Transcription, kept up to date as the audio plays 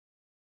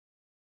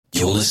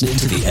You're listening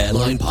to the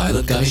Airline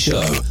Pilot Guy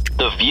Show.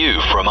 The view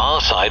from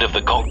our side of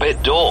the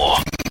cockpit door.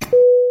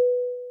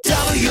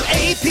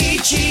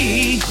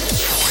 WAPG.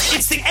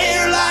 It's the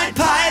Airline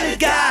Pilot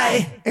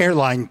Guy.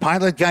 Airline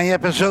Pilot Guy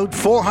episode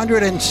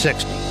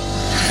 460. Yeah,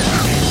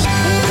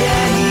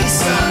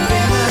 he's up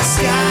in the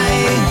sky.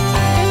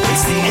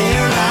 It's the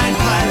Airline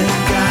Pilot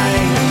Guy.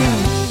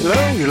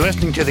 Hello, you're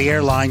listening to the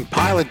Airline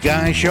Pilot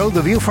Guy Show,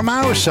 the view from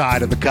our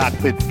side of the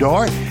cockpit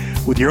door,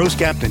 with your host,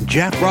 Captain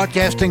Jeff,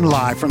 broadcasting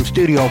live from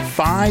Studio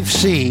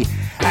 5C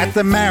at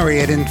the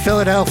Marriott in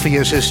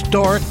Philadelphia's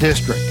historic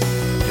district.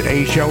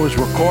 Today's show is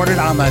recorded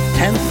on the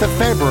 10th of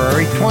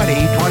February,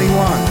 2021.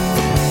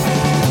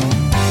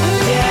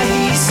 Yeah,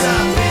 he's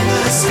up in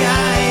the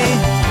sky.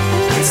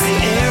 It's the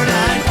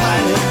Airline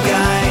Pilot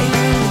Guy.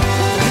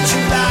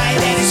 Picture light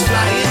and he's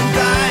flying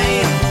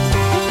by.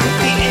 With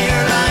the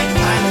Airline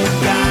Pilot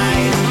Guy.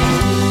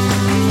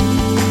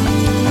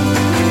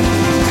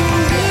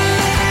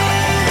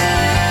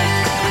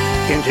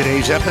 In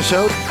today's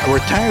episode, a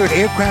retired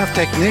aircraft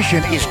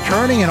technician is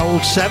turning an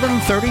old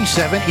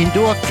 737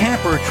 into a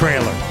camper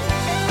trailer.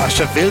 A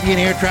civilian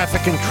air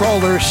traffic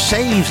controller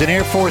saves an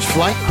Air Force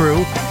flight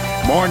crew.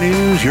 More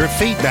news, your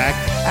feedback,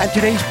 and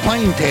today's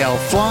plane tale,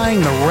 Flying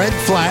the Red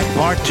Flag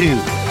Part 2.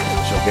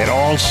 So get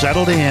all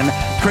settled in.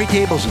 Tray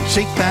tables and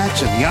seat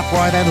backs in the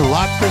upright and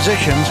locked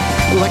positions.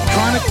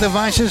 Electronic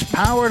devices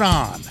powered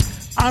on.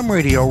 I'm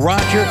Radio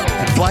Roger,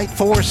 and Flight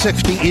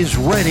 460 is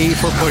ready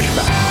for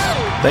pushback.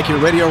 Thank you,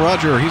 Radio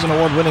Roger. He's an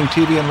award-winning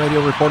TV and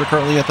radio reporter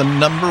currently at the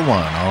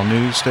 #1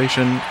 all-news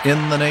station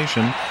in the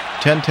nation,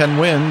 1010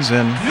 Wins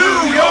in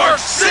New York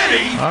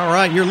City! All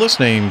right, you're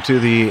listening to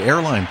the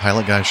Airline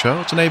Pilot Guy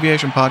Show. It's an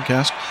aviation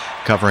podcast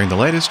covering the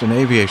latest in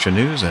aviation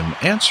news and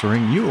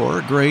answering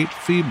your great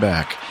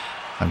feedback.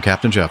 I'm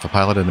Captain Jeff, a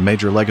pilot at a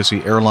major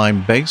legacy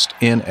airline based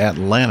in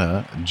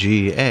Atlanta,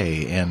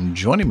 GA, and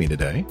joining me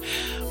today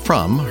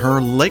from her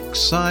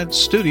lakeside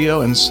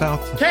studio in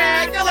South...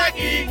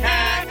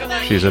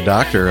 She's a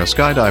doctor, a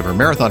skydiver,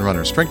 marathon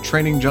runner, strength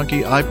training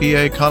junkie,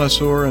 IPA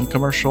connoisseur, and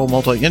commercial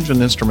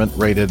multi-engine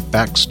instrument-rated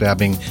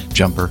backstabbing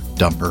jumper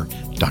dumper,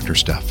 Dr.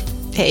 Steph.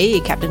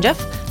 Hey, Captain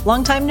Jeff.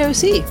 Long time no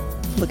see.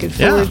 Looking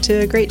forward to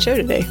a great show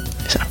today.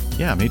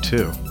 Yeah, me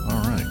too.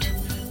 All right.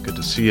 Good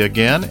to see you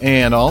again.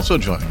 And also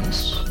joining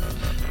us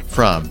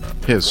from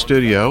his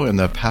studio in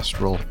the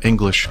pastoral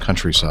English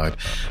countryside,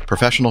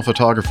 professional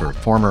photographer,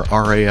 former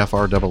RAF,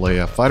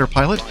 RAAF fighter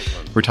pilot,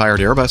 retired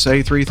Airbus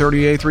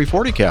A330,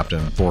 A340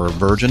 captain for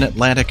Virgin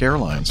Atlantic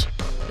Airlines.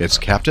 It's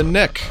Captain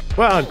Nick.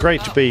 Well,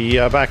 great to be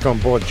back on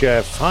board,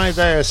 Jeff. Hi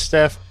there,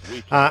 Steph.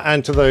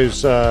 And to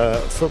those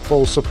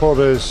football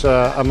supporters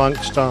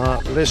amongst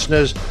our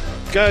listeners,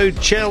 go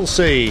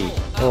Chelsea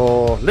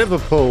or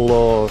Liverpool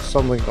or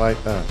something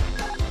like that.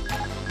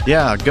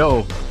 Yeah,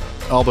 go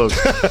all those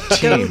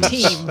teams. Go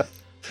team.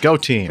 Go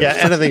team. Yeah,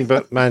 anything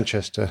but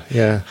Manchester.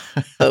 Yeah.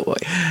 Oh, boy.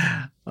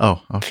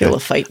 Oh, okay. Feel a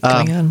fight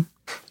coming on.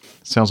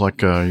 Sounds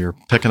like you're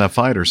picking a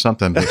fight or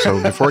something.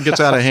 So before it gets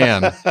out of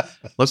hand,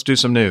 let's do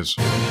some news.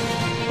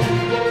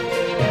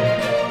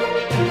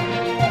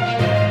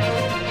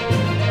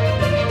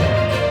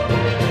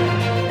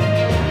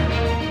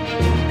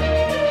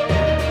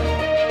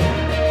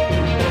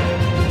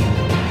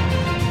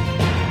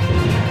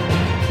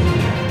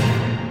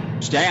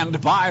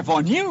 Stand by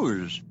for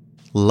news.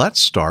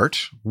 Let's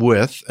start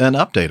with an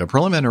update, a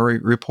preliminary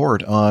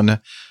report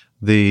on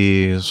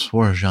the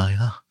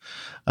Sriwijaya,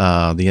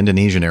 the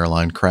Indonesian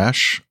airline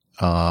crash,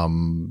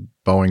 Boeing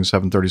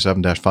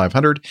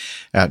 737-500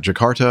 at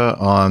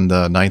Jakarta on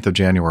the 9th of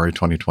January,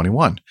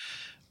 2021.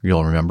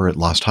 You'll remember it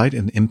lost height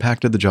and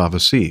impacted the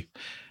Java Sea.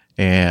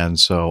 And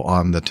so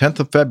on the 10th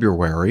of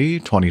February,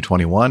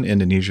 2021,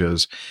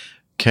 Indonesia's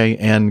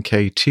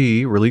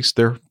KNKT released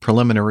their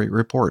preliminary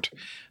report.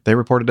 They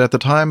reported at the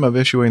time of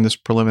issuing this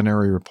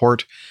preliminary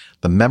report,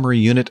 the memory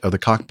unit of the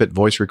cockpit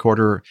voice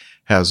recorder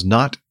has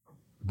not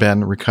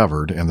been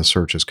recovered and the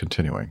search is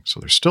continuing. So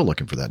they're still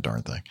looking for that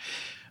darn thing.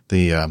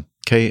 The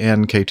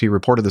KNKT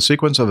reported the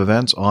sequence of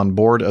events on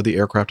board of the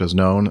aircraft as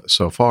known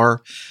so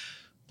far.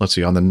 Let's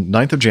see, on the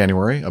 9th of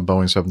January, a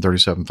Boeing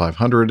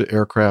 737-500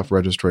 aircraft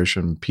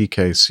registration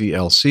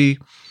PKCLC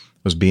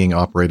was being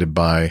operated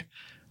by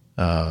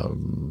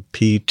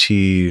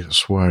PT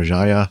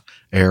Sriwijaya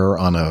Air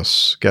on a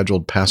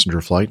scheduled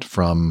passenger flight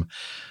from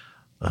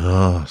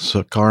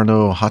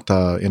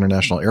Soekarno-Hatta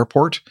International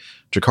Airport,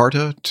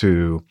 Jakarta,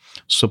 to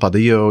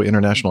Supadio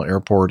International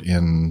Airport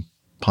in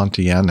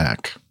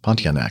Pontianak. I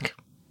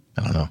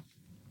don't know.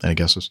 Any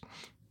guesses?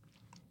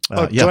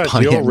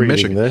 Pontiac,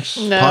 Michigan. This.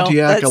 No,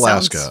 Pontiac, that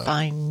Alaska. Sounds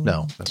fine.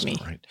 No, that's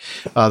not right.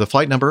 The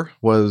flight number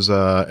was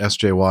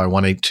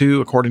SJY182.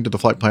 According to the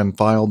flight plan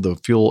filed, the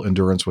fuel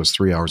endurance was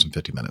 3 hours and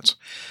 50 minutes.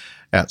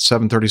 At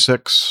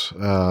 7:36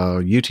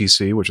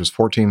 UTC, which is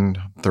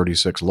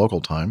 14:36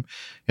 local time,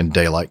 in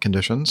daylight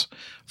conditions,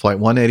 Flight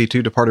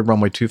 182 departed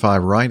runway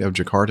 25 right of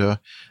Jakarta.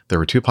 There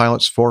were 2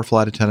 pilots, 4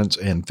 flight attendants,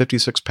 and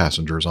 56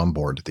 passengers on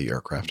board the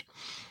aircraft.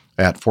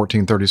 At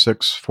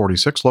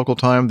 14:36:46 local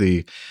time,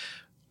 the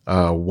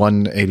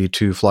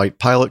 182 flight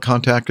pilot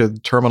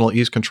contacted Terminal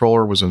East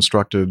controller, was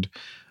instructed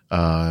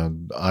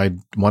flight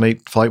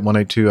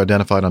 182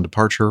 identified on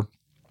departure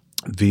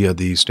via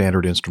the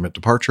standard instrument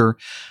departure,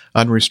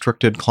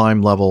 unrestricted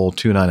climb level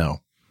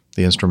 290.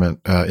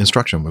 The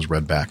instruction was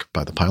read back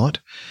by the pilot.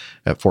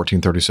 At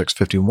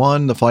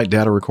 14:36:51, the flight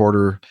data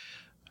recorder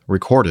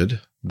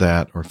recorded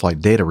that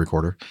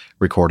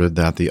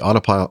the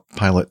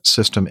autopilot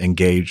system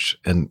engaged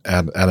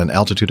at an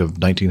altitude of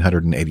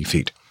 1,980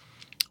 feet.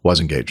 Was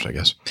engaged, I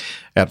guess.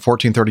 At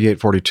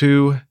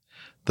 14:38:42,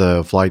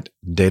 the flight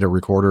data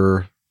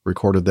recorder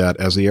recorded that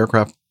as the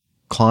aircraft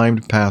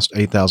climbed past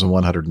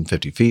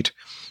 8,150 feet,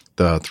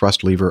 the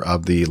thrust lever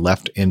of the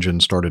left engine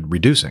started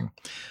reducing,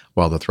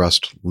 while the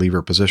thrust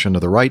lever position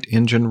of the right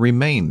engine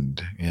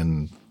remained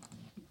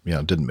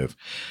didn't move.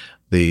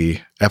 The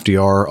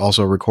FDR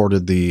also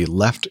recorded the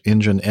left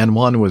engine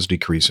N1 was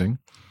decreasing,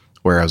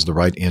 whereas the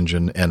right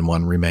engine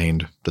N1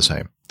 remained the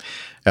same.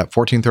 At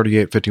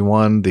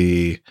 14:38:51,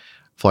 the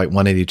Flight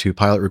 182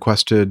 pilot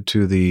requested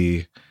to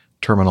the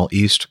Terminal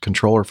East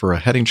controller for a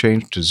heading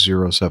change to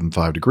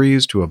 075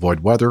 degrees to avoid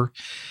weather,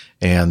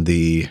 and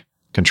the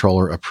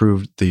controller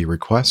approved the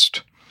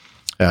request.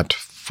 At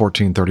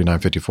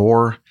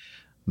 14:39:54,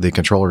 the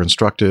controller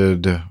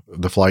instructed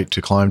the flight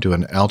to climb to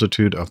an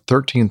altitude of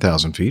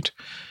 13,000 feet,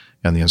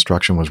 and the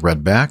instruction was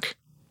read back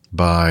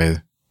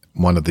by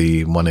one of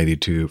the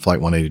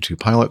Flight 182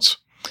 pilots.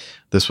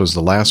 This was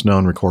the last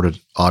known recorded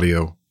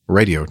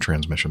radio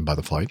transmission by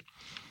the flight.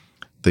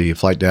 The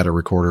flight data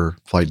recorder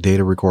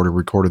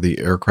recorded the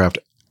aircraft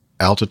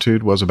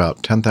altitude was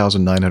about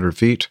 10,900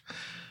 feet,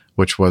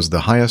 which was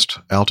the highest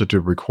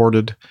altitude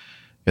recorded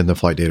in the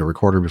flight data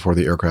recorder before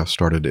the aircraft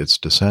started its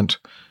descent.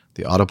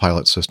 The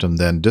autopilot system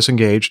then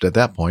disengaged at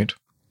that point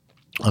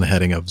on a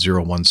heading of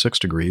 016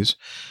 degrees.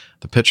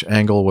 The pitch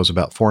angle was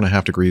about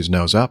 4.5 degrees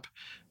nose up,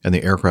 and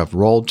the aircraft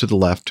rolled to the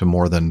left to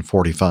more than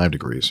 45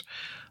 degrees.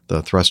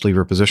 The thrust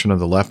lever position of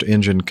the left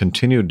engine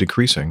continued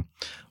decreasing,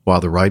 while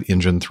the right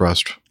engine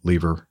thrust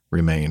lever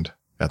remained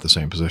at the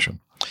same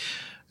position.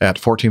 At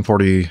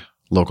 14:40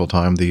 local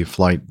time, the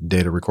flight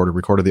data recorder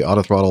recorded the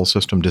autothrottle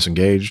system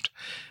disengaged,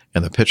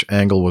 and the pitch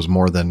angle was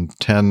more than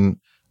 10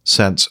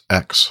 cents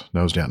X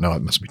nose down. No,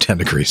 it must be 10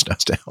 degrees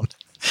nose down.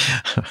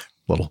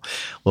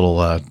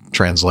 little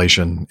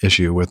translation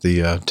issue with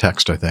the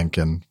text, I think,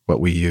 and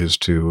what we use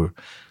to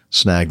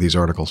snag these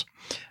articles.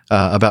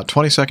 About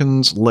 20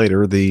 seconds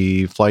later,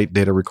 the flight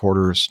data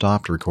recorder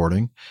stopped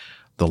recording.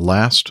 The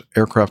last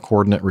aircraft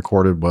coordinate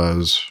recorded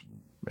was,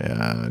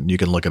 you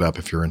can look it up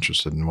if you're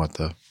interested in what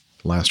the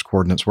last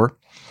coordinates were.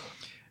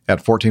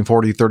 At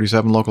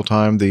 14:40:37 local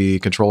time, the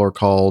controller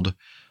called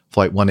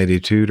Flight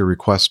 182 to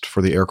request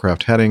for the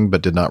aircraft heading,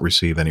 but did not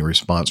receive any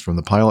response from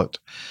the pilot.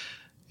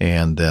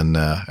 And then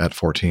at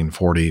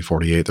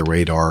 14:40:48, the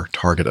radar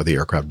target of the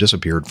aircraft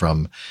disappeared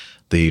from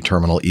the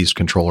Terminal East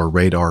controller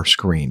radar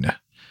screen.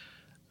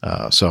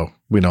 So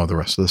we know the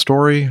rest of the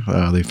story.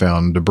 They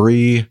found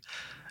debris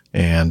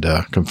and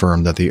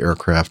confirmed that the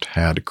aircraft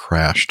had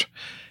crashed.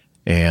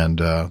 And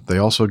they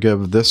also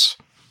give this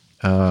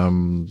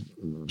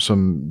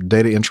some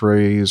data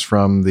entries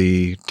from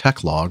the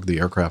tech log. The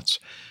aircraft's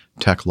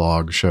tech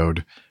log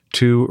showed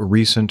two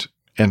recent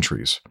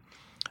entries.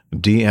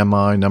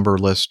 DMI number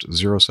list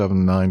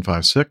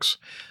 07956.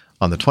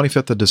 On the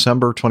 25th of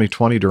December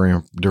 2020,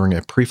 during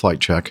a pre-flight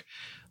check,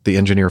 the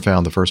engineer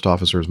found the first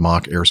officer's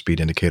Mach airspeed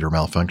indicator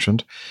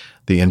malfunctioned.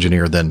 The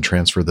engineer then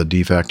transferred the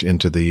defect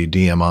into the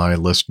DMI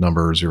list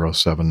number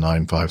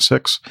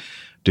 07956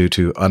 due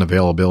to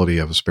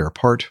unavailability of a spare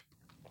part.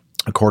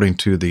 According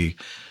to the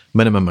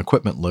minimum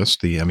equipment list,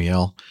 the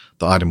MEL,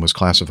 the item was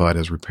classified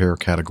as repair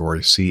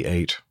category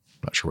C8.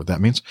 Not sure what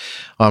that means.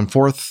 On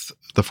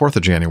the 4th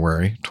of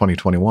January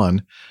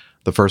 2021,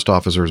 the first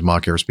officer's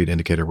Mach airspeed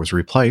indicator was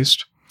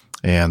replaced,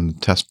 and the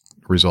test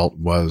result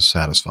was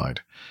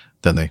satisfied.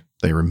 Then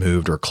they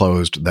removed or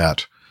closed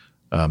that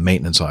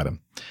maintenance item.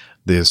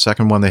 The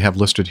second one they have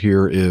listed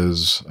here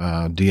is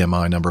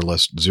DMI number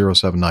list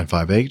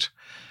 07958.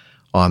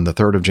 On the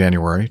 3rd of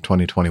January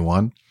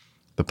 2021,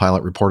 the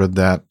pilot reported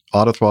that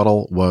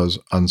autothrottle was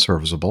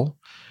unserviceable.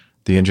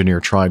 The engineer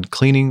tried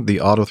cleaning the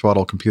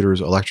autothrottle computer's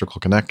electrical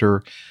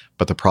connector,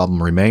 but the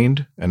problem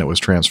remained, and it was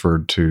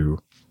transferred to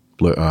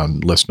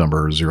list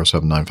number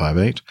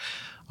 07958.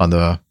 On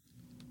the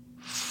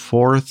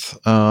 4th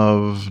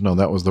of, no,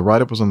 that was the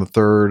write-up was on the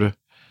 3rd.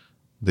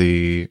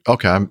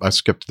 I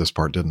skipped this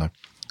part, didn't I?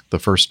 The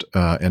first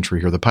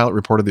entry here. The pilot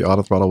reported the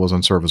autothrottle was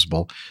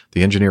unserviceable.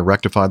 The engineer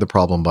rectified the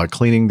problem by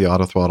cleaning the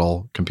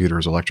autothrottle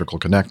computer's electrical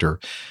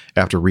connector.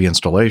 After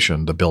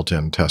reinstallation, the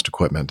built-in test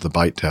equipment, the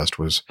bite test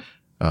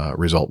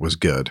result was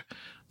good.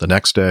 The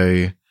next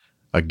day,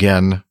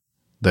 again,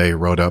 they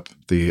wrote up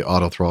the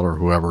autothrottle, or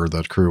whoever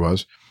the crew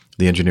was.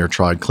 The engineer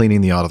tried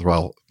cleaning the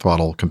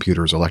autothrottle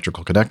computer's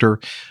electrical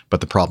connector,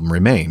 but the problem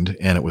remained,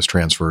 and it was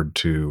transferred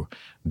to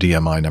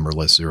DMI number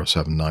list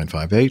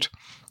 07958.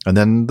 And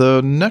then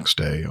the next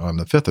day, on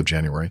the 5th of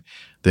January,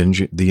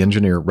 the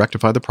engineer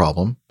rectified the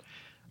problem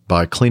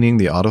by cleaning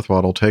the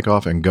autothrottle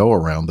takeoff and go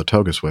around the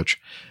toga switch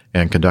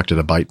and conducted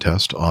a bite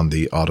test on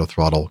the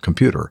autothrottle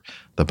computer.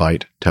 The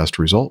bite test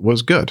result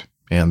was good,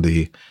 and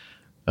the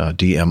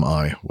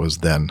DMI was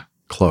then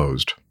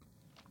closed.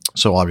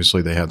 So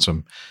obviously they had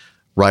some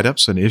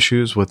write-ups and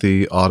issues with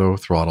the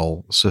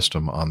autothrottle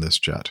system on this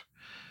jet.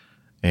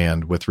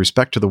 And with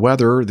respect to the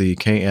weather, the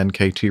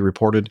KNKT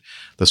reported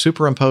the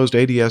superimposed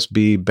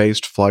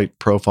ADS-B-based flight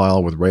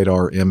profile with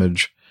radar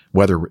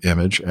weather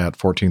image at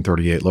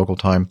 1438 local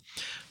time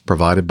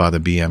provided by the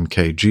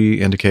BMKG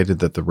indicated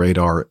that the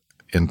radar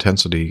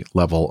intensity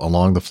level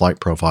along the flight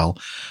profile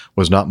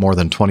was not more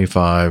than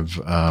 25,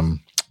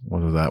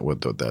 what is that?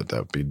 Would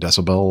that be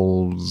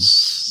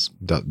decibels?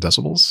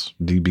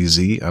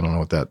 DBZ? I don't know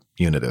what that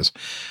unit is.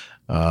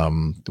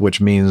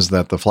 Which means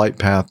that the flight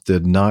path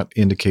did not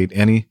indicate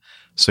any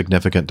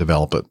significant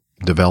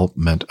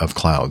development of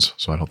clouds.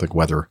 So I don't think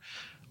weather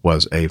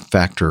was a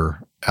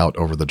factor out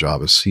over the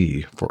Java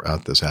Sea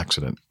at this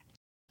accident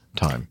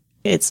time.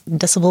 It's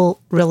decibel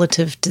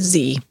relative to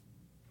Z,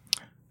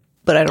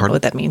 but I don't know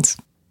what that means.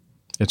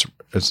 It's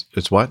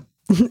what?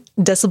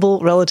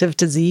 Decibel relative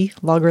to Z,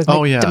 logarithmic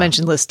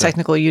dimensionless Yeah.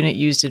 technical unit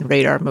used in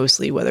radar,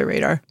 mostly weather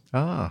radar.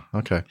 Ah,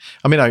 okay.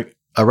 I mean, I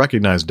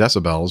recognize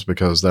decibels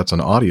because that's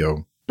an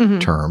audio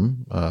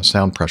term,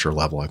 sound pressure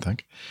level, I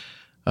think.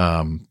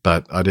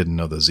 But I didn't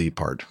know the Z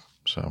part.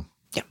 So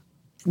yeah,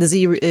 the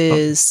Z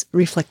is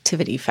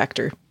reflectivity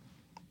factor.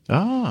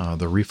 Ah,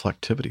 the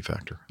reflectivity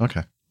factor.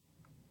 Okay.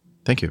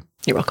 Thank you.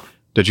 You're welcome.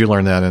 Did you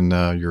learn that in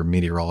your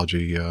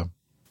meteorology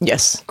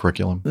Yes.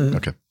 curriculum?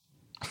 Okay.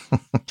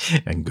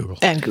 And Google.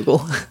 And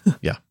Google.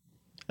 Yeah.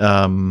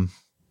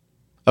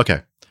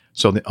 Okay.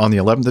 So on the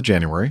 11th of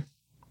January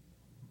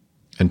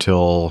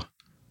until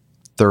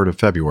 3rd of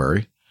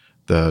February,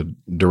 the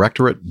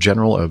Directorate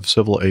General of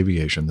Civil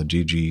Aviation, the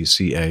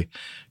DGCA,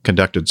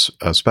 conducted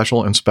a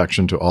special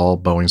inspection to all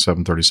Boeing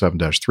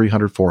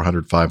 737-300,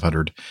 400,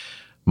 500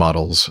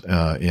 models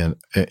in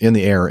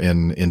the air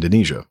in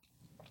Indonesia.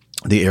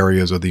 The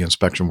areas of the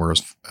inspection were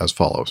as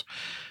follows: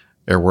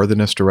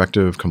 Airworthiness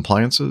Directive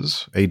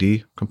compliances,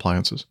 AD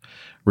compliances,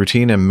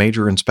 routine and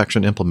major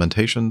inspection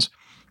implementations,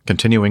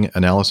 continuing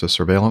analysis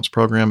surveillance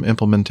program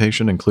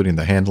implementation, including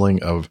the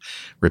handling of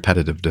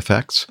repetitive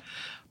defects,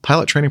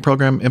 pilot training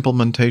program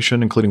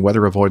implementation, including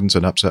weather avoidance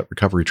and upset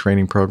recovery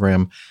training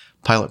program,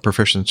 pilot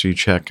proficiency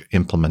check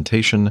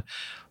implementation,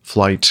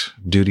 flight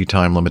duty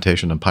time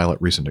limitation and pilot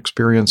recent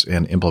experience,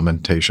 and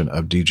implementation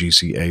of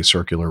DGCA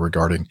circular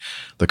regarding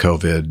the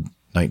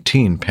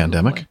COVID-19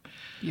 pandemic.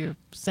 Your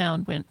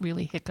sound went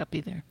really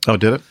hiccupy there. Oh,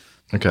 did it?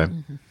 Okay.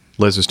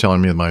 Liz is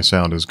telling me that my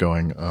sound is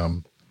going.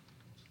 Hang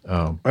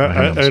on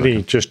a Only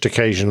second. just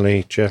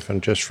occasionally, Jeff,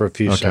 and just for a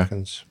few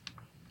seconds.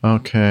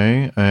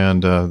 Okay,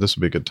 and this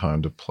would be a good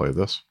time to play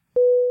this.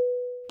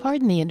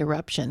 Pardon the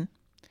interruption.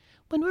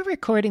 When we're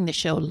recording the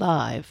show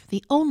live,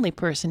 the only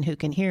person who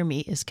can hear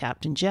me is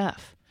Captain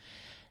Jeff.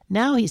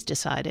 Now he's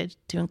decided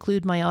to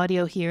include my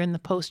audio here in the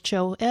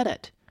post-show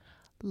edit.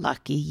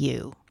 Lucky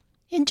you.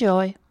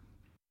 Enjoy.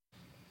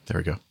 There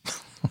we go.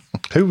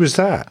 Who was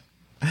that?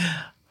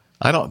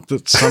 I don't.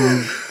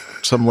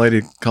 Some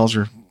lady calls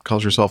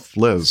herself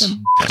Liz.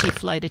 Some chief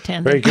flight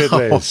attendant. Very good,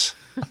 Liz.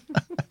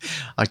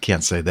 I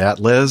can't say that,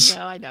 Liz.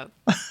 No, I know.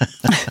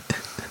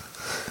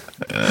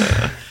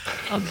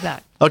 I'll be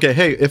back. Okay,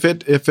 hey, if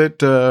it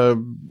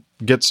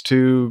gets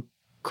too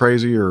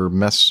crazy or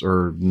mess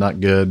or not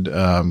good,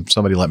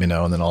 somebody let me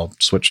know, and then I'll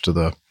switch to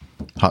the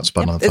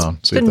hotspot on the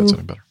phone. See if that's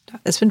any better.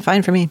 It's been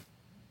fine for me.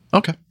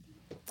 Okay,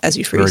 As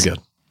you freeze. very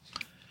good.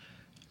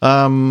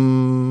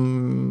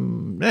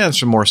 And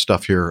some more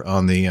stuff here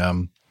on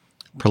the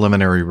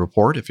preliminary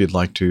report. If you'd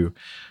like to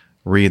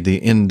read the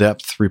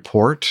in-depth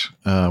report,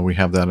 we'll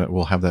have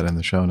that in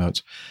the show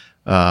notes.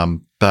 So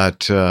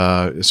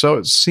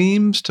it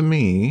seems to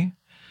me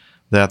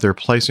that they're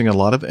placing a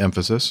lot of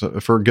emphasis,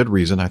 for a good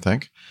reason, I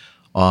think,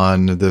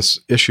 on this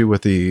issue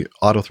with the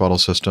autothrottle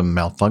system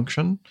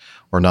malfunction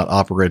or not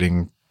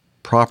operating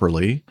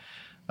properly.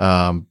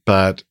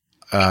 But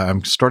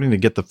I'm starting to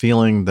get the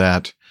feeling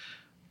that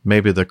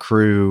maybe the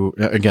crew,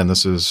 again,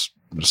 this is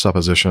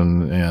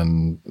supposition,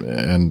 and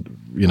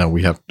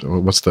we have,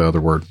 what's the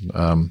other word?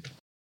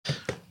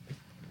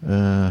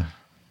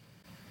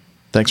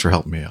 Thanks for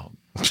helping me out.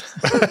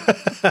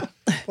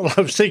 Well,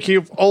 I was thinking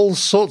of all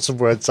sorts of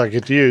words I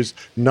could use,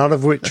 none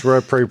of which were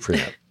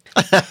appropriate.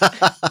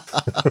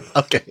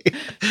 Okay.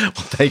 Well,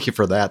 thank you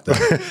for that,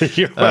 then.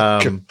 You're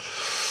welcome.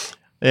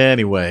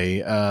 Anyway,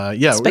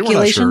 yeah,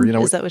 Speculation? we're not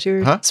sure. Is that what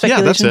you're... Huh?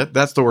 Speculation? Yeah, that's it.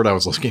 That's the word I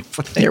was looking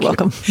for. Thank You're you.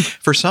 welcome.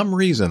 For some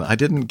reason, I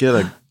didn't get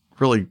a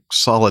really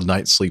solid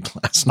night's sleep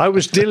last night. I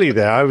was dilly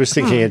there. I was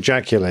thinking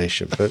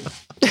ejaculation, but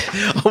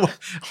Oh,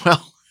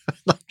 well,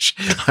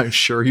 I'm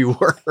sure you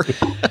were.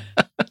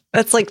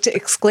 That's like to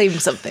exclaim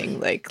something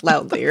like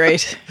loudly,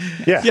 right?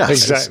 yeah, Yes,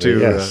 it's exactly. to,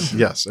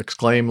 Yes.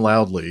 exclaim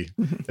loudly.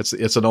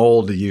 It's an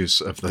old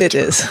use of the It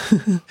term. is.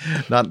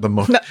 Not the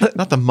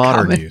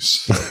modern common.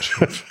 use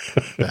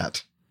of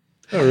that.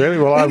 Oh, really?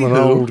 Well, I'm an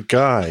Anywho. old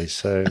guy,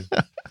 so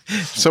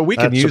So we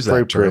can that's use that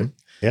appropriate. term,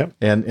 Yep.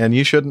 and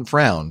you shouldn't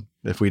frown.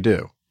 if we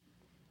do?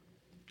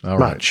 All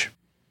right.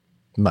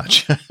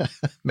 Much.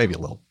 Maybe a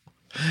little.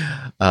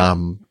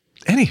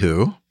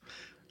 Anywho,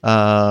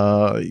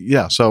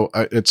 so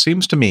it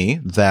seems to me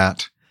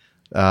that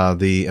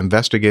the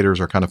investigators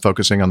are kind of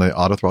focusing on the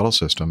auto throttle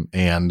system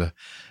and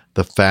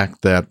the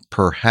fact that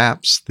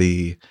perhaps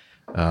the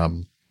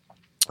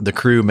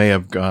crew may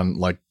have gone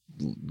like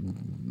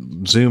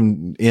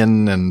zoomed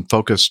in and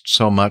focused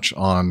so much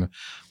on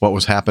what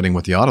was happening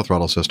with the auto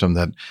throttle system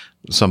that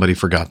somebody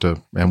forgot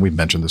to, and we've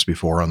mentioned this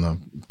before on the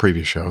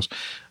previous shows,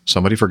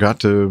 somebody forgot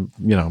to,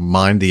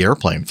 mind the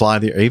airplane, fly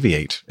the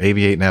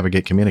aviate,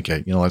 navigate,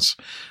 communicate.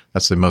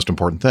 That's the most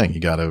important thing. You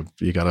gotta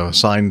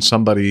assign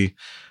somebody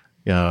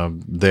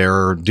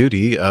their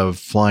duty of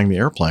flying the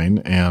airplane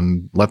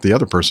and let the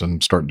other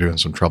person start doing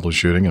some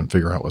troubleshooting and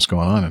figure out what's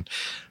going on.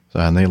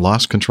 And they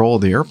lost control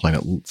of the airplane.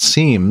 It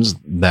seems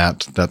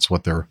that that's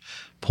what they're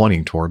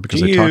pointing toward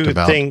because they talked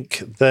about. Do you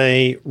think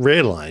they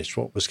realized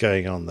what was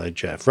going on though,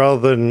 Jeff?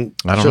 Rather than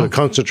sort of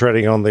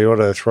concentrating on the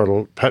auto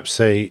throttle, perhaps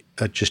they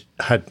just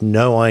had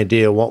no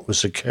idea what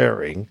was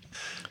occurring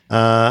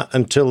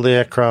until the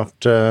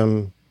aircraft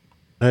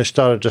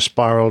started to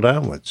spiral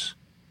downwards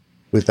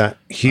with that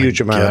huge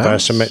amount of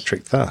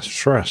asymmetric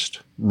thrust.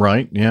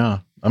 Right, yeah.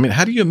 I mean,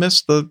 how do you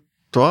miss the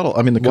throttle?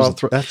 I mean,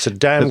 that's a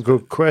damn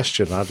good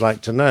question. I'd like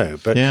to know,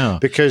 but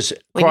because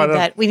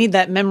we need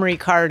that memory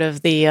card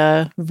of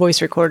the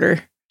voice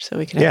recorder so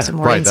we can have some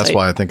more insight. That's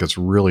why I think it's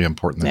really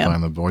important to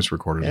find the voice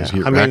recorder to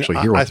actually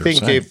hear what they're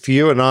saying. I think if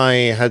you and I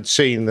had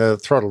seen the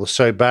throttle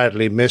so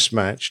badly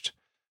mismatched,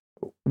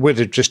 we'd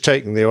have just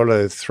taken the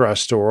auto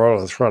thrust or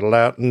auto throttle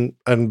out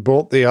and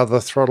brought the other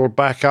throttle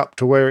back up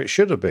to where it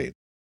should have been.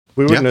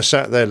 We wouldn't have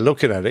sat there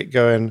looking at it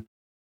going,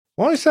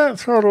 why is that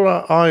throttle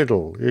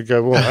idle? You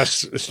go, well,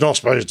 it's not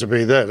supposed to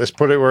be there. Let's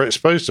put it where it's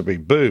supposed to be.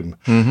 Boom.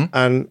 Mm-hmm.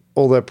 And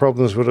all their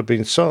problems would have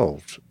been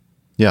solved.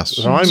 Yes.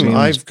 So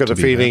I've got a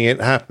feeling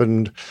it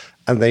happened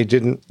and they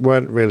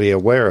weren't really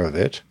aware of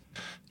it.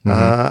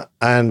 Mm-hmm.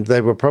 And they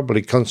were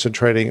probably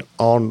concentrating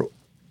on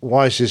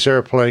why is this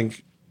airplane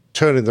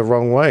turning the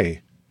wrong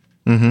way?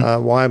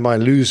 Mm-hmm. Why am I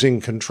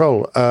losing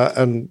control?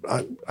 And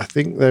I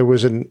think there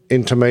was an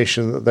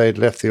intimation that they'd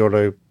left the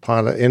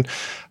autopilot in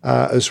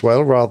as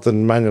well, rather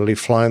than manually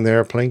flying the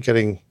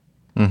airplane,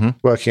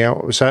 working out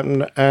what was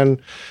happening.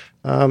 And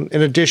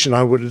in addition,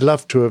 I would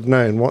love to have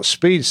known what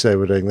speeds they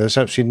were doing. There's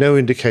absolutely no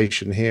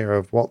indication here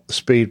of what the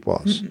speed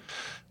was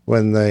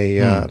when they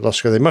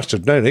lost control. They must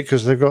have known it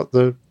because they've got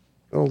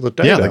all the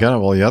data. Yeah, they got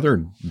all the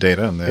other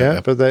data.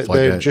 And but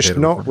they're just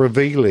not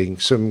revealing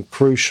some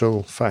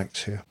crucial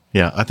facts here.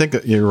 Yeah, I think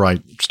that you're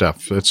right,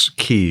 Steph. It's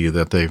key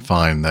that they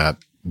find that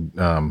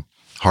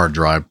hard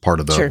drive part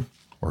of the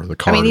or the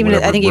card. I mean,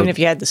 even if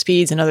you had the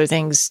speeds and other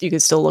things, you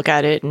could still look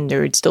at it, and there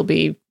would still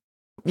be,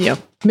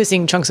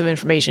 missing chunks of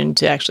information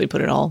to actually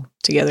put it all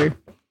together.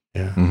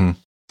 Yeah. Mm-hmm.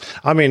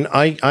 I mean,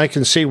 I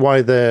can see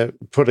why they're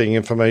putting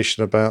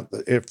information about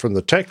it from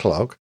the tech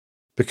log,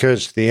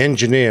 because the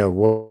engineer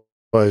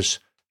was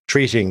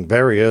treating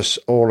various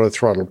auto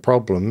throttle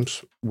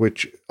problems,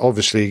 which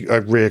obviously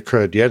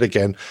reoccurred yet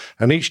again.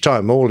 And each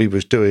time, all he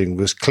was doing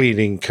was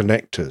cleaning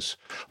connectors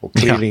or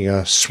cleaning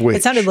a switch.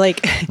 It sounded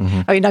like,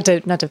 I mean, not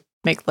to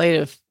make light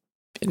of,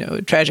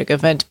 a tragic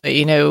event, but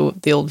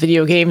the old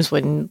video games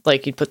when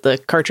you'd put the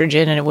cartridge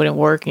in and it wouldn't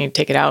work, and you'd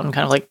take it out and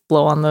kind of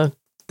blow on the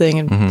thing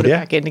and put it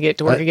back in to get it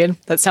to work again.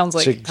 That sounds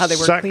like how they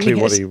were cleaning exactly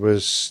what he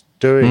was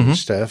doing,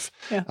 Steph.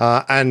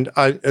 Yeah. And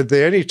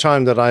the only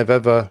time that I've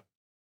ever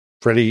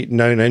really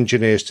known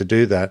engineers to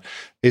do that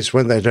is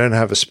when they don't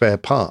have a spare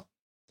part,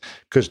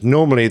 because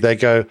normally they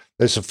go,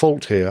 there's a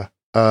fault here,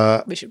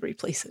 we should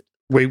replace it.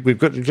 We've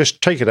got to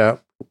just take it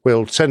out,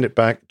 we'll send it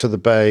back to the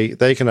bay,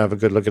 they can have a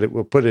good look at it,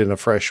 we'll put in a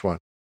fresh one.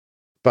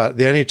 But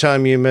the only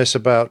time you mess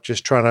about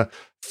just trying to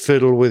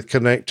fiddle with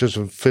connectors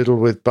and fiddle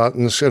with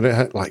buttons, and it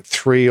had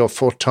 3 or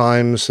 4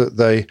 times that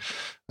they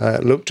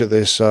looked at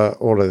this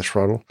auto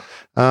throttle,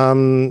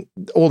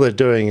 all they're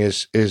doing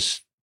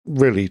is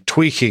really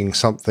tweaking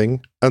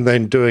something and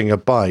then doing a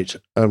bite.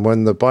 And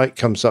when the bite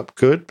comes up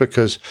good,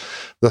 because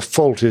the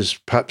fault is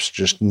perhaps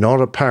just not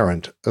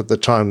apparent at the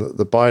time that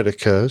the bite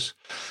occurs,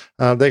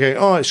 they're going,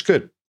 oh, it's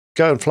good,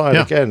 go and fly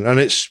it again. And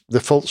the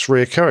fault's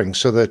reoccurring.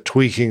 So they're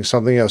tweaking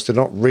something else. They're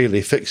not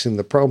really fixing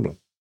the problem.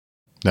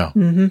 No.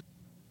 Mm-hmm.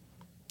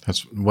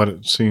 That's what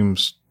it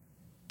seems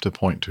to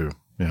point to.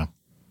 Yeah.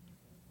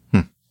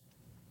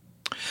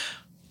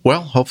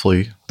 Well,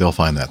 hopefully they'll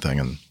find that thing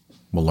and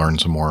we'll learn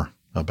some more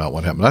about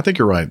what happened. I think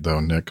you're right, though,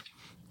 Nick.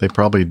 They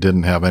probably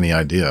didn't have any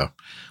idea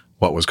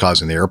what was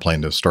causing the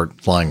airplane to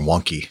start flying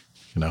wonky,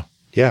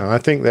 Yeah, I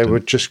think they were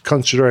just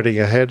concentrating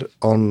ahead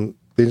on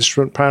the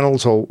instrument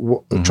panels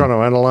or trying to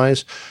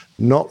analyze,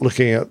 not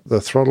looking at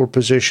the throttle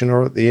position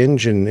or at the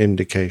engine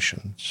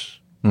indications,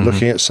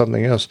 looking at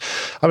something else.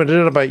 I mean, I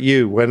don't know about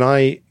you. When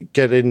I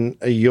get in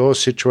your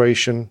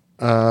situation,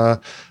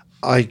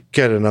 I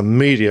get an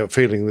immediate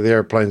feeling that the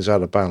airplane's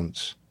out of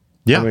balance.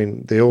 Yeah. I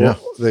mean,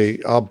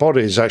 our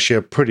bodies actually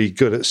are pretty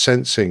good at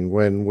sensing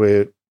when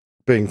we're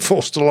being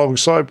forced along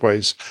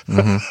sideways.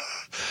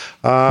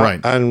 Right.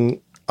 And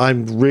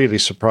I'm really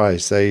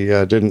surprised they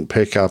didn't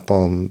pick up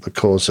on the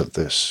cause of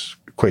this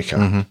quicker.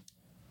 Mm-hmm.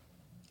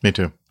 Me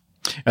too.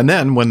 And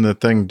then when the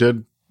thing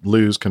did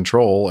lose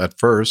control at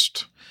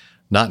first,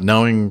 not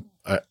knowing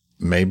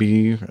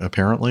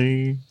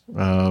apparently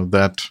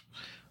that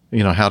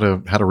how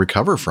to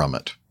recover from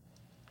it.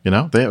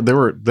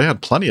 They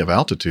had plenty of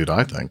altitude,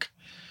 I think,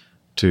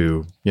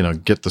 to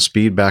get the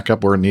speed back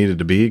up where it needed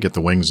to be, get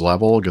the wings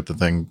level, get the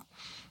thing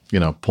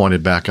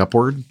pointed back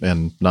upward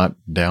and not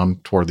down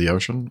toward the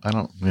ocean.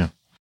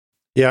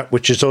 Yeah,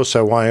 which is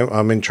also why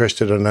I'm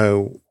interested to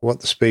know what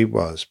the speed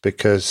was,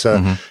 because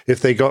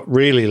if they got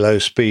really low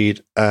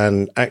speed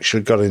and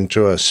actually got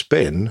into a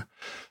spin,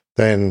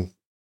 then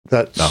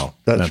that's all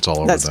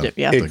over them.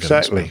 Yeah,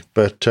 exactly.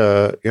 But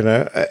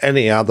at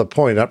any other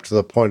point up to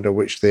the point at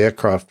which the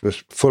aircraft was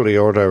fully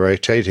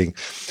auto-rotating,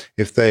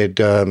 if they'd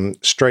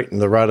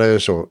straightened the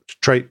rudders or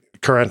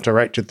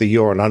counteracted the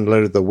yaw and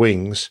unloaded the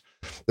wings,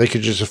 they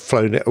could just have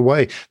flown it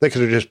away. They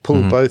could have just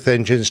pulled both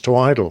engines to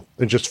idle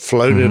and just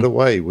flown it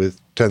away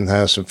with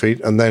 10,000 feet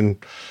and then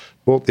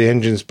brought the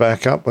engines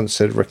back up once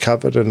they'd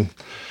recovered and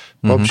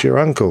Bob's your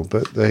uncle.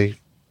 But they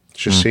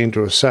just seemed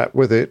to have sat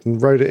with it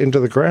and rode it into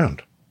the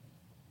ground.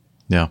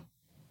 Yeah.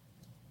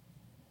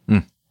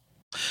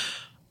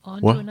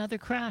 On to another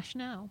crash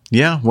now.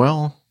 Yeah,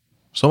 well,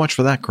 so much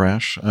for that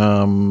crash.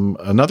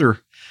 Another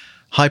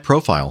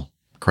high-profile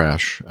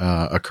crash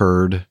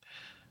occurred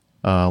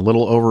a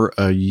little over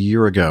a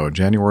year ago.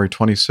 January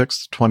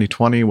 26th,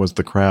 2020 was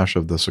the crash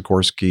of the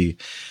Sikorsky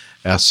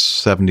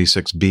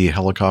S-76B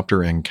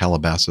helicopter in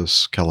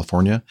Calabasas,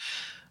 California.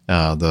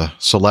 The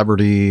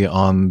celebrity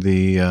on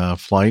the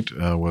flight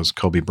was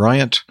Kobe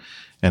Bryant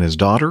and his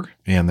daughter,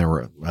 and there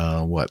were,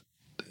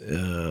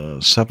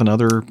 7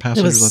 other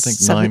passengers, I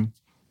think,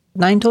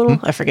 9 total?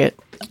 I forget.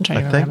 I'm trying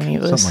to remember how many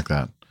it was. Something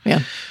like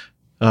that.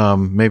 Yeah.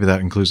 Maybe that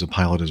includes the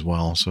pilot as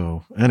well.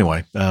 So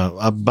anyway,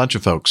 a bunch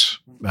of folks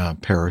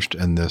perished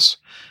in this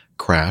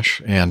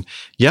crash. And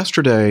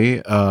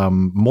yesterday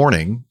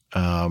morning,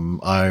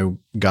 I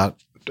got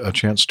a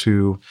chance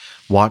to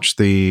watch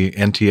the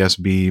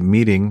NTSB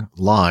meeting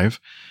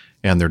live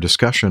and their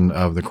discussion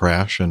of the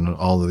crash and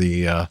all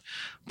the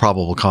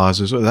probable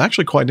causes. It was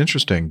actually quite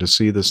interesting to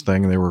see this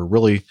thing. They were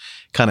really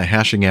kind of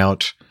hashing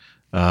out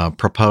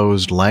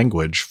proposed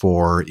language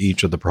for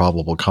each of the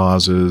probable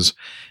causes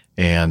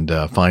and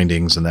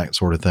findings and that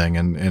sort of thing.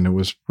 And it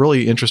was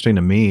really interesting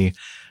to me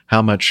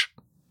how much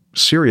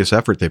serious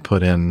effort they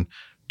put in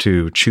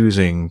to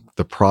choosing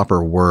the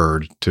proper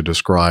word to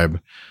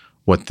describe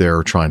what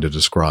they're trying to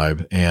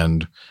describe.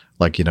 And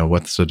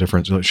what's the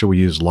difference? Should we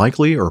use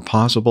likely or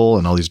possible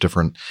and all these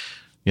different,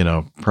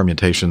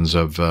 permutations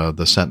of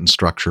the sentence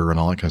structure and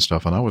all that kind of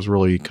stuff. And I was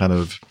really kind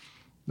of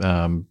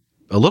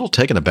a little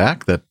taken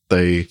aback that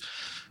they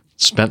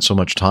spent so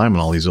much time on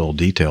all these little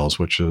details,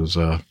 which is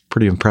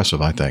pretty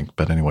impressive, I think.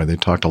 But anyway, they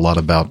talked a lot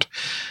about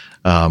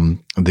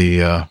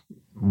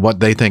what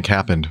they think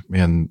happened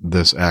in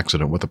this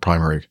accident, what the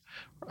primary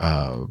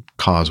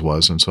cause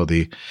was. And so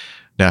the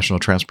National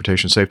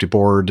Transportation Safety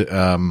Board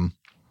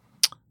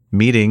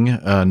meeting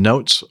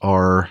notes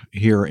are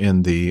here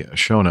in the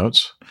show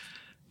notes.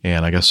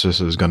 And I guess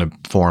this is going to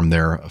form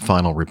their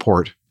final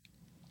report.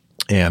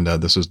 And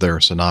this is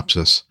their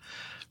synopsis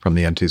from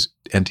the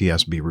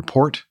NTSB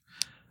report.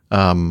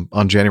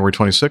 On January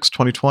 26,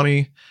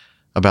 2020,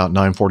 about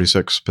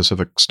 9:46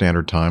 Pacific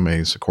Standard Time,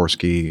 a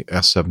Sikorsky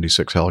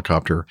S-76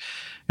 helicopter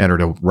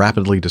entered a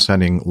rapidly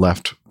descending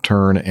left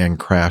turn and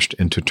crashed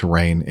into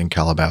terrain in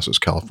Calabasas,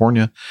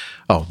 California.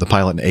 Oh, the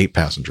pilot and 8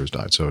 passengers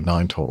died, so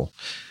 9 total.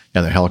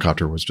 And the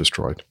helicopter was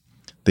destroyed.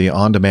 The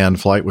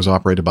on-demand flight was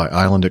operated by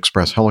Island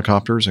Express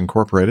Helicopters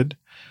Incorporated,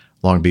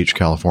 Long Beach,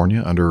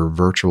 California, under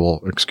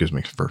visual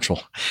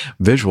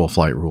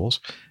flight rules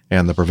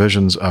and the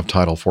provisions of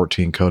Title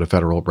 14 Code of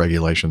Federal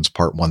Regulations,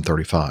 Part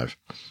 135.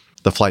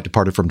 The flight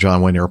departed from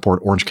John Wayne Airport,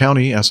 Orange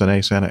County,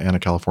 SNA, Santa Ana,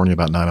 California,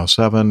 about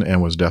 9:07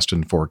 and was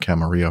destined for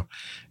Camarillo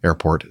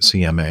Airport,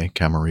 CMA,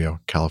 Camarillo,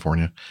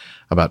 California,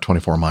 about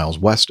 24 miles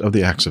west of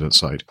the accident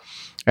site.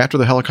 After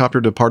the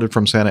helicopter departed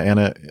from Santa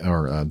Ana,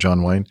 or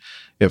John Wayne,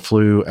 it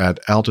flew at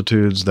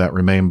altitudes that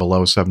remain below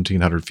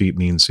 1,700 feet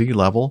mean sea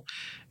level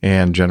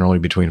and generally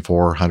between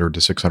 400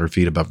 to 600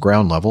 feet above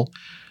ground level.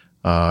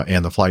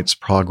 And the flight's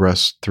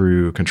progress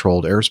through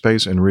controlled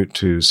airspace en route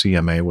to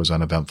CMA was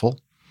uneventful.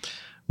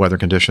 Weather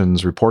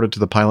conditions reported to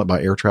the pilot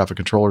by air traffic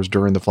controllers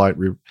during the flight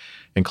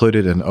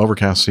included an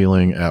overcast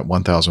ceiling at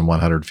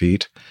 1,100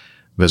 feet,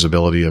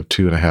 visibility of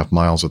 2.5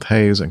 miles with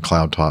haze, and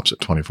cloud tops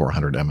at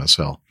 2,400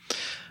 MSL.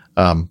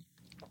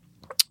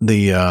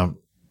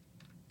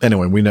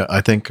 Anyway, we know.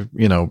 I think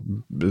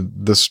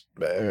this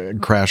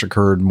crash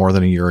occurred more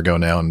than a year ago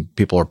now, and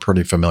people are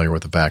pretty familiar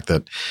with the fact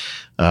that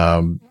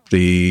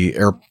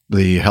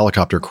the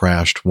helicopter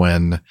crashed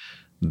when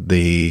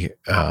the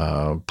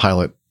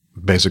pilot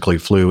basically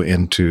flew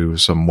into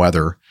some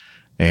weather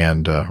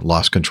and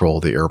lost control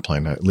of the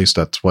airplane. At least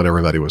that's what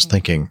everybody was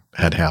thinking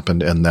had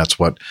happened, and that's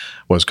what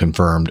was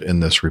confirmed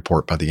in this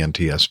report by the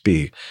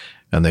NTSB.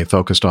 and they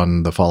focused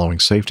on the following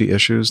safety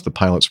issues: the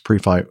pilot's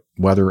pre-flight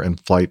weather and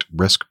flight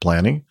risk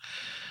planning.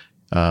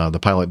 The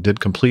pilot did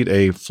complete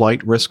a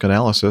flight risk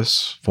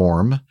analysis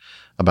form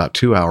about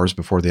 2 hours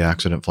before the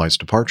accident flight's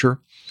departure.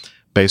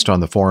 Based on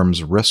the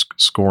form's risk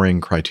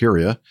scoring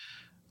criteria,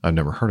 I've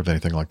never heard of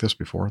anything like this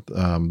before.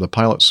 The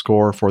pilot's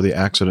score for the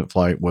accident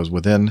flight was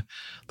within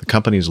the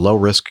company's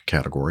low-risk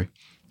category.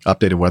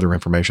 Updated weather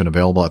information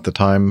available at the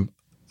time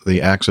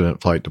the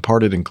accident flight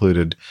departed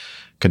included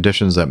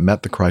conditions that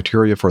met the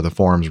criteria for the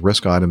form's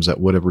risk items that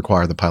would have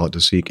required the pilot to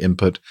seek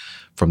input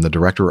from the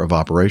director of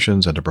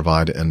operations and to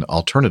provide an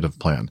alternative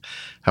plan.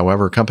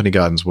 However, company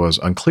guidance was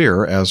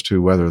unclear as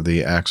to whether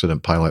the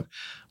accident pilot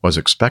was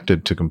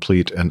expected to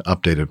complete an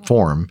updated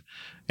form,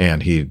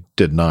 and he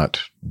did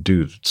not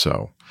do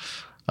so.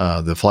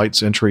 The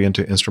flight's entry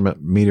into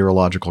instrument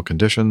meteorological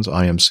conditions,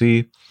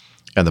 IMC,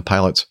 and the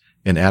pilot's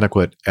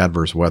inadequate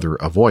adverse weather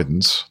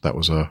avoidance, that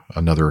was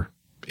another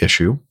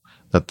issue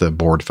that the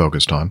board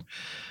focused on.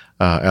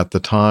 At the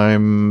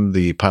time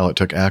the pilot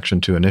took action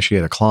to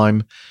initiate a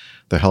climb,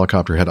 the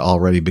helicopter had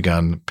already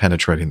begun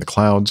penetrating the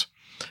clouds.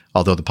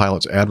 Although the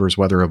pilot's adverse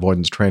weather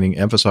avoidance training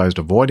emphasized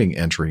avoiding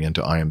entry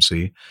into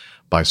IMC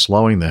by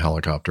slowing the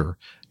helicopter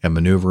and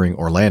maneuvering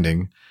or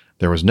landing,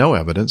 there was no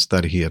evidence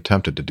that he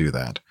attempted to do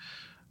that.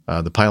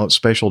 The pilot's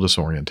spatial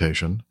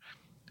disorientation,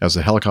 as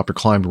the helicopter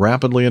climbed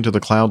rapidly into the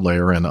cloud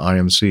layer and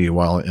IMC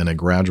while in a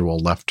gradual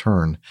left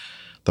turn,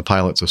 the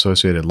pilot's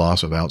associated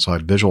loss of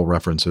outside visual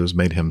references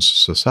made him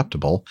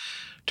susceptible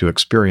to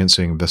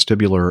experiencing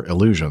vestibular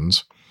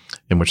illusions,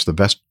 in which the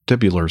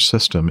vestibular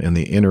system in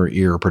the inner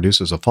ear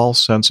produces a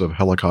false sense of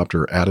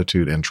helicopter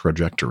attitude and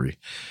trajectory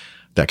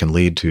that can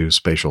lead to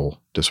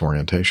spatial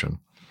disorientation.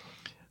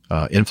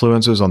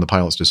 Influences on the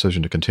pilot's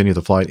decision to continue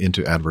the flight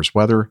into adverse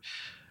weather.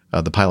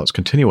 The pilot's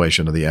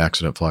continuation of the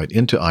accident flight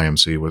into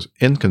IMC was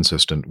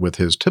inconsistent with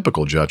his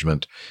typical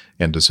judgment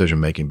and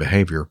decision-making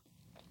behavior,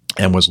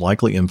 and was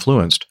likely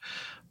influenced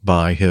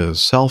by his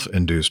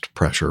self-induced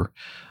pressure,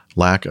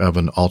 lack of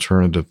an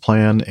alternative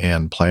plan,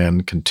 and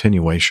plan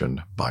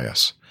continuation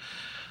bias.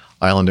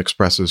 Island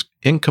Express's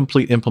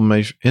incomplete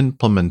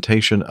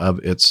implementation of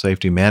its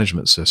safety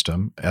management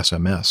system,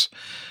 SMS.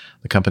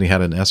 The company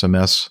had an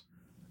SMS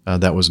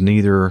that was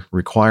neither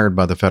required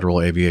by the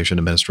Federal Aviation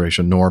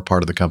Administration nor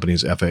part of the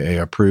company's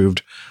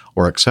FAA-approved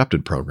or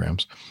accepted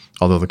programs.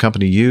 Although the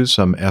company used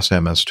some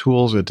SMS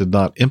tools, it did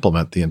not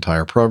implement the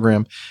entire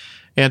program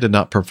and did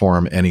not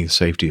perform any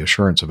safety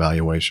assurance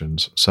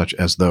evaluations, such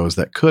as those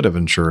that could have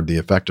ensured the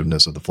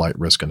effectiveness of the flight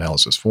risk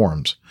analysis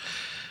forms.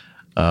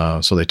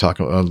 So they talk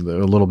a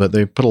little bit,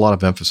 they put a lot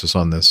of emphasis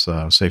on this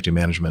safety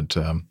management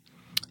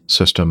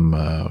system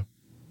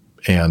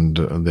and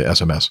the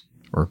SMS,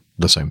 or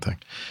the same thing.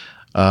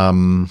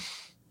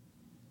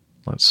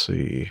 Let's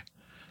see.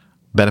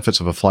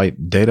 Benefits of a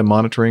flight data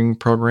monitoring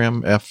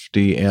program.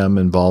 FDM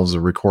involves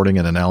the recording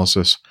and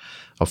analysis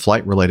of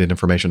flight-related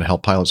information to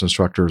help pilots,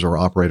 instructors, or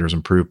operators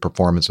improve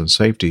performance and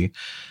safety.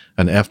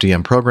 An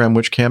FDM program,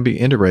 which can be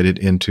integrated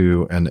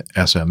into an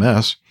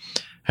SMS,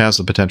 has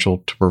the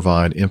potential to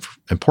provide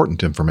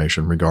important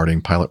information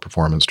regarding pilot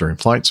performance during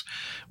flights,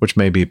 which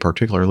may be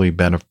particularly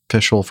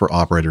beneficial for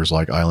operators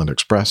like Island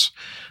Express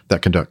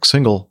that conduct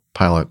single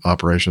pilot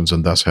operations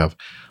and thus have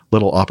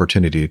little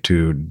opportunity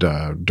to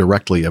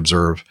directly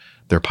observe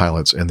their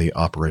pilots in the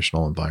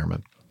operational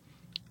environment.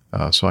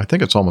 So I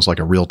think it's almost like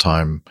a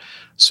real-time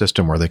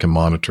system where they can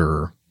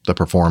monitor the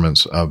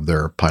performance of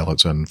their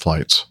pilots and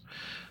flights,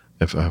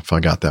 if I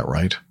got that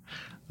right.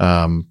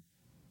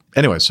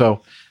 Anyway,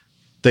 so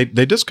they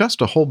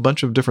discussed a whole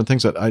bunch of different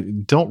things that I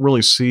don't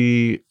really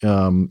see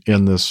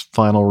in this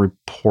final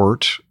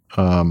report,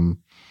 or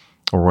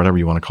whatever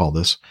you want to call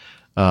this.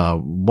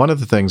 One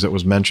of the things that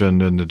was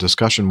mentioned and the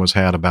discussion was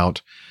had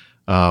about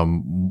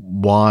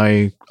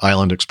why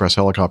Island Express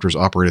Helicopters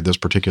operated this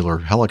particular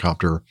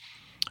helicopter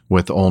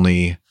with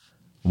only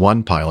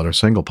one pilot or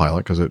single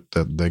pilot, because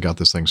they got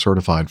this thing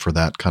certified for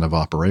that kind of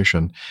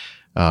operation,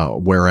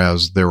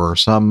 whereas there were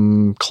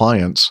some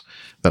clients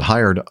that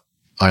hired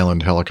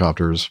Island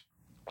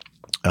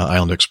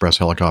Express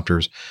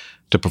helicopters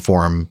to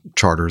perform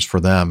charters for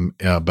them,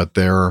 but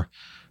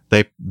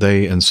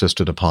they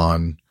insisted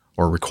upon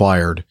or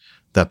required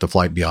that the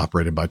flight be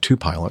operated by two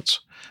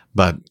pilots.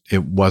 But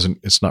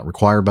it's not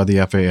required by the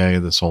FAA.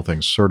 This whole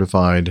thing's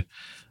certified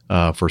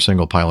for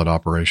single pilot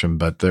operation.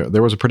 But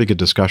there was a pretty good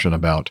discussion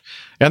about,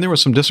 and there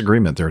was some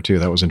disagreement there too.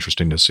 That was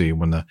interesting to see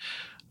when the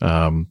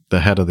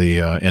head of the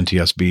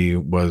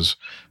NTSB was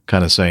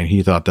kind of saying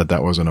he thought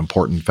that was an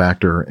important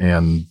factor,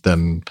 and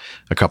then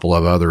a couple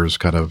of others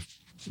kind of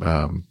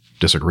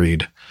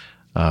disagreed,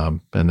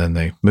 and then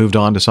they moved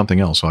on to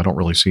something else. So I don't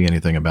really see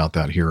anything about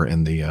that here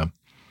in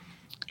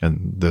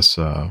this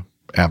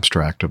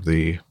abstract of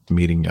the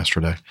meeting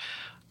yesterday.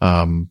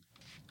 The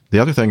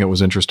other thing that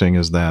was interesting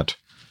is that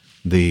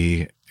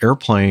the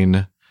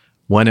airplane,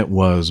 when it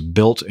was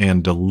built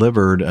and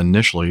delivered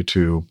initially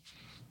to,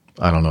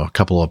 a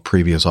couple of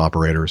previous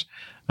operators,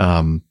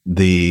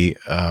 the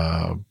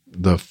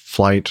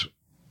flight,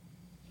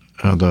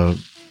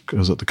 the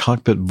was it the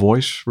cockpit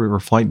voice or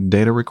flight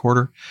data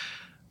recorder?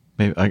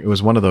 Maybe it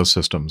was one of those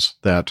systems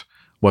that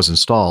was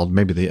installed.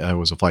 Maybe it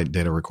was a flight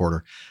data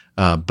recorder,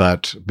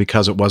 but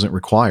because it wasn't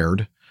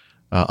required,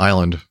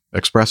 Island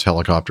Express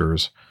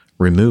helicopters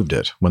removed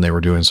it when they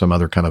were doing some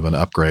other kind of an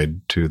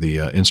upgrade to the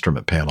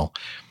instrument panel.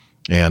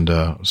 And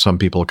some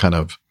people kind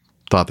of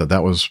thought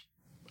that was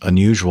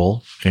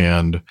unusual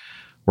and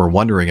were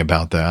wondering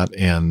about that.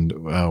 And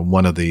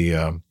one of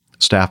the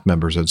staff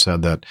members had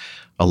said that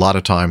a lot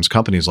of times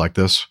companies like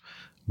this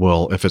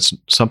will, if it's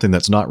something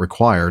that's not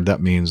required,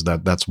 that means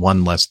that that's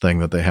one less thing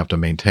that they have to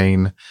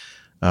maintain.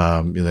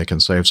 They can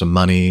save some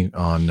money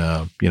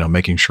on,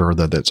 making sure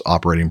that it's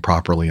operating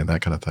properly and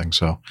that kind of thing.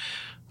 So,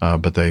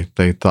 but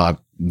they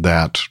thought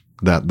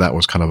that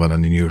was kind of an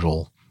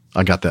unusual.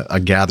 I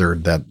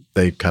gathered that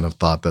they kind of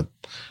thought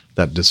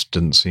that just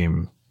didn't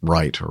seem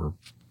right, or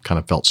kind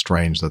of felt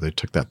strange that they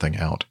took that thing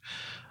out.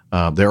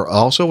 There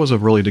also was a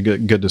really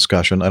good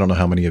discussion. I don't know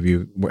how many of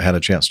you had a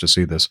chance to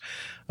see this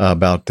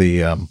about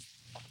the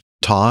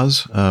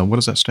TAWS. What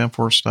does that stand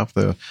for? Stuff,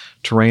 the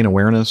Terrain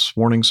Awareness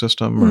Warning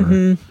System,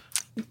 or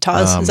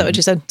TAWS. Is that what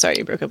you said? Sorry,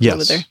 you broke up a little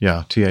bit there.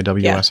 Yeah,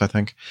 TAWS, I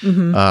think,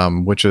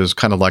 which is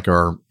kind of like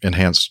our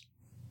enhanced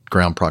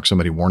ground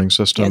proximity warning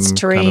system. Yeah, it's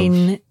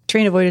terrain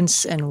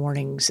avoidance and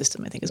warning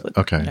system, I think is what it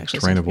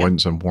actually terrain says.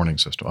 avoidance and warning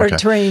system. Okay. Or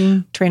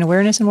terrain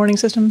awareness and warning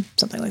system,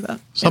 something like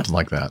that. Something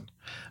like that.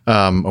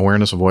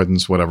 Awareness,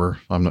 avoidance, whatever.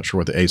 I'm not sure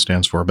what the A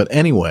stands for. But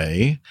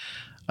anyway,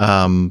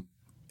 in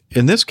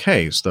this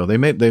case, though, they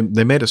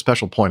made a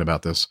special point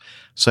about this,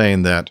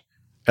 saying that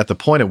at the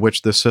point at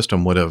which this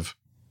system would have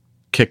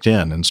kicked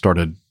in and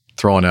started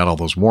throwing out all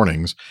those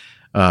warnings,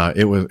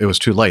 it was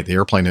too late. The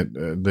airplane,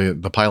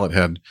 the pilot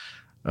had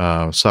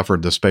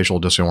suffered the spatial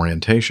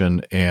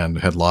disorientation and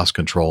had lost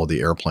control of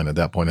the airplane at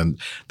that point. And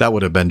that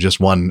would have been just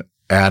one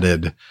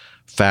added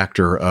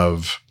factor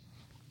of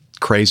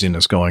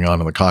craziness going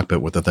on in the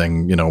cockpit with the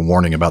thing,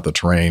 warning about the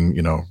terrain,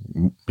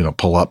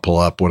 pull up,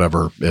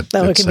 whatever it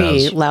can says.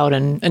 Be loud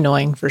and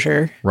annoying for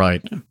sure.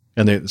 Right. Yeah.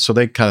 And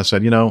they kind of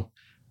said,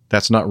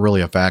 that's not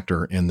really a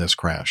factor in this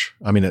crash.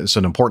 I mean, it's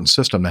an important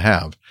system to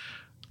have.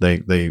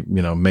 They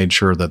made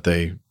sure that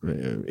they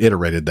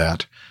iterated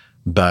that.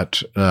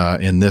 But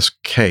in this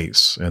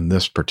case, in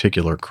this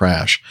particular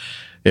crash,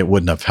 it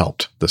wouldn't have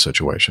helped the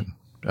situation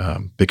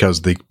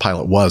because the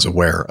pilot was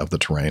aware of the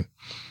terrain.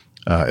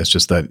 It's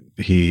just that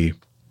he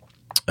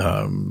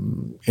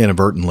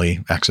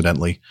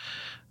accidentally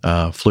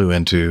flew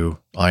into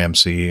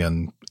IMC.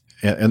 And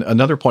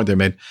another point they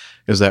made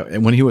is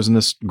that when he was in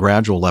this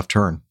gradual left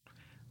turn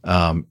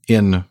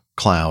in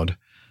cloud,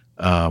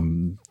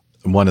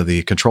 one of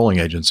the controlling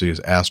agencies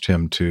asked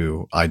him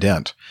to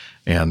ident,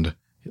 and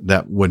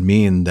that would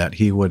mean that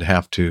he would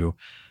have to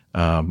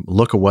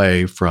look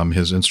away from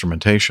his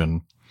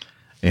instrumentation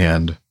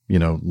and,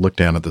 look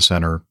down at the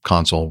center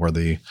console where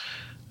the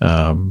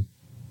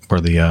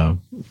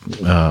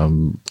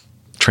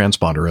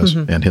transponder is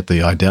and hit the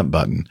ident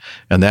button.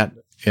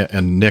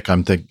 And Nick,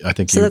 I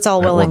think so. That's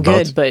all well and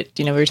good, but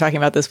we were talking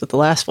about this with the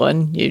last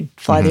one. You'd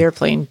fly the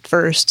airplane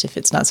first if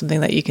it's not something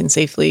that you can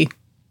safely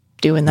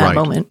do in that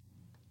moment.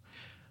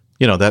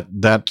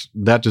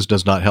 That just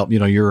does not help.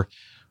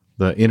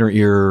 The inner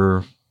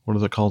ear, what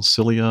is it called?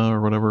 Cilia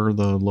or whatever,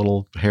 the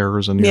little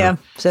hairs in your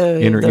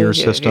inner ear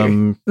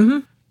system.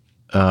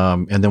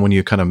 And then when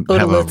you kind of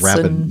have a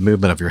rapid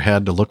movement of your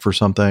head to look for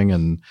something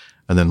and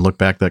then look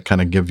back, that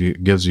kind of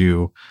gives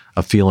you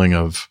a feeling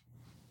of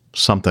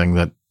something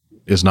that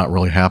is not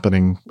really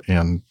happening,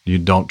 and you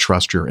don't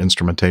trust your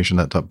instrumentation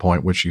at that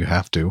point, which you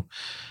have to.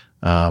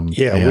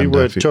 We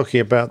were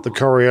talking about the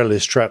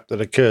Coriolis trap that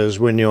occurs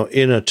when you're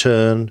in a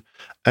turn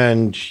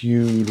and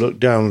you look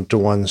down to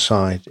one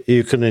side.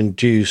 You can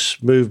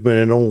induce movement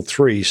in all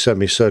three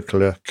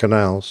semicircular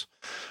canals,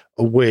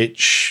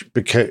 which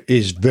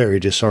is very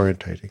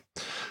disorientating.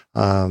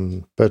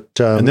 And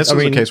this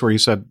is a case where you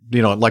said,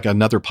 like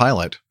another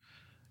pilot,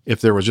 if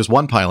there was just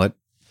one pilot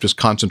just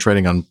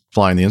concentrating on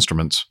flying the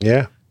instruments,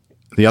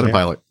 the other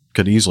pilot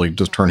could easily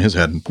just turn his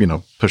head and,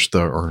 push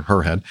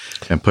her head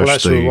and push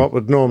that's what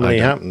would normally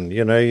happen.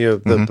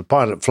 The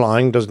pilot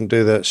flying doesn't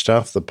do that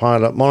stuff. The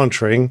pilot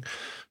monitoring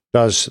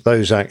does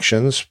those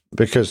actions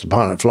because the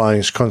pilot flying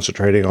is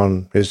concentrating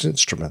on his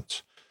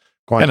instruments.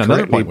 And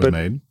another point was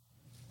made.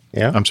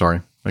 Yeah. I'm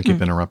sorry. I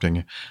keep interrupting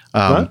you.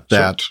 Why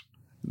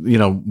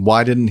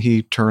didn't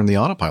he turn the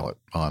autopilot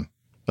on?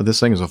 This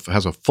thing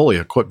has a fully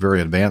equipped,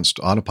 very advanced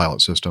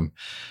autopilot system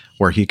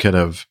where he could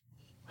have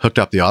hooked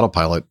up the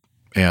autopilot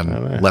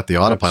and let the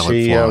autopilot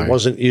fly. He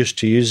wasn't used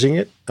to using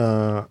it.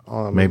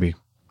 Maybe.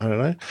 I don't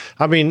know.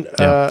 I mean,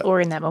 or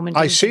in that moment,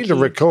 I seem to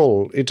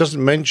recall, it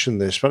doesn't mention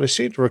this, but I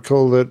seem to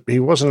recall that he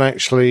wasn't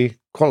actually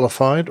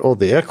qualified, or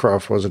the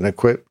aircraft wasn't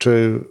equipped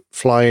to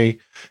fly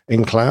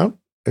in cloud.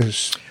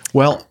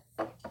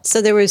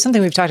 So there was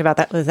something we've talked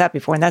about with that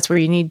before, and that's where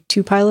you need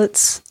two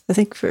pilots. I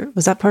think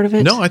was that part of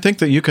it? No, I think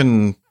that you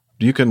can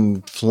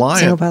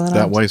fly it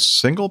that way,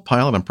 single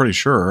pilot. I'm pretty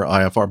sure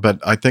IFR, but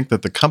I think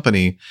that the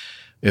company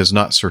is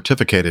not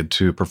certificated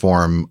to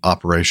perform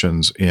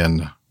operations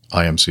in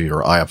IMC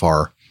or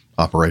IFR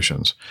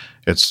operations.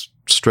 It's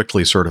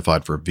strictly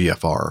certified for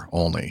VFR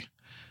only.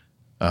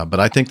 But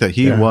I think that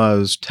he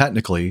was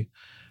technically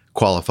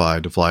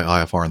qualified to fly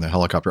IFR in the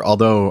helicopter,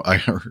 although I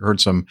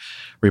heard some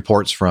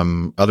reports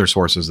from other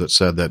sources that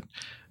said that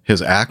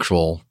his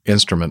actual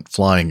instrument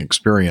flying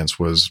experience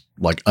was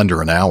like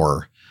under an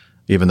hour,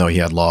 even though he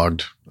had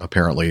logged,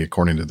 apparently,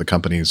 according to the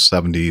company's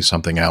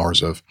 70-something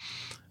hours of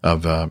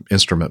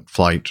instrument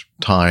flight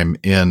time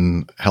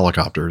in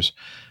helicopters.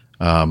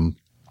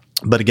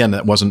 But again,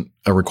 that wasn't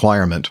a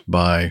requirement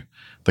by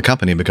the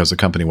company because the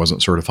company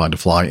wasn't certified to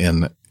fly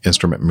in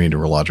instrument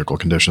meteorological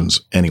conditions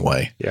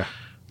anyway. Yeah.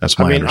 That's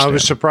my understanding. I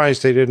was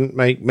surprised they didn't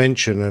make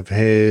mention of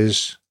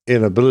his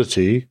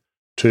inability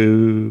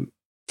to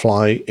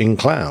fly in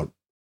cloud,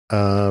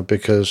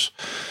 because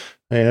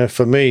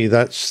for me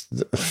that's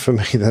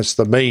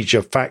the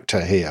major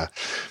factor here.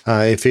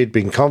 If he'd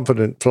been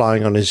confident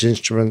flying on his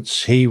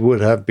instruments, he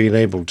would have been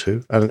able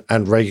to,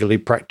 and regularly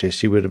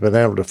practiced, he would have been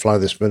able to fly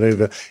this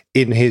maneuver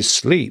in his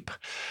sleep,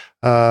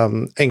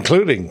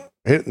 including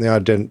hitting the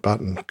ident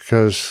button,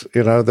 because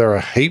there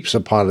are heaps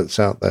of pilots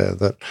out there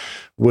that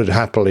would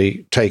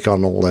happily take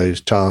on all those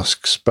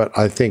tasks. But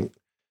I think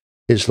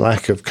his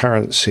lack of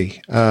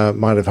currency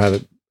might have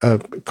had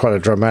quite a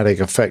dramatic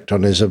effect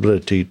on his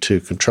ability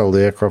to control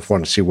the aircraft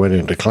once he went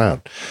into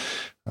cloud.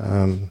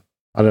 I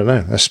don't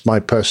know. That's my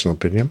personal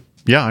opinion.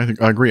 Yeah,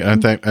 I agree.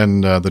 And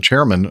the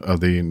chairman of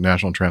the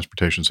National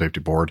Transportation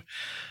Safety Board,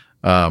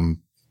 and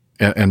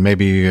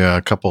maybe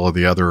a couple of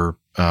the other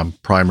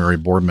primary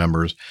board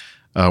members,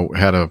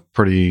 had a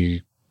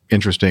pretty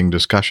interesting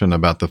discussion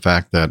about the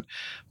fact that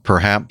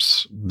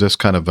perhaps this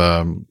kind of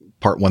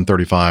Part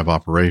 135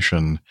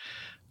 operation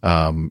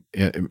in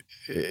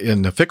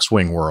the fixed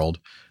wing world,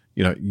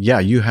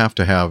 you have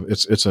to have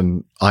it's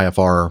an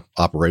IFR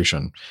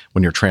operation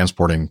when you're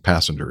transporting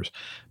passengers,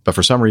 but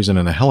for some reason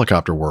in the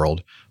helicopter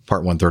world,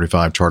 Part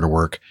 135 charter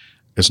work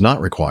is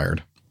not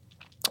required,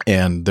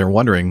 and they're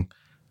wondering.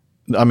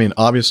 I mean,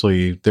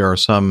 obviously, there are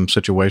some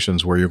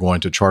situations where you're going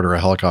to charter a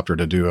helicopter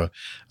to do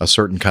a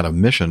certain kind of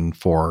mission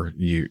for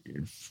you,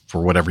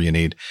 for whatever you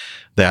need,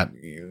 that,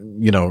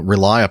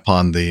 rely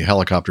upon the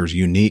helicopter's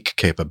unique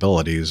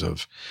capabilities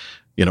of,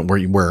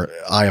 where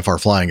IFR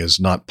flying is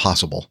not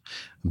possible.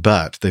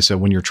 But they said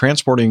when you're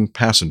transporting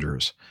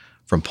passengers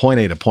from point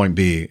A to point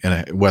B,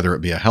 whether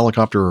it be a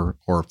helicopter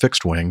or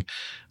fixed wing,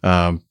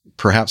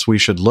 perhaps we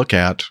should look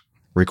at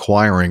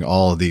requiring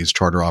all of these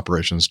charter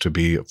operations to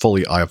be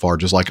fully IFR,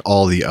 just like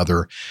all the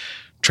other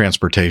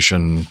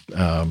transportation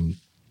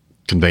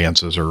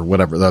conveyances or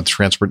whatever. That's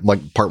transport,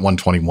 like Part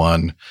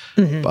 121,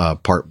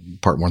 Part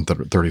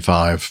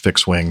 135,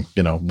 fixed wing.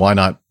 Why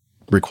not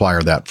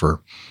require that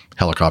for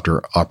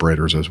helicopter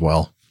operators as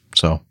well?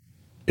 So,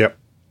 yep,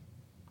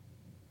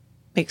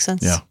 makes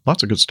sense. Yeah,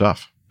 lots of good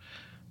stuff.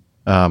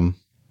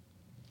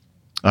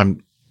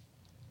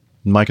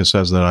 Micah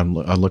says that I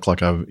look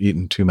like I've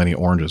eaten too many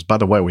oranges. By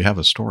the way, we have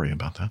a story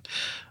about that.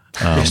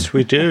 Yes,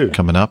 we do.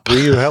 Coming up. Were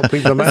you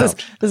helping them out?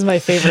 This is my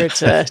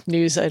favorite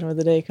news item of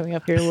the day coming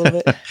up here in a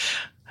little bit.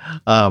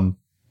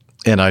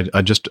 And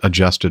I just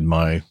adjusted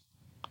my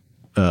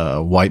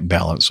white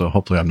balance, so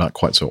hopefully I'm not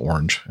quite so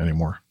orange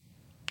anymore.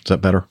 Is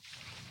that better?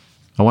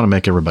 I want to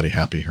make everybody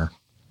happy here.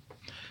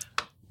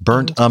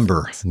 Burnt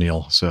umber,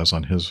 Neil says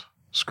on his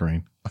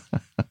screen.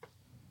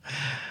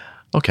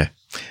 Okay.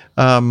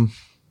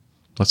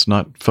 Let's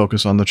not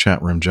focus on the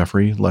chat room,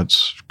 Jeffrey.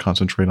 Let's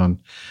concentrate on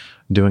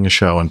doing a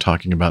show and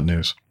talking about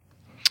news.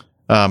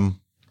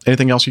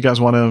 Anything else you guys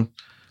want to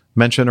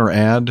mention or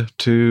add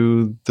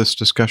to this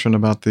discussion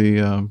about the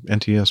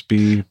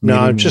NTSB? No,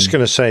 I'm just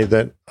going to say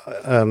that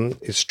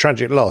it's a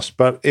tragic loss.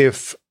 But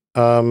if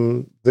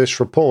this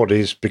report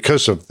is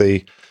because of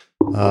the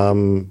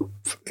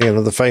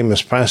the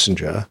famous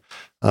passenger,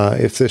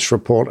 if this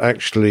report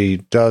actually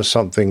does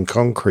something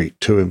concrete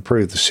to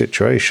improve the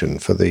situation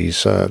for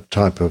these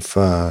type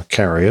of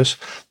carriers,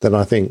 then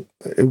I think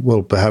it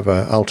will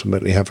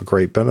ultimately have a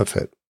great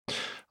benefit.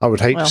 I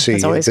would hate to see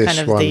it's always this kind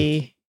of one.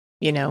 the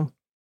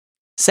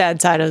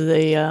sad side of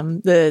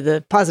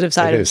the positive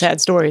side of sad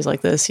stories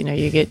like this.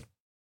 You get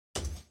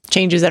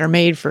changes that are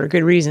made for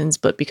good reasons,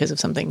 but because of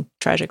something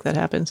tragic that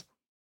happens.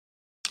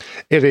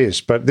 It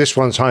is, but this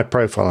one's high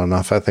profile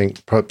enough, I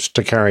think, perhaps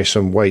to carry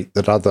some weight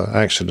that other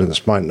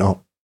accidents might not.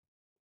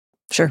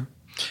 Sure.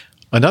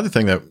 Another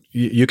thing that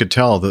you could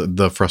tell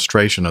the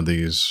frustration of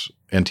these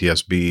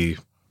NTSB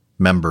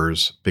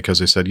members, because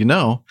they said,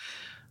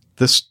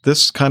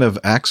 this kind of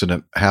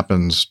accident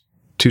happens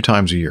 2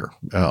 times a year,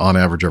 on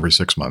average every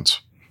 6 months,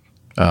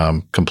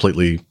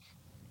 completely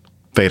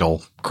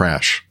fatal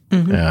crash.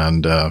 Mm-hmm.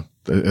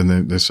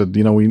 And they said,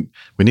 we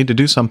need to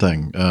do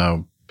something.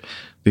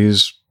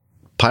 These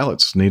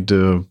pilots need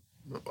to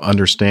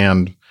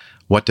understand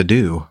what to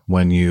do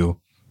when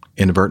you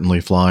inadvertently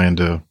fly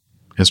into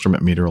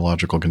instrument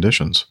meteorological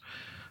conditions.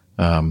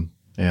 So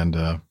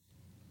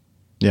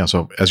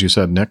as you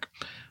said, Nick,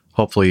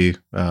 hopefully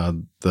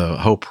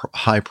the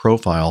high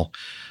profile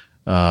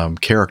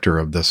character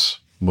of this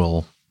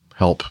will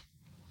help,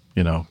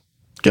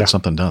 get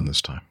something done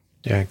this time.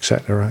 Yeah,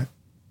 exactly right.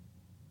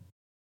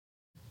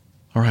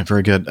 All right,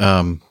 very good.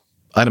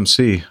 Item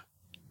C,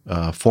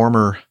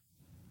 former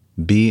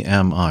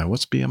BMI.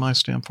 What's BMI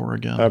stand for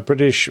again?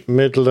 British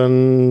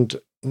Midland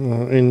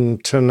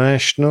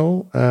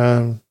International.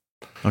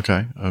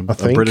 Okay, I a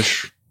think.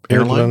 British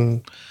airline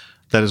Midland.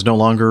 that is no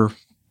longer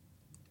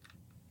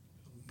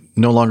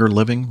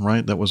living,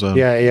 right? That was a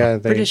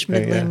British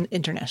Midland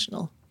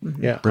International.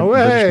 Mm-hmm. Yeah. British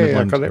Hey, I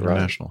Midland got it right.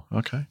 International.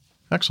 Okay,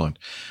 excellent.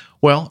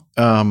 Well,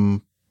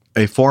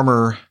 a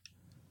former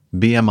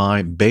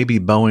BMI baby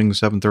Boeing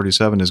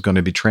 737 is going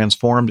to be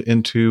transformed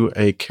into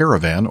a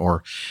Caravan,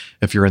 or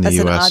if you're in That's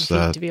the an U.S.,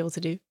 odd feat to be able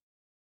to do.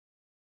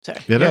 Sorry.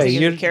 It I is.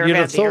 think it's a caravan, you'd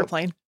have the thought-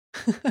 airplane.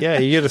 Yeah,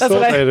 you'd have That's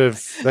thought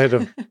what they'd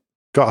have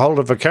got hold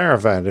of a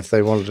Caravan if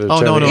they wanted to. Oh,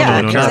 turn no, it no, into no,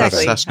 a no, not Caravan.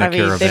 exactly. Cessna I mean,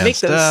 Caravan they make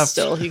those stuff.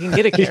 still. You can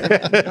get a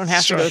caravan. You don't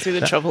have to go through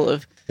the trouble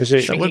of Is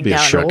it That would be a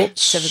shrinking down trick.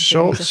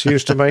 Schultz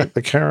used to make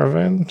the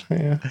Caravan?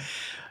 Yeah.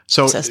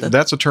 So Cessna.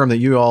 that's a term that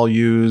you all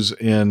use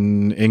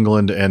in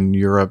England and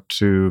Europe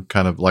to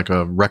kind of like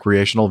a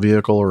recreational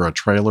vehicle or a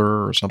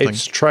trailer or something.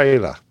 It's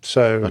trailer.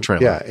 So A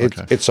trailer, yeah,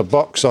 okay. it's a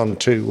box on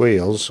two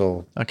wheels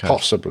or Okay.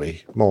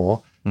 possibly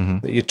more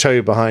Mhm. that you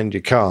tow behind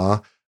your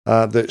car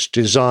that's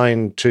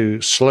designed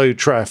to slow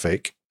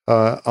traffic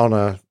on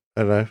a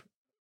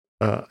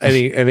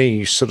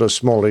any sort of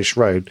smallish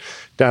road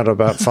down to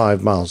about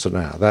 5 miles an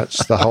hour.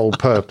 That's the whole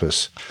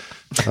purpose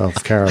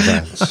of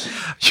caravans.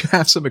 You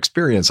have some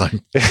experience,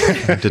 I'm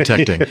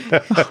detecting.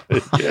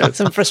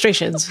 some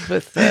frustrations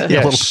with. Yeah. a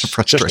little Yes,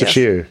 frustration. just a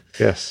few.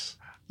 Yes.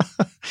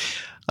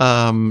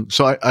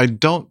 So I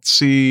don't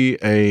see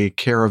a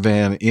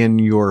Caravan in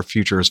your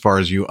future as far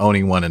as you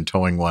owning one and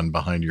towing one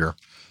behind your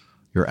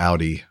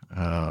Audi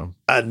No,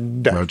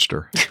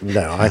 Roadster.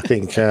 no, I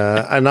think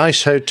a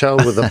nice hotel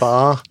with a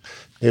bar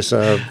is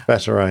a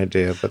better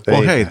idea. But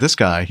Well, they, hey, this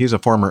guy, he's a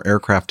former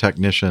aircraft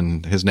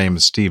technician. His name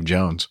is Steve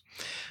Jones.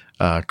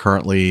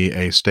 Currently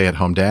a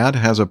stay-at-home dad,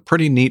 has a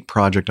pretty neat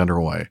project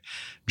underway.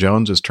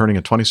 Jones is turning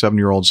a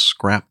 27-year-old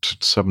scrapped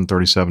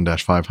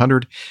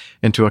 737-500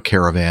 into a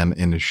Caravan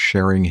and is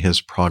sharing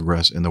his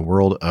progress in the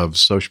world of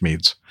social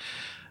medias.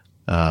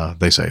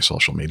 They say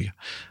social media.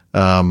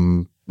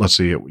 Let's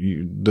see.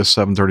 This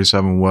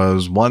 737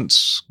 was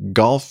once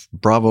Golf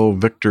Bravo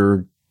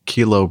Victor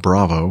Kilo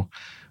Bravo,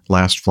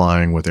 last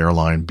flying with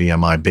airline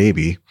BMI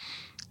Baby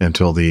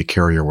until the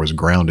carrier was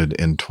grounded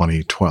in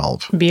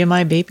 2012.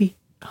 BMI baby?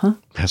 Huh?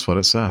 That's what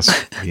it says.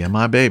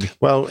 BMI Baby.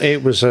 well, it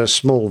was a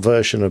small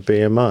version of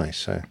BMI.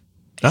 So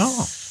Oh,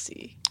 Let's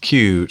see.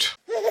 cute.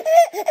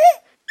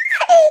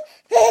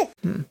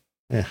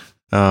 Yeah.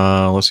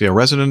 Let's see. A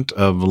resident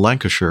of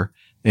Lancashire,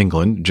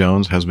 England,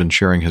 Jones has been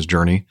sharing his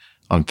journey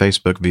on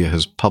Facebook via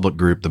his public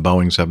group, the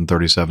Boeing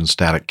 737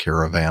 Static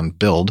Caravan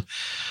Build.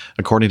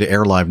 According to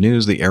Air Live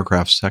News, the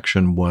aircraft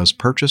section was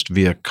purchased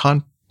via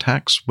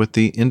contacts with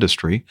the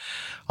industry,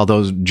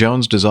 although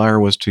Jones' desire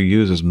was to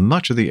use as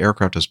much of the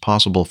aircraft as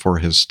possible for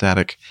his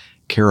static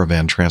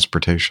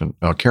transportation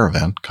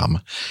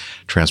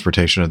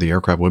of the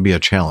aircraft would be a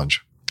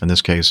challenge. In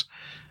this case,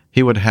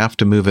 he would have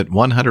to move it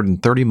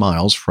 130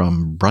 miles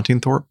from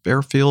Bruntingthorpe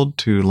Airfield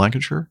to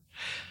Lancashire.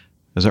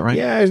 Is that right?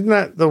 yeah, isn't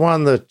that the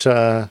one that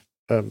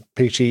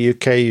PT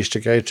UK used to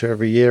go to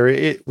every year?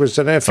 It was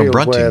an airfield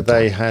where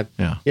they had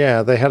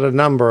they had a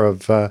number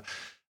of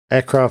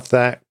aircraft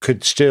that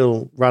could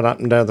still run up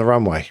and down the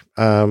runway.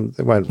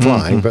 They weren't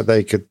flying, but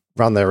they could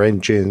run their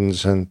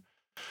engines and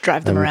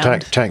Drive them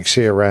around.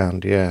 taxi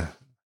around. Yeah.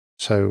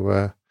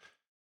 So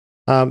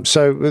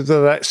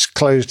that's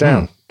closed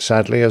down,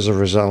 sadly, as a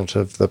result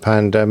of the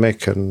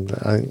pandemic and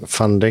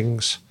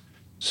fundings.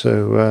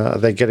 So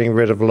they're getting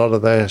rid of a lot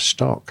of their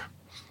stock.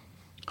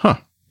 Huh.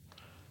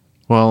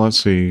 Well, let's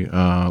see.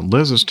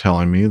 Liz is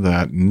telling me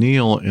that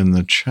Neil in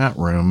the chat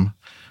room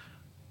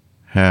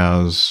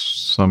has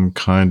some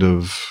kind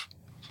of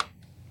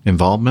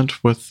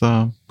involvement with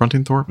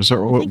Bruntingthorpe. Is that I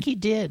what? think he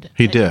did.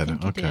 He I did,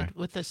 think he okay. did,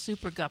 with a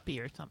super guppy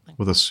or something.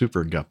 With a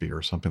super guppy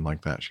or something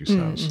like that, she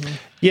says.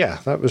 Yeah,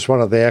 that was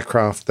one of the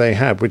aircraft they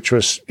had, which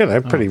was,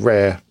 a pretty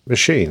rare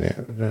machine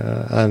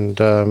and,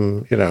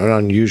 an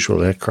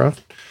unusual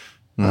aircraft.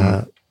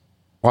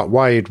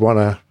 Why you'd want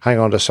to hang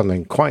on to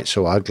something quite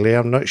so ugly,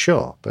 I'm not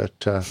sure. But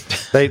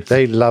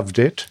they loved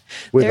it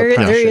with a There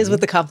passion. he is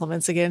with the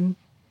compliments again.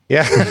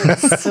 Yeah.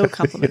 So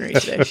complimentary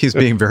today. He's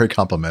being very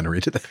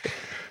complimentary today.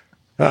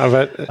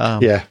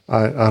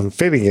 I'm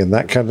feeling in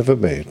that kind of a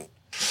mood.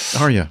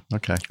 Are you?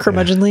 Okay.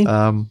 Curmudgeonly.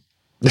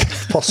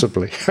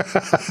 Possibly.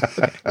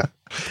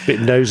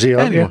 Bit nosy,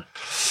 aren't you?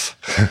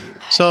 Anyway.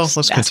 So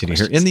let's continue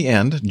here. In the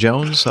end,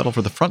 Jones settled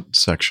for the front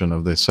section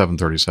of the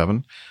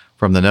 737,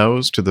 from the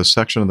nose to the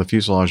section of the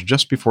fuselage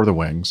just before the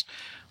wings.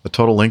 The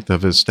total length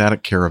of his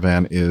static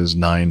Caravan is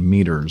 9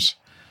 meters.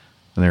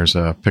 And there's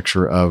a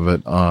picture of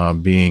it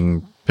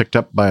being picked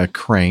up by a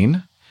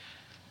crane.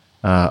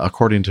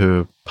 According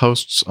to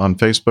posts on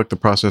Facebook, the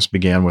process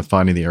began with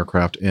finding the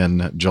aircraft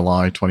in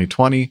July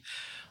 2020,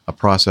 a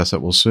process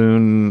that will see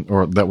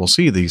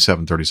the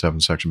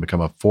 737 section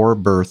become a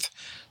 4-berth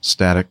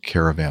static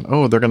Caravan.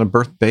 Oh, they're going to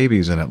birth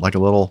babies in it, like a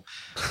little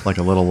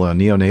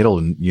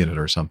neonatal unit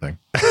or something,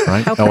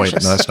 right? How Oh wait,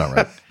 precious. no, that's not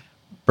right.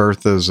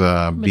 Bertha's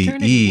Maternity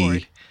BE.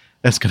 ward.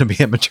 It's going to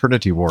be a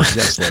maternity ward.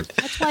 Yes, Liz.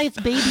 That's why it's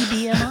baby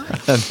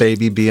BMI. And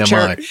baby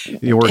BMI.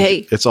 Sure.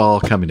 Hey. It's all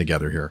coming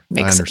together here.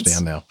 Makes I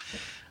understand now.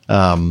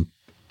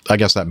 I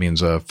guess that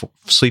means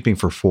sleeping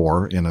for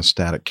 4 in a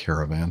static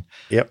caravan.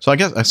 Yep. So I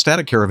guess a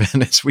static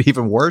caravan is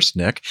even worse,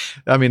 Nick.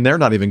 I mean, they're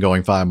not even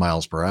going 5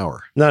 miles per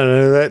hour.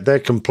 No, they're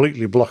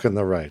completely blocking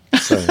the road.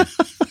 So,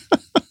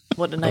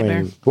 What a I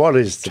nightmare. mean, what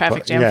is the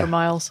Traffic jam for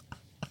miles.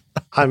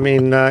 I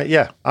mean,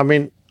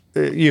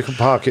 you can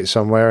park it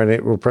somewhere and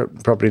it will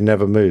probably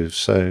never move.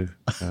 So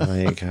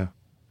there you go.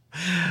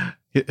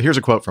 Here's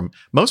a quote from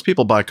most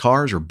people buy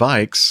cars or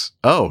bikes.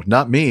 Oh,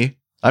 not me.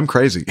 I'm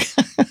crazy.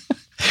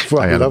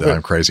 Well, I I added love the it.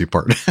 I'm crazy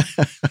part.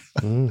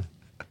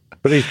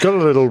 But he's got a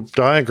little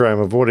diagram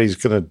of what he's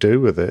going to do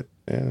with it.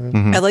 Yeah.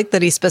 Mm-hmm. I like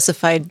that he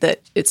specified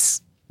that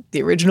it's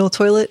the original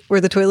toilet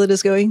where the toilet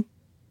is going.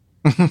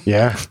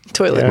 Yeah.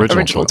 Toilet, Yeah.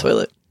 original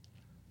toilet.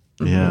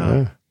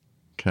 Yeah.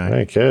 Okay.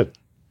 Very good.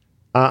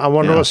 I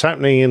wonder Yeah. what's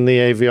happening in the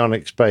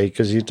avionics bay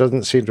because he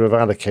doesn't seem to have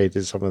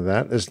allocated some of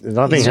that. There's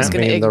nothing He's just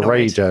happening gonna in the ignore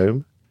it.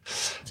 radome.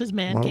 It's his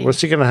man cave.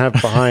 What's he going to have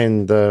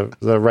behind the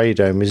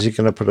radome? Is he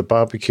going to put a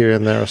barbecue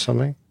in there or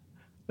something?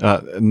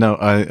 No,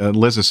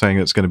 Liz is saying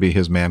it's going to be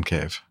his man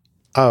cave.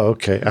 Oh,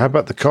 okay. How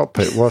about the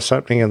cockpit? What's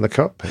happening in the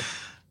cockpit?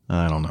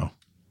 I don't know.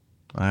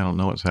 I don't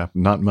know what's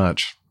happening. Not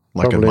much,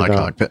 like Probably in my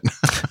not. cockpit.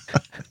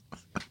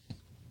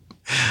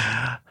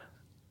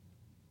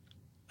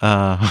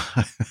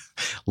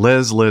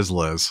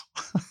 Liz.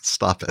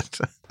 Stop it.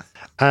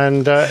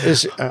 And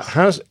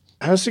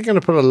how's he going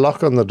to put a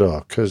lock on the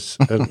door? Because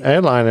an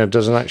airliner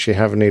doesn't actually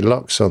have any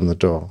locks on the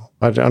door.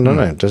 I don't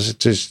know. Does it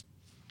just?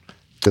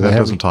 Do they That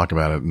have? doesn't talk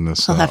about it in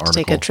this I'll have article. to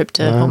take a trip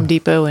to Home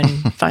Depot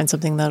and find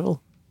something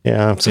that'll.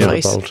 Yeah, I'll put a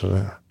Suffice. bolt on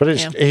it. But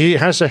Yeah. he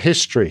has a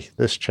history,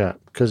 this chap,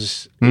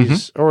 because Mm-hmm.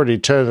 he's already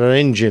turned an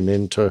engine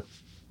into.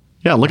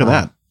 Yeah, look at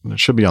that. It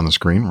should be on the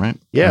screen, right?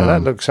 Yeah,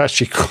 that looks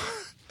actually.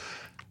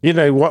 You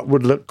know what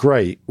would look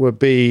great would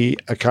be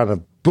a kind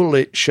of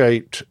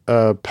bullet-shaped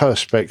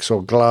perspex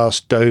or glass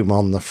dome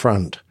on the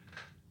front.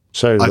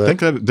 So I that, think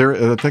that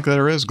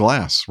there is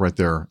glass right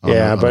there. On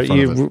yeah, the, on but the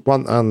front of it. you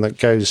want one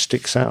that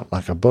sticks out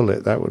like a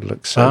bullet. That would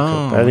look so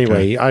Oh, good. But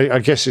anyway, I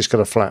guess it's got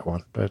a flat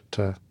one, but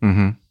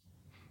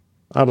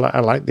I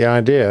like the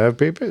idea. It'd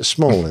be a bit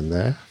small in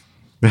there.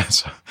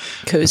 It's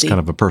Cozy. kind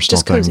of a personal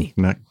Just thing. cozy.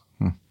 Nick.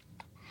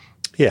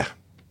 Yeah,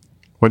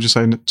 What'd you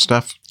say,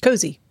 Steph?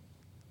 Cozy.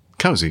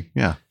 Cozy.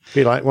 Yeah.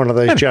 be like one of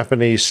those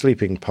Japanese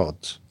sleeping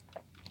pods.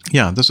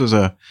 Yeah, this is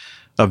a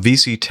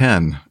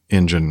VC-10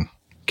 engine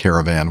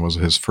caravan was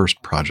his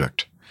first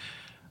project.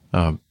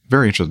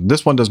 Very interesting.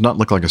 This one does not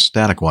look like a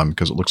static one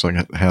because it looks like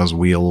it has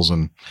wheels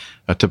and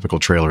a typical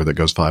trailer that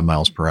goes 5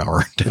 miles per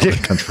hour down a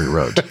country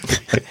road.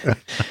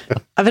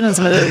 I've been on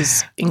some of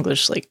those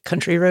English like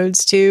country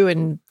roads too,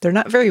 and they're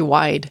not very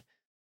wide.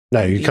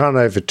 No, you can't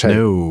overtake.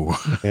 No.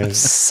 Yeah.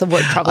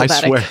 Somewhat I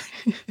problematic. swear.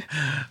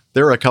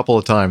 There were a couple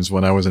of times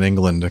when I was in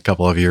England a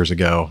couple of years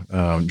ago,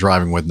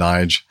 driving with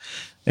Nige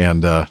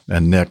and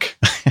Nick,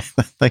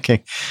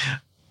 thinking,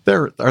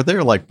 are they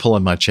like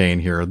pulling my chain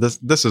here?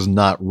 This is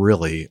not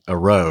really a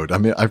road. I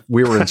mean,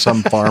 we were in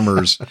some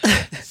farmer's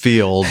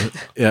field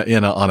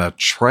on a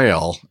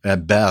trail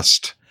at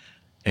best,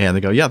 and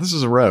they go, "Yeah, this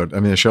is a road." I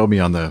mean, they showed me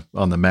on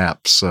the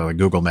maps,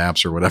 Google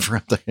Maps or whatever.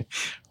 I'm thinking,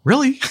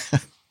 really?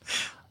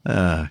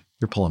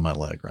 You're pulling my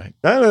leg, right?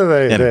 No,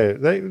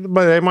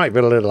 they might be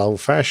a little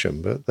old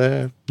fashioned, but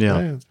they're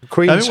Queen's I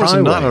mean, there's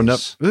not highways.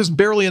 enough. There's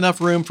barely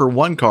enough room for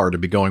one car to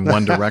be going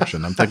one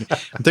direction. I'm thinking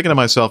to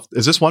myself,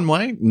 is this one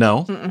way?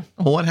 No.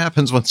 Well, what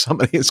happens when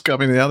somebody is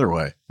coming the other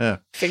way? Yeah,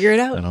 Figure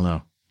it I out. don't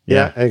know.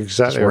 Yeah,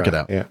 exactly. Just work right. it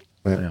out. Yeah.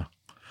 Yeah.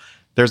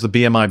 There's the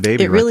BMI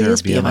baby. It really right there,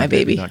 is BMI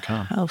baby.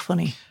 BMIbaby.com. How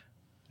funny.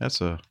 That's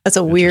a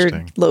weird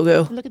interesting.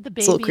 logo. Look at the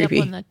It's a little baby up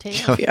creepy, on the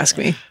tail. if you ask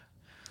me.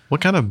 What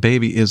kind of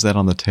baby is that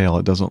on the tail?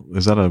 It doesn't.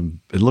 Is that a?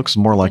 It looks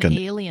more like An an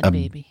alien a-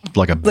 baby.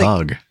 like a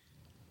bug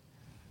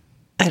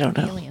I don't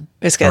know. Alien.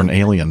 It's or got an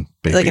alien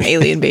baby. like an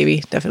alien baby,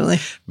 definitely.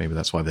 Maybe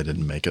that's why they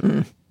didn't make it.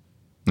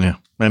 Yeah.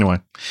 Anyway,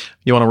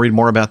 you want to read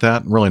more about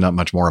that? Really, not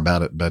much more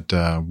about it, but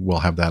we'll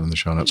have that in the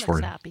show notes He for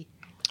looks you. happy.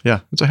 Yeah,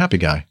 it's a happy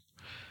guy.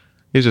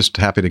 He's just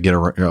happy to get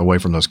away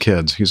from those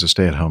kids. He's a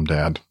stay-at-home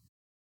dad.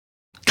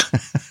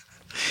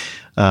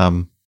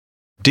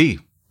 D,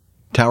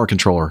 tower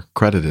controller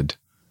credited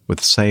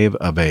with save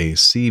of a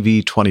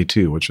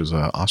CV-22, which is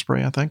a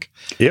Osprey, I think.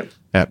 Yep.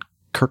 At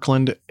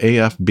Kirkland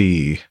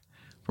AFB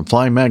from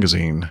Flying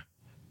Magazine.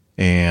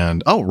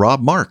 And,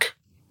 Rob Mark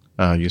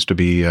used to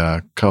be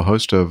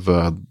co-host of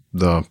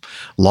the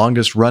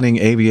longest running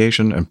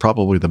aviation and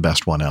probably the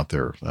best one out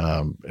there,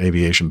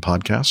 aviation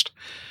podcast,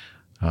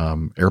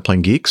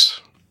 Airplane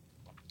Geeks.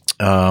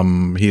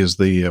 He is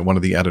one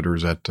of the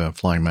editors at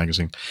Flying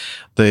Magazine.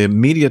 The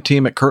media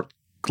team at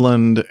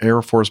Kirkland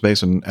Air Force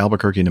Base in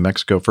Albuquerque, New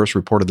Mexico, first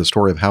reported the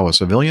story of how a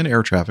civilian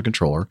air traffic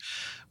controller,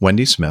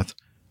 Wendy Smith,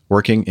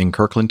 working in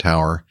Kirkland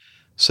Tower,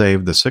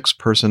 saved the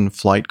 6-person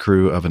flight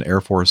crew of an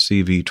Air Force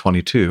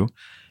CV-22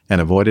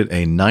 and avoided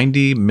a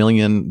 $90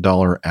 million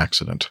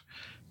accident,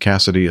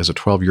 Cassidy is a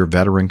 12-year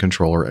veteran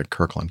controller at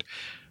Kirkland.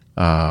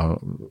 The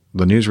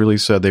news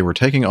release said they were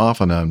taking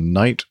off on a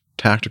night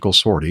tactical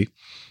sortie.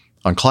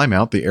 On climb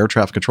out, the air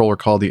traffic controller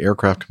called the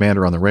aircraft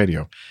commander on the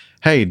radio.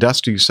 "Hey,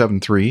 Dusty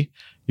 7-3,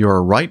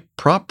 your right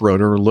prop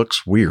rotor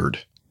looks weird,"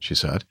 she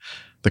said.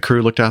 The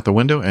crew looked out the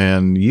window,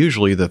 and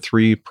usually the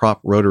 3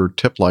 prop rotor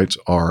tip lights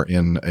are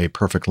in a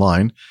perfect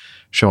line,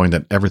 showing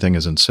that everything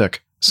is in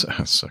sync.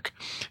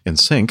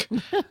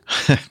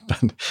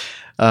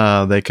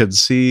 But they could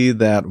see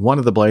that one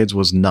of the blades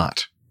was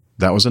not.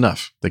 That was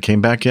enough. They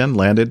came back in,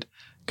 landed,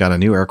 got a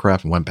new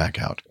aircraft, and went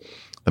back out.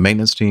 The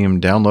maintenance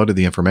team downloaded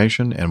the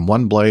information, and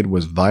one blade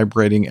was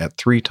vibrating at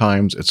 3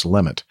 times its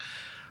limit.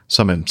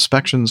 Some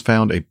inspections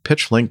found a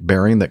pitch link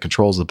bearing that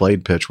controls the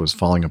blade pitch was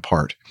falling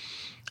apart.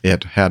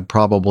 It had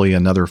probably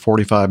another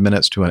 45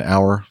 minutes to an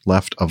hour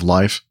left of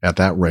life at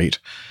that rate,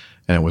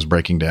 and it was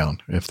breaking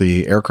down. If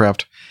the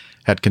aircraft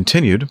had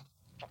continued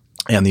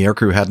and the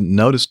aircrew hadn't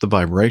noticed the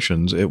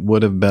vibrations, it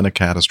would have been a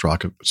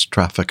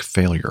catastrophic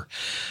failure.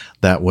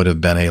 That would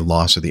have been a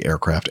loss of the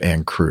aircraft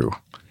and crew.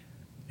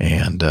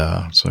 And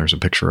so there's a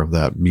picture of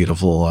that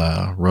beautiful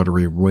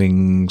rotary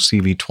wing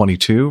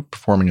CV-22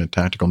 performing a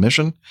tactical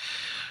mission.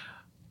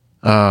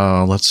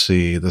 Let's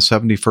see. The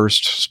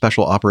 71st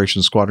Special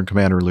Operations Squadron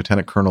Commander,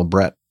 Lieutenant Colonel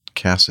Brett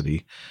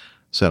Cassidy,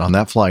 said on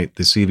that flight,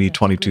 the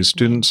CV-22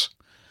 students...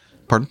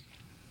 Pardon?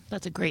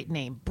 That's a great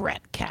name,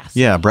 Brett Cassidy.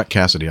 Yeah, Brett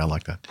Cassidy. I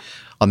like that.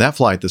 On that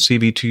flight, the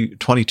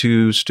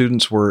CV-22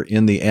 students were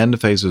in the end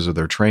phases of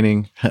their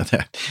training,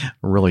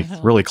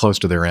 really close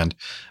to their end,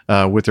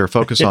 with their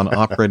focus on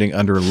operating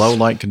under low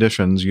light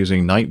conditions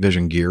using night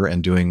vision gear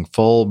and doing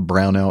full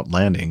brownout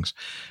landings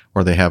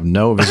where they have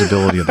no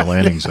visibility of the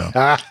landing zone.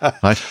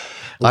 I've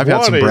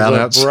had some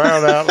brownouts.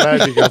 Brownout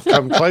landing. I've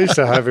come close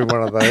to having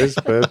one of those,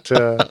 but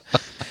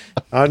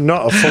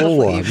not a full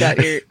one. You've got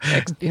your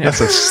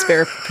That's a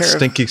spare pair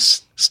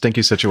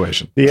stinky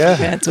situation. Yeah.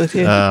 pants with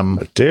you.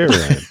 Dear.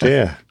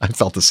 I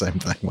felt the same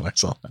thing when I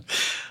saw that.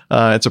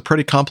 It's a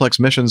pretty complex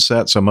mission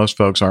set, so most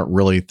folks aren't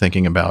really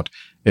thinking about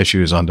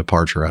issues on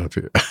departure out of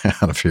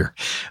fear.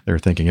 They're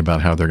thinking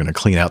about how they're going to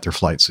clean out their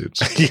flight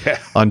suits. Yeah.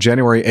 On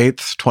January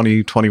 8th,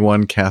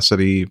 2021,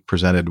 Cassidy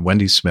presented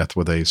Wendy Smith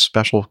with a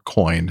special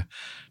coin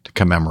to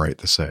commemorate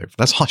the save.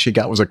 That's all she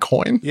got was a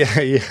coin? Yeah,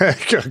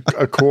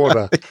 a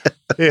quarter.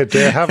 Here,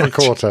 dear, have a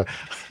quarter.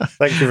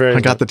 Thank you very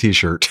much. I got the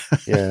T-shirt.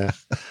 Yeah.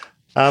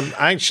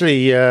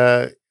 Actually,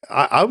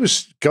 I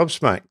was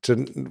gobsmacked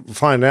to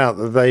find out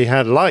that they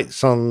had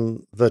lights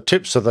on the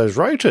tips of those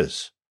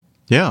rotors.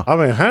 Yeah. I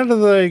mean, how do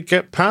they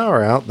get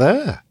power out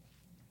there?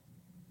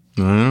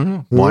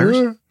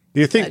 Wires?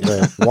 You think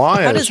the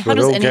wires how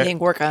does anything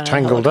work on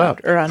tangled a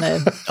up or on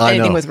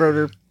anything with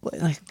rotor?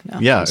 No,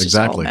 yeah, it's just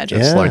all exactly. magic.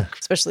 It's like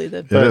especially the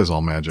it is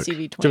all magic.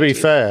 CV-22. To be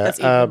fair, that's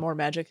even more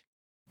magic.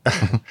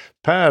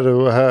 Power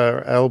to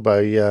her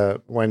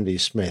elbow, Wendy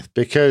Smith,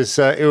 because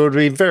it would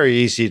be very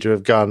easy to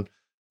have gone,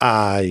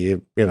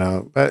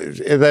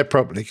 they're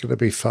probably going to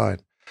be fine.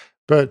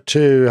 But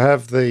to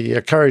have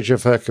the courage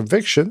of her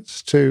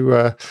convictions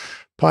to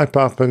pipe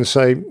up and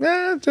say,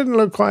 it didn't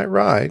look quite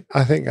right,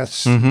 I think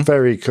that's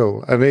very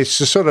cool. And it's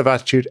the sort of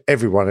attitude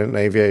everyone in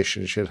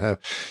aviation should have.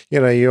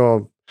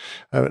 You're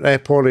an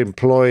airport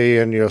employee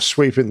and you're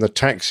sweeping the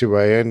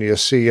taxiway and you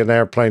see an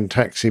airplane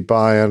taxi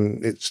by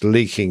and it's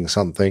leaking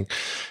something.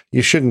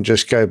 You shouldn't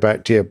just go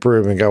back to your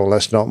broom and go, well,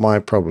 that's not my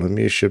problem.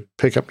 You should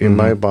pick up your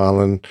mobile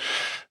and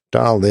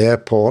dial the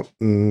airport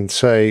and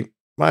say,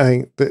 I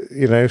think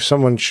that,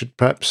 someone should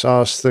perhaps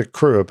ask the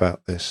crew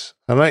about this.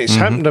 And it's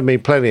happened to me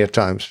plenty of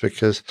times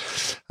because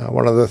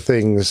one of the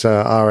things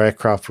our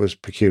aircraft was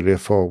peculiar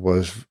for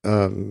was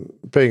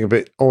being a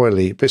bit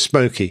oily, a bit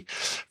smoky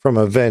from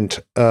a vent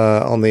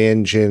on the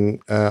engine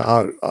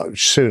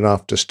soon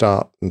after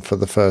start and for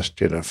the first,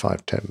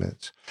 5-10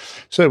 minutes.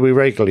 So we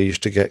regularly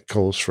used to get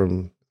calls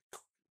from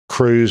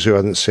crews who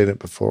hadn't seen it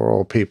before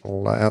or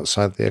people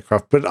outside the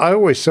aircraft. But I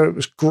always thought it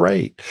was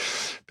great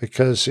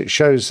because it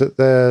shows that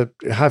they're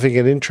taking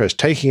an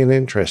interest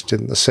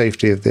in the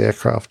safety of the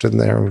aircraft and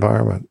their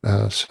environment.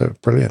 So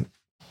brilliant.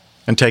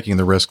 And taking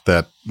the risk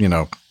that,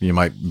 you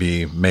might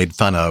be made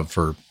fun of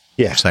for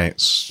saying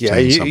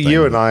something.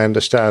 You and I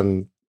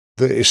understand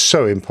that it's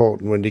so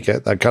important when you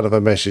get that kind of a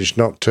message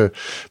not to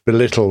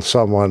belittle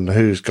someone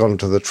who's gone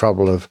to the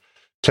trouble of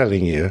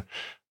telling you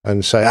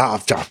and say,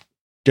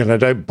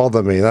 don't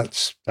bother me.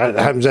 That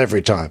happens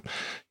every time.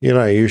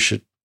 You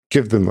should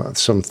give them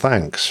some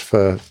thanks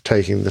for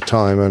taking the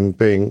time and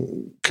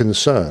being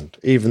concerned,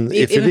 even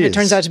if it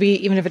turns out to be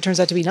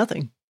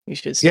nothing. You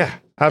should. Yeah,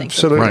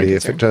 absolutely.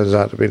 If it turns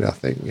out to be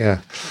nothing,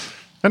 yeah.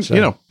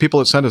 And people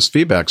that send us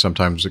feedback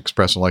sometimes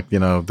express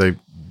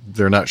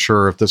they're not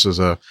sure if this is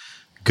a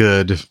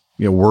good,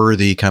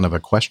 worthy kind of a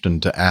question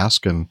to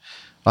ask, and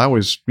I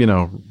always,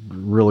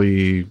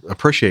 really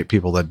appreciate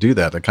people that do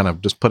that kind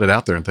of just put it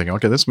out there and think,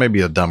 okay, this may be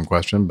a dumb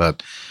question,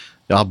 but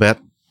I'll bet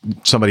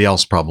somebody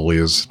else probably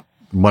is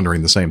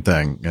wondering the same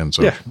thing. And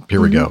so here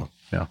we go.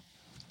 Yeah.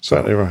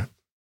 Certainly right.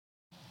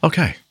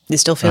 Okay. You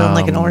still feeling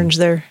like an orange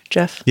there,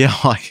 Jeff? Yeah,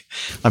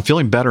 I'm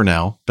feeling better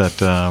now,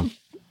 but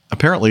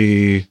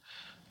apparently,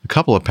 a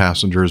couple of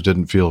passengers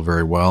didn't feel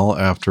very well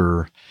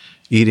after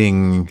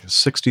eating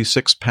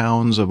 66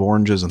 pounds of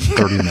oranges in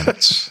 30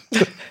 minutes.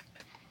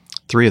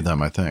 3 of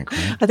them, I think.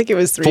 Right? I think it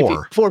was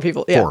 4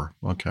 people. Yeah. 4.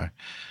 Okay.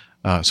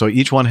 So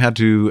each one had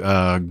to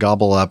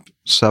gobble up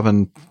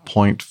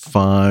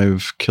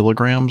 7.5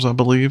 kilograms, I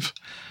believe.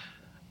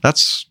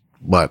 That's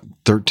what,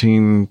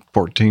 13,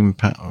 14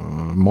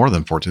 pounds, more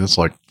than 14. That's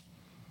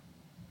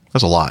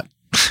a lot.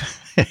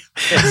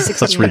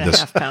 Let's read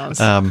this.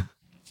 Pounds.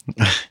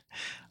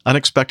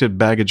 Unexpected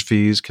baggage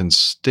fees can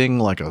sting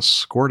like a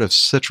squirt of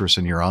citrus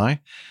in your eye,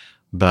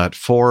 but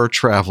 4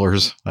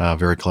 travelers,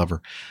 very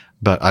clever,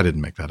 but I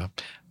didn't make that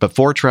up. But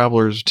 4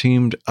 travelers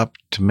teamed up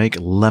to make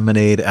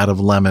lemonade out of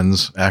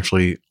lemons,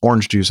 actually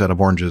orange juice out of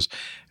oranges,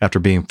 after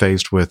being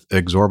faced with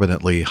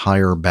exorbitantly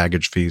higher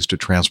baggage fees to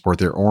transport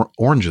their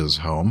oranges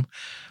home.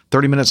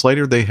 30 minutes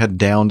later, they had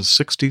downed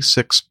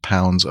 66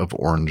 pounds of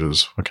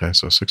oranges. Okay,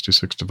 so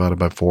 66 divided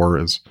by 4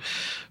 is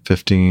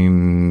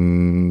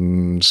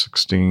 15,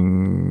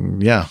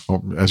 16. Yeah,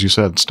 well, as you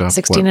said, Steph.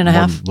 16 and a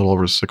half. A little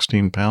over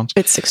 16 pounds.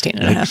 It's 16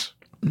 and a half.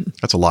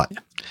 That's a lot.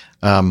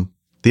 The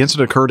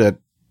incident occurred at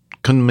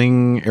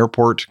Kunming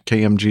Airport,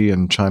 KMG,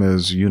 in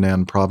China's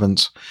Yunnan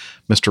province.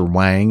 Mr.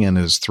 Wang and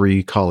his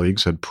 3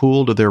 colleagues had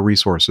pooled their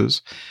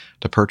resources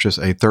to purchase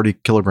a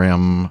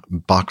 30-kilogram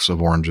box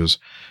of oranges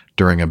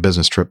during a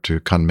business trip to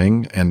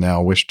Kunming and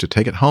now wished to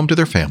take it home to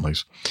their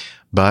families.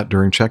 But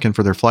during check-in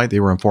for their flight, they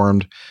were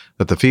informed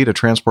that the fee to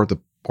transport the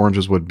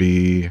oranges would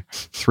be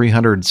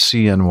 300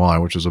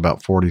 CNY, which is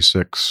about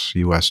 $46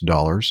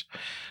 US.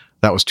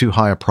 That was too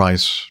high a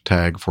price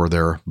tag for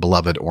their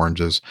beloved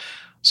oranges,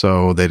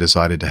 so they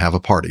decided to have a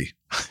party.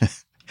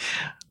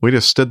 We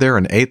just stood there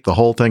and ate the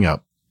whole thing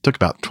up. Took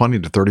about 20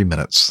 to 30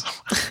 minutes.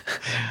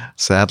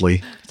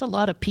 Sadly, It's a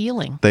lot of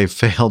peeling. they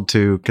failed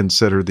to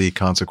consider the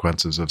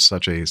consequences of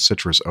such a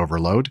citrus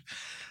overload.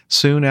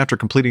 Soon after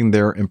completing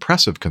their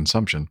impressive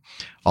consumption,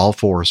 all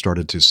 4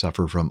 started to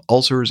suffer from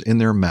ulcers in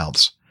their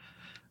mouths.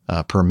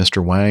 Per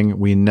Mr. Wang,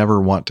 we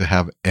never want to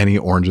have any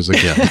oranges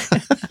again.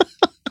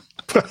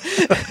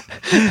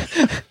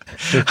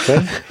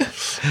 Okay.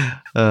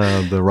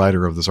 The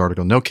writer of this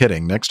article, no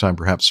kidding. Next time,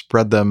 perhaps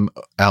spread them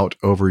out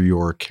over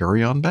your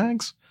carry-on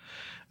bags.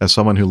 As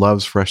someone who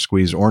loves fresh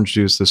squeezed orange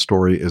juice, this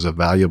story is a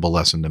valuable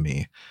lesson to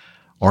me.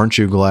 Aren't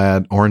you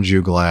glad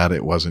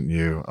it wasn't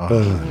you? Oh,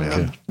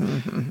 man.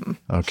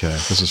 Okay.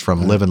 This is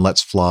from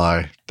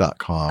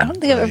liveandletsfly.com. I don't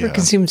think I've ever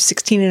consumed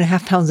 16 and a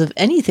half pounds of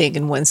anything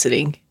in one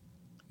sitting.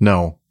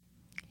 No.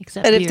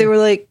 Except And if they were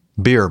like,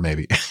 Beer,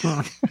 maybe.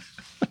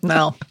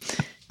 no.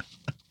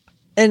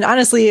 And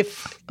honestly,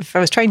 if I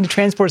was trying to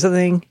transport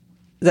something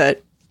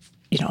that,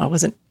 I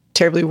wasn't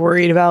terribly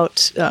worried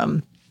about,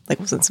 like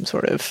wasn't some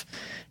sort of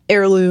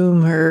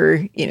heirloom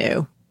or,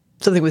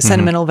 something with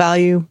sentimental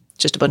value,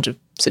 just a bunch of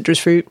citrus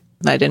fruit,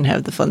 and I didn't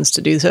have the funds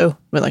to do so,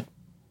 we're like,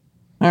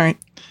 all right.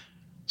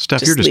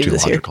 Steph, Just you're just leave too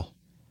this here. logical.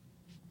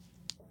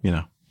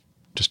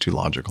 Just too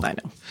logical. I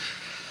know.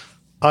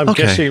 I'm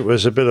Okay. guessing it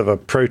was a bit of a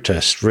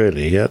protest,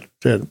 really, at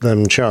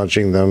them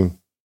charging them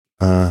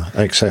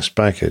excess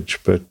baggage.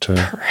 But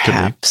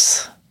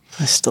Perhaps.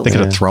 I still They could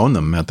think have thrown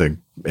them at the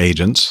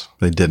agents.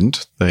 They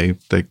didn't. They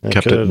kept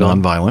could it have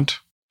done. nonviolent.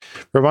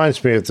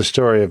 reminds me of the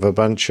story of a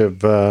bunch of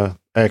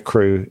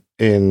aircrew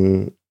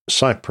in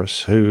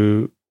Cyprus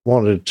who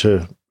wanted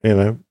to,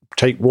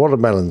 take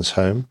watermelons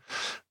home.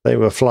 They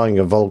were flying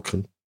a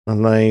Vulcan,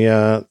 and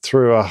they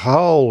threw a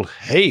whole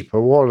heap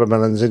of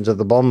watermelons into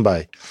the bomb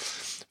bay,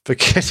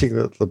 forgetting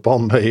that the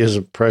bomb bay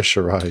isn't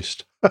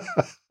pressurized.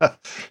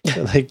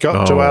 And they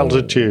got to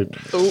altitude,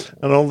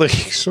 and all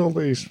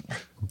these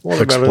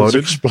watermelons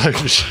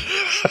exploded.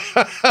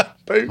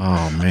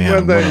 Oh, man.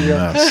 When they, what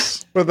a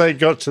mess. When they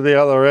got to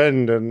the other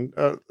end and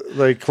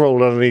they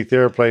crawled underneath the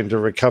airplane to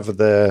recover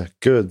their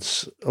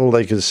goods, all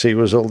they could see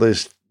was all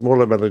this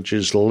watermelon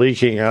juice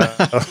leaking out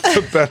of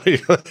the belly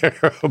of the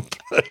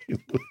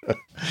airplane.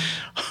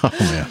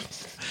 Oh,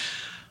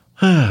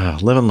 man.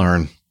 Live and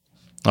learn.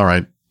 All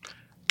right.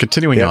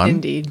 Continuing on.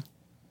 indeed.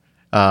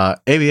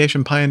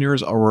 Aviation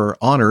pioneers were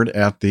honored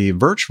at the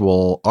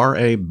virtual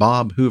R.A.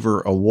 Bob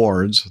Hoover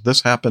Awards.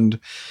 This happened,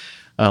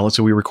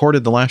 we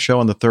recorded the last show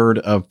on the 3rd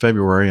of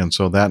February, and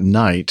so that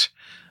night,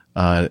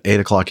 at 8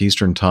 o'clock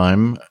Eastern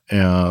Time,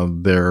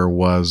 there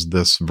was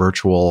this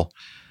virtual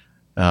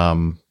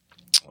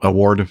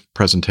award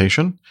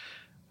presentation.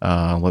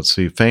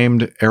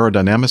 Famed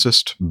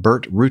aerodynamicist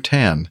Burt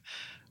Rutan,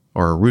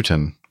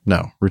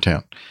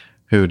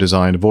 who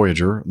designed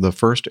Voyager, the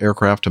first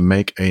aircraft to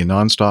make a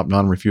nonstop,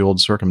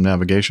 non-refueled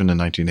circumnavigation in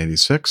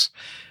 1986,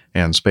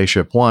 and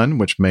Spaceship One,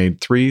 which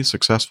made 3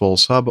 successful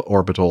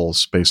suborbital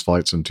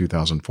spaceflights in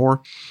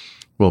 2004,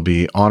 will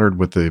be honored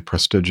with the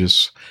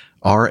prestigious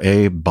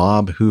R.A.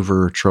 Bob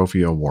Hoover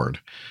Trophy Award.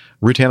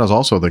 Rutan is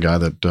also the guy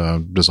that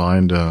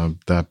designed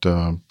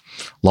that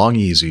Long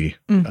Easy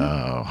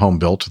home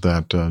built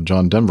that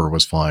John Denver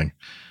was flying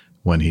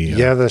when he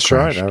That's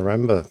crashed. right. I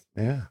remember.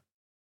 Yeah.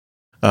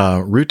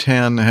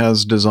 Rutan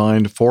has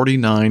designed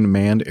 49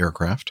 manned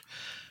aircraft,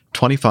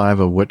 25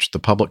 of which the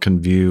public can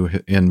view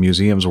in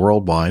museums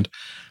worldwide.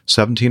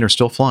 17 are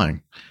still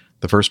flying.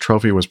 The first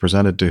trophy was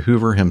presented to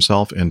Hoover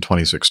himself in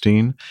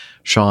 2016,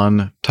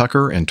 Sean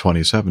Tucker in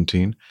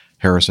 2017,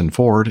 Harrison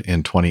Ford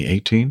in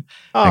 2018,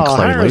 and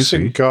Clay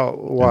Harrison Lacy got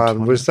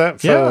one. Was that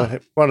for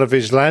one of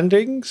his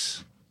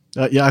landings?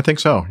 Yeah, I think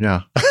so.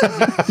 Yeah.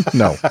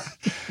 No.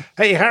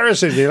 Hey,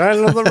 Harrison, you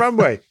landed on the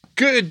runway.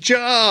 Good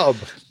job.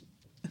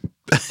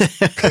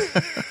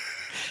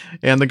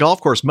 And the golf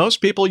course.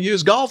 Most people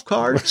use golf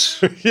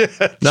carts,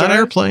 not right.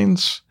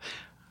 airplanes.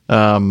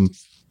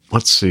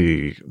 Let's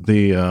see.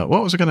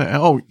 What was it going to?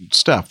 Oh,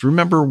 Steph,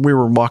 remember we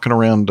were walking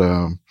around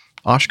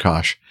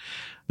Oshkosh.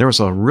 There was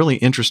a really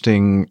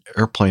interesting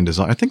airplane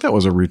design. I think that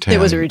was a Rutan. It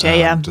was a Rutan,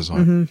 yeah. Design.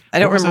 Mm-hmm. I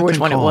don't remember which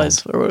one it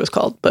was or what it was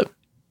called, but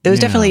it was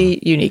definitely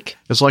unique.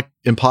 It's like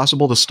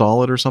impossible to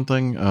stall it or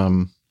something.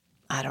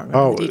 I don't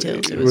remember the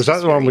details. It was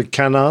that the one with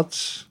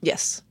canards?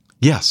 Yes.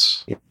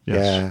 Yes.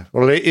 Yeah.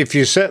 Well, if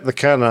you set the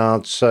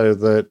canard so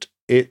that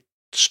it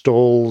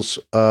stalls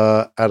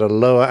at a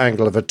lower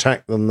angle of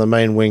attack than the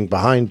main wing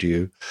behind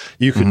you,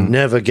 you could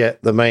never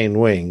get the main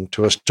wing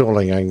to a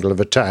stalling angle of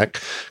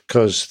attack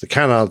because the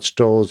canard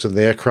stalls and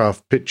the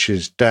aircraft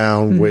pitches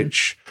down,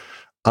 which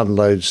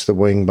unloads the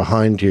wing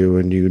behind you,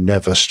 and you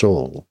never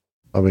stall.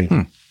 I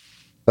mean,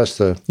 that's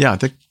the I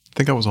think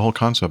that was the whole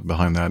concept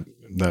behind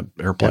that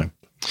airplane. Yeah.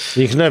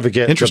 You can never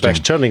get the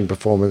best turning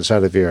performance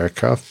out of your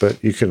aircraft,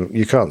 but you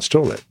can't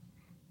stall it.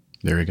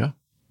 There you go.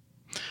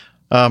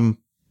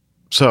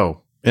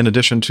 So, in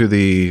addition to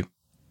the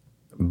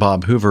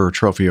Bob Hoover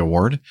Trophy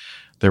Award,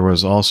 there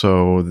was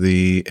also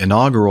the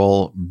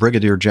inaugural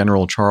Brigadier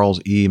General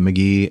Charles E.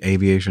 McGee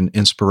Aviation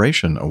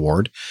Inspiration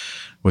Award,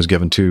 was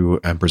given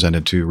to and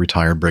presented to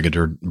retired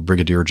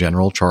Brigadier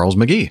General Charles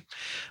McGee,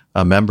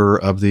 a member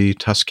of the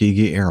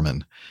Tuskegee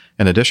Airmen.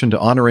 In addition to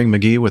honoring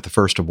McGee with the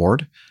first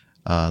award,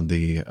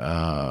 the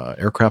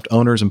Aircraft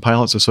Owners and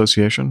Pilots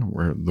Association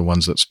were the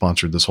ones that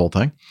sponsored this whole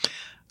thing,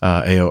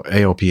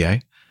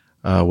 AOPA,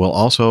 will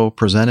also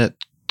present it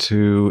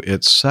to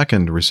its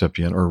second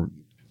recipient, or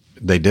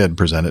they did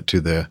present it to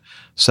the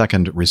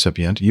second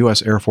recipient,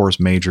 U.S. Air Force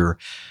Major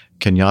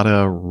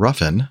Kenyatta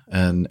Ruffin,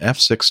 an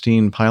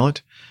F-16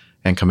 pilot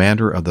and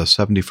commander of the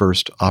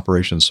 71st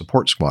Operations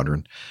Support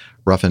Squadron.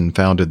 Ruffin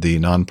founded the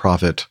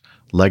nonprofit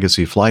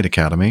Legacy Flight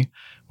Academy,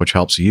 which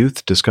helps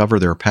youth discover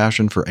their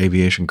passion for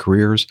aviation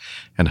careers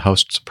and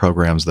hosts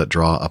programs that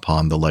draw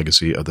upon the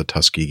legacy of the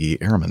Tuskegee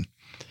Airmen.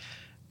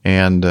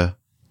 And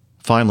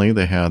finally,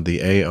 they had the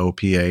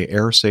AOPA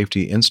Air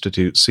Safety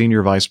Institute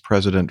Senior Vice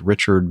President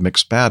Richard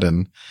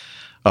McSpadden.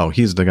 Oh,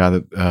 he's the guy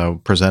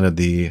that presented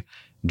the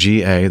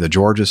GA, the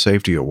Georgia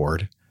Safety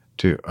Award,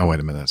 to, oh,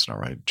 wait a minute, that's not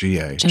right.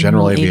 GA,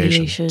 General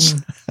Aviation.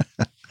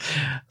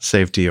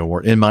 Safety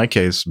Award. In my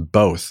case,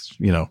 both,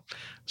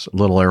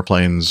 little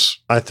airplanes.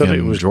 I thought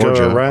it was Georgia,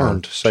 Go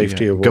Around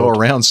Safety Award. Go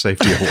Around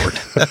Safety Award.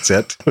 That's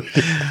it.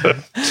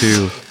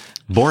 To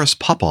Boris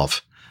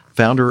Popov,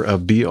 founder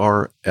of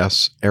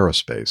BRS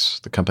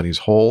Aerospace. The company's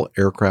whole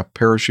aircraft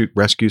parachute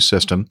rescue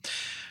system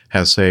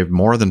has saved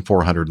more than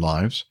 400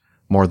 lives.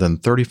 More than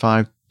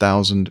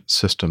 35,000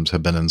 systems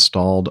have been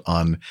installed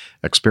on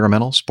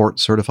experimental,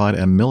 sport-certified,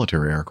 and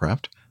military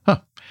aircraft.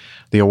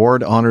 The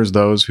award honors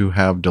those who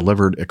have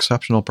delivered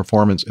exceptional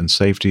performance and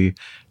safety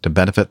to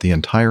benefit the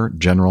entire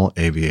general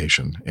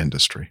aviation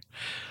industry.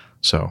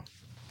 So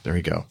there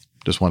you go.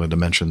 Just wanted to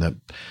mention that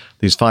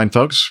these fine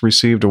folks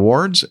received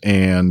awards,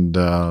 and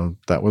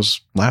that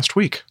was last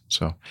week.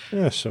 So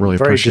yes, really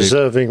very appreciate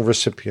deserving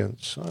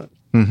recipients.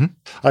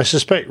 I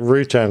suspect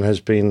Rutan has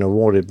been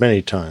awarded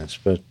many times,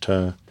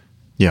 but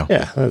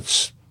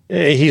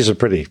he's a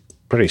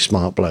pretty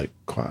smart bloke,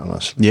 quite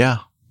honestly. Yeah,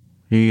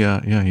 he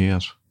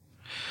is.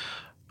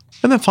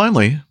 And then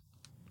finally,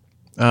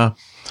 a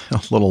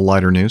little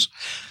lighter news.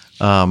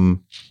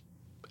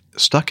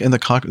 Stuck in the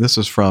cockpit. This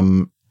is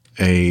from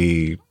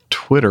a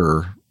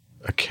Twitter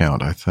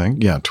account, I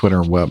think. Yeah,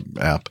 Twitter web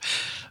app.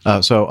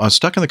 So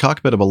stuck in the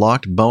cockpit of a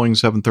locked Boeing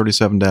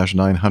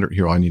 737-900.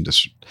 Here, I need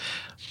to.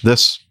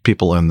 This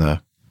people in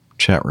the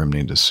chat room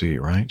need to see,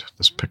 right?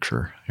 This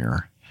picture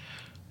here.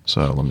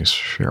 So let me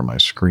share my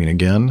screen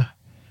again.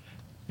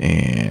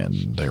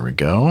 And there we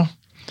go.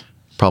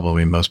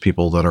 Probably most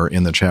people that are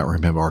in the chat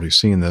room have already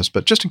seen this,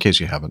 but just in case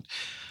you haven't.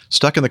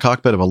 Stuck in the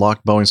cockpit of a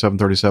locked Boeing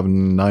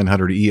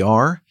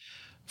 737-900ER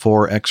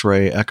for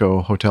X-Ray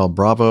Echo Hotel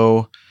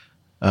Bravo.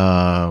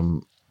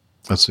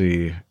 Let's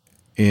see.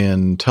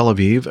 In Tel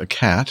Aviv, a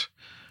cat.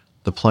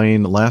 The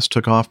plane last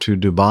took off to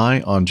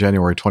Dubai on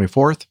January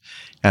 24th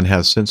and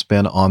has since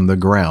been on the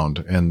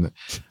ground. And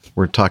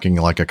we're talking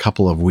like a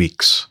couple of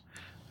weeks.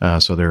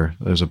 So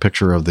there's a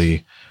picture of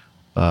the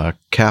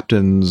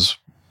captain's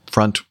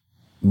front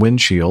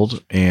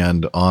windshield,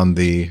 and on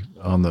the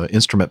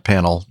instrument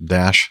panel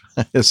dash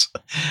is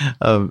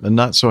a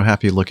not so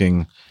happy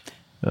looking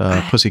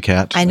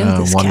pussycat. I know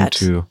this cat.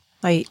 To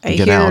I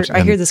get out.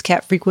 I hear this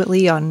cat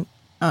frequently on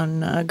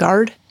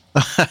guard.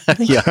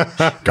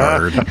 Yeah,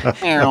 guard.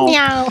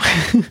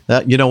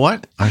 You know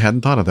what? I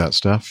hadn't thought of that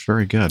stuff.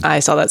 Very good. I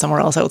saw that somewhere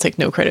else. I will take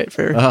no credit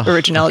for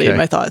originality okay. of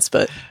my thoughts,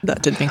 but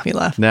that did make me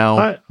laugh. Now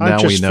I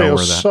we just know feel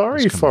where that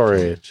sorry is for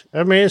coming it.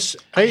 I mean,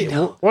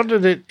 what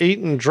did it eat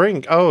and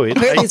drink? Oh, it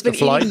Apparently ate it's the been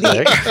flight eating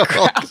the deck.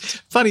 from.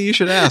 Funny you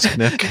should ask,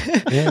 Nick.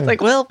 Yeah.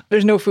 Like, well,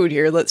 there's no food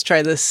here. Let's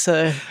try this.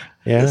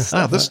 Yeah.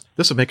 This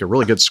would make a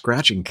really good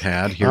scratching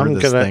pad here. I'm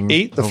this going thing to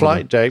eat the over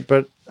flight deck,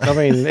 but I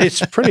mean,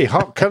 it's pretty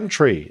hot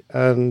country,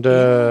 and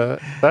an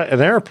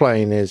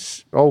airplane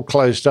is all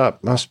closed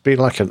up. Must be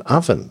like an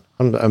oven.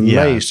 I'm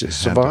amazed it it had to have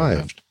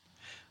survived.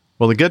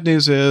 Well, the good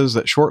news is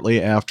that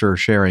shortly after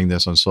sharing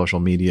this on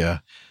social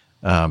media,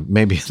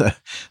 maybe the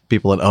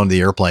people that owned the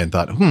airplane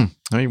thought, I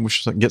mean, we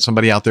should get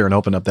somebody out there and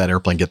open up that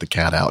airplane, get the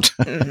cat out.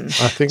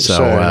 I think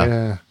so.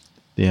 Yeah.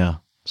 Yeah.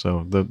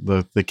 So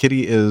the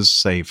kitty is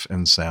safe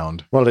and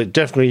sound. Well, it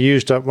definitely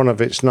used up one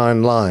of its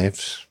 9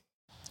 lives.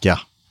 Yeah.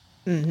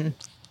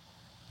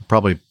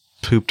 Probably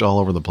pooped all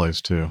over the place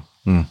too.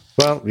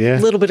 Well, yeah.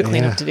 A little bit of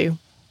cleanup to do.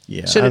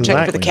 Yeah. Should have And checked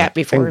that- for the cat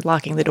before and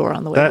locking the door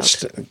on the way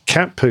out.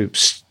 Cat poop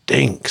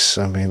stinks.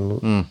 I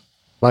mean,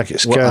 like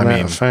it's Well, going I out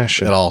mean, of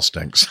fashion. It all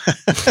stinks.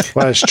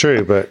 Well, it's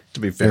true, but To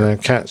be fair.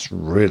 cats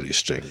really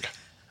stink.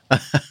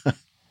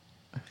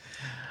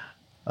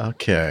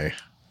 Okay.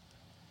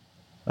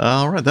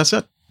 All right. That's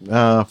it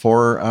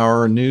for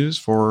our news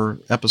for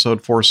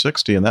episode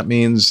 460. And that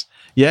means,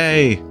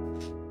 yay,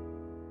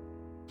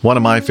 one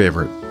of my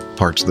favorite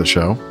parts of the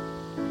show.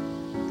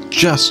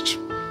 Just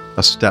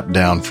a step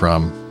down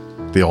from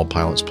the old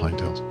Pilot's Plain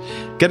Tales.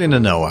 Getting to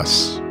know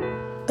us.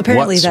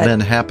 Apparently What's that been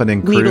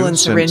happening needle and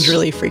since- syringe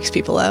really freaks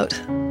people out.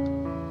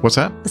 What's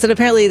that? I said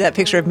apparently that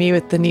picture of me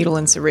with the needle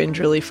and syringe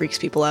really freaks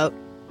people out.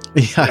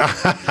 Yeah,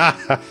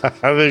 I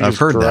think I've it's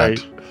heard great.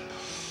 that.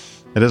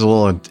 It is a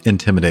little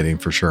intimidating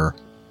for sure.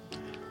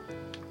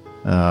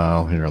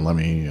 Here, let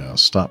me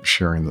stop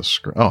sharing the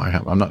screen. Oh,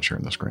 I'm not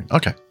sharing the screen.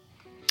 Okay.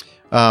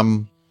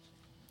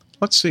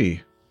 Let's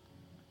see.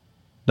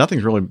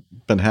 Nothing's really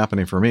been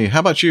happening for me.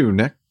 How about you,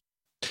 Nick?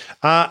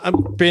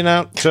 I've been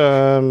out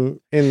in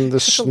the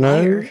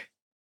snow, liar.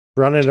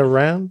 running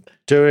around,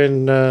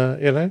 doing,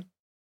 Can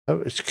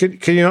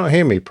you not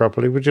hear me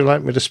properly? Would you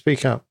like me to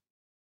speak up?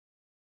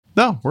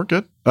 No, we're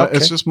good. Okay.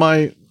 It's just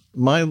my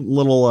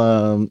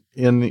little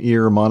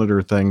in-ear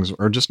monitor things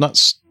are just not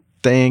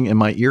staying in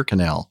my ear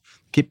canal.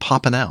 Keep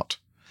popping out.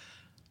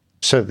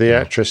 Said the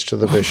actress to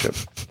the bishop.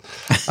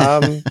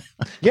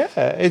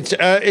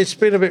 It's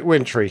been a bit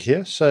wintry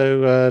here,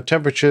 so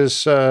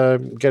temperatures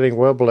getting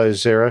well below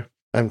zero.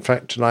 In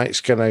fact,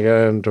 tonight's going to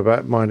go into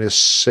about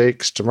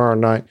 -6. Tomorrow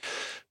night,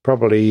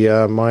 probably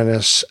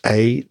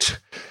 -8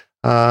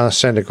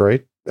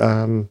 centigrade.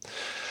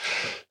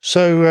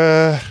 So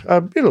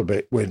a little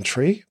bit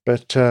wintry,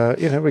 but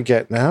we're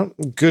getting out.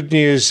 Good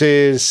news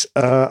is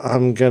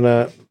I'm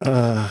gonna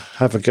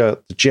have a go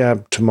at the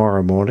jab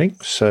tomorrow morning.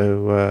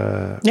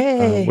 So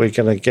Yay. we're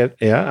gonna get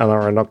and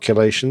our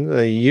inoculation.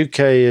 The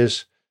UK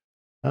is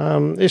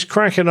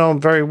cracking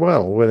on very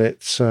well with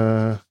its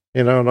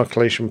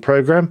inoculation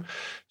program.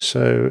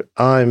 So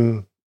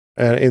I'm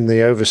in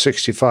the over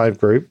 65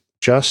 group.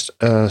 We're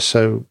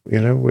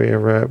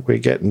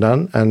getting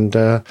done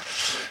and.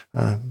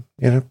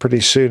 Pretty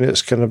soon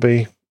it's going to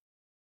be,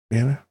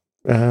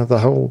 the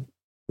whole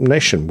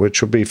nation, which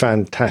will be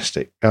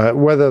fantastic.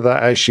 Whether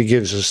that actually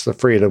gives us the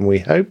freedom we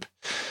hope,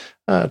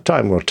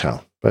 time will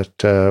tell. But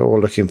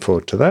we're looking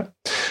forward to that.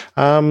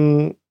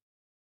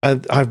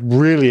 I've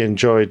really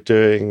enjoyed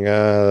doing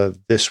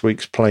this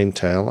week's Plain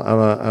Tale,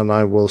 and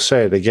I will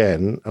say it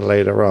again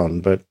later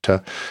on.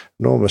 But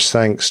enormous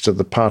thanks to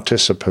the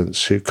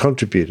participants who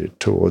contributed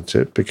towards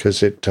it,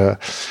 because it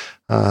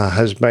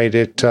has made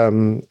it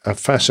a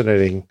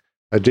fascinating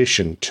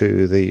addition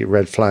to the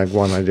Red Flag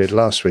one I did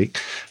last week.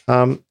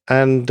 They've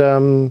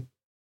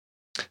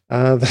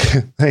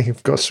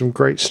got some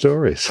great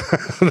stories.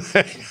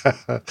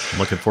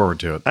 Looking forward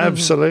to it.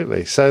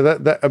 Absolutely. So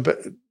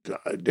that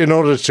in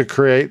order to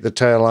create the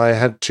tale, I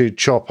had to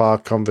chop our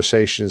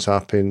conversations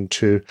up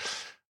into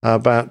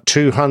about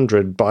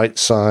 200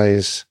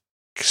 bite-size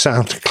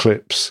sound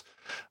clips,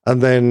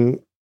 and then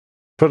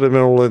put them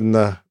all in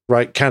the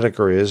right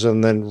categories,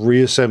 and then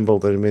reassemble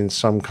them in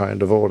some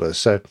kind of order.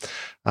 So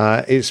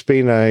it's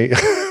been a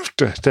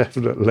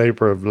definite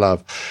labor of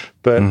love,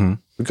 but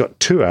we got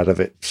 2 out of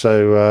it.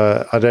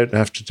 So I don't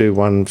have to do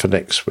one for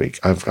next week.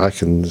 I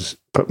can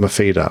put my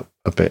feet up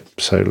a bit.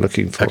 So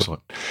looking forward.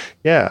 Excellent.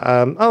 Yeah.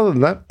 Other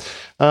than that,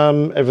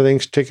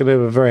 everything's ticking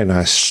over very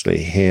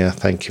nicely here.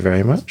 Thank you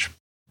very much.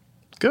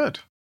 Good.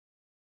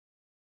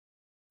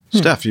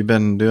 Steph, you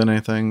been doing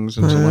anything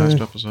since the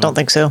last episode? Don't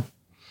think so.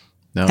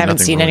 No, Haven't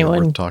nothing seen really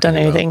anyone worth talking done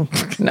about. anything.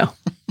 No.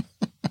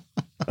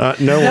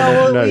 No one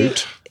of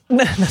note.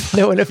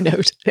 No one of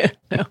note.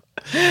 No.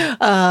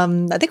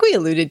 I think we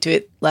alluded to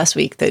it last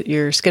week that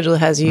your schedule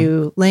has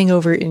you laying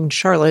over in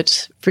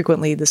Charlotte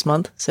frequently this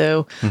month.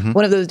 So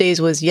one of those days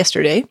was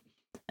yesterday,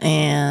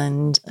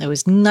 and I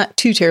was not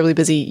too terribly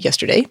busy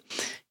yesterday.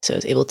 So I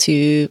was able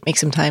to make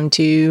some time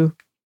to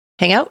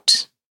hang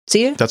out,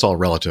 See ya. That's all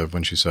relative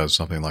when she says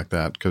something like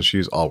that because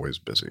she's always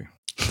busy.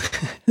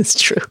 That's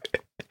true.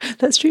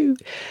 That's true.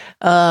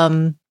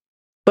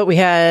 But we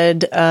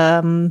had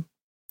some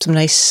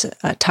nice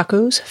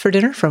tacos for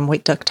dinner from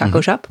White Duck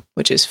Taco Shop,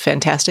 which is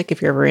fantastic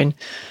if you're ever in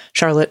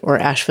Charlotte or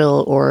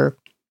Asheville, or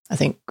I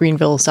think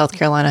Greenville, South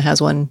Carolina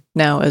has one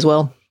now as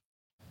well.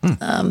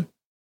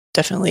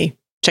 Definitely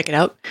check it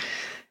out.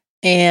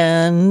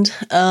 And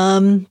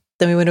then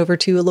we went over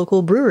to a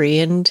local brewery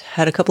and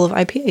had a couple of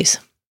IPAs.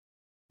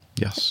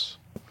 Yes.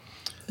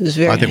 It was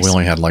very I think nice. we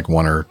only had like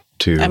one or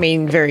two. I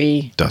mean,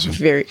 very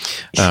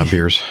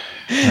beers.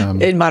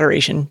 In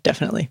moderation,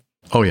 definitely.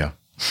 Oh, yeah.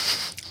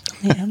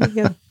 Yeah, there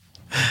you go.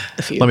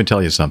 A few. Let me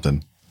tell you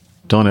something.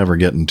 Don't ever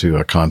get into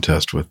a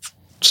contest with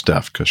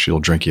Steph because she'll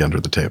drink you under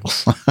the table.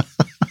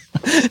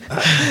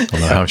 I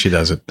don't know how she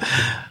does it.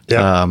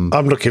 Yeah, I'm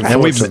looking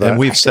forward to that. And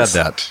we've said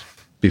that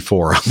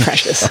before on the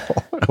Practice.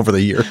 show over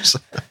the years.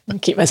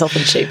 Keep myself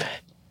in shape.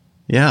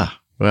 Yeah.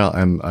 Well,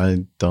 and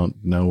I don't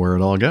know where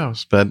it all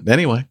goes. But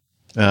anyway,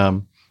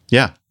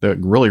 yeah,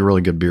 really,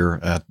 really good beer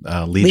at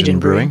Legion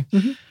Brewing.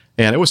 Mm-hmm.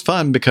 And it was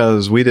fun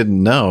because we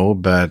didn't know,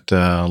 but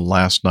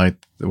last night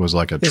it was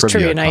like a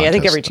trivia night. I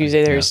think every contest.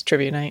 Tuesday there's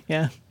trivia night.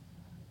 Yeah.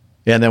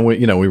 And then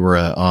we were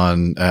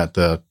at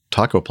the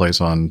taco place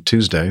on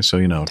Tuesday.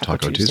 So,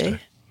 Taco Tuesday.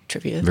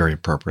 Trivia. Very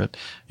appropriate.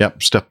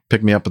 Yep. Steph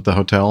picked me up at the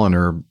hotel in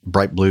her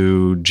bright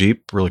blue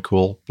Jeep, really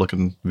cool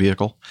looking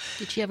vehicle.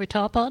 Did she have her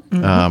top on?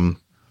 Mm-hmm.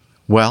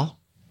 Well,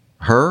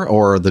 her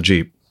or the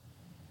Jeep?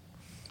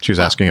 She was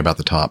asking about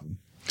the top.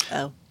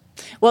 Oh.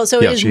 Well, so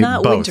it is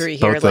not wintry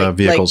here. Both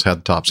vehicles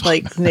had tops on.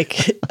 Like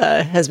Nick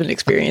has been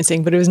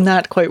experiencing, but it was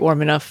not quite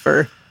warm enough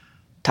for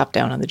top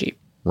down on the Jeep.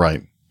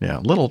 Right. Yeah.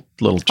 Little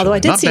chilly. Although I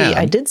Not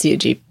did see a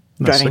Jeep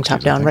driving top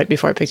down right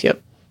before I picked you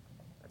up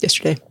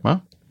yesterday.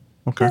 Well,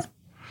 okay. Yeah.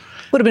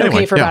 Would have been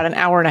Anyway, okay for about an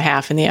hour and a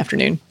half in the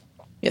afternoon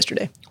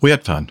yesterday. We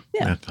had fun.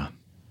 Yeah. We had fun.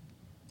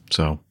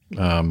 So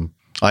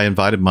I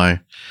invited my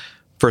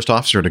first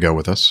officer to go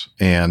with us,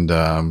 and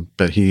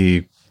but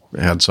he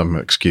had some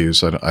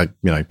excuse. I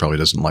he probably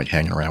doesn't like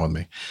hanging around with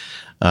me.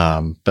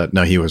 But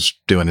no, he was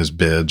doing his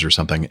bids or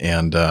something,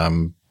 and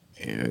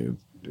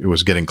it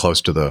was getting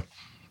close to the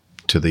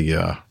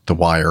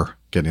wire,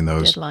 getting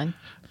those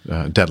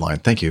deadline.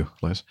 Thank you,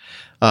 Liz.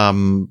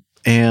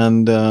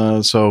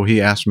 So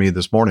he asked me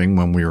this morning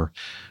when we were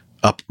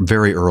up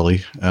very early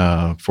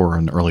for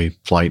an early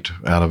flight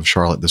out of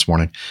Charlotte this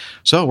morning.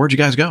 So where'd you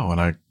guys go? And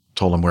I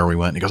told him where we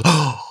went. And he goes,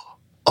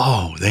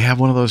 Oh, they have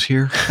one of those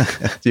here?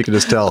 You can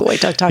just tell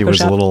White Duck Taco he was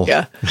Shop. a little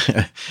Yeah.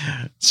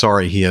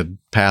 sorry he had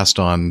passed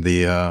on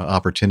the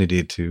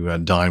opportunity to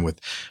dine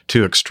with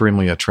two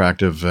extremely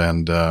attractive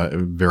and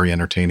very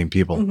entertaining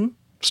people. Mm-hmm.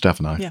 Steph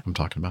and I, I'm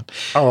talking about.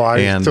 Oh,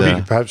 I thought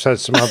you perhaps had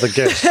some other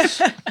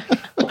guests.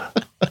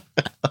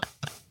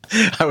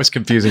 I was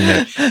confusing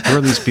that. Who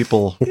are these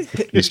people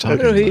he's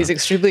talking about? He's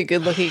extremely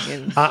good looking.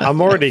 And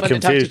I'm already fun to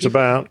talk to confused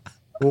people. about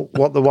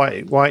what the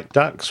white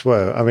ducks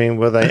were. I mean,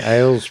 were they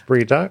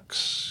Aylesbury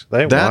ducks?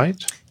 They're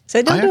white. So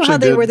I don't know how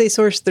where they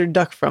sourced their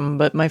duck from,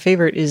 but my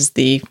favorite is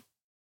the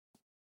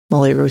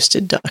mole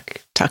roasted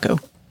duck taco.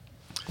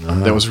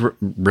 That was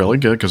really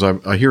good because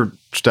I hear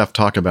Steph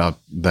talk about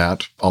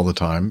that all the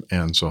time.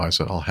 And so I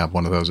said, I'll have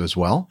one of those as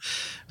well.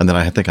 And then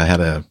I think I had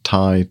a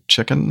Thai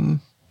chicken.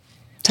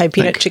 Thai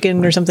peanut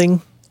chicken or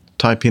something.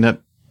 Thai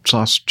peanut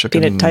sauce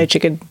chicken. Peanut Thai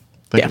chicken.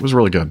 It was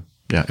really good.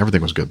 Yeah,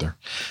 everything was good there.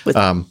 With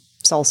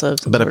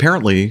salsa. But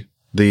apparently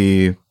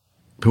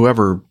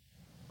whoever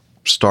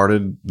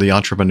started, the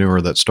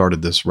entrepreneur that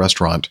started this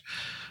restaurant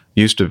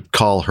used to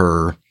call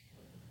her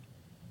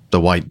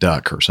the White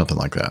Duck or something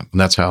like that.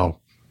 And that's how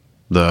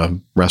the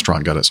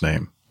restaurant got its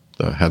name.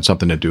 Had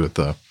something to do with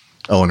the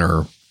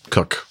owner,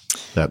 cook.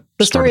 The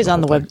story's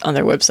on on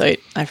their website.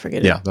 I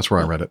forget it. Yeah, that's where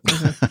I read it.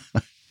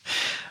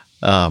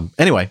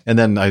 Anyway, and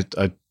then I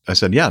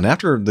said, yeah, and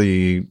after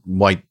the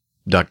White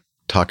Duck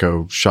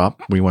Taco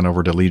Shop, we went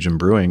over to Legion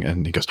Brewing,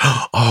 and he goes,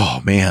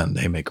 oh, man,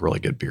 they make really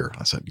good beer.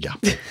 I said, yeah.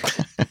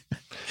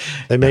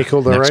 They make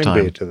all their Next own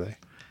time. beer, do they?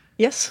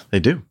 Yes. They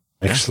do.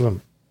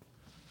 Excellent.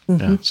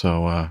 Yeah,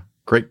 so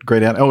great.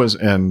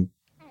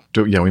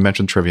 We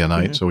mentioned trivia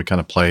night, so we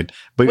kind of played.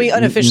 But We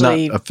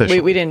unofficially, not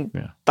officially. we didn't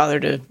bother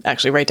to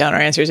actually write down our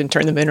answers and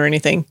turn them in or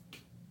anything.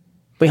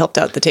 We helped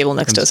out the table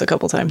next to us a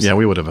couple times. Yeah,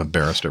 we would have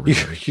embarrassed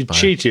everybody. You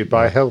cheated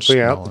by helping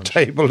out the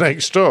table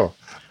next door.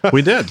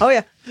 We did. Oh,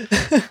 yeah.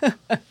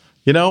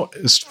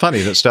 It's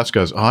funny that Steph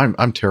goes, oh,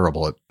 I'm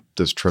terrible at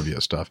this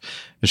trivia stuff.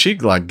 And she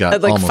got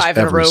almost 5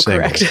 in a every row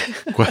single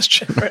correct.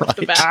 question Right off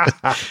the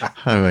bat.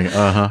 I'm like,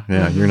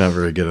 yeah, you're not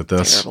very good at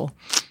this. Terrible.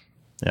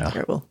 Yeah.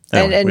 Terrible.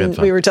 Anyway, and we had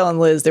fun. we were telling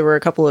Liz there were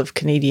a couple of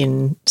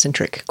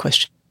Canadian-centric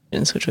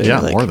questions, which was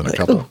like, more than a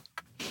couple. ooh.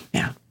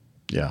 Yeah.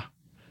 Yeah.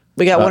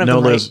 We got one of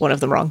them Liz, right, one of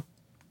them wrong.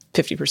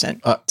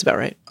 50%. That's about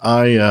right.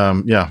 we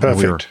were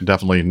Perfect.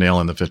 definitely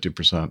nailing the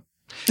 50%.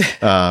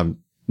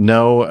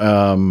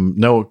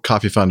 No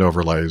coffee fund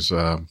overlays,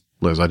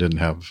 Liz. I didn't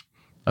have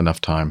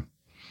enough time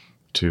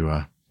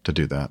to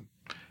do that.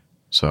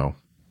 So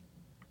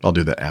I'll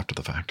do that after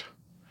the fact.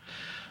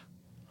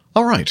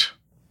 All right.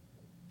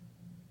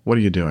 What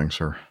are you doing,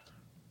 sir?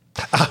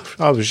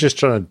 I was just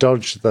trying to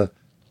dodge the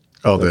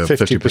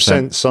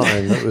 50%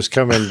 sign that was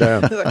coming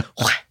down.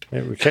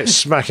 It kept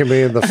smacking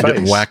me in the face.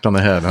 Getting whacked on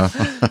the head,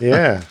 huh?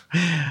 Yeah.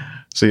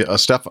 See,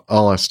 Steph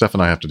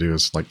and I have to do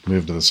is like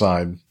move to the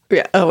side.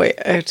 Yeah. Oh wait,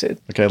 I have to.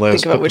 Okay,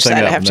 let's think about which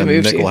side I have to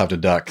move Nick to. will have to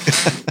duck.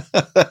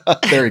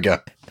 There you go.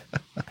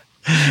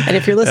 And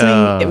if you're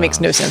listening, it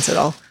makes no sense at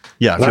all.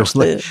 Yeah, if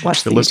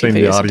you're listening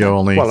to the audio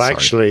only. Well,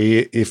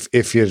 actually,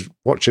 if you're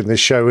watching this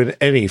show in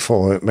any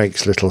form, it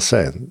makes little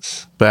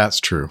sense. That's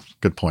true.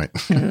 Good point.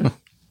 Mm-hmm.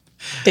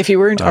 If you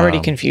weren't already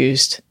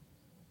confused,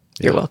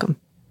 you're welcome.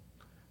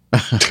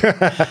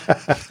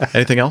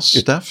 Anything else,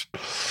 Steph?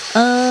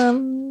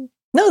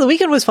 No, the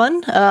weekend was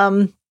fun.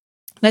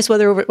 Nice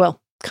weather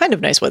kind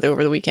of nice weather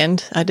over the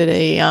weekend. I did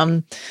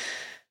a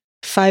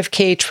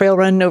 5K trail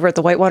run over at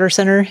the Whitewater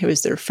Center. It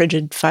was their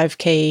frigid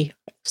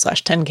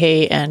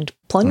 5K/10K and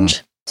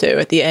plunge. So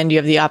at the end, you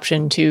have the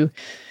option to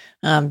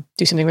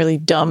do something really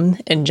dumb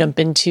and jump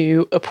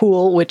into a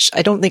pool, which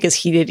I don't think is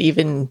heated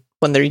even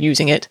when they're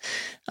using it.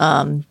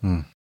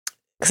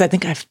 Because I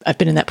think I've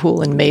been in that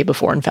pool in May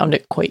before and found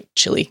it quite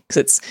chilly because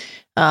it's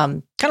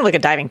kind of like a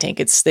diving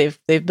tank.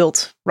 They've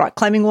built rock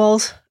climbing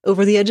walls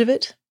over the edge of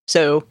it,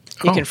 so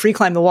you can free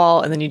climb the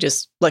wall and then you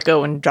just let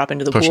go and drop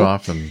into the pool. Push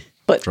off and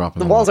drop in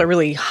the walls are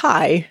really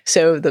high,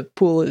 so the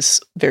pool is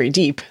very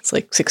deep. It's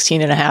like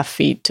 16 and a half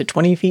feet to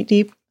 20 feet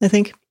deep, I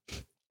think.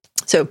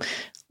 So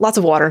lots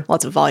of water,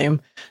 lots of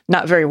volume,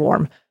 not very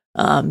warm.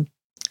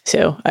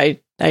 So I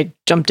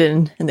jumped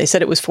in and they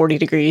said it was 40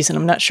 degrees and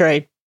I'm not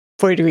sure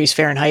 40 degrees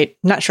Fahrenheit.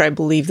 Not sure I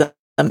believe them.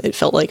 It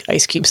felt like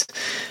ice cubes.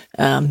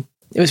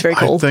 It was very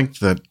cold. I think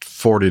that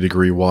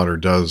 40-degree water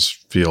does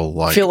feel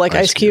like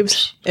ice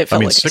cubes. It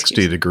felt like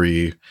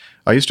 60-degree.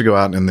 I used to go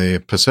out in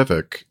the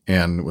Pacific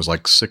and it was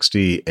like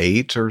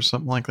 68 or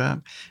something like that.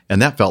 And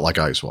that felt like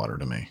ice water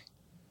to me.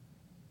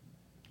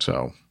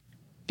 So,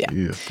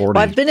 yeah 40.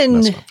 Well, I've been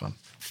in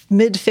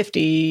mid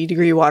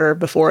 50-degree water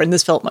before, and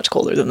this felt much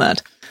colder than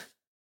that.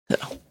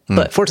 So,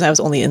 But fortunately, I was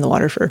only in the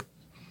water for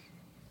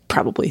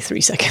probably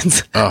 3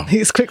 seconds.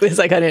 As quickly as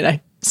I got in,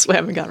 I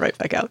swam and got right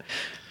back out.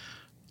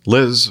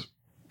 Liz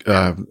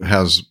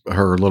has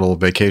her little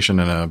vacation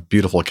in a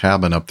beautiful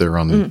cabin up there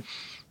on the,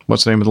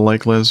 what's the name of the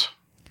lake, Liz?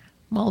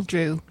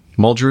 Muldrew.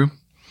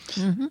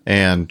 Mm-hmm.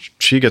 And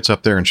she gets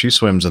up there and she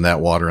swims in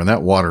that water, and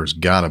that water's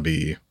got to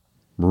be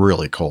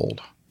really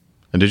cold.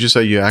 And did you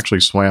say you actually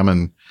swam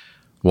in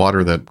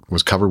water that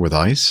was covered with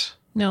ice?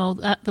 No,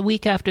 the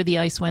week after the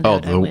ice went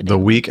out. The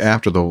week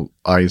after the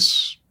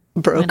ice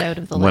went out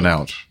of the lake. Went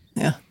out.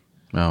 Yeah.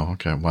 Oh,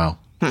 okay. Wow.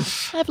 I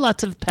have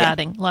lots of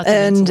padding, lots of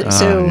and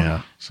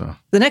insulation. So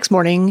the next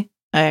morning,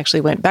 I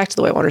actually went back to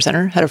the Whitewater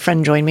Center, had a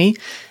friend join me,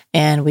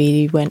 and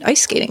we went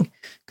ice skating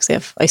because they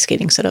have ice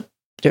skating set up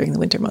during the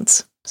winter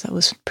months. So that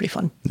was pretty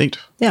fun. Neat.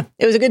 Yeah,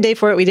 it was a good day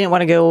for it. We didn't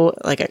want to go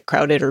like at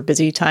crowded or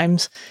busy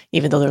times,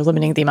 even though they're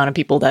limiting the amount of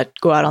people that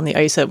go out on the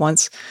ice at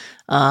once.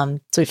 So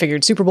we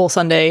figured Super Bowl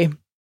Sunday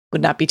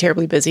would not be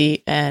terribly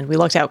busy, and we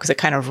lucked out because it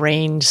kind of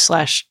rained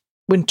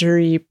 /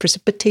 wintry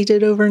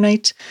precipitated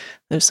overnight.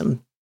 There's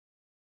some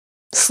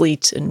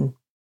sleet and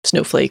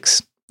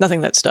snowflakes,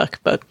 nothing that stuck,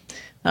 but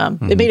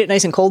it made it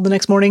nice and cold the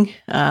next morning.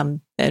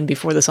 And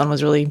before the sun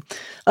was really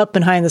up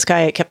and high in the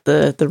sky, it kept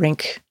the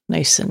rink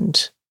nice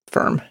and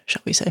firm,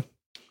 shall we say.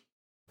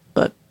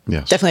 But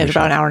definitely after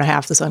about an hour and a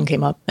half, the sun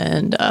came up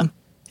and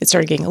it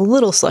started getting a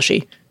little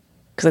slushy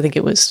because I think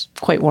it was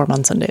quite warm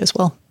on Sunday as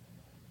well.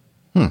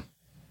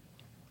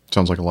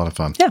 Sounds like a lot of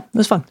fun. Yeah, it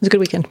was fun. It was a good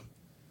weekend.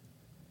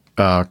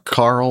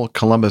 Carl,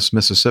 Columbus,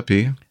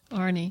 Mississippi.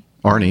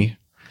 Arnie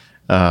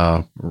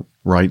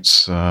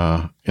writes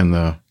in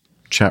the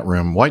chat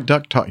room, White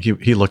Duck,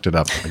 he looked it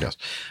up, I guess.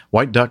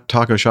 White Duck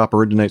Taco Shop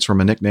originates from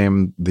a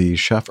nickname the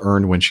chef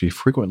earned when she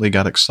frequently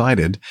got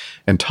excited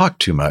and talked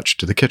too much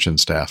to the kitchen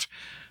staff.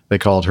 They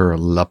called her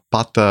La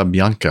Pata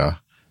Blanca,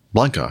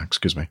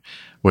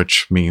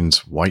 which means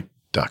white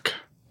duck.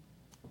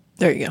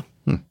 There you go.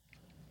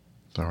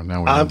 So now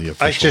we know the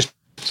official I just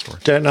story.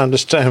 Don't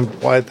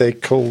understand why they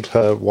called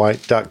her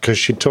White Duck, because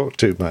she talked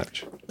too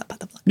much.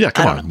 Yeah,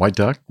 come on, White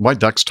Duck. White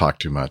ducks talk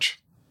too much.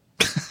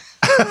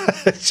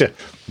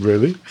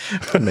 Really?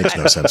 It makes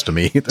no sense to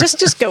me either.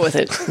 Just go with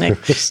it,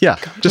 Nick.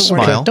 Just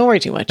smile. Don't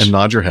worry too much. And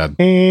nod your head.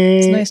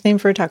 It's a nice name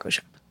for a taco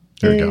shop.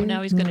 There you go.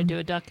 Now he's going to do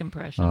a duck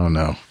impression. Oh,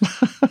 no.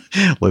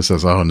 Liz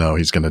says, oh, no,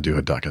 he's going to do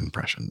a duck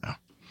impression now.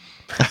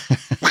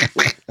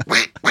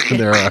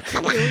 Here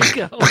we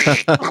go.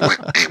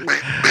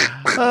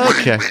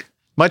 Okay.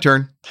 My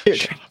turn. Your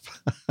turn.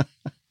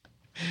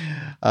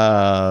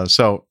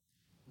 So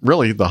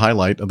really the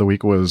highlight of the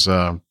week was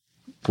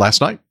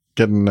last night,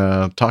 getting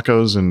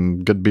tacos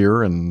and good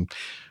beer and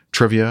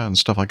trivia and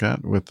stuff like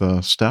that with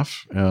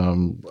Steph.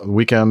 The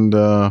weekend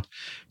got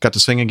to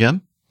sing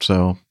again.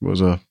 So it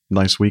was a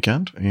nice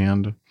weekend,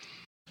 and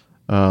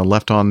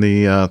left on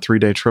the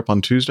 3-day trip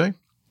on Tuesday.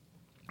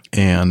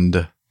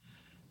 And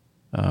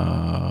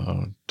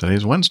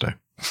today's Wednesday.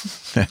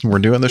 And we're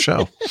doing the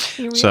show.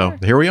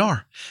 Here we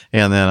are.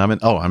 And then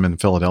I'm in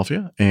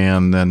Philadelphia.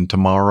 And then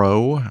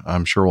tomorrow,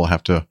 I'm sure we'll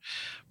have to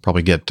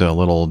probably get a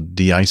little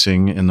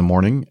de-icing in the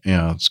morning.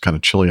 It's kind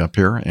of chilly up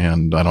here,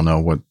 and I don't know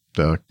what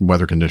the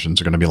weather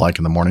conditions are going to be like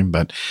in the morning,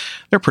 but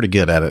they're pretty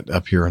good at it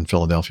up here in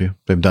Philadelphia.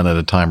 They've done it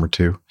a time or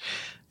two.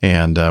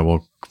 And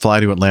we'll fly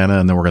to Atlanta,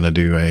 and then we're going to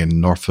do a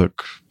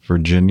Norfolk,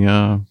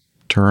 Virginia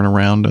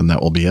turnaround, and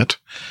that will be it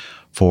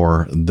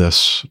for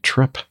this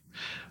trip.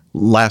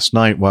 Last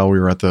night, while we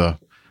were at the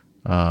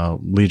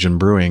Legion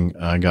Brewing,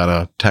 I got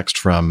a text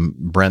from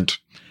Brent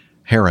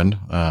Heron.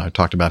 I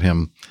talked about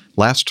him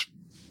last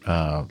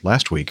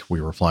week.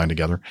 We were flying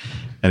together,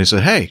 and he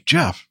said, "Hey,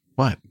 Jeff,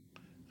 what?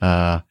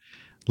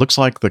 Looks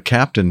like the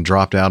captain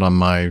dropped out on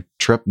my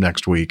trip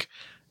next week,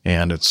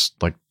 and it's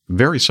like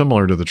very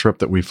similar to the trip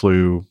that we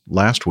flew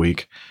last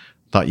week.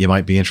 Thought you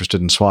might be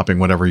interested in swapping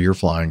whatever you're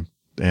flying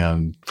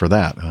and for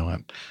that." And I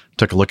went,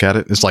 took a look at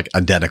it. It's like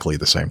identically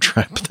the same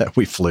trip that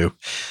we flew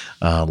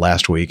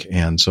last week.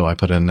 And so I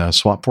put in a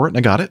swap for it, and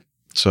I got it.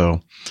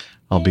 So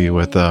I'll be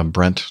with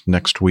Brent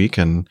next week,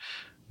 and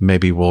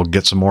maybe we'll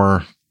get some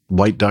more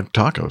White Duck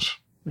tacos.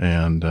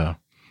 And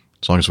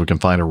as long as we can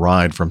find a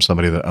ride from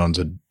somebody that owns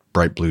a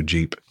bright blue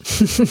Jeep.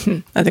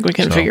 I think we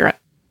can figure out.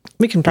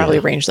 We can probably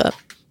arrange that.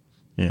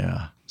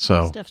 Yeah.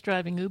 So Steph's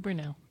driving Uber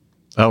now.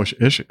 Oh,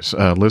 is she?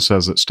 Liz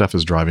says that Steph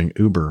is driving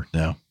Uber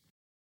now.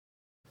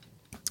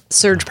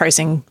 Surge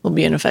pricing will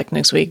be in effect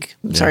next week.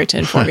 I'm sorry to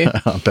inform you.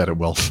 I bet it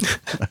will.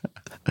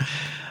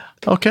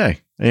 Okay.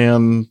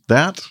 And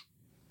that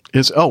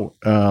is,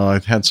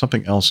 I had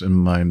something else in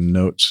my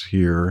notes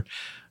here.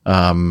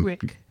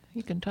 Rick.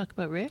 You can talk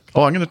about Rick?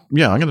 Oh, I'm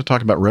going to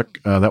talk about Rick.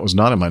 That was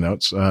not in my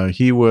notes.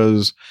 He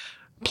was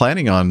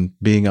planning on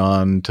being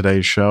on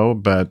today's show,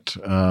 but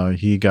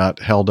he got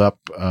held up.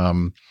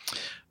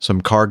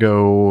 Some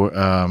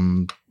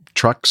cargo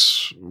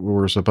trucks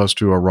were supposed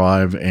to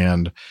arrive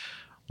and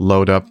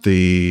load up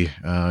the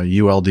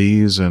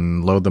ULDs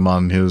and load them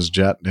on his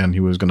jet, and he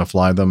was going to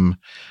fly them.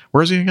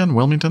 Where is he again?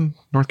 Wilmington,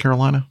 North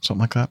Carolina, something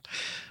like that.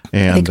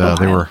 And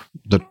they were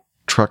the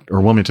truck,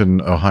 or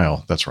Wilmington,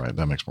 Ohio. That's right.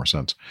 That makes more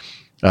sense.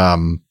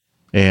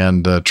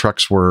 And the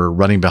trucks were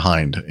running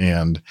behind,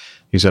 and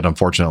he said,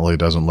 unfortunately, it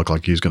doesn't look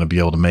like he's going to be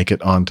able to make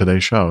it on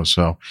today's show.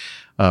 So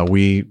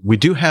we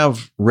do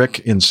have Rick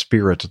in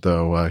spirit,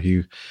 though.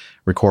 He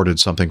recorded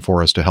something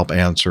for us to help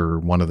answer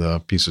one of the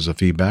pieces of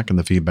feedback in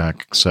the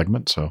feedback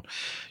segment. So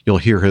you'll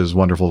hear his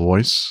wonderful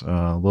voice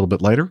a little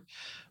bit later.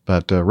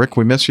 But Rick,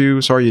 we miss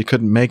you. Sorry you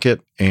couldn't make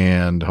it,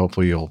 and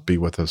hopefully you'll be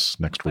with us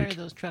next week.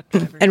 Those truck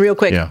drivers. And real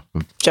quick,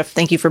 Jeff,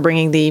 thank you for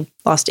bringing the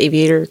Lost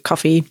Aviator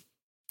Coffee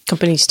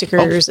Company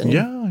stickers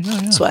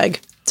and swag.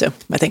 So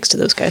my thanks to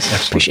those guys.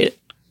 Excellent. Appreciate it.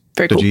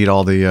 Very cool. Did you eat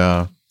all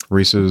the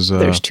Reese's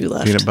There's 2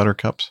 left. peanut butter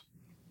cups?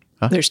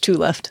 Huh? There's 2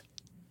 left.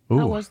 Ooh.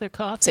 How was their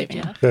coffee,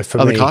 Saving. Jeff?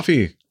 The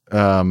coffee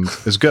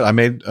is good. I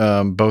made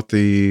both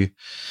the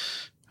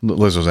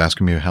Liz was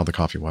asking me how the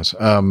coffee was.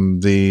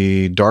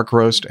 The dark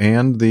roast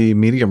and the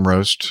medium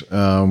roast.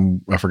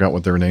 I forgot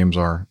what their names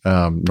are.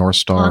 North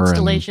Star.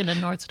 Constellation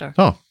and North Star.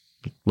 Oh,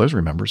 Liz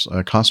remembers.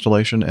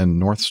 Constellation and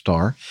North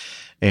Star.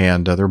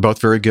 And they're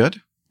both very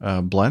good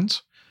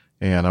blends.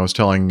 And I was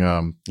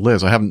telling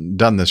Liz, I haven't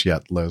done this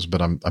yet, Liz,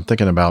 but I'm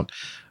thinking about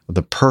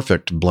the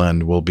perfect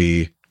blend will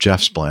be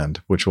Jeff's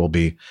blend, which will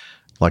be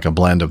like a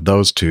blend of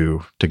those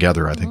two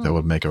together. I think that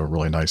would make a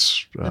really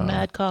nice the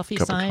Mad Coffee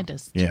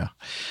Scientist. Yeah.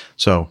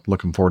 So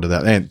looking forward to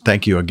that. And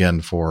thank you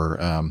again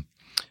for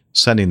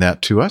sending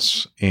that to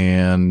us.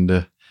 And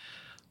the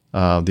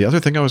other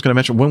thing I was going to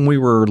mention, when we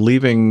were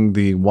leaving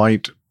the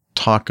White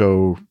Duck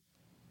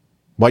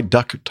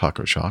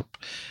Taco Shop,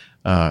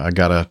 I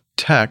got a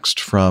text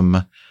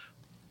from,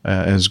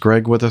 is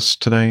Greg with us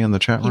today in the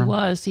chat room? He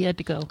was. He had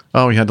to go.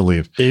 Oh, he had to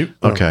leave.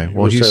 Okay.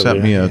 Well, he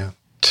sent me a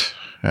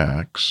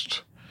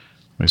text.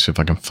 Let me see if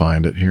I can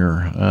find it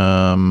here.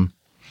 And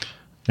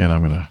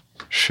I'm going to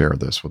share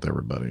this with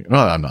everybody.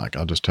 Well, I'm not.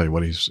 I'll just tell you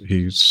what he's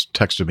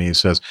texted me. He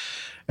says,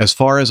 as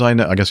far as I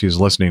know, I guess he's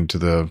listening to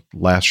the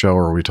last show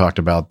where we talked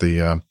about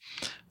the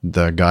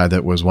guy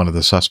that was one of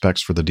the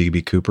suspects for the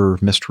D.B. Cooper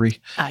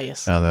mystery.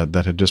 Yes.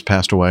 That had just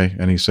passed away.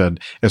 And he said,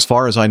 as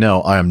far as I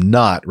know, I am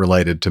not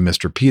related to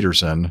Mr.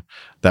 Peterson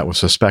that was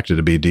suspected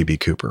to be D.B.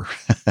 Cooper.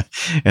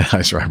 And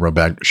I wrote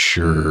back,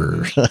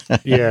 sure.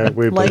 Yeah,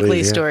 we likely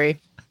believe,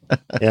 story.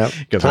 Yeah.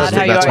 Odd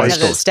how you always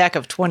have that stack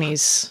of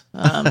 20s.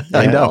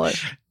 I know.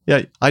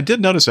 Yeah, I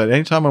did notice that.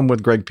 Anytime I'm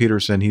with Greg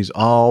Peterson, he's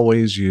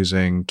always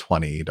using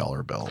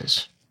 $20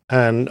 bills.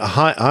 And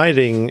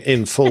hiding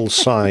in full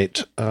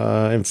sight,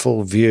 in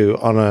full view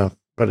on a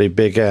very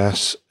big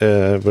ass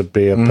would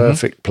be a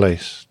perfect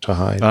place to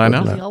hide. I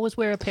know. Does he always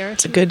wear a parachute?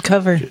 It's a good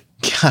cover.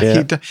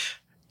 Yeah.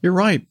 You're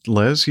right,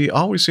 Liz. He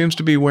always seems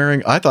to be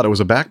wearing, I thought it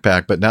was a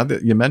backpack, but now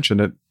that you mention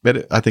it,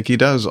 I think he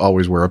does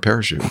always wear a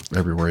parachute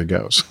everywhere he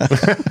goes.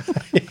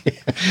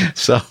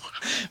 So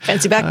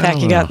fancy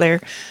backpack you got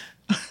there.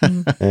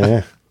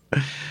 Yeah.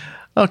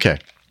 Okay.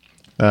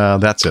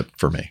 That's it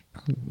for me.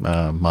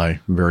 My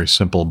very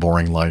simple,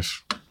 boring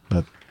life,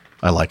 but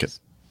I like it.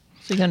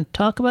 So you're going to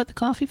talk about the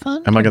coffee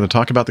fund? Am I going to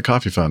talk about the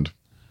coffee fund?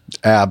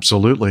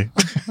 Absolutely.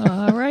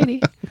 All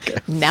righty.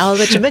 Now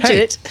that you mention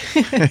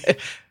it.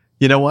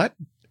 You know what?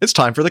 It's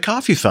time for the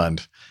Coffee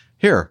Fund.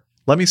 Here,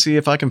 let me see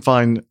if I can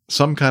find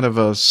some kind of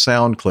a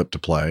sound clip to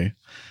play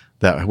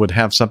that would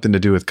have something to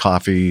do with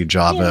coffee,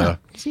 Java.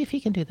 Yeah, see if he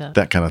can do that.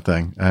 That kind of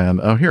thing.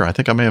 And here, I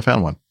think I may have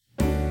found one.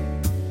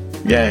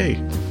 Yay.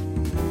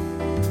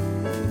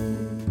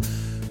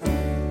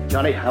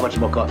 Johnny, how much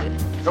more coffee?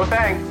 No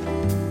thanks.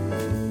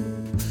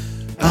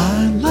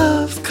 I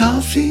love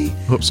coffee.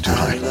 Whoops, too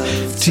high.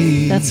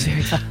 Tea. That's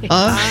very high.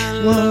 I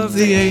love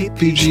the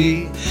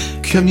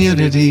APG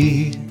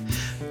community.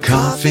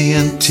 Coffee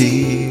and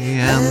tea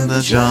and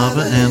the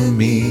Java and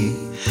me.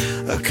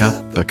 A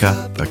cup, a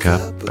cup, a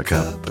cup, a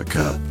cup, a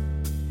cup.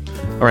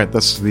 All right,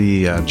 that's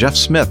the Jeff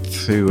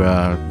Smith who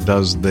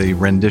does the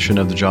rendition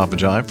of the Java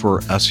Jive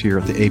for us here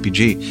at the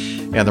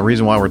APG. And the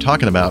reason why we're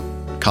talking about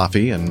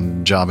coffee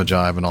and Java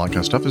Jive and all that kind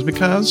of stuff is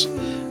because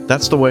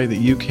that's the way that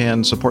you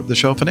can support the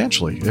show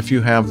financially if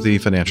you have the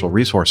financial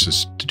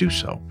resources to do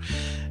so.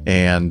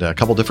 And a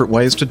couple different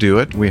ways to do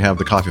it. We have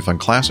the Coffee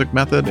Fund Classic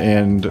method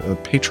and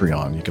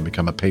Patreon. You can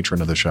become a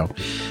patron of the show.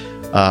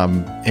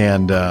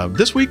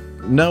 This week,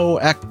 no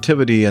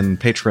activity in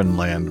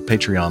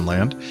Patreon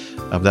land.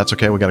 But that's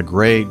okay. We got a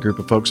great group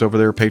of folks over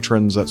there,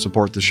 patrons that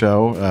support the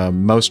show.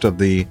 Most of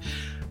the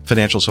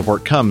financial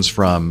support comes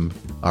from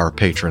our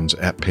patrons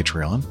at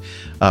Patreon.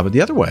 But the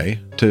other way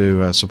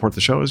to support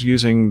the show is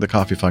using the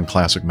Coffee Fund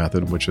Classic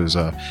method, which is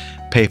a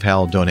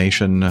PayPal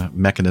donation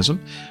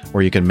mechanism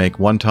where you can make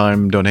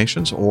one-time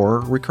donations or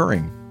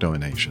recurring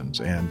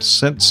donations. And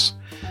since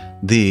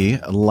the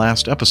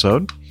last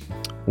episode,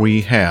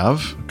 we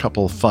have a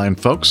couple fine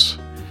folks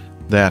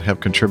that have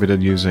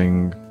contributed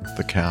using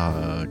the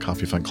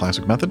Coffee Fund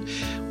Classic method.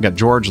 We got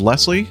George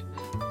Leslie,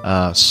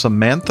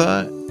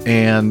 Samantha,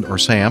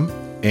 Sam,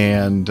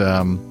 and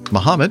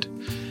Muhammad,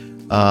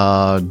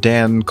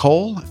 Dan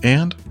Cole,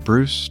 and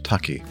Bruce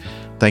Tuckey.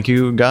 Thank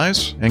you,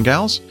 guys and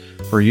gals,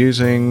 for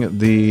using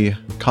the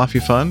Coffee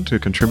Fund to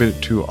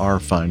contribute to our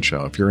fine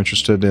show. If you're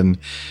interested in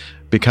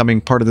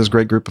becoming part of this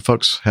great group of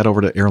folks, head over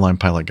to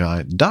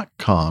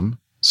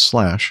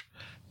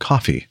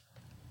airlinepilotguy.com/coffee.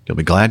 You'll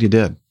be glad you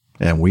did,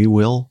 and we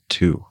will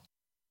too.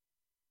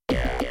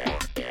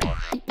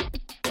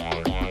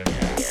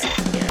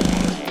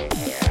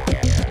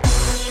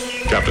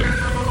 Captain,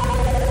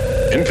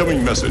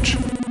 incoming message.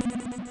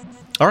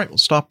 All right, we'll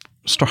start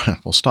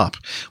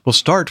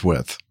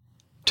with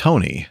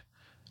Tony.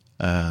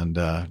 And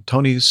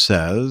Tony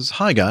says,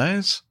 Hi,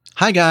 guys.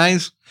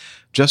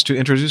 Just to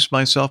introduce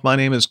myself, my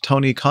name is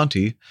Tony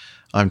Conti.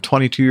 I'm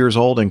 22 years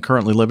old and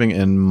currently living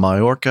in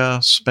Mallorca,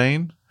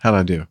 Spain. How'd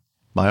I do?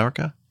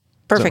 Mallorca?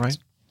 Perfect. Is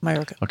that right?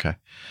 Mallorca. Okay.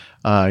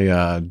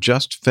 I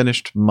just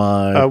finished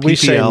my PPL. We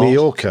say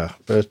Mallorca,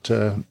 but...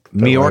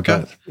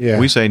 Mallorca? Yeah.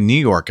 We say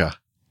New Yorka.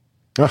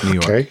 Oh,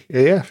 okay.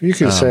 Yeah, you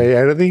can say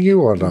anything you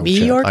want.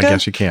 Mallorca? I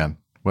guess you can.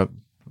 What?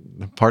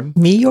 Pardon?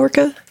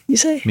 Mallorca, you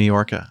say?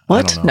 Mallorca?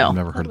 What? I don't know. No. I've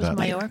never heard of that.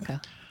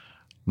 Mallorca.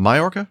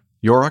 Mallorca?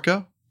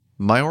 Yorka?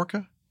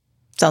 Mallorca?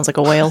 Sounds like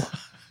a whale.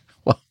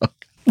 A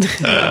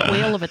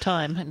whale of a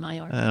time in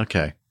Mallorca.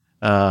 Okay.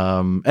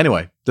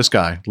 Anyway, this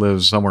guy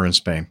lives somewhere in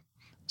Spain.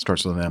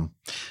 Starts with an M.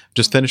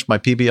 Just finished my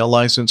PBL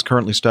license,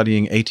 currently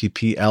studying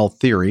ATPL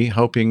theory,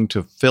 hoping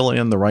to fill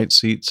in the right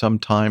seat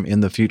sometime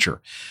in the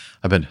future.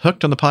 I've been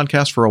hooked on the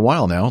podcast for a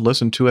while now,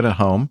 listen to it at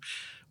home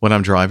when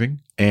I'm driving,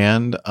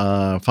 and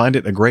find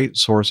it a great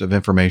source of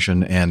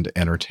information and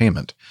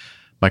entertainment.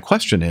 My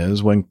question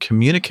is, when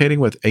communicating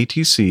with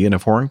ATC in a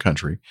foreign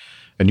country,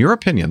 in your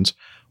opinions,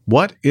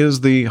 what is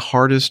the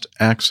hardest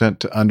accent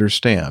to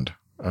understand?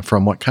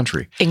 From what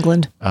country?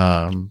 England.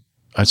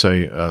 I'd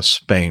say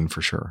Spain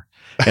for sure.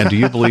 And do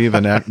you believe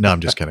no,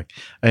 I'm just kidding.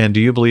 And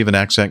do you believe an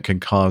accent can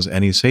cause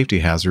any safety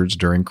hazards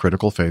during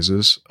critical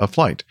phases of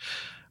flight?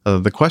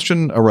 The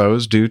question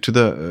arose due to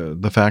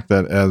the fact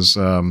that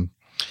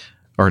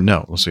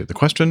the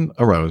question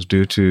arose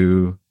due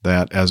to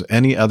that as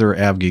any other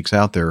AvGeeks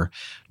out there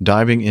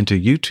diving into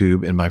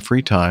YouTube in my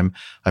free time,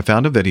 I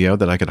found a video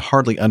that I could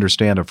hardly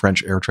understand a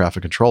French air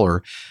traffic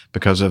controller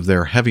because of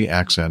their heavy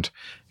accent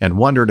and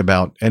wondered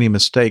about any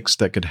mistakes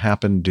that could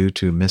happen due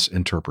to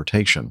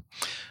misinterpretation.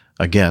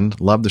 Again,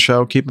 love the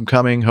show. Keep them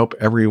coming. Hope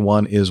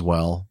everyone is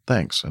well.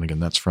 Thanks. And again,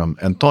 that's from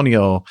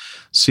Antonio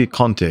C.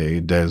 Conte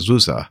de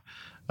Souza.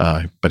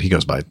 But he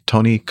goes by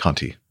Tony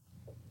Conti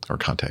or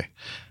Conte.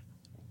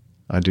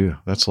 I do.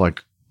 That's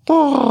like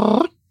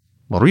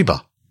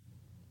Arriba.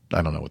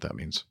 I don't know what that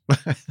means.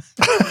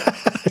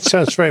 It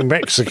sounds very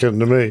Mexican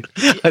to me.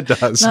 It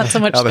does. Not so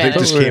much now that Spanish. it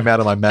just came out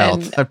of my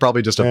mouth. And I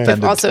probably just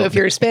offended. Also, if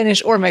you're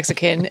Spanish or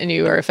Mexican and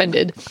you are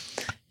offended,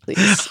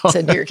 please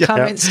send your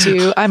comments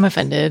to I'm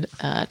offended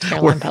at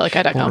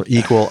airlinepilotguy.com. We're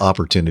equal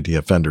opportunity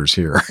offenders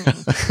here.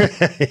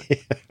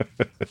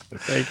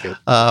 Thank you.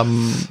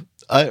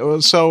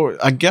 So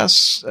I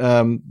guess,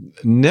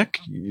 Nick,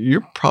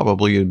 you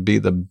probably would be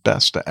the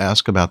best to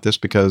ask about this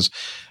because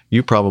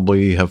you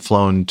probably have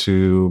flown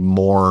to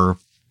more,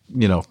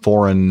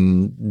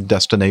 foreign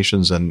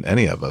destinations than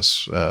any of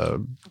us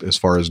as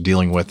far as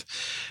dealing with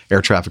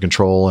air traffic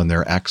control and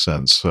their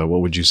accents.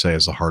 What would you say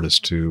is the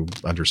hardest to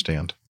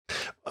understand?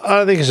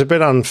 I think it's a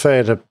bit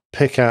unfair to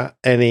pick out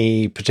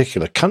any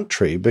particular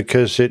country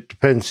because it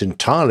depends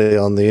entirely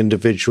on the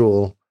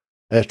individual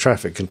air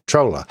traffic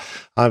controller.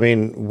 I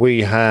mean,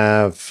 we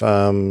have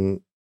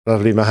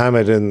lovely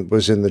Mohammed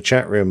was in the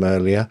chat room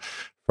earlier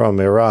from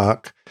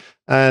Iraq,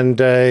 and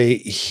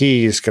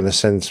he's going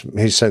to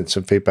he sent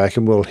some feedback,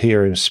 and we'll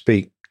hear him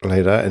speak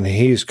later. And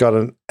he's got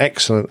an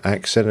excellent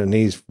accent, and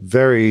he's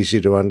very easy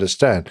to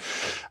understand.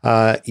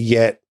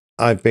 Yet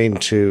I've been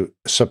to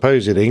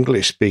supposed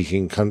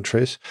English-speaking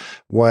countries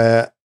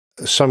where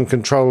some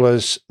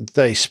controllers,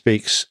 they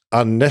speak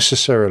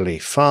unnecessarily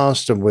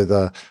fast and with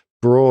a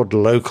broad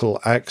local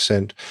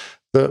accent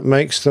that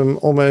makes them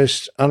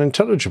almost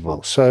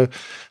unintelligible. So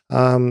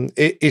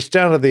it's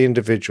down to the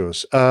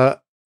individuals.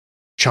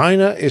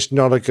 China is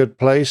not a good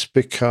place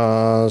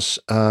because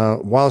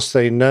whilst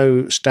they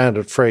know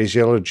standard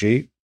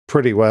phraseology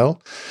pretty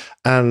well,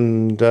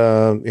 and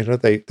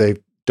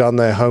they've done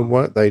their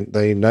homework,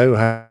 they know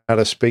how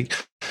to speak.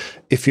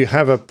 If you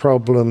have a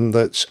problem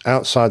that's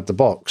outside the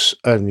box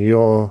and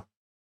you're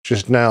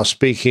just now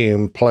speaking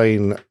in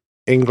plain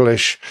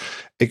English,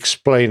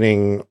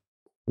 explaining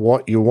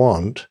what you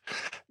want,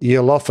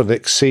 you'll often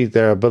exceed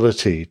their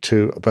ability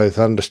to both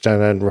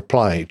understand and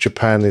reply.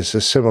 Japan is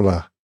a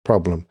similar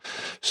problem.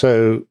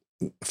 So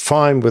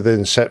fine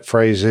within set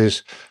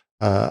phrases,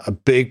 a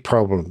big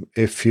problem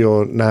if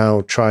you're now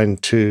trying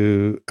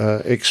to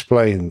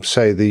explain,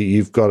 say, that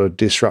you've got a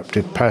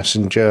disrupted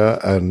passenger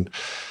and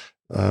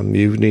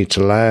you need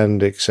to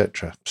land,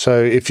 etc.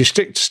 So if you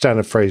stick to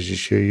standard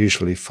phrases, you're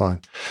usually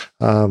fine.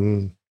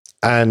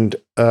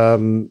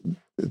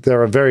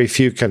 There are very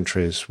few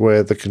countries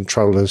where the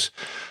controllers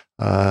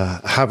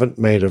haven't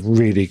made a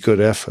really good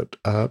effort.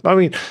 I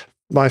mean,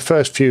 my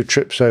first few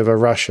trips over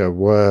Russia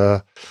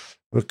were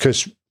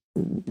because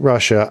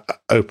Russia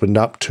opened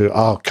up to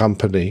our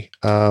company,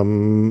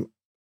 quite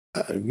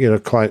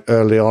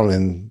early on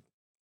in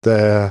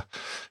their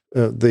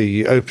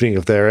the opening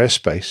of their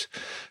airspace.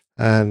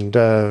 And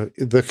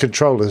the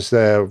controllers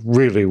there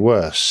really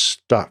were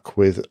stuck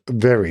with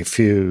very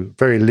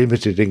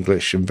limited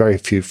English and very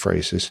few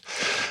phrases.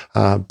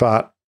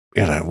 But,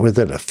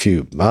 within a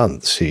few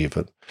months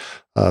even,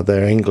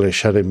 their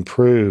English had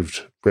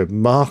improved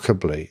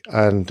remarkably.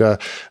 And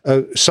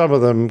some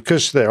of them,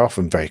 because they're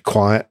often very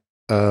quiet,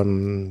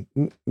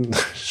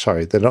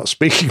 sorry, they're not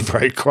speaking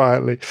very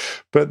quietly,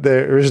 but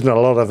there isn't a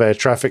lot of air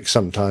traffic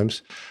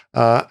sometimes.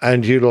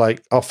 And you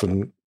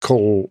often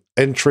call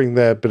entering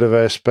their bit of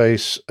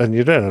airspace, and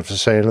you don't have to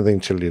say anything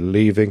till you're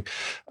leaving.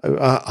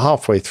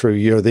 Halfway through,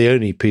 you're the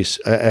only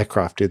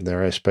aircraft in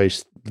their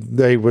airspace.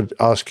 They would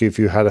ask you if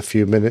you had a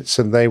few minutes,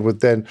 and they would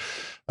then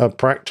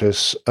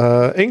practice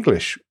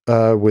English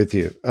with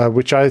you,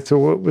 which I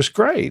thought was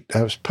great.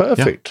 That was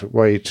perfect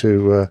way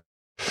to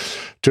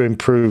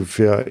improve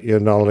your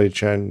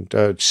knowledge and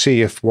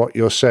see if what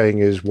you're saying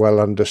is well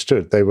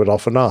understood. They would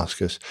often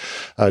ask us,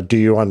 do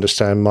you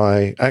understand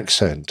my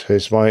accent?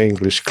 Is my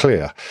English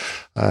clear?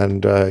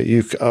 And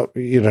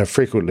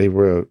frequently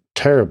we're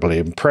terribly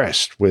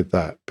impressed with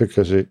that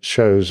because it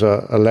shows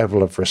a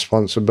level of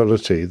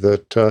responsibility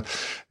that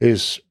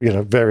is,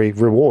 very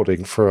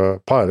rewarding for a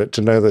pilot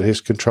to know that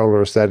his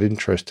controller is that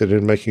interested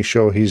in making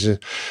sure he's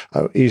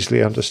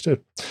easily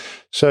understood.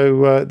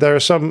 So there are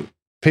some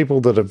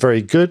people that are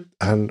very good,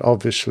 and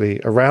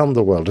obviously around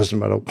the world, doesn't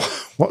matter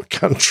what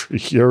country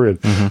you're in,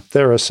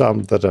 there are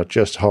some that are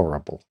just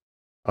horrible.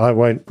 I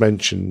won't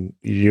mention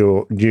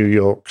New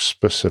York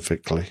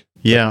specifically.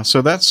 Yeah,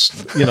 so that's,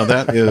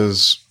 that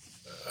is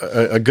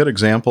a good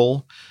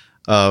example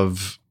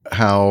of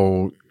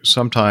how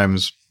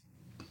sometimes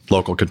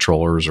local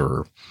controllers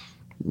or,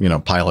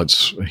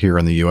 pilots here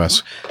in the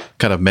U.S.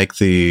 kind of make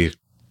the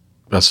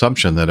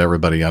assumption that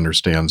everybody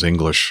understands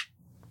English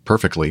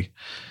perfectly.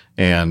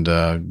 And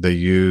they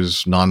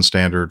use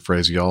non-standard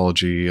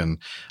phraseology. And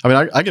I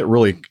mean, I get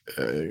really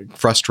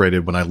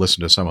frustrated when I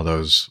listen to some of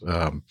those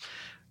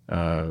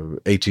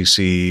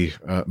ATC,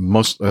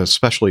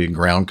 especially in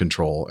ground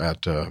control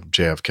at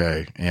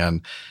JFK.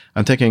 And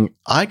I'm thinking,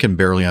 I can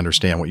barely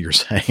understand what you're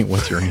saying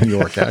with your New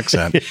York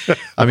accent.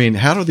 I mean,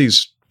 how do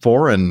these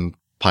foreign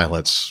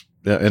pilots,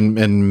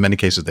 in many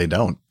cases they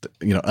don't,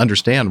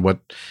 understand what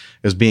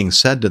is being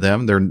said to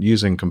them? They're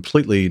using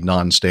completely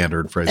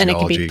non-standard phraseology. And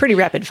it can be pretty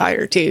rapid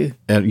fire too.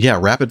 And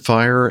rapid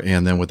fire.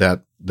 And then with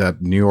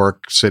that New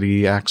York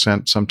City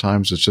accent,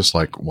 sometimes it's just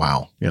like,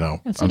 wow,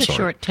 It's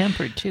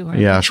short-tempered too, right?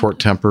 Yeah,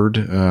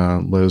 short-tempered,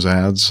 Liz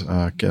adds.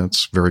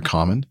 It's very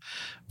common.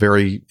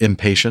 Very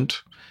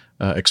impatient,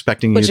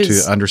 expecting you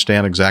to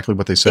understand exactly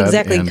what they said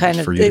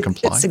and for you to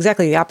comply. It's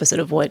exactly the opposite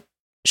of what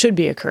should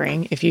be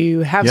occurring. If you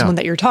have someone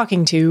that you're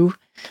talking to,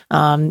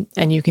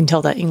 and you can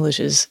tell that English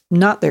is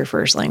not their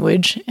first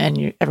language,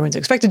 and everyone's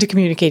expected to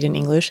communicate in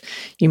English,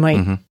 you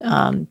might,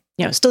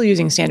 still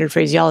using standard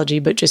phraseology,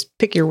 but just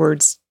pick your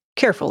words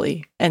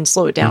carefully and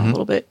slow it down a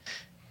little bit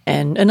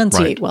and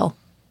enunciate well.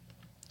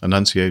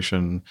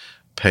 Enunciation,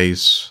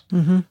 pace,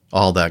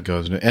 all that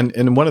goes in.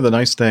 And one of the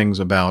nice things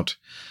about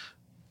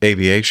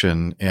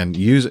aviation, and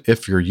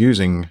if you're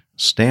using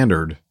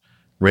standard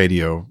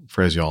radio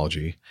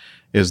phraseology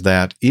is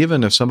that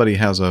even if somebody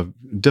has a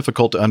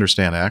difficult to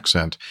understand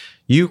accent,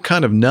 you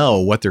kind of know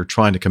what they're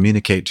trying to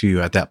communicate to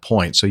you at that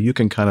point. So you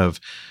can kind of,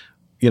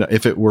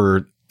 if it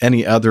were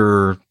any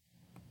other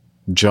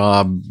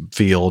job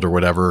field or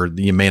whatever,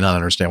 you may not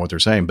understand what they're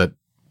saying, but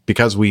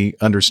because we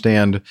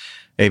understand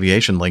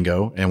aviation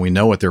lingo and we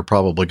know what they're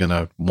probably going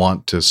to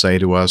want to say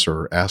to us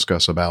or ask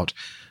us about,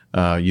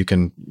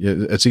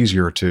 it's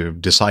easier to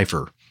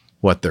decipher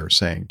what they're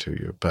saying to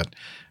you. But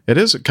it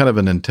is kind of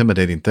an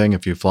intimidating thing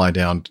if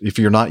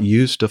you're not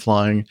used to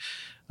flying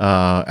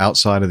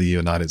outside of the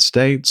United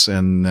States,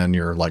 and then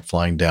you're like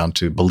flying down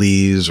to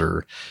Belize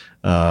or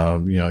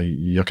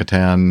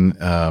Yucatan,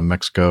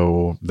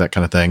 Mexico, that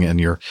kind of thing, and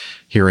you're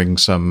hearing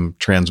some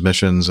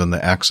transmissions and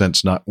the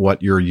accent's not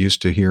what you're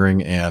used to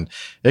hearing, and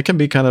it can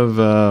be kind of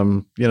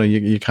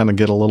you kind of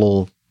get a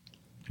little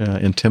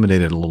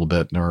intimidated a little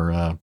bit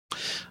or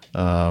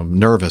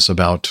nervous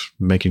about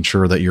making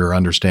sure that you're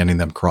understanding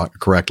them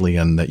correctly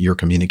and that you're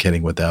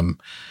communicating with them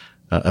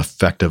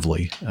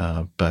effectively.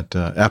 But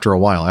after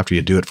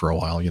you do it for a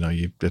while,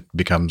 it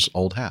becomes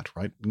old hat,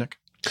 right, Nick?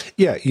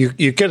 Yeah,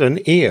 you get an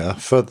ear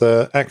for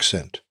the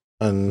accent,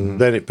 and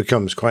then it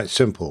becomes quite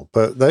simple.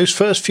 But those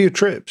first few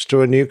trips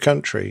to a new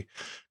country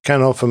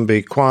can often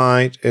be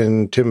quite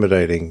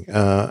intimidating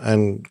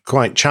and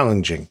quite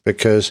challenging,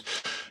 because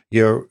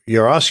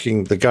you're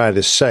asking the guy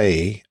to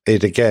say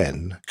it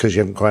again because you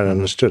haven't quite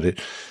understood it.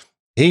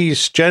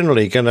 He's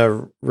generally going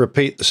to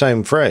repeat the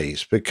same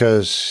phrase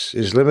because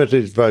his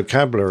limited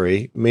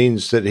vocabulary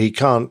means that he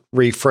can't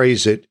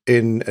rephrase it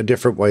in a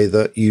different way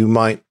that you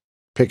might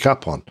pick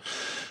up on,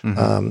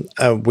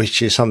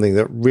 which is something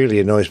that really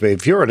annoys me.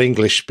 If you're an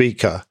English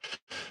speaker,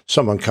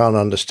 someone can't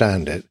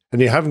understand it, and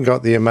you haven't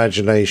got the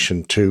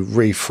imagination to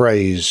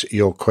rephrase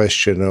your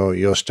question or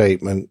your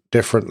statement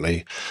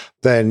differently,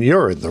 then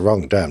you're in the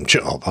wrong damn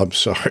job. I'm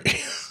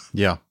sorry.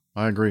 Yeah,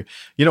 I agree.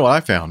 You know what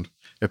I found?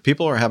 If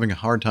people are having a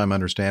hard time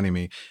understanding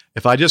me,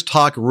 if I just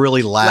talk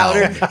really loud,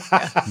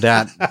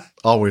 that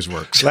always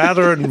works.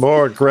 Louder and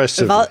more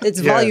aggressive. It's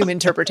volume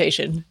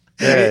interpretation.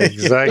 Yeah,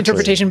 exactly.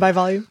 Interpretation by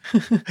volume.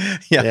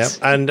 Yes.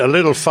 Yeah, and a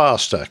little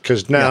faster,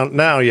 because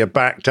now you're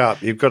backed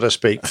up. You've got to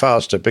speak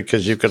faster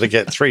because you've got to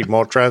get 3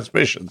 more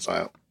transmissions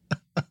out.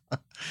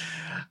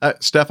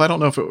 Steph, I don't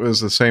know if it was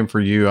the same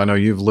for you. I know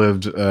you've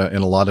lived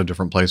in a lot of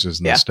different places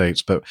in the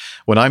States, but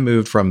when I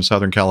moved from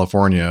Southern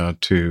California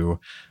to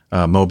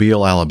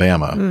Mobile,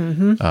 Alabama,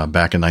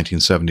 back in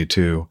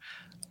 1972,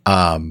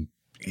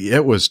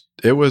 it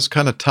was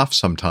kind of tough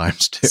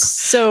sometimes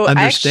to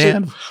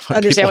understand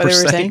what they were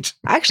saying.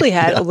 I actually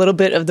had a little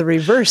bit of the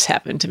reverse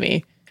happen to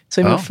me.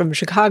 So I moved from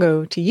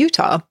Chicago to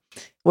Utah,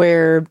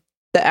 where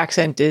the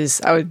accent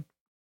is, I would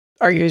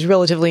argue, is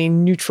relatively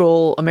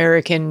neutral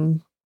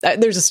American.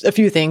 There's a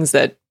few things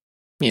that,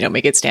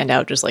 make it stand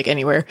out just like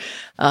anywhere.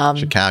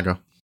 Chicago.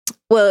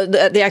 Well,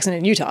 the accent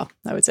in Utah,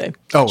 I would say.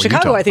 Oh,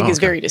 Chicago, Utah. I think, is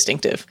very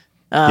distinctive.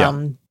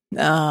 And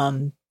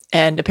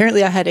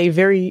apparently I had a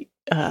very,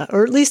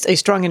 or at least a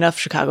strong enough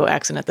Chicago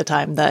accent at the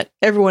time that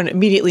everyone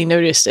immediately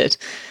noticed it.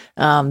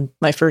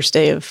 My first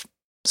day of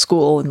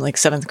school in like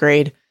 7th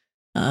grade,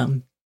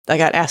 I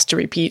got asked to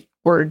repeat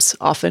words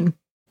often.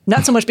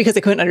 Not so much because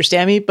they couldn't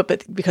understand me,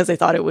 but because they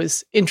thought it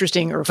was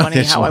interesting or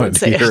funny how I would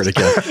say it.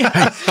 Again.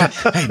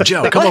 Hey,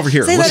 Joe, come over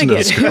here. Listen to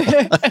this girl.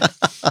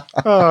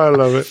 Oh, I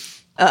love it.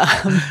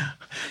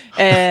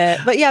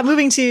 But yeah,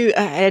 moving to,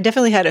 I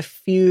definitely had a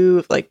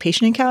few like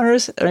patient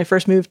encounters when I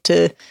first moved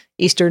to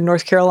Eastern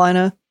North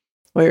Carolina,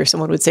 where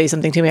someone would say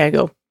something to me. I'd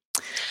go,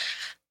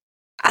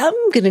 I'm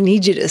going to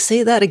need you to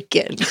say that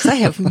again because I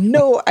have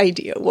no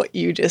idea what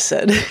you just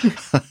said.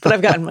 But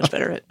I've gotten much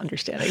better at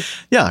understanding.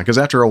 Yeah, because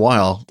after a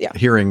while,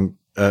 hearing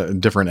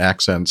different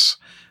accents,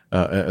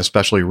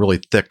 especially really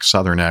thick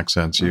Southern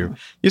accents, you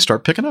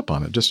start picking up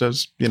on it. Just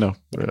as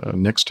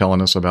Nick's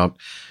telling us about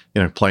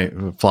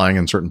flying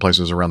in certain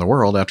places around the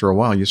world. After a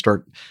while, you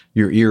start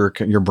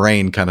your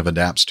brain kind of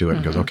adapts to it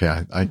and goes,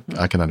 okay,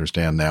 I can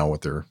understand now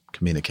what they're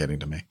communicating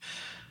to me.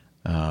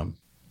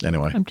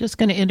 Anyway, I'm just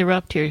going to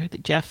interrupt here,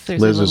 Jeff. There's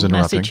Liz a little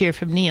message here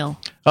from Neil.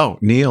 Oh,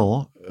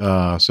 Neil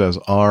says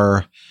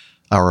our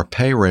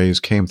pay raise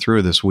came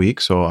through this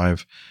week, so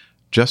I've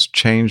just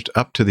changed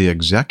up to the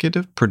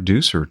executive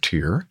producer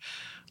tier.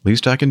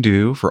 Least I can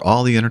do for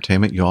all the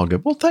entertainment you all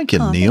give. Well, thank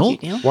you, Neil.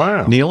 Thank you, Neil.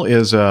 Wow. Neil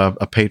is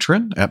a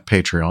patron at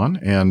Patreon,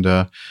 and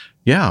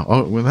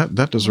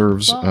that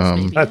deserves.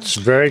 That's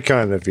very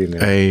kind of you,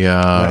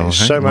 Neil.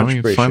 So much let me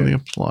appreciated. find the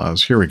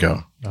applause. Here we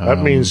go. That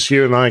means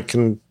you and I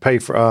can pay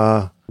for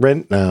our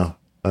rent now,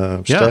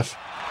 Steph.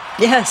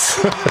 Yes.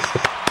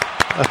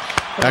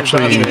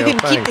 Actually, you can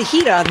keep the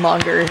heat on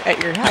longer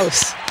at your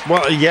house.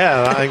 Well,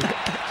 yeah.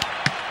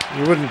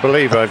 You wouldn't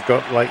believe I've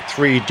got like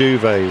 3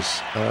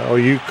 duvets, or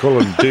you call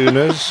them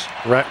doonas,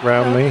 wrapped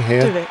round me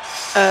here.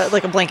 Duvet.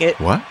 Like a blanket.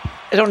 What?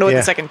 I don't know what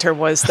the second term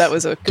was. That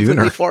was a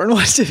completely fourn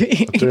one to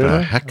me. What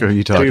the heck are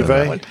you talking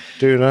about?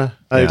 Doona.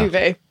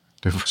 Duvet.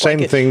 Same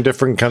thing,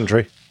 different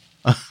country.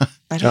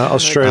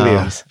 Australia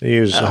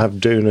have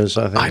doonas,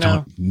 I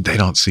think. They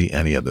don't see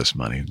any of this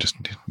money. Just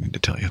need to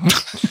tell you.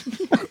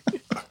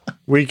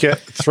 we get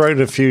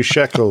thrown a few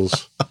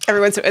shekels.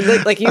 Everyone's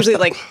like usually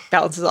like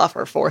bounces off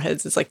our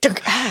foreheads. It's like,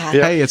 ah.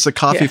 Hey, it's a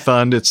coffee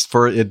fund. It's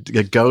for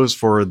it goes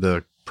for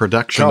the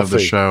production of the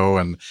show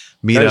and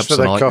meetups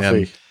and all,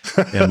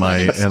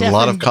 and a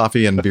lot of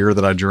coffee and beer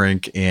that I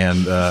drink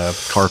and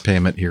car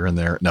payment here and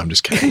there. No, I'm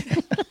just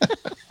kidding.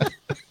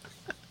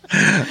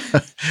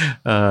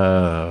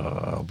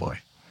 Oh boy.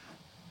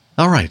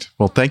 All right.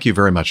 Well, thank you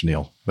very much,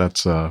 Neil.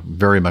 That's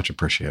very much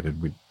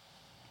appreciated. We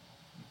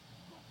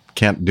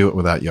can't do it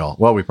without y'all.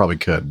 Well, we probably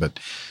could, but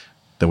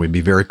then we'd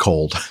be very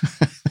cold.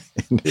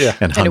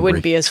 and it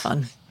wouldn't be as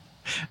fun.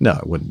 No,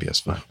 it wouldn't be as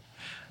fun.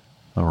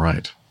 All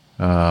right.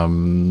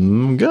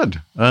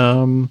 Good.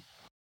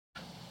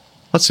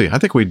 Let's see. I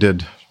think we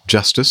did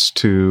justice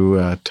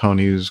to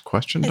Tony's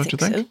question, don't you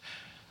think? So.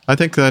 I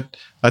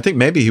think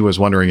maybe he was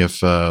wondering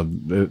if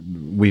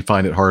we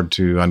find it hard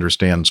to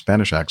understand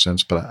Spanish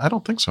accents, but I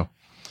don't think so.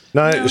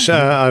 No,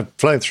 I've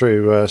flown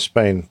through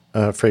Spain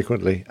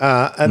frequently,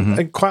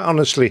 and quite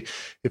honestly,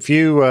 if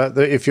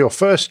your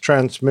first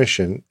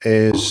transmission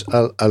is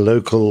a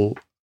local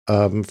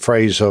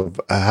phrase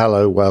of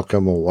hello,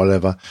 welcome, or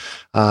whatever,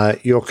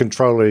 your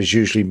controller is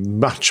usually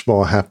much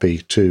more happy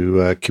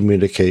to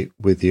communicate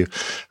with you.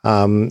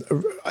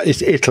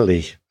 It's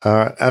Italy,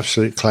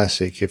 absolute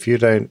classic. If you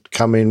don't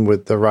come in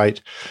with the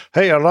right,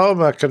 hey, hello,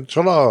 my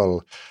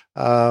control.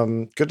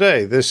 Good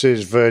day, this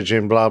is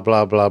Virgin, blah,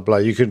 blah, blah, blah.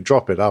 You can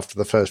drop it after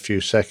the first few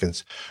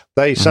seconds.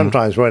 They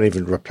sometimes won't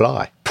even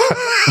reply.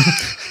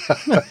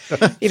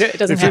 It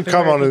doesn't if you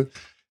come on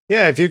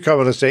if you come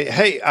on and say,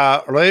 hey,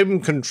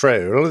 Rome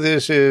Control,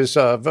 this is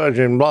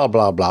Virgin, blah,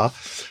 blah, blah,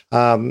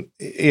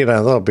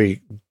 there'll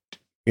be,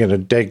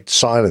 dead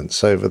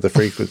silence over the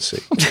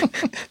frequency.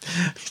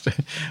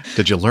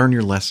 Did you learn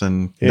your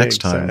lesson? Next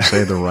time,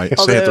 say the right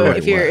word.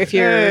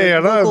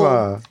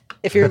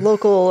 If your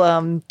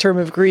local term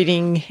of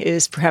greeting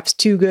is perhaps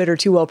too good or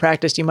too well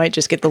practiced, you might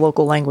just get the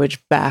local language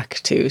back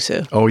too.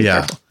 So,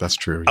 that's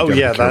true.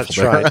 That's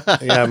right.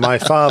 Yeah, my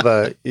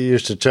father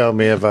used to tell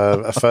me of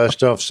a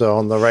first officer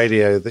on the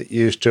radio that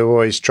used to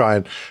always try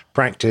and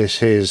practice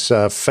his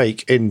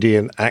fake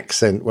Indian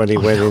accent when he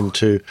went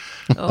into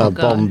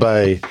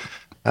Bombay,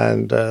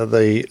 and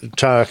the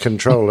tower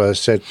controller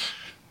said,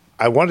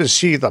 "I want to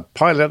see the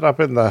pilot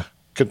up in the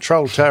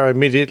control tower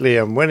immediately,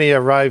 and when he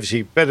arrives,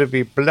 he better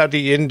be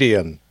bloody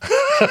Indian."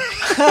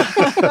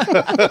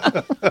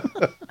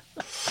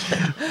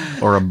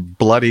 Or a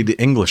bloodied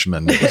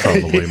Englishman,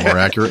 probably more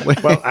accurately.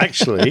 Well,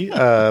 actually,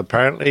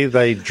 apparently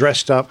they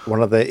dressed up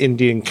one of their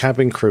Indian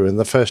cabin crew in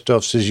the first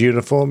officer's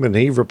uniform, and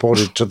he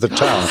reported to the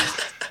tower,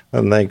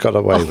 and they got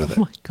away with it.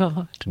 Oh, my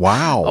God.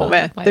 Wow. Oh,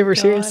 man. They were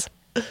serious.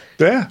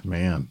 Yeah.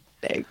 Man.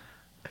 Dang.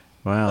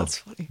 Wow. That's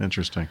funny.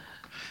 Interesting.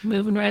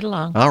 Moving right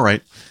along. All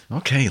right.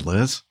 Okay,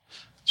 Liz.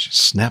 She's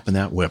snapping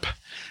that whip.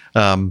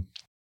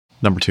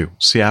 Number 2,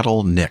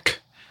 Seattle Nick.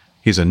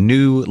 He's a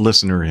new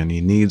listener and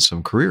he needs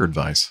some career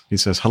advice. He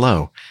says,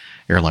 hello,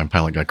 Airline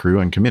Pilot Guy crew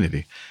and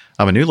community.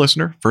 I'm a new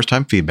listener,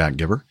 first-time feedback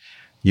giver.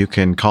 You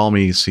can call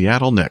me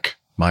Seattle Nick,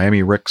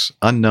 Miami Rick's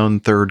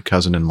unknown third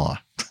cousin-in-law.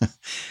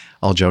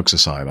 All jokes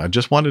aside, I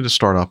just wanted to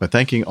start off by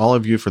thanking all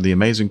of you for the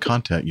amazing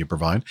content you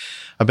provide.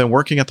 I've been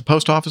working at the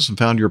post office and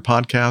found your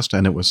podcast,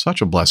 and it was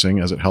such a blessing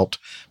as it helped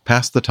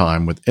pass the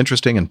time with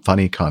interesting and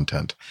funny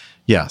content.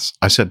 Yes,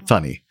 I said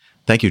funny.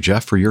 Thank you,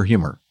 Jeff, for your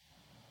humor.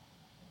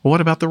 Well,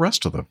 what about the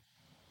rest of them?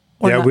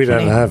 We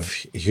don't have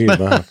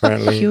humor,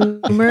 apparently.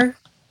 Humor?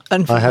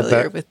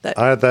 Unfamiliar with that.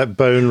 I had that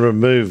bone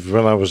removed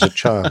when I was a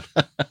child.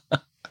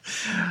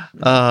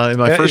 In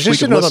my first is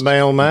this another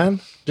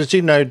mailman? Does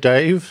he know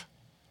Dave?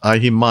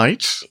 He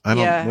might. I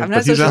don't know. I'm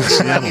not so sure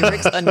he's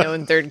Rick's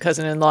unknown third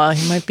cousin-in-law.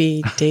 He might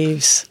be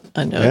Dave's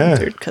unknown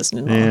third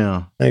cousin-in-law.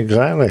 Yeah,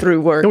 exactly.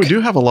 Through work. Yeah, we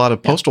do have a lot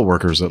of postal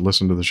workers that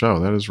listen to the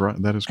show. That is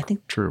right. That is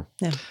true.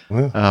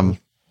 Yeah.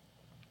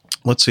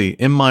 Let's see.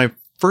 In my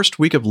first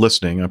week of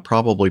listening, I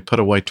probably put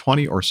away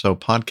 20 or so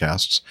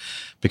podcasts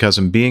because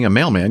in being a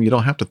mailman, you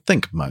don't have to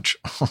think much.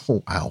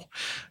 Oh, wow.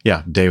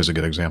 Yeah, Dave's a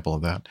good example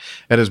of that.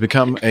 It has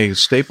become a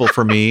staple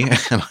for me,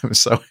 and I'm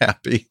so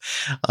happy.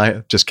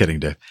 Just kidding,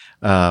 Dave.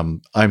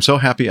 I'm so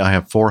happy I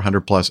have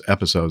 400 plus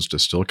episodes to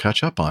still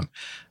catch up on.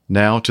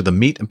 Now to the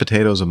meat and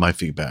potatoes of my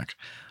feedback.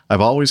 I've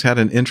always had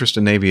an interest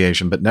in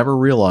aviation, but never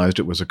realized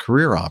it was a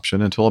career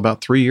option until about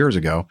 3 years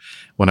ago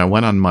when I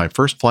went on my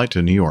first flight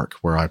to New York,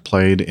 where I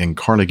played in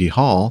Carnegie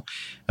Hall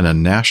in a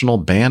national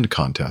band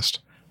contest.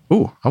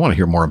 Ooh, I want to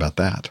hear more about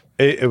that.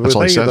 Were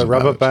they the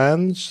rubber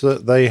bands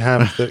that they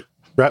have that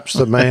wraps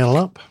the mail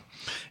up?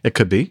 It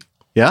could be.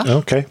 Yeah.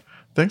 Okay.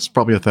 That's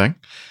probably a thing.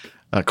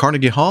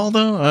 Carnegie Hall,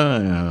 though? I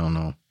don't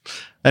know.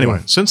 Anyway,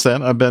 since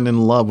then, I've been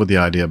in love with the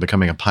idea of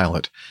becoming a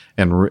pilot,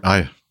 and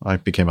I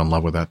became in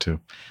love with that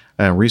too.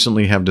 And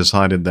recently have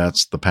decided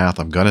that's the path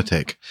I'm going to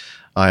take.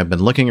 I have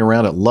been looking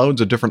around at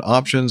loads of different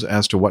options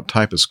as to what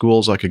type of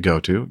schools I could go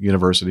to,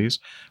 universities,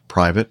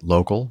 private,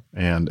 local,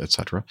 and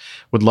etc.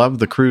 Would love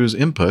the crew's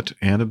input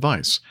and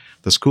advice.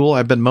 The school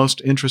I've been most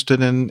interested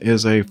in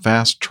is a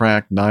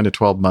fast-track 9 to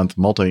 12-month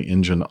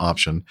multi-engine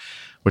option,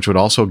 which would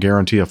also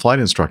guarantee a flight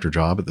instructor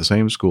job at the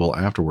same school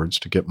afterwards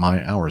to get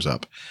my hours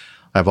up.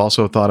 I've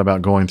also thought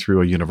about going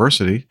through a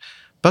university,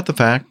 but the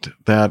fact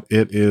that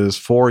it is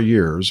 4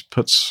 years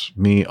puts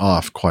me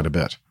off quite a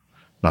bit,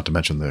 not to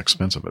mention the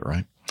expense of it,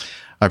 right?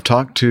 I've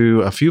talked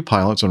to a few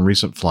pilots on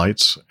recent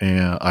flights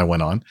I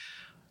went on,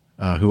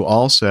 who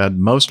all said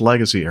most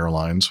legacy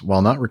airlines,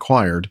 while not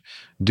required,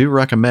 do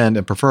recommend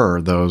and prefer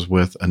those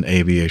with an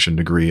aviation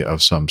degree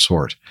of some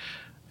sort.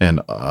 And,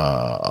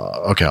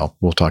 okay,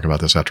 we'll talk about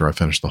this after I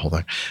finish the whole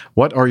thing.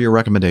 What are your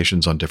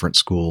recommendations on different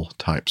school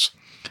types?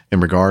 In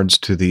regards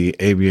to the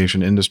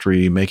aviation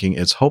industry making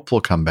its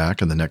hopeful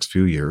comeback in the next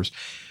few years,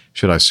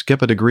 should I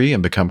skip a degree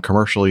and become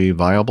commercially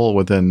viable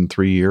within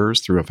 3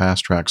 years through a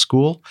fast-track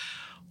school?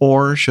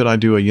 Or should I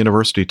do a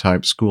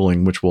university-type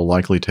schooling, which will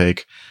likely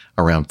take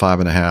around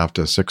 5.5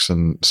 to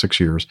 6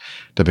 years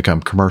to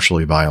become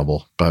commercially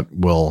viable, but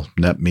will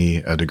net me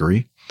a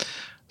degree?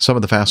 Some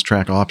of the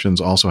fast-track options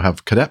also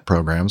have cadet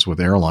programs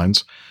with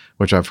airlines,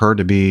 which I've heard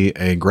to be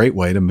a great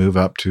way to move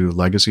up to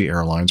legacy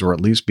airlines or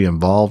at least be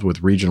involved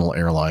with regional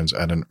airlines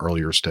at an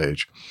earlier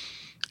stage.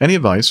 Any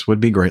advice would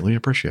be greatly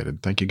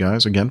appreciated. Thank you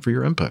guys again for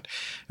your input.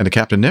 And to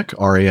Captain Nick,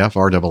 RAF,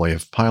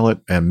 RAAF pilot,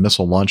 and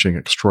missile launching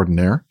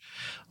extraordinaire,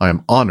 I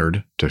am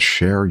honored to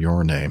share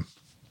your name.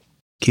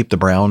 Keep the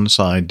brown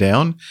side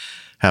down.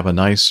 Have a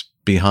nice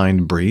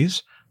behind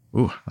breeze.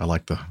 Ooh, I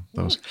like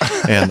those.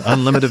 And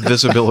unlimited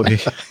visibility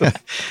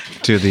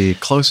to the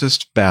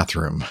closest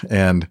bathroom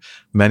and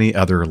many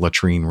other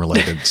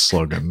latrine-related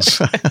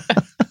slogans.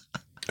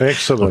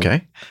 Excellent.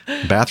 Okay.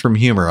 Bathroom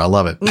humor. I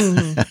love it.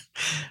 Mm-hmm.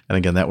 And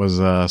again, that was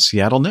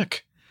Seattle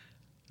Nick.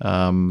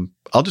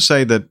 I'll just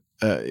say that,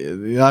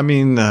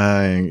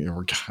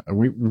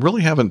 we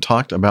really haven't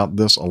talked about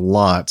this a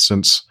lot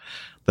since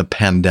the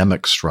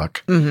pandemic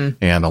struck.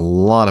 Mm-hmm. And a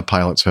lot of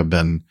pilots have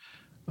been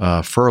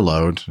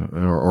furloughed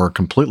or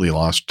completely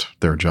lost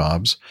their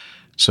jobs.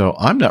 So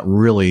I'm not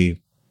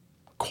really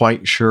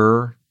quite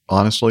sure,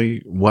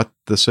 honestly, what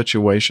the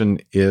situation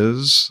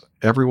is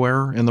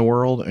everywhere in the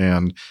world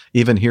and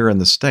even here in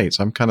the States.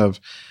 I'm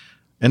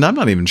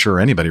not even sure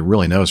anybody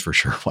really knows for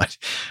sure what's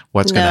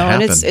going to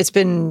happen. And it's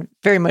been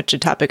very much a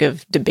topic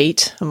of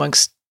debate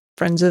amongst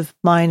friends of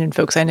mine and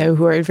folks I know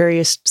who are at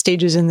various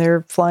stages in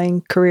their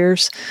flying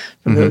careers,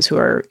 from those who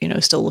are,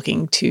 still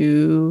looking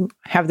to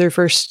have their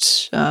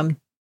first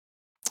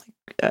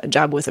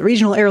job with a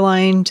regional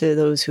airline, to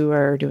those who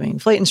are doing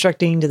flight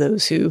instructing, to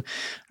those who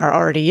are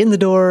already in the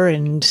door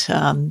and,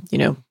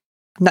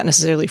 not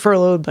necessarily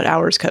furloughed, but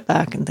hours cut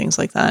back and things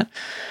like that.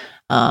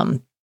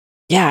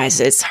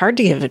 It's hard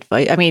to give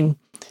advice. I mean,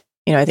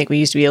 I think we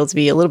used to be able to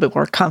be a little bit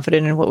more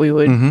confident in what we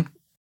would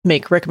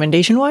make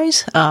recommendation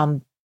wise.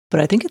 But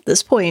I think at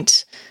this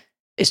point,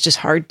 it's just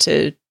hard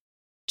to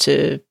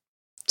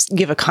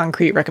give a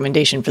concrete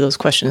recommendation for those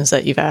questions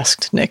that you've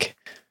asked, Nick.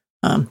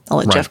 I'll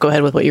let Jeff go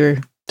ahead with what you were.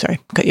 Sorry,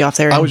 cut you off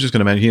there. I was just going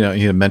to mention,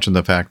 he had mentioned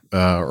the fact,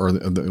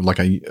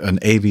 an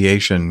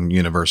aviation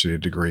university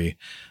degree.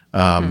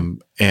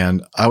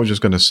 And I was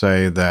just going to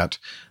say that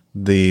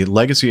the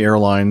legacy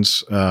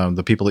airlines,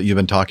 the people that you've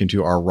been talking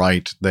to are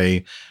right.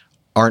 They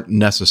aren't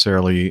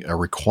necessarily a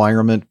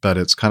requirement, but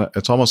it's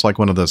almost like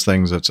one of those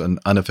things that's an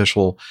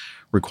unofficial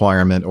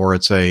requirement, or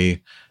it's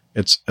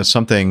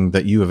something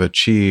that you have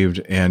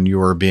achieved and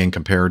you are being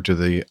compared to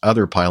the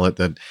other pilot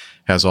that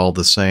has all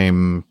the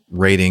same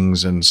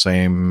ratings and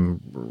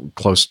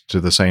close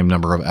to the same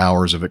number of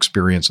hours of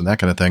experience and that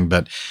kind of thing,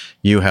 but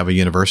you have a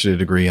university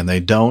degree and they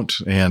don't.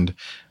 And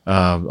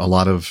a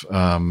lot of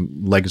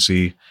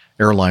legacy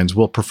airlines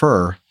will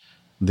prefer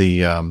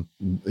the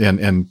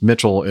and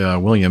Mitchell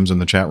Williams in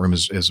the chat room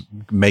is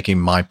making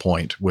my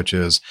point, which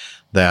is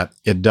that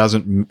it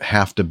doesn't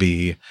have to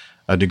be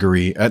a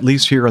degree, at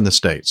least here in the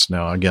States.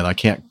 Now, again, I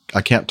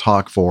can't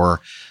talk for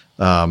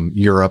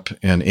Europe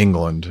and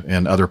England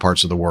and other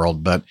parts of the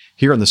world, but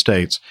here in the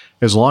States,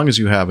 as long as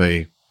you have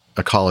a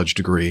college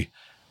degree,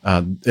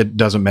 it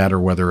doesn't matter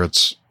whether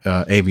it's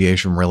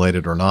aviation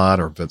related or not,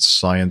 or if it's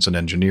science and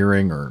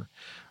engineering or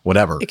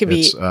whatever. It could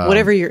be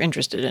whatever you're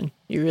interested in.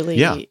 You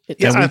really, I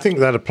think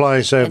that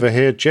applies over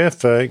here,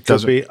 Jeff. It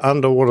could be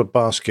underwater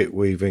basket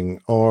weaving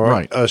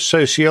or a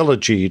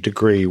sociology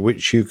degree,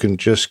 which you can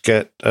just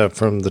get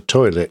from the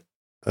toilet.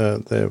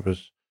 There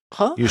was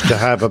used to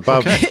have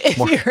above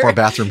more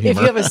bathroom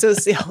humor. If you have a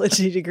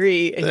sociology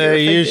degree, and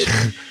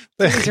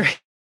you're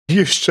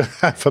used to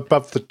have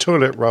above the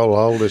toilet roll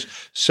holders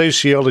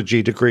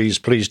sociology degrees.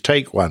 Please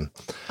take one.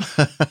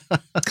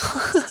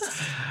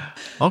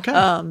 Okay.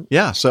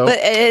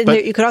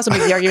 But you could also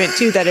make the argument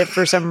too that if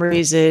for some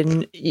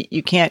reason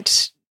you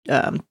can't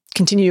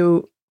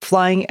continue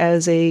flying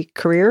as a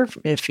career,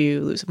 if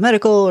you lose a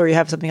medical or you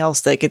have something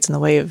else that gets in the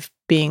way of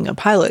being a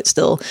pilot,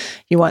 still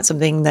you want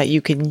something that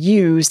you can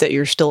use that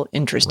you're still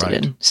interested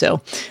in.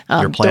 So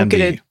your plan don't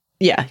get B.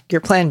 yeah,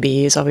 your plan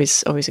B is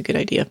always a good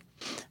idea.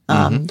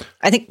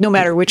 I think no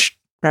matter which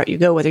route you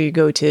go, whether you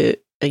go to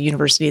a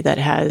university that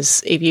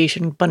has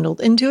aviation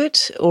bundled into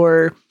it,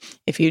 or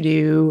if you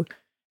do,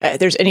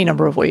 there's any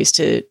number of ways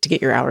to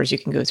get your hours. You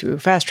can go through a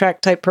fast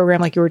track type program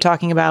like you were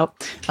talking about.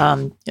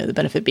 The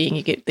benefit being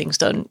you get things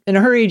done in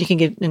a hurry. You can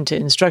get into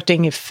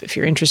instructing if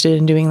you're interested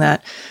in doing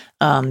that.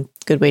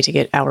 Good way to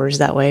get hours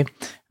that way.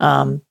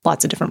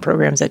 Lots of different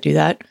programs that do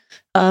that.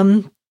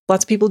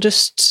 Lots of people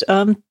just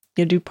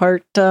do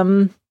Part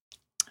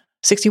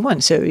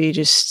 61. So you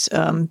just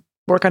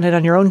work on it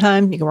on your own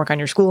time. You can work on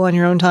your school on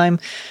your own time.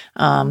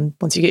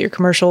 Once you get your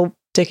commercial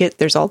ticket,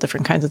 there's all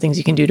different kinds of things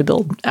you can do to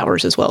build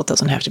hours as well. It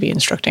doesn't have to be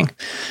instructing.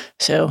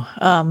 So,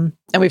 and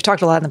we've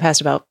talked a lot in the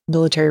past about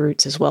military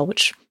routes as well,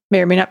 which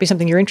may or may not be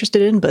something you're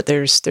interested in, but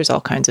there's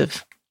all kinds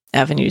of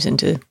avenues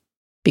into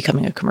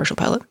becoming a commercial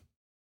pilot.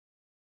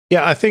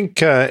 Yeah, I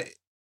think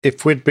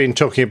if we'd been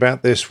talking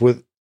about this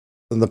and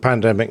the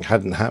pandemic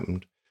hadn't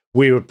happened,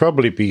 we would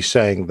probably be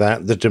saying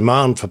that the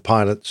demand for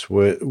pilots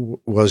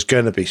was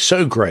going to be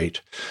so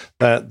great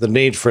that the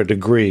need for a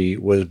degree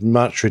was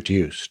much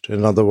reduced.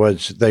 In other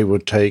words,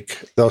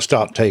 they'll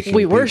start taking.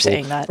 We were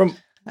saying that.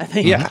 I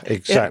think. Yeah,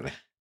 exactly.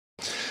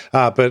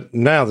 Yeah. But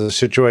now the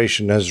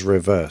situation has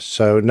reversed.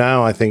 So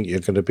now I think you're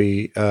going to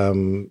be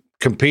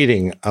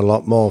competing a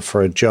lot more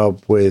for a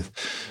job with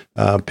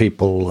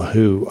people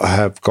who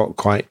have got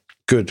quite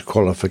good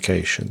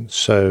qualifications.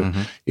 So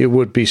it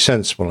would be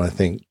sensible, I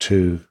think,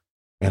 to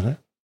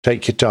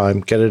take your time,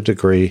 get a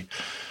degree,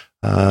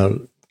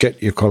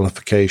 get your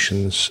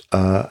qualifications,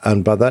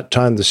 and by that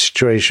time the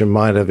situation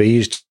might have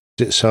eased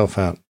itself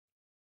out.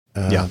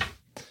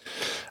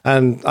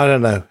 And I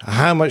don't know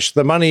how much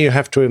the money you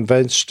have to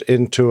invest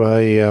into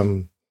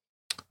a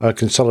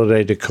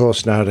consolidated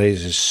course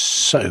nowadays is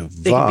so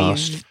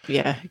vast.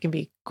 It can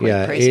be quite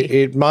pricey.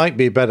 It might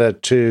be better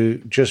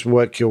to just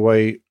work your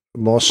way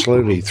more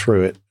slowly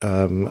through it,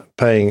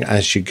 paying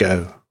as you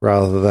go,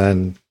 rather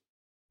than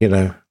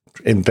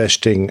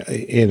investing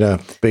in a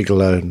big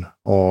loan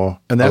or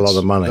a lot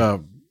of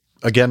money.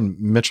 Again,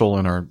 Mitchell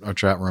in our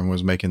chat room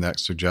was making that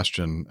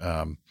suggestion.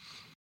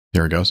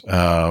 Here it goes.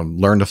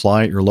 Learn to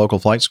fly at your local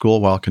flight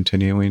school while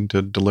continuing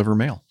to deliver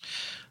mail.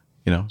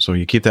 So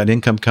you keep that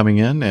income coming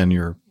in and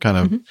you're kind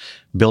of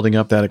building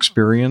up that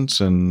experience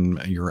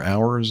and your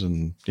hours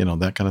and,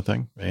 that kind of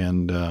thing.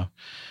 And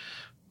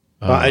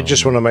I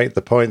just want to make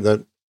the point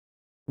that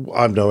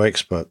I'm no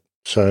expert.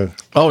 So,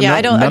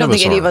 I don't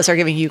think any of us are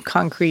giving you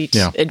concrete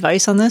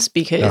advice on this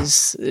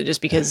because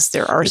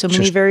there are so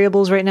many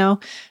variables right now,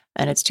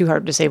 and it's too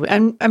hard to say.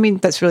 And I mean,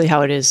 that's really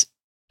how it is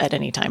at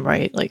any time,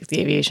 right? Like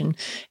the aviation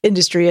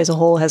industry as a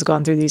whole has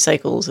gone through these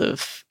cycles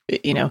of,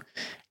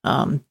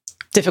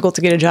 difficult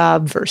to get a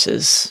job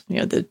versus,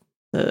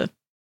 the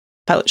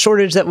pilot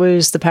shortage that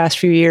was the past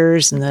few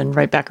years, and then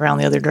right back around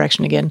the other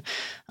direction again.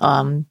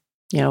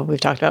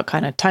 We've talked about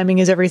kind of timing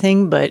is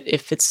everything, but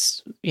if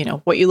it's,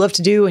 what you love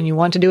to do and you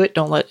want to do it,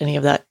 don't let any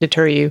of that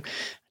deter you.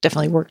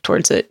 Definitely work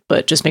towards it,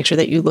 but just make sure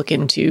that you look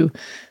into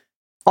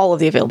all of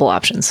the available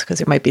options because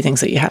there might be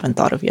things that you haven't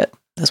thought of yet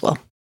as well.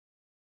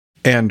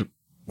 And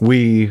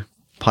we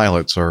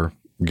pilots are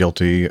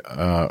guilty,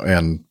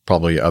 and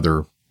probably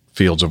other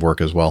fields of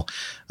work as well,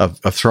 of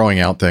throwing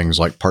out things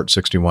like Part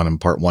 61 and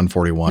Part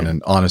 141.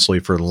 And honestly,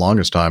 for the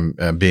longest time,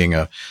 being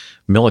a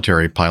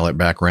military pilot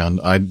background,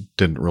 I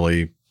didn't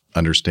really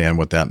understand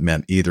what that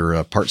meant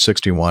either. Part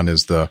 61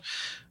 is the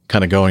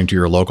kind of going to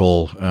your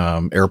local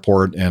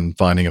airport and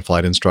finding a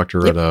flight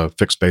instructor at a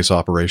fixed base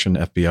operation,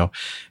 FBO,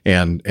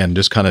 and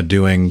just kind of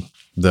doing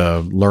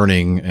the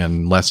learning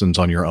and lessons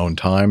on your own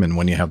time and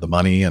when you have the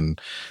money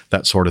and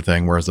that sort of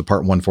thing. Whereas the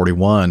Part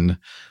 141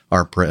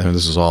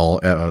 this is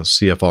all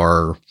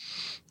CFR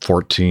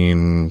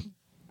 14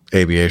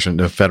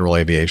 aviation, federal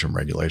aviation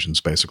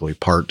regulations, basically.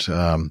 Part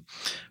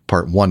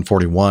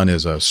 141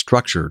 is a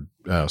structured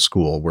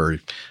school where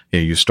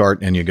you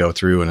start and you go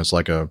through, and it's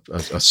like a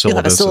syllabus, you'll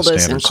have a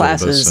syllabus standard and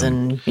classes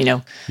syllabus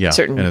and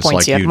certain and points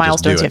like you have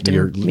milestones you have to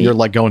meet. You're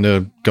like going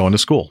to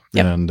school,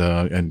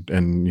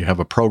 and you have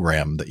a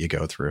program that you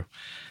go through,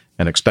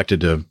 and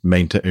expected to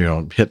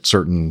maintain hit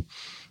certain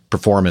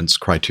performance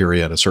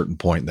criteria at a certain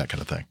point, that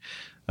kind of thing.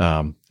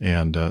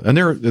 And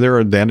there are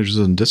advantages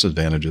and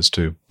disadvantages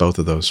to both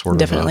of those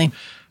sort of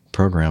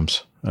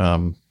programs.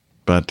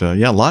 But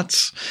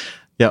lots.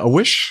 Yeah, I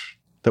wish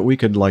that we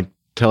could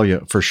tell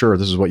you for sure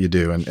this is what you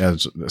do. And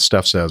as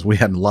Steph says, we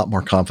had a lot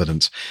more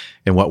confidence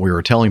in what we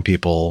were telling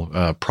people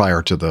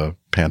prior to the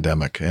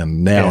pandemic,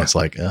 and now it's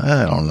like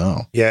I don't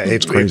know. Yeah,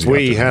 if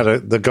we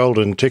had the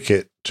golden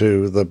ticket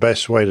to the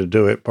best way to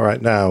do it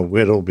right now,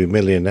 we'd all be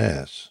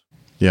millionaires.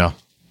 Yeah.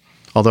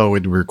 Although it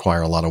would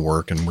require a lot of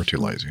work, and we're too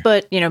lazy.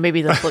 But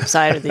maybe the flip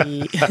side of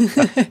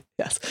the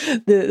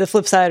the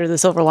flip side or the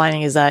silver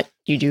lining is that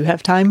you do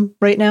have time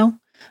right now.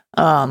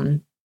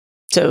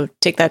 So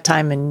take that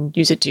time and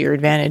use it to your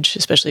advantage,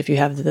 especially if you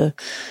have the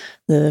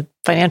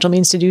financial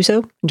means to do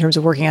so in terms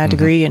of working on a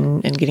degree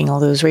and getting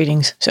all those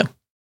ratings. So,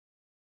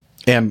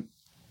 and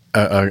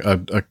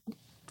a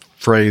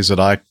phrase that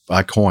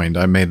I coined,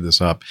 I made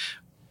this up.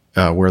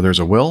 Where there's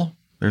a will,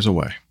 there's a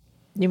way.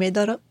 You made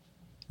that up?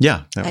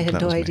 Yeah. I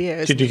had no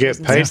idea. Did you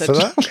get paid for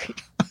that?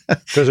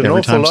 Because an Every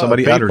awful time lot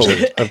somebody of utters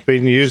people it. have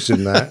been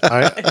using that.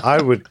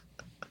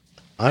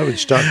 I would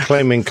start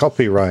claiming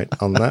copyright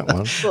on that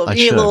one. Well, I you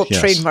need a should, little yes.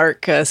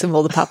 trademark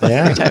symbol to pop up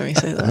Yeah. every time you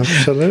say that.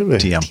 Absolutely.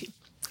 TM.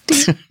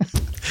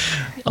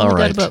 All All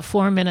right. right. Got about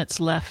 4 minutes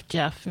left,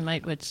 Jeff. You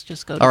might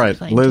just go to All the right.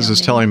 plane Liz down is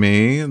here. telling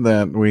me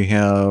that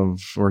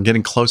we're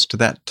getting close to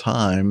that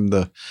time,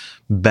 the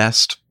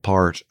best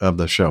part of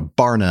the show,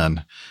 bar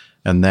none.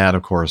 And that,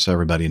 of course,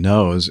 everybody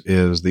knows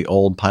is the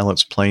Old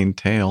Pilot's Plain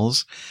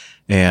Tales.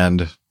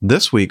 And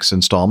this week's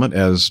installment,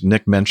 as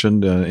Nick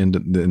mentioned in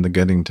the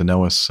Getting to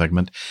Know Us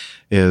segment,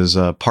 is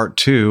part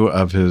 2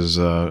 of his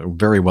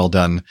very well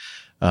done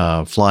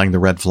Flying the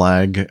Red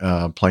Flag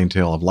plain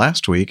tale of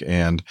last week.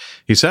 And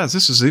he says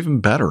this is even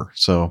better.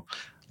 So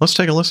let's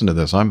take a listen to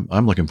this. I'm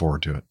looking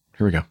forward to it.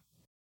 Here we go.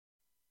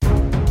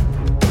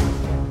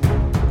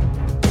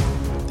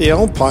 The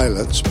Old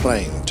Pilot's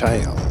Plain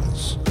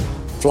Tales.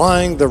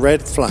 Flying the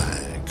Red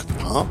Flag,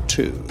 Part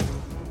 2.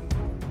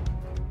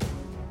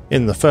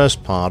 In the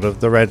first part of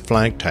the Red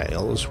Flag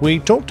Tales, we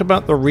talked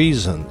about the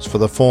reasons for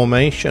the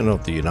formation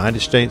of the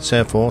United States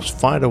Air Force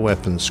Fighter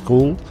Weapons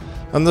School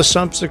and the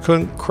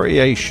subsequent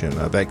creation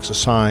of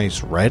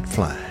Exercise Red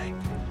Flag.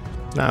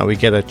 Now we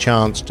get a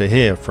chance to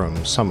hear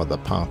from some of the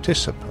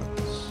participants.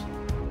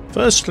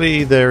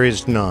 Firstly, there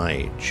is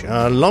Nige,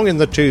 a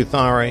long-in-the-tooth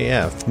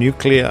RAF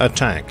nuclear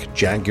attack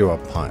Jaguar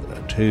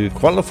pilot who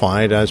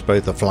qualified as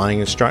both a flying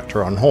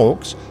instructor on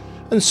Hawks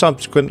and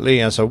subsequently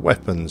as a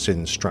weapons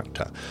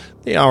instructor,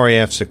 the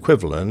RAF's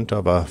equivalent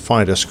of a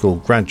fighter school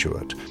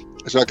graduate.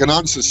 So I can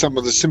answer some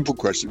of the simple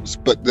questions,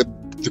 but the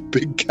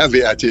big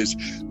caveat is,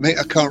 mate,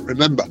 I can't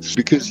remember,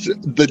 because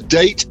the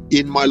date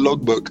in my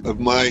logbook of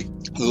my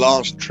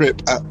last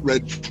trip at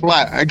Red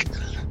Flag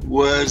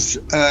was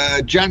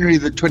January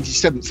the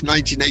 27th,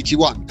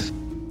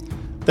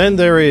 1981. Then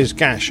there is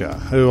Gasha,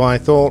 who I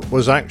thought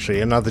was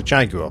actually another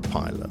Jaguar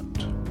pilot.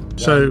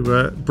 So,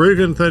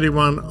 Bruggen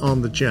 31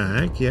 on the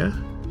Jag, yeah?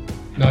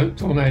 No,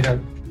 Tornado.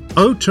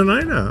 Oh,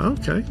 Tornado,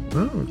 okay.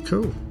 Oh,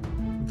 cool.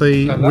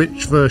 The No, that-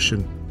 which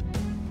version?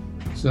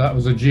 So that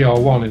was a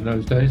GR1 in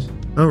those days.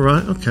 Oh,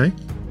 right, okay.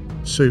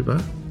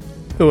 Super.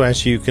 Who,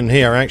 as you can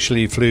hear,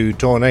 actually flew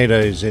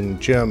Tornadoes in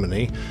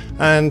Germany,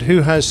 and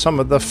who has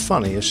some of the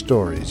funniest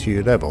stories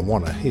you'd ever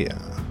want to hear.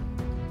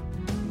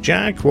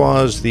 Jack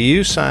was the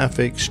USAF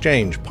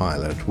exchange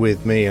pilot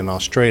with me in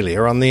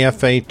Australia on the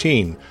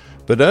F-18,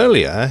 but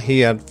earlier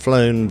he had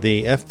flown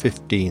the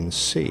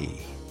F-15C.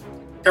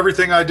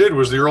 Everything I did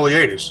was the early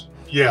 80s.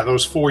 Yeah,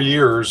 those 4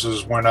 years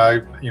is when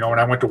I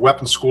went to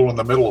weapons school in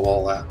the middle of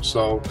all that.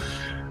 So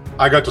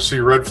I got to see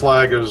Red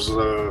Flag as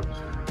a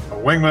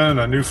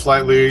wingman, a new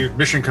flight lead,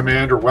 mission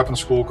commander, weapons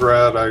school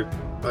grad.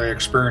 I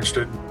experienced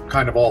it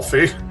kind of all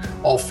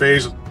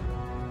phases.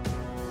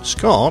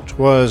 Scott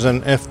was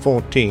an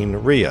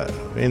F-14 Rio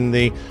in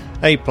the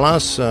A+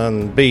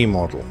 and B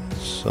models,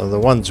 so the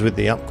ones with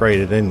the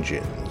upgraded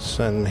engines,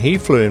 and he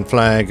flew in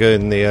Flag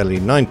in the early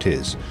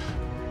 90s,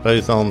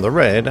 both on the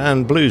red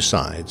and blue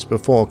sides,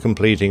 before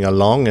completing a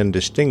long and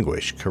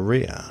distinguished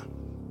career.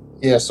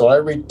 Yeah, so I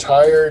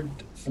retired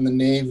from the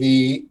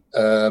Navy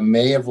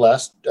May of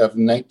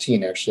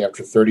 19, actually,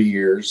 after 30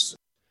 years.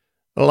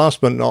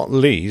 Last but not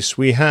least,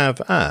 we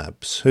have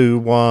Abs, who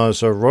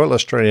was a Royal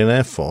Australian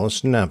Air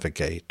Force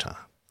navigator.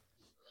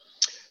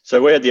 So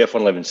we had the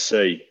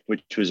F-111C,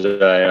 which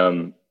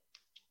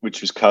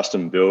was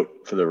custom built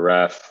for the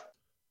RAF.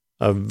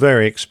 A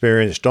very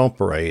experienced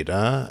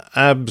operator,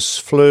 Abs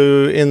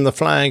flew in the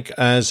Flag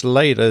as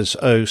late as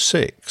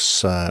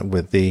 06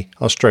 with the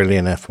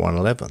Australian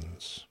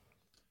F-111s.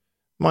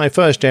 My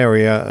first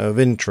area of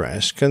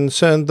interest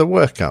concerned the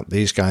workup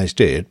these guys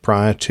did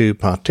prior to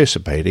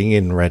participating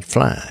in Red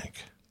Flag.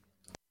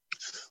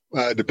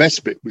 The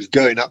best bit was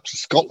going up to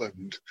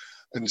Scotland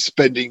and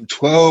spending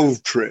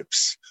 12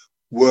 trips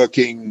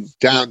working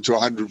down to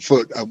 100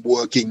 foot and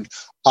working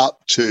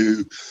up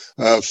to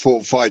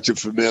 4 fighter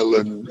per mil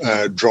and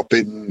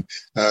dropping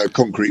big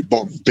concrete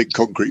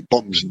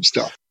bombs and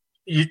stuff.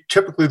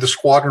 Typically, the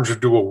squadrons would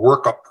do a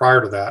workup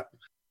prior to that.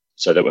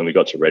 So that when we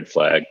got to Red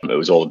Flag, it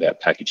was all about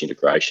package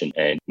integration,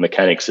 and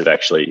mechanics of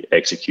actually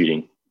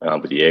executing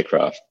with the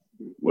aircraft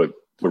were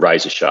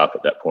razor sharp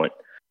at that point.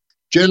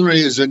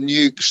 Generally, as a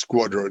nuke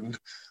squadron,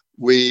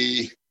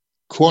 we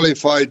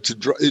qualified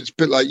to it's a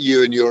bit like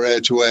you and your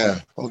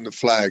air-to-air on the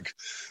Flag,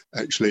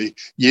 actually.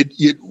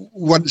 You'd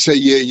once a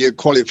year you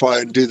qualify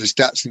and do the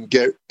stats and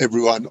get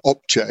everyone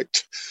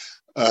op-checked.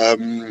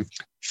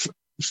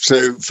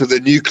 So for the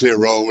nuclear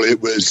role, it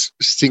was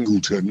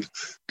singleton,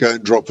 go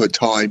and drop a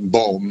time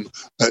bomb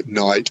at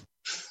night,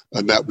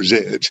 and that was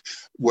it.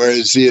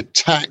 Whereas the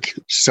attack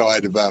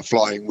side of our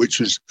flying, which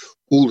was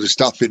all the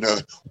stuff in a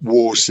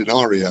war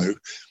scenario,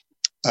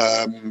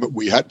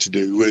 we had to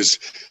do was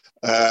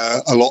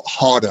a lot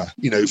harder.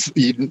 You know,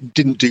 you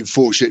didn't do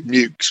 4-ship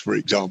nukes, for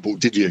example,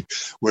 did you?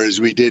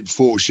 Whereas we did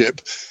 4-ship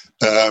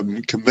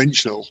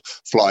conventional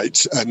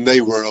flights, and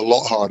they were a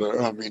lot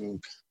harder. I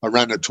mean, I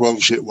ran a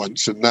 12-ship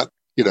once, and that,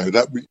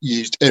 that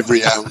used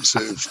every ounce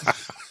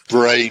of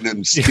brain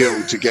and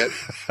skill to get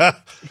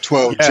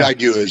 12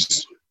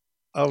 Jaguars.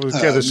 I was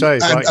going to say,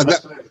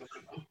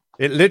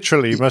 it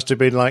literally must have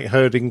been like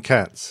herding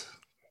cats.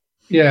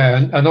 Yeah,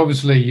 and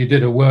obviously you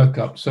did a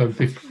workup. So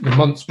the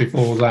months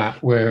before that,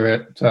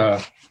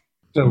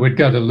 so we'd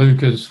go to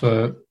Lucas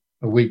for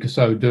a week or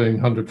so doing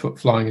 100-foot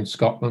flying in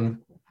Scotland.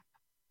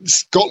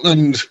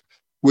 Scotland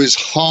was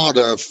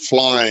harder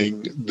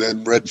flying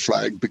than Red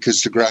Flag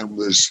because the ground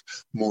was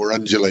more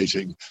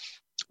undulating.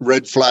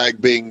 Red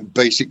Flag, being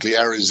basically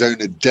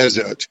Arizona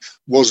desert,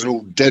 wasn't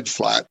all dead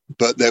flat,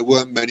 but there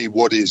weren't many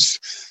waddies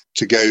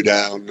to go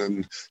down,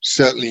 and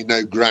certainly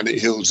no granite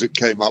hills that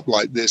came up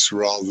like this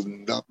rather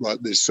than up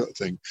like this sort of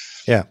thing.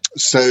 Yeah.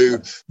 So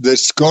the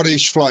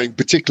Scottish flying,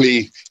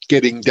 particularly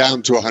getting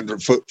down to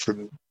 100 foot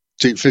from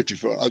 250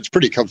 foot, I was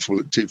pretty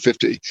comfortable at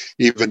 250,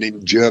 even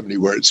in Germany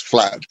where it's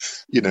flat.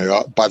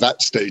 By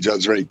that stage, I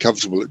was very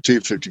comfortable at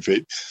 250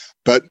 feet.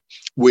 But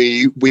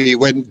we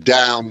went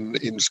down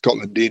in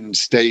Scotland in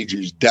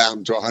stages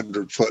down to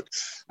 100 foot,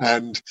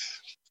 and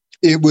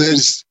it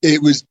was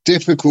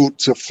difficult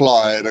to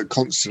fly at a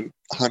constant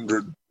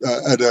 100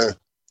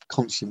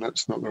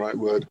 that's not the right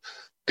word,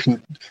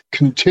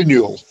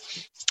 continual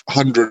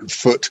 100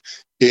 foot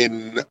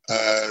in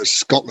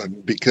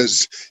Scotland,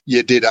 because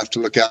you did have to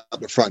look out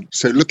the front.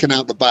 So looking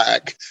out the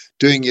back,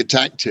 doing your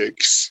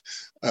tactics,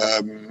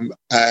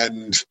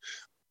 and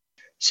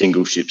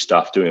single ship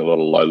stuff, doing a lot of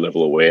low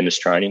level awareness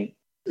training.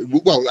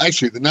 Well,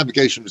 actually, the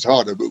navigation was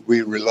harder, but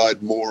we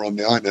relied more on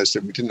the INES,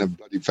 and we didn't have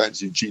bloody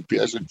fancy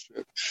GPS and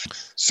shit.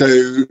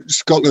 So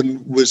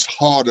Scotland was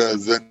harder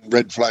than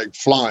Red Flag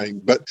flying,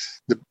 but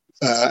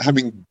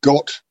having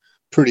got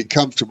pretty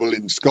comfortable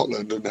in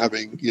Scotland and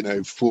having,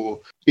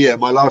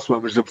 my last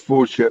one was a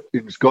 4-ship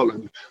in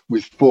Scotland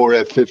with 4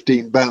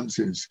 F-15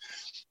 bounces.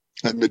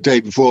 And the day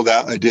before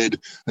that, I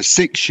did a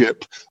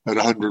 6-ship at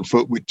 100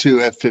 foot with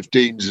 2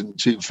 F-15s and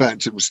 2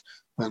 Phantoms,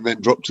 and then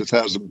dropped a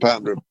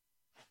 1,000-pounder.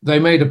 They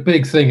made a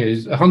big thing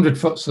is 100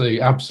 foot's the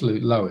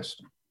absolute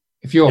lowest.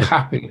 If you're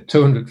happy at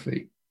 200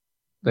 feet,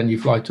 then you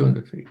fly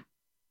 200 feet.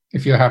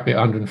 If you're happy at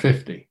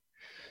 150.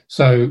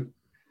 So,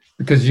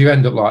 because you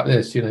end up like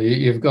this,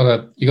 you've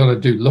got to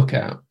do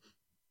lookout.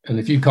 And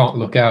if you can't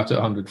look out at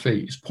 100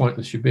 feet, it's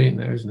pointless you being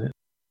there, isn't it?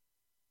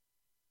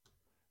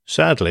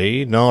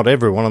 Sadly, not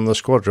everyone on the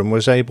squadron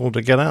was able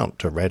to get out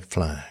to Red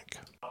Flag.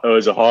 It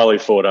was a highly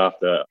fought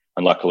after.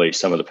 Unluckily,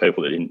 some of the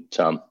people that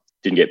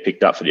didn't get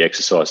picked up for the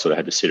exercise sort of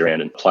had to sit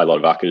around and play a lot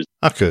of uckers.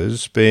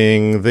 Uckers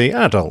being the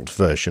adult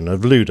version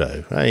of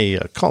Ludo,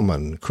 a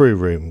common crew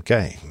room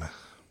game.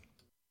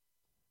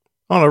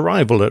 On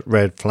arrival at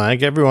Red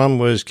Flag, everyone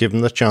was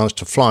given the chance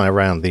to fly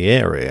around the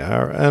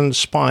area and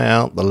spy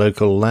out the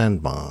local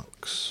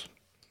landmarks.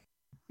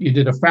 You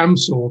did a FAM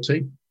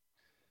sortie,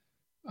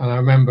 and I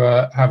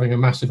remember having a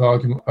massive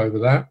argument over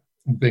that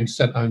and being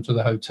sent home to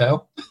the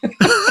hotel.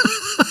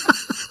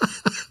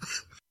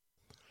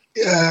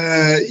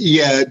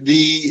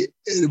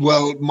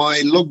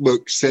 My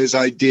logbook says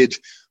I did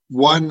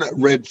 1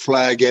 Red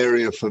Flag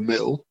area for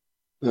Mill,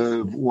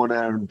 1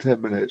 hour and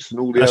 10 minutes, and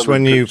all the That's other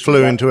when you trips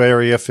flew were into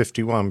Area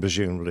 51,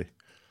 presumably.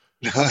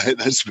 No,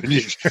 that's when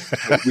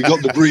we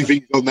got the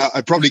briefing on that.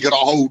 I probably got a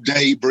whole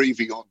day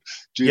briefing on.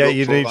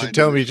 You need to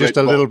tell me just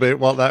a little bit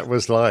what that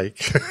was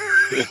like.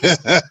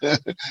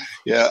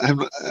 Yeah,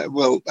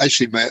 well,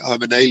 actually, mate,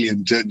 I'm an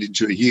alien turned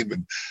into a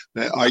human.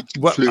 I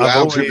flew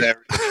out of Area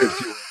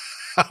 51.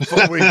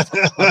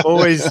 I've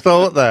always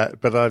thought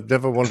that, but I've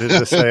never wanted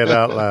to say it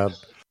out loud.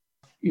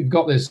 You've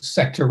got this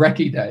Sector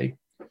Recce Day.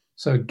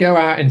 So go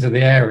out into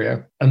the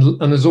area, and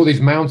there's all these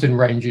mountain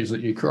ranges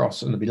that you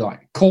cross, and it'll be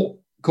like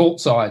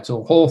Quartzites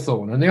or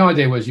Hawthorne. And the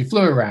idea was you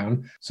flew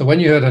around, so when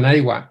you heard an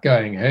AWAC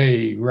going,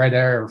 hey, red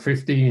air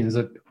 15s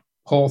at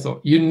Hawthorne,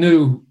 you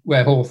knew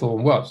where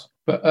Hawthorne was.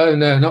 But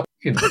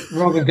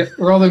rather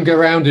than go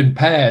around in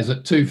pairs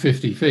at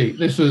 250 feet,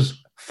 this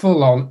was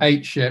full-on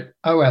 8-ship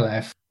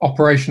OLF,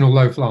 operational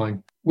low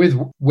flying, with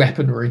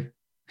weaponry.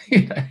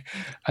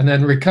 And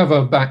then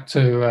recover back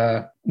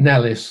to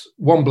Nellis.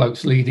 One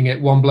bloke's leading it,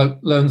 one bloke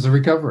learns the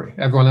recovery.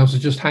 Everyone else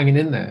is just hanging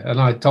in there.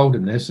 And I told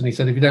him this, and he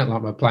said, if you don't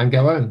like my plan,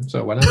 go home. So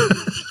I went home.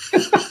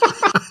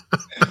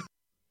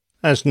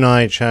 As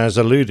Nige has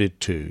alluded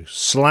to,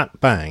 slap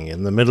bang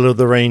in the middle of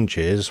the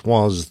ranges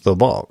was the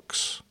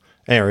box,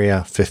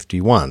 Area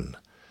 51,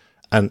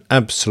 an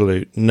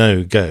absolute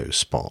no-go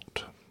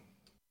spot.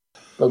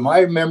 But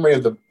my memory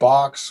of the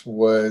box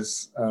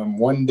was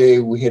one day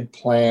we had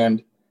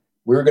planned,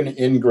 we were going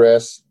to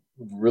ingress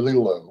really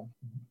low,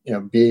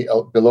 be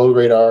below the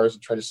radars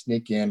and try to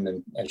sneak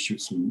in and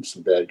shoot some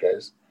bad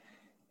guys.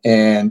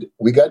 And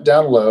we got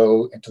down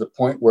low and to the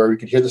point where we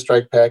could hear the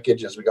strike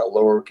package. As we got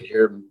lower, we could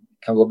hear them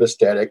kind of a little bit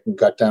static, and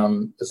got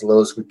down as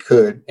low as we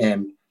could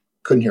and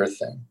couldn't hear a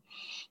thing.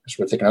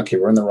 So we're thinking, okay,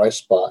 we're in the right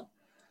spot.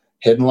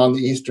 Heading along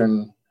the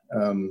eastern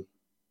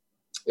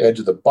edge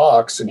of the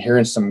box and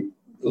hearing a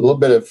little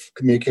bit of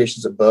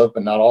communications above,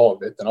 but not all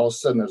of it. Then all of a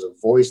sudden there's a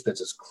voice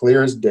that's as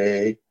clear as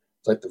day.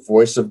 It's like the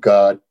voice of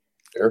God.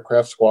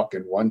 Aircraft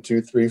squawking 1,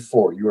 2, 3,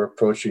 4. You are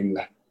approaching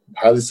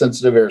highly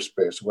sensitive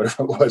airspace,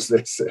 whatever it was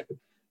they said.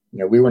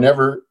 We were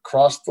never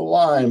crossed the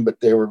line, but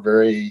they were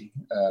very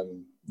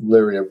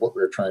leery of what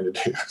we were trying to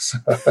do. So.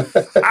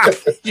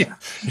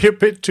 You're a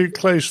bit too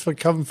close for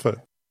comfort.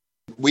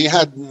 We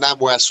had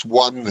NavWest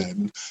 1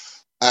 then,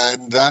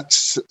 and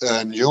that's,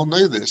 and you'll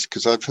know this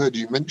because I've heard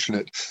you mention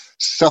it,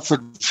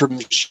 suffered from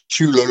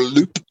Chula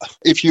loop.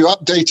 If you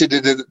updated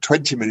it at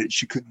 20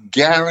 minutes, you could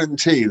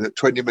guarantee that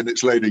 20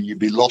 minutes later you'd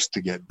be lost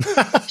again.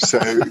 So,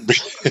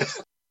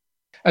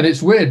 and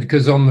it's weird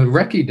because on the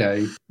recce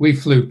day, we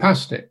flew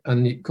past it.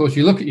 And of course,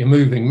 you look at your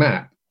moving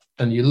map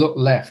and you look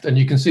left and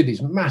you can see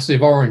these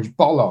massive orange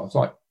bollards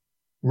like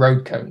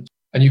road cones,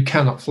 and you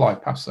cannot fly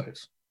past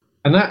those.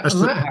 And that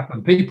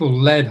happened. People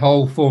led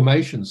whole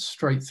formations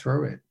straight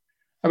through it.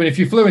 I mean, if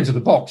you flew into the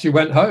box, you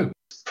went home.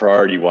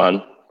 Priority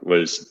 1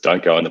 was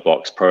don't go in the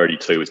box. Priority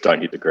 2 was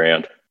don't hit the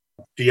ground.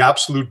 The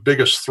absolute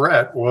biggest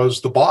threat was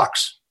the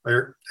box,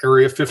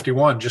 Area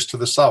 51, just to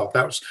the south.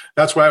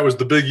 That's why it was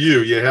the big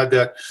U. You had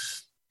that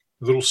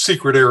little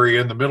secret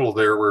area in the middle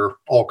there where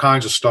all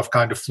kinds of stuff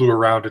kind of flew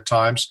around at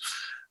times.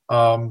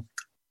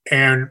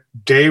 And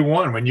day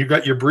one, when you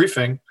got your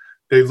briefing,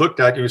 they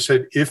looked at you and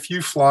said, if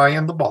you fly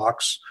in the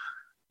box,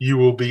 you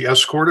will be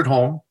escorted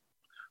home.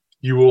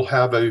 You will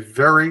have a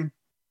very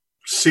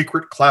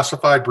secret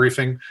classified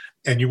briefing,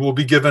 and you will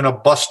be given a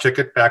bus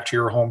ticket back to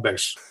your home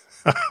base.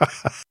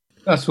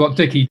 That's what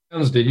Dickie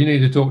Jones did. You need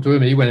to talk to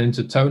him. He went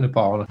into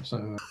Tonopah.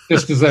 So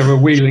just as they were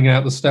wheeling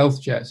out the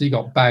stealth jets, he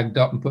got bagged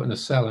up and put in a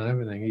cell and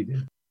everything he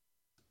did.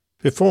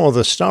 Before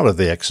the start of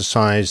the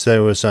exercise,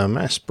 there was a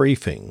mass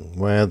briefing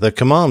where the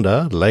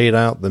commander laid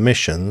out the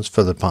missions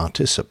for the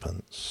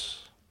participants.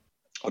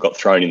 I got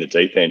thrown in the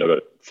deep end. I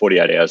got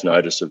 48 hours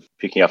notice of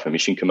picking up a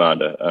mission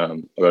commander.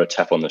 I got a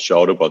tap on the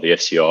shoulder by the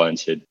SCI and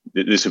said,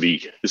 this will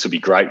be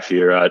great for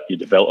your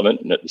development.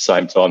 And at the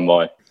same time,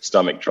 my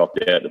stomach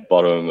dropped out the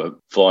bottom of a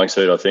flying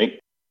suit, I think.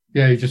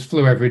 Yeah, you just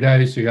flew every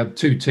day. So you had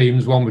 2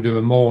 teams. One would do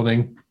a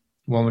morning,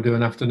 one would do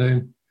an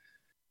afternoon.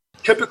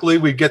 Typically,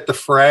 we get the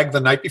frag the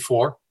night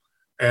before,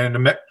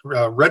 and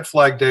Red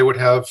Flag Day would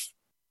have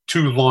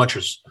 2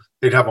 launches.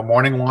 They'd have a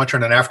morning launch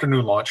and an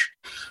afternoon launch.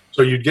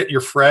 So you'd get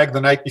your frag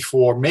the night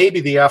before, maybe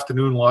the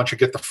afternoon launch, you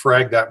get the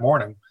frag that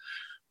morning,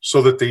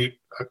 so that the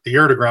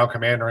air-to-ground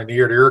commander and the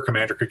air-to-air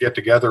commander could get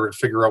together and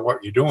figure out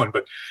what you're doing.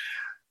 But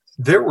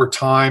there were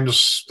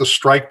times the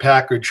strike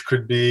package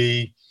could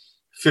be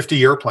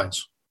 50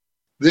 airplanes.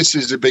 This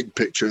is a big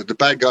picture. The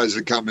bad guys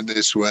are coming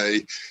this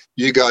way.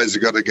 You guys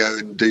have got to go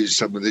and do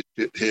some of this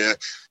shit here.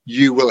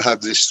 You will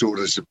have this sort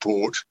of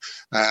support,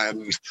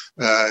 and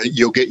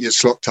you'll get your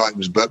slot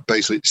times, but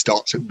basically it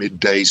starts at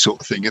midday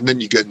sort of thing. And then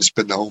you go and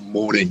spend the whole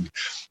morning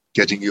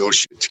getting your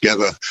shit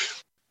together.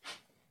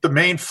 The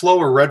main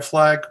flow of Red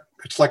Flag,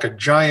 it's like a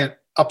giant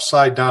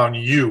upside down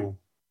U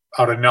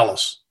out of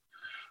Nellis.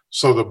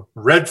 So the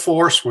red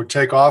force would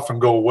take off and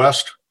go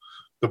west.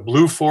 The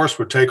blue force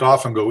would take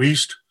off and go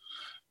east.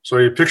 So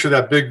you picture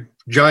that big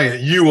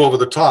giant U over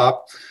the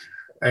top,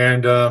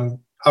 and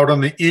out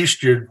on the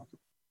east, you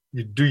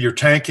do your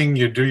tanking,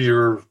 you do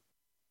your,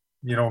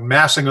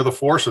 massing of the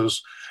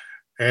forces,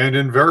 and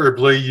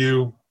invariably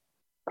you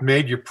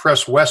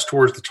press west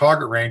towards the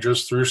target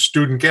ranges through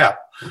Student Gap.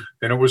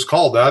 And it was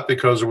called that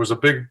because there was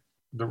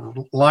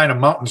the line of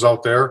mountains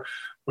out there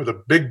with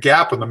a big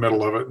gap in the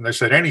middle of it. And they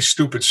said any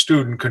stupid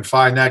student can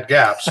find that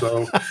gap.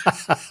 So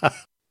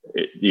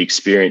the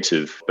experience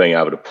of being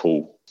able to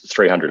pull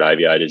 300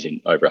 aviators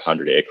in over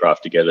 100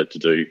 aircraft together to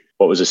do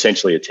what was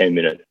essentially a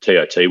 10-minute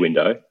TOT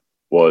window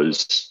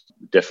was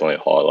definitely a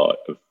highlight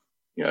of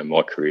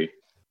my career.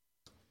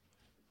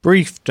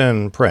 Briefed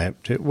and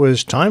prepped, it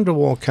was time to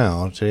walk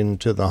out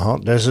into the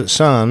hot desert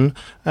sun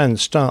and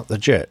start the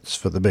jets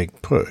for the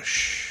big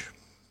push.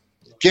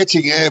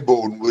 Getting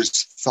airborne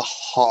was the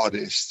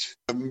hardest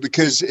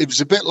because it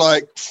was a bit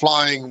like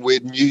flying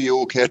with New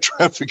York air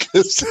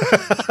traffickers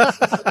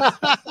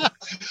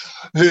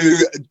who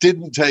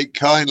didn't take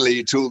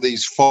kindly to all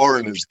these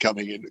foreigners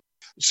coming in.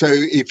 So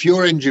if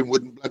your engine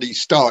wouldn't bloody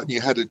start and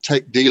you had a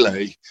tech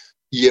delay,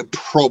 you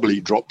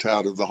probably dropped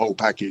out of the whole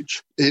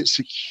package. It's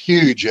a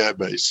huge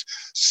airbase.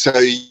 So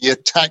you're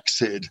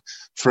taxied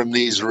from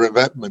these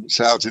revetments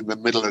out in the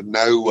middle of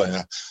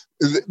nowhere.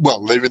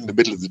 Well, they're in the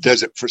middle of the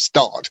desert for a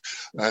start,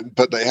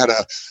 but they had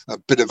a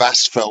bit of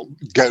asphalt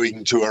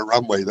going to a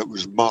runway that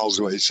was miles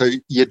away. So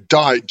you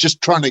died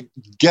just trying to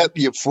get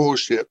your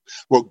four-ship,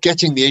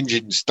 getting the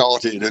engine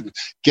started and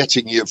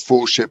getting your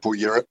four-ship or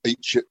your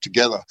eight-ship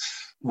together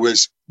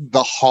was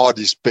the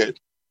hardest bit.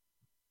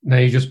 Now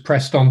you just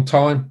pressed on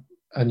time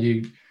and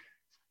you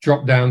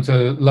dropped down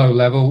to low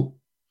level,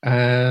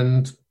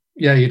 and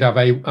you'd have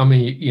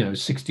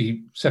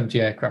 60,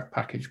 70 aircraft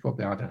package,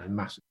 probably, I don't know,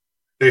 massive.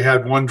 They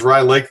had one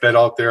dry lake bed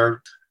out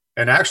there,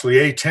 and actually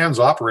A-10s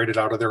operated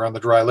out of there on the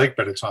dry lake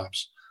bed at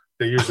times.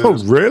 They used it. Oh,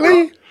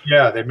 really?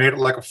 Yeah, they made it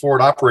like a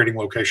forward operating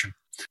location.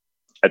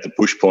 At the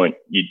push point,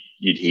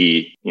 you'd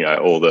hear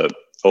all the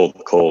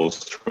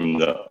calls from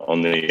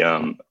on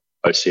the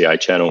OCA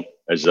channel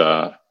as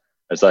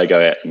they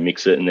go out and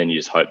mix it, and then you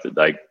just hope that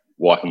they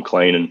wipe them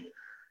clean and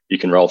you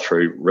can roll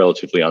through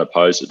relatively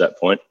unopposed at that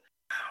point.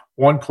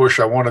 One push,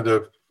 I wanted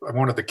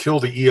to kill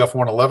the EF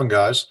 111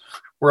 guys.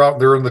 We're out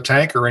there in the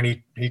tanker,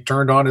 and he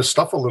turned on his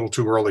stuff a little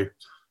too early,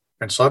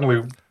 and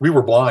suddenly we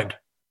were blind.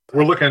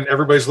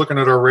 Everybody's looking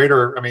at our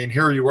radar. I mean,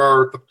 here you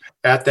are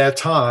at that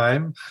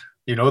time,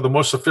 the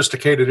most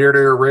sophisticated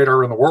air-to-air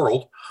radar in the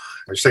world.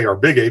 I say our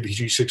big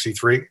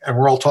ABG-63, and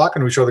we're all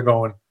talking to each other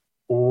going,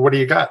 what do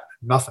you got?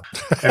 Nothing.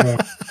 And when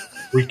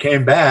we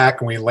came back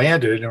and we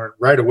landed, and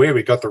right away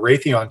we got the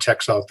Raytheon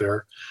techs out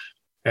there,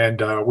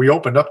 and we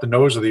opened up the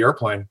nose of the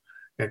airplane,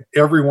 and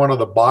every one of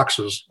the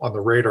boxes on the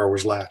radar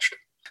was latched.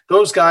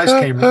 Those guys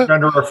came right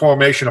under our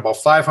formation about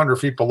 500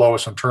 feet below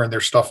us and turned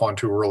their stuff on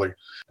too early.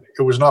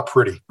 It was not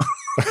pretty.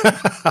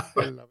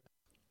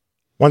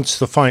 Once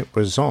the fight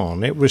was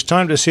on, it was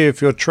time to see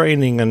if your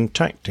training and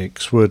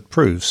tactics would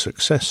prove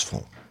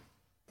successful.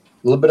 A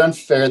little bit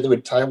unfair. They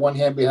would tie one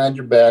hand behind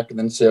your back and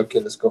then say, okay,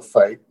 let's go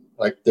fight.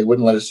 Like, they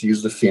wouldn't let us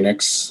use the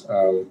Phoenix,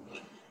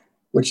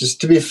 which is,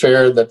 to be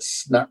fair,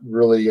 that's not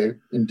really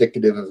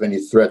indicative of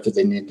any threat that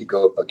they need to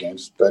go up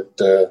against. But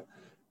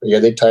yeah,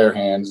 they tie our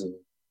hands. And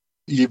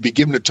you'd be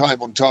given a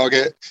time on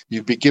target.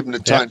 You'd be given a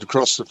time to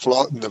cross the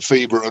FLOT and the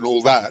FIBA and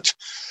all that.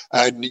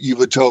 And you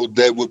were told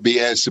there would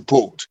be air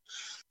support.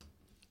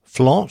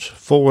 FLOT,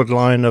 forward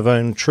line of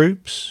own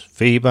troops.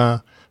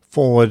 FIBA,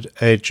 forward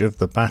edge of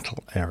the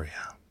battle area.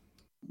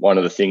 One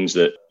of the things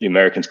that the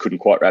Americans couldn't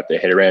quite wrap their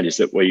head around is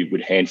that we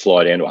would hand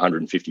fly down to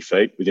 150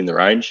 feet within the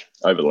range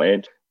over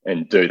land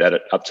and do that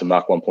at up to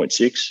Mach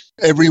 1.6.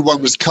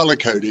 Everyone was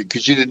color-coded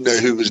because you didn't know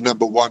who was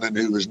number 1 and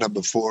who was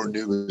number 4 and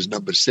who was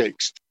number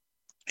 6.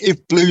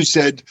 If blue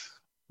said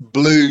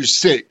blue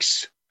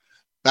 6,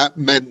 that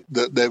meant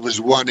that there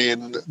was one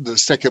in, the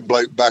second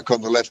bloke back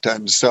on the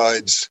left-hand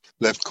side's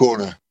left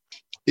corner.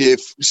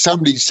 If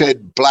somebody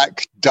said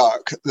black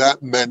duck,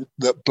 that meant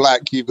that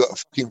black, you've got a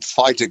fucking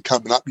fighter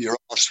coming up your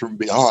ass from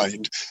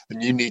behind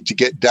and you need to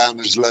get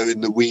down as low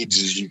in the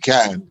weeds as you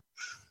can.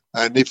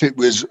 And if it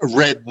was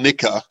red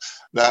knicker,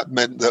 that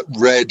meant that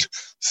red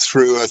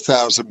threw a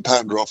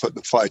 1,000-pounder off at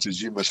the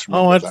fighters. You must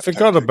remember I'd that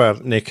forgot tactic.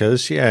 about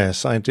knickers.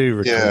 Yes, I do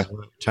recall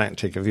that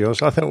tactic of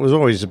yours. I think it was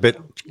always a bit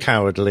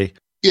cowardly.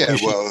 Yeah,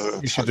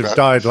 you should have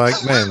died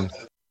like men.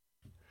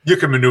 You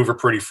can maneuver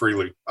pretty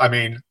freely. I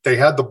mean, they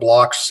had the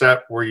blocks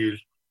set where you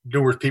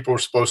knew where people were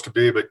supposed to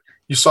be, but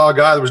you saw a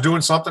guy that was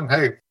doing something,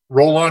 hey,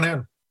 roll on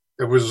in.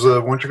 It was,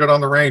 once you got on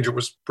the range, it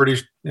was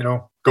pretty,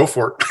 go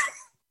for it.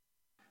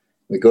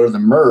 we go to the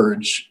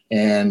merge,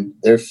 and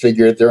they're in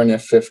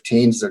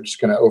F-15s. They're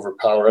just going to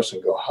overpower us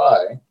and go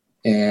high.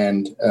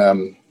 And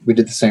we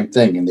did the same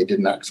thing, and they did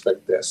not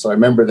expect this. So I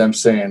remember them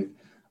saying,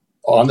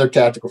 on their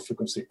tactical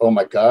frequency, oh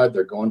my God,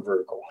 they're going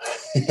vertical.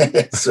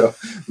 So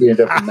we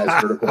ended up in a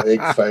nice vertical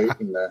egg fight.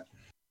 And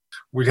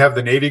we'd have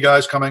the Navy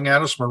guys coming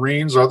at us,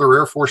 Marines, other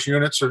Air Force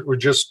units, or would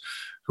just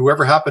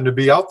whoever happened to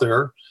be out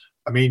there.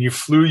 I mean, you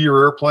flew your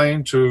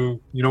airplane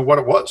to, what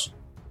it was.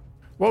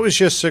 What was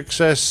your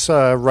success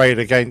rate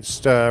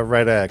against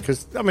Red Air?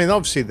 Because, I mean,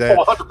 obviously they're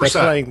 100%.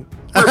 playing...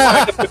 We're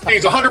flying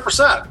F-15s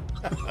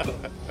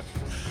 100%.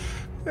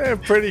 They're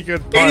pretty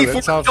good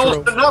pilots. 84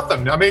 kills to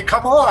nothing. I mean,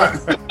 come on.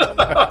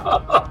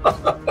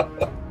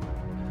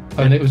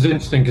 And it was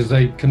interesting because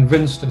they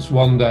convinced us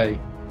one day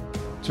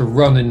to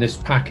run in this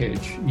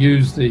package,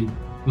 use the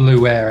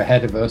blue air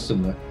ahead of us,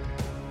 and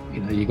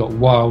you got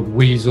wild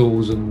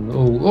weasels and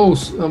all.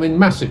 I mean,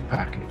 massive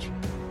package,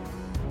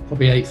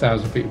 probably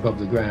 8,000 feet above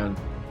the ground,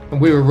 and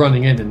we were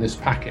running in this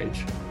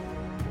package.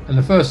 And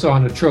the first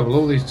sign of trouble,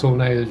 all these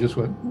tornadoes just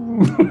went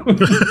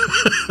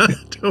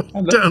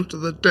down to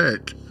the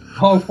deck.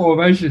 Whole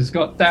formations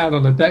got down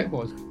on the deck,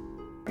 boys.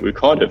 We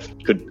kind of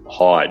could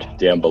hide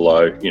down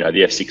below,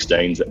 the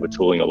F-16s that were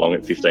tooling along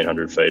at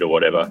 1,500 feet or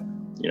whatever.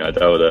 They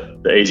were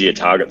the easier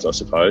targets, I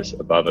suppose,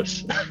 above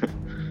us.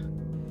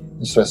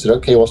 So I said,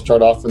 okay, we'll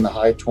start off in the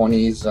high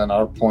 20s on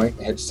our point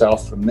and head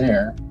south from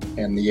there.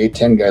 And the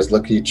A-10 guys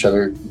look at each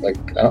other like,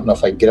 I don't know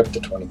if I get up to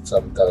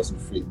 27,000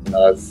 feet.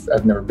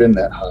 I've never been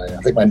that high. I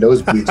think my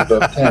nosebleed's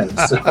above 10.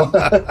 So.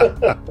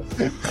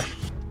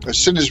 As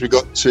soon as we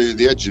got to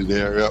the edge of the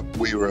area,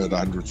 we were at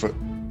 100 foot.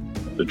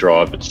 The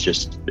drive,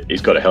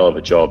 he's got a hell of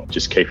a job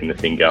just keeping the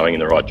thing going in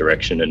the right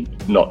direction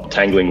and not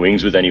tangling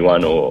wings with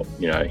anyone or,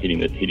 hitting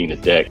the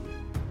deck.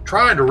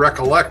 Trying to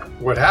recollect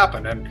what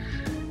happened. And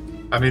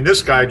I mean,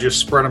 this guy just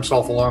spread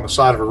himself along the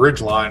side of a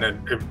ridge line.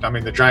 And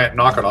the giant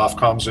knock-it-off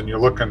comes and I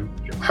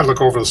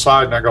look over the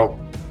side and I go,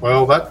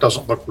 well, that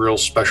doesn't look real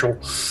special.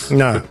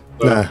 No.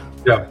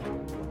 Yeah.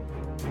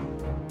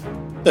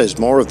 There's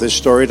more of this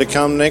story to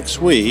come next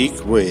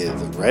week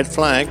with Red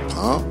Flag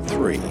Part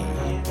 3.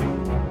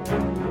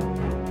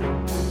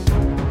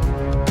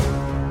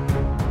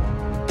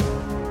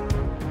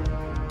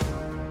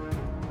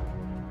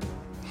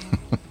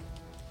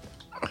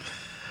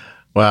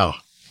 Wow.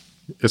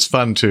 It's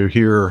fun to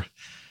hear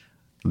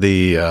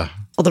the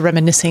all the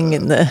reminiscing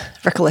and the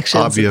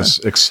recollections. Obvious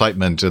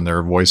excitement in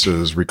their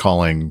voices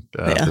recalling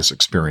this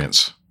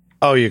experience.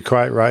 Oh, you're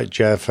quite right,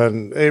 Jeff.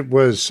 And it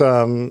was,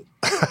 for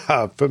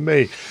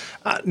me,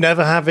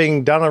 never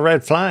having done a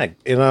red flag,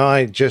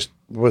 I just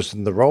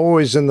they're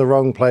always in the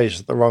wrong place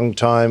at the wrong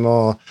time,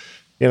 or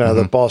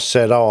the boss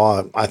said,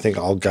 "Oh, I think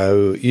I'll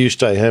go. You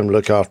stay home,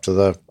 look after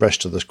the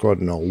rest of the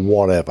squadron, or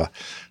whatever."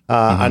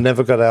 I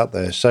never got out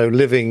there. So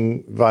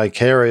living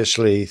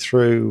vicariously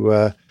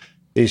through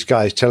these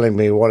guys telling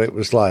me what it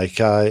was like,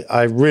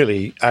 I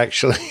really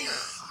actually.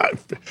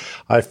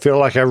 I feel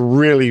like I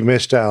really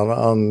missed out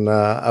on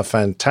a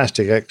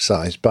fantastic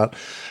exercise, but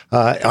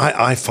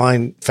I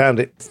found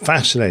it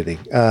fascinating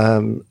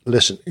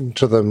listening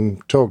to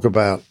them talk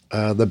about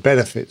the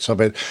benefits of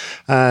it.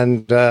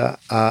 And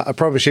I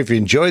promise you, if you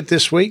enjoyed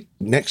this week,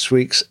 next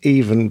week's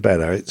even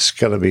better. It's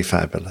going to be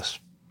fabulous.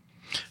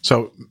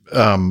 So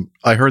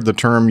I heard the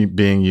term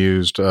being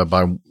used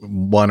by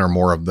one or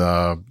more of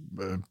the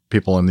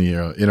people in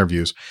the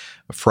interviews,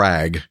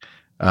 frag.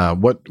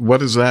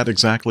 What is that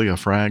exactly, a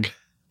frag?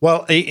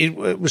 Well,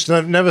 it was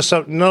never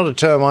not a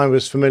term I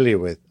was familiar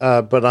with,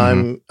 but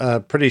I'm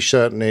pretty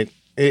certain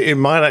it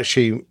might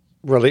actually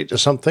relate to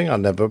something. I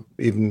never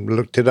even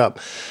looked it up,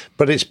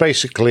 but it's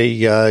basically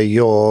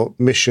your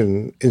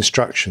mission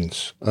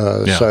instructions.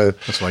 So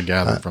that's what I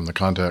gathered from the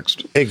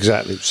context.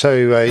 Exactly. So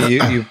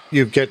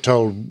you get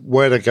told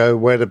where to go,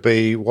 where to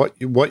be, what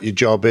your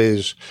job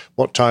is,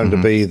 what time to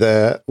be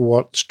there,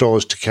 what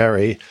stores to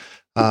carry.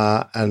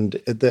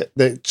 And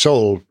it's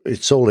all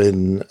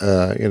in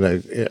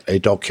a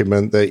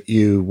document that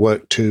you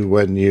work to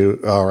when you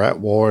are at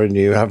war and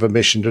you have a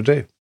mission to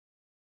do.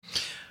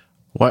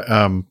 What?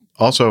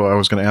 Also, I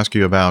was going to ask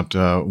you about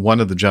one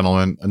of the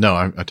gentlemen. No,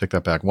 I take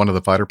that back. One of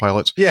the fighter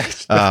pilots.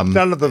 Yes,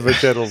 none of them are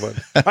gentlemen.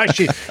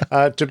 Actually,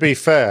 to be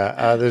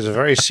fair, there's a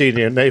very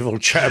senior naval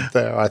chap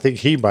there. I think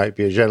he might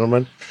be a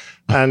gentleman.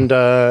 And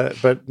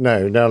but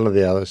no, none of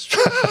the others.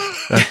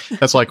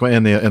 That's like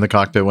in the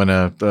cockpit when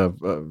a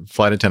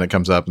flight attendant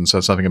comes up and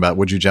says something about,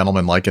 "Would you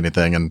gentlemen like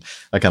anything?" And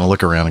I kind of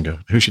look around and go,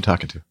 "Who's she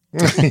talking to?"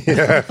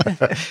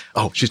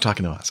 Oh, she's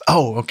talking to us.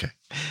 Oh, okay.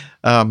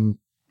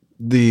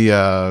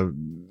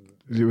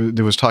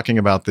 It was talking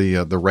about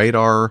the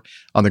radar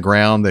on the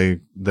ground.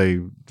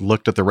 They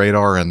looked at the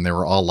radar and they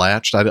were all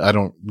latched. I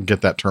don't get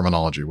that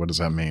terminology. What does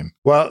that mean?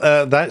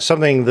 Well, that's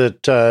something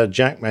that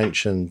Jack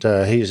mentioned.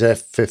 He's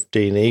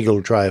F-15 Eagle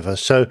driver.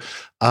 So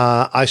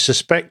I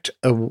suspect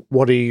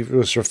what he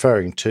was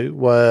referring to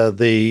were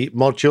the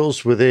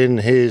modules within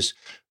his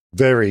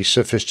very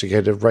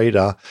sophisticated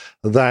radar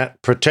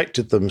that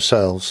protected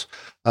themselves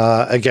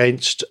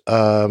against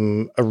a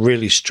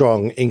really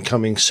strong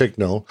incoming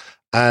signal.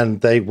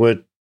 And they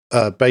would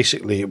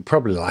basically,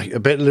 probably like a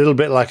little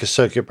bit like a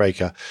circuit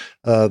breaker,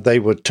 they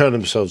would turn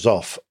themselves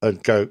off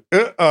and go,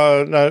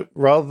 no,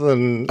 rather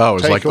than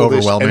it's take like all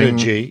this overwhelming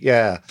energy,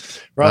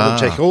 rather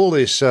than take all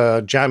this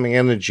jamming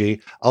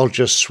energy, I'll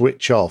just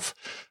switch off.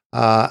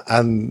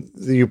 And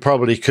you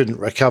probably couldn't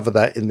recover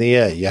that in the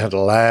air. You had to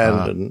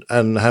land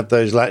and have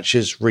those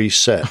latches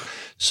reset.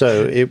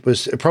 So it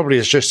probably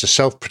is just a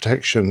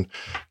self-protection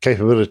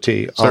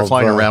capability. Start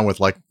flying around with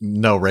like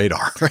no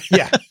radar.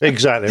 Yeah,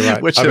 exactly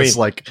right. Which is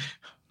like,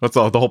 what's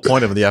the whole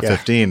point of the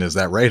F-15 is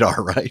that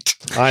radar, right?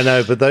 I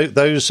know, but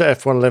those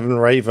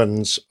F-111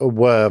 Ravens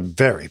were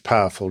very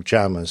powerful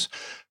jammers.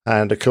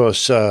 And of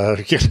course, they're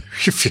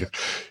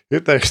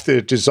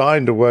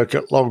designed to work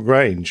at long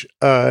range.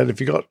 And if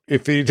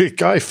the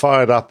guy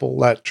fired up all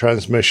that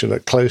transmission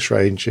at close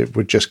range, it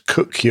would just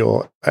cook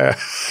your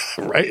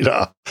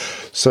radar.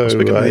 So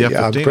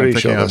I'm pretty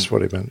sure that's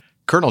what he meant.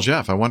 Colonel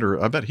Jeff,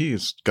 I bet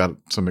he's got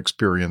some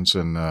experience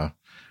in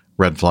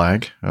Red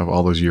Flag of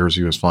all those years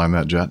he was flying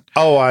that jet.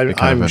 Oh,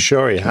 I'm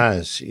sure he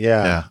has.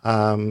 Yeah.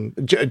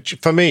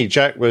 For me,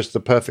 Jack was the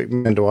perfect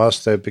man to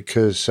ask there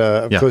because,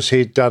 of course,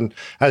 he'd done,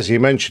 as you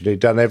mentioned,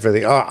 he'd done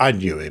everything. I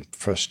knew him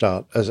for a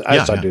start, as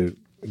I do,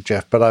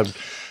 Jeff. But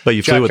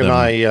you flew with Jack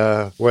and him.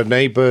 I were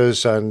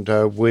neighbours, and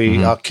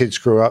our kids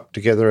grew up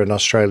together in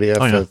Australia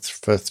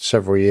for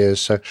several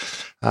years. So,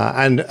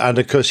 and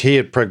of course, he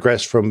had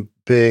progressed from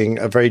being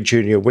a very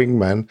junior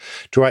wingman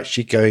to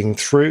actually going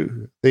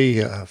through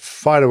the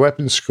fighter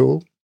weapons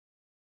school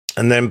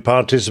and then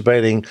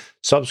participating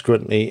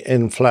subsequently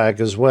in Flag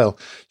as well.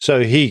 So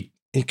he's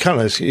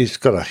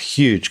got a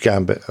huge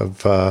gambit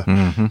of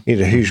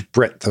huge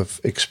breadth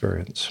of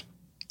experience.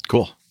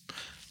 Cool.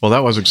 Well,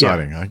 that was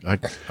exciting. Yeah.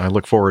 I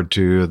look forward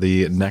to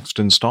the next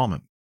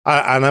installment.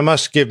 And I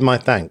must give my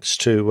thanks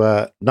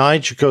to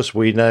Nige. Of course,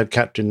 we know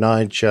Captain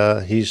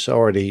Nige. He's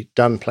already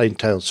done Plain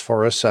Tales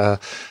for us, the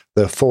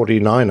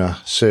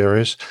 49er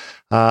series.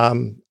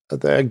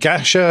 The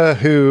Gasha,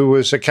 who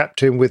was a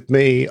captain with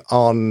me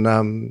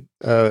on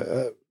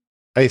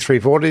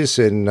A340s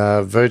in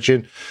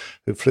Virgin,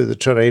 who flew the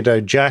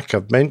Tornado. Jack,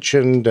 I've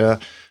mentioned,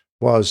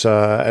 was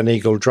an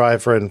Eagle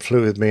driver and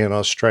flew with me in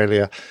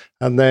Australia.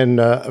 And then,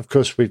 of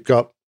course, we've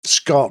got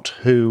Scott,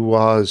 who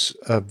was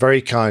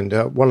very kind,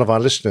 one of our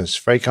listeners,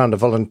 very kind to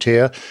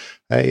volunteer,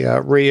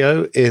 a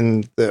Rio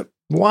in the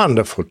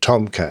wonderful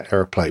Tomcat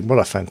airplane. What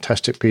a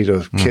fantastic piece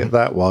of kit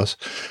that was.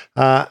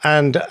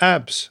 And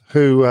Abs,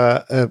 who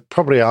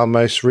probably our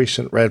most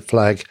recent Red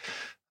Flag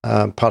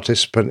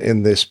participant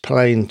in this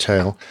Plain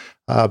Tale.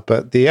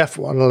 But the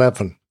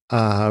F-111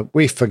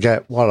 We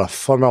forget what a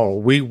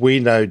phenomenal. We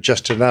know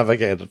Just a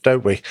Navigator,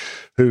 don't we?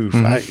 Who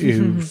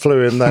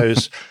flew in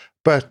those.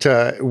 But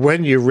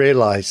when you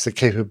realize the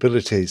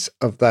capabilities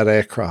of that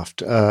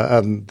aircraft,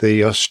 and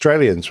the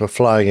Australians were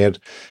flying it,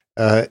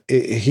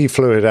 he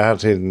flew it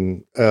out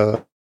in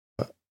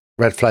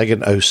Red Flag in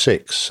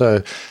 2006.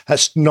 So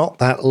that's not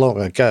that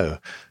long ago.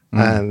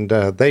 And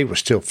they were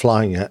still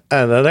flying it.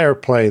 And an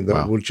airplane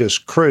that will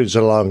just cruise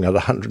along at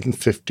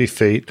 150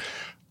 feet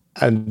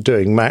and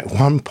doing Mach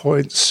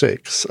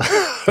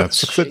 1.6.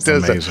 That's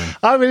amazing.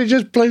 I mean, it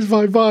just blows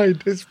my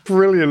mind. It's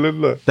brilliant,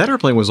 isn't it? That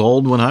airplane was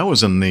old when I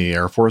was in the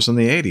Air Force in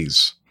the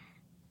 80s.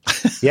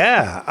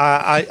 Yeah,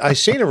 I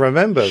seem to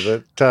remember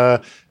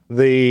that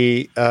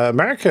the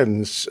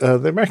Americans,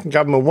 the American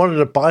government wanted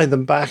to buy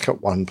them back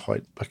at one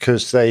point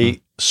because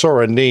they saw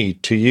a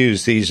need to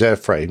use these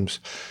airframes.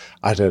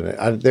 I don't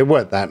know. There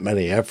weren't that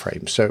many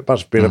airframes, so it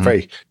must have been a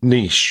very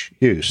niche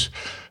use.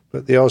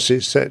 But the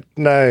Aussies said,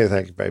 "No,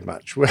 thank you very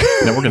much. We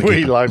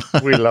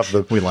love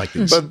them. We like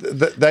these."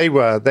 But they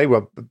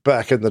were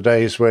back in the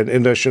days when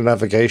inertial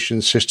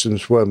navigation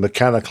systems were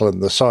mechanical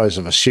and the size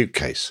of a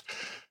suitcase.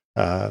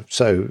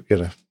 So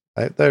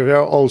they're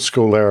old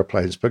school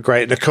airplanes, but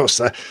great. And of course,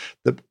 the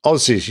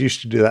Aussies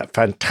used to do that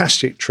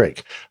fantastic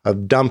trick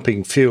of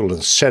dumping fuel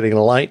and setting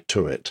light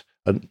to it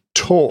and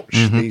torch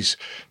these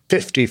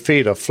 50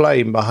 feet of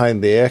flame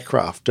behind the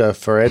aircraft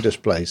for air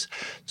displays.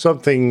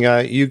 Something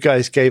you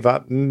guys gave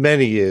up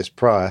many years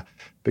prior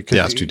because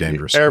it's too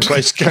dangerous.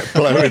 Airplanes kept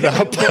blowing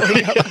up.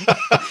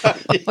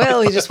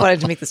 Well, we just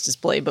wanted to make this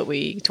display, but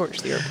we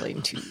torched the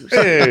airplane too.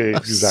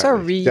 Exactly.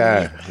 Sorry.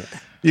 Yeah.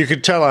 You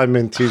can tell I'm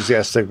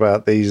enthusiastic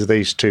about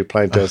these two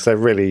plane tests. They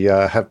really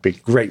have been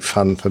great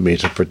fun for me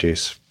to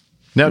produce.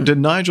 Now, did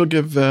Nigel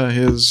give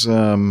his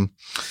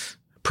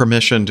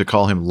permission to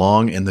call him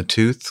long in the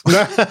tooth?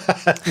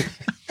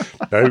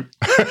 Nope.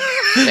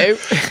 Nope.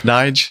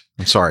 Nige,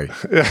 I'm sorry.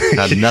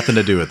 Had nothing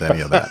to do with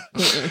any of that.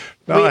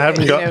 No, I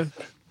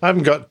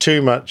haven't got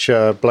too much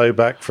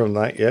blowback from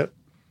that yet.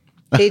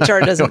 HR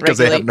doesn't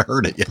regulate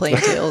heard it yet. plane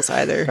tails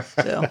either.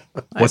 So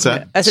What's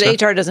that? I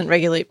said HR doesn't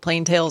regulate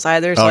plane tails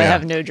either, so I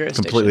have no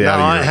jurisdiction. Completely No, out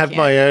of I your- have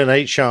my own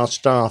HR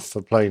staff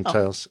for plane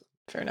tails.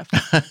 Fair enough.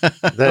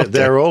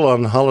 They're all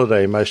on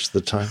holiday most of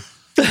the time.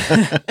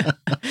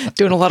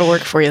 Doing a lot of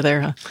work for you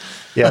there, huh?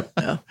 Yep.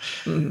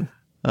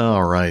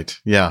 All right.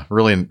 Yeah,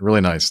 really,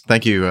 really nice.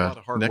 Thank you,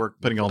 Nick, work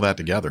putting all that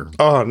together.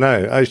 Oh,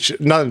 no.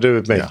 Nothing to do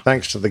with me. Yeah.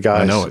 Thanks to the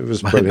guys. I know it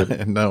was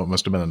brilliant. No, it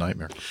must have been a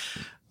nightmare.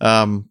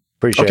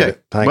 Appreciate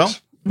it.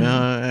 Thanks. Well,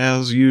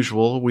 as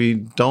usual, we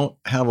don't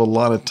have a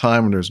lot of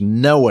time, and there's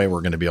no way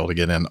we're going to be able to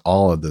get in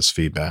all of this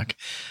feedback.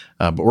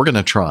 But we're going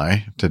to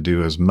try to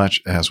do as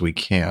much as we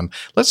can.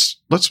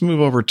 Let's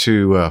move over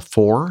to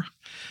 4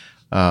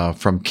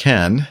 from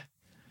Ken.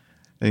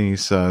 And he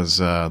says,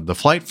 the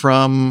flight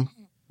from,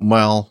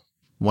 well,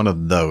 one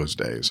of those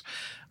days.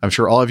 I'm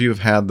sure all of you have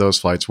had those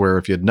flights where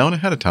if you had known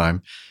ahead of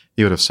time,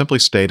 you would have simply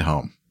stayed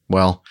home.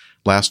 Well,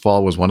 last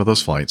fall was one of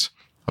those flights.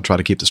 I'll try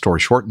to keep the story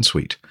short and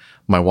sweet.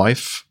 My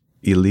wife,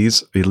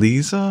 Eliza,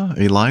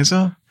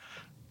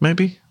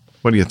 maybe?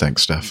 What do you think,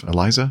 Steph?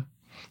 Eliza?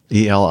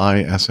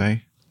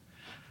 Elisa?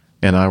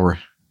 And I were,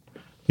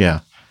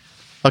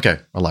 okay,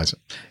 Eliza.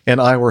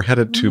 And I were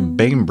headed to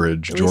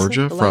Bainbridge,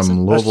 Georgia,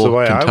 from Louisville, That's the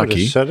way Kentucky. I would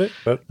have said it,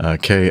 but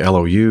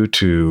KLOU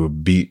to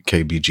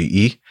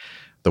KBGE.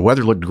 The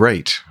weather looked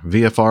great.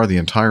 VFR the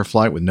entire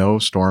flight with no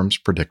storms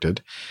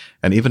predicted,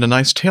 and even a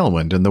nice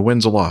tailwind in the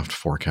winds aloft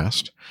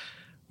forecast.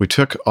 We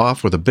took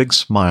off with a big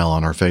smile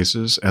on our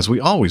faces, as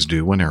we always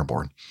do when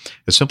airborne.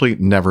 It simply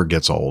never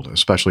gets old,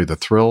 especially the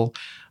thrill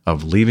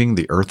of leaving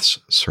the Earth's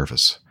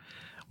surface.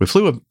 We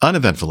flew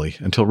uneventfully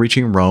until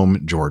reaching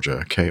Rome,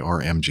 Georgia,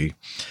 KRMG.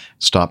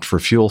 Stopped for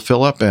fuel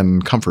fill-up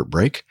and comfort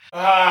break.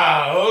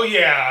 Oh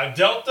yeah,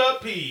 Delta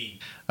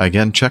P. I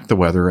again checked the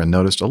weather and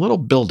noticed a little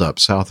buildup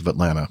south of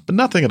Atlanta, but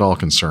nothing at all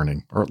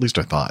concerning, or at least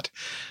I thought.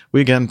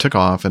 We again took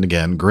off and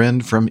again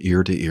grinned from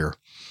ear to ear.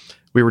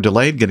 We were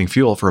delayed getting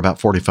fuel for about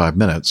 45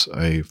 minutes.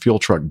 A fuel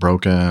truck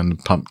broken,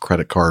 pump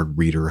credit card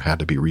reader had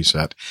to be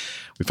reset.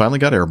 We finally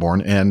got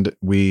airborne, and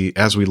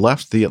as we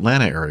left the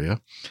Atlanta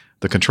area,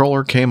 the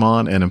controller came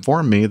on and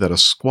informed me that a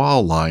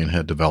squall line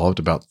had developed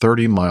about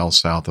 30 miles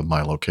south of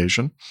my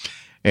location,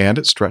 and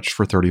it stretched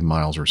for 30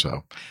 miles or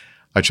so.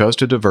 I chose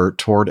to divert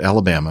toward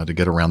Alabama to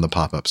get around the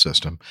pop-up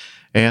system,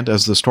 and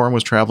as the storm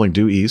was traveling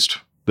due east,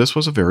 this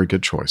was a very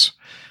good choice.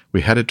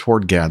 We headed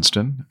toward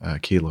Gadsden,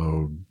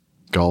 Kilo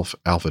Golf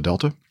Alpha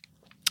Delta.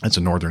 It's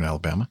in northern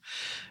Alabama,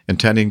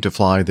 intending to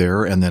fly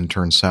there and then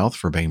turn south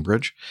for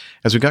Bainbridge.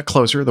 As we got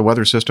closer, the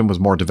weather system was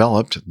more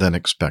developed than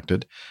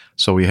expected,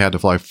 so we had to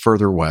fly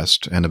further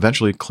west and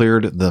eventually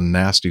cleared the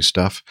nasty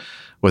stuff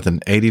with an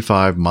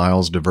 85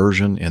 miles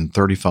diversion in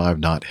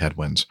 35-knot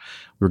headwinds.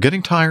 We were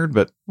getting tired,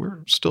 but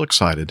we're still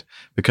excited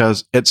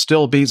because it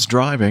still beats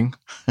driving.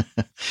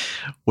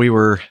 We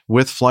were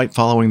with flight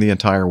following the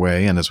entire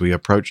way, and as we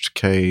approached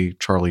K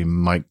Charlie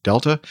Mike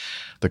Delta,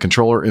 the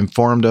controller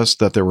informed us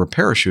that there were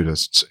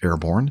parachutists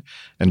airborne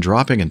and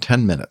dropping in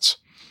 10 minutes.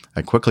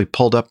 I quickly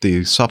pulled up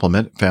the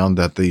supplement, found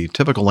that the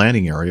typical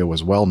landing area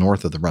was well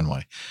north of the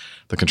runway.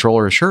 The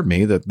controller assured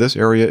me that this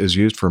area is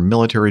used for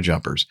military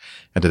jumpers,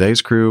 and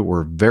today's crew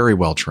were very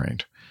well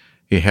trained.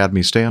 He had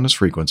me stay on his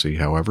frequency,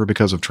 however,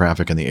 because of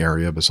traffic in the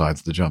area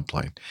besides the jump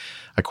plane.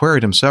 I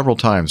queried him several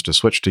times to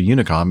switch to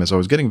Unicom as I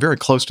was getting very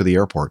close to the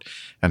airport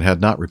and had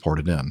not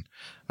reported in.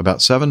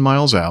 About 7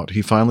 miles out,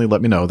 he finally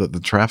let me know that the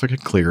traffic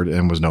had cleared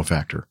and was no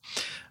factor.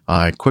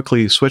 I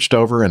quickly switched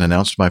over and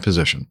announced my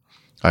position.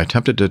 I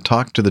attempted to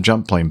talk to the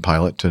jump plane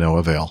pilot to no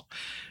avail.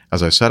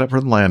 As I set up for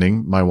the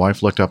landing, my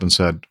wife looked up and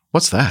said,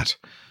 "What's that?"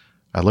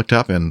 I looked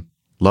up and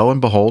lo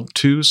and behold,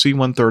 2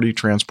 C-130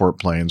 transport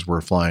planes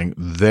were flying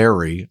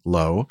very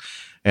low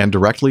and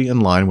directly in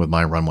line with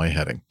my runway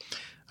heading.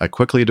 I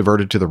quickly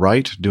diverted to the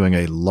right, doing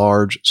a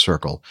large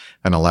circle,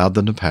 and allowed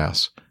them to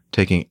pass,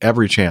 taking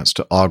every chance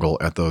to ogle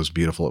at those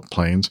beautiful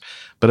planes,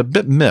 but a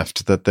bit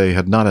miffed that they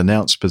had not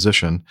announced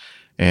position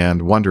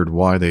and wondered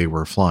why they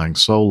were flying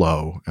so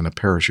low in a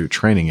parachute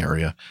training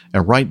area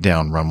and right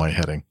down runway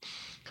heading.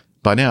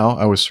 By now,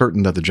 I was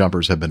certain that the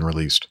jumpers had been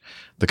released.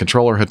 The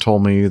controller had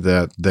told me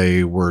that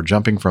they were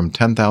jumping from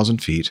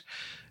 10,000 feet,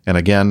 and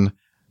again,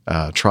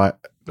 I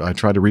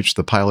tried to reach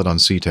the pilot on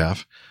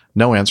CTAF.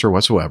 No answer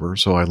whatsoever,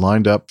 so I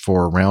lined up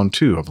for round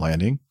 2 of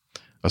landing.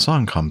 A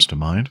song comes to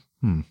mind.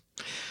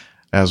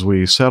 As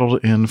we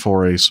settled in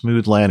for a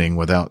smooth landing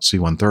without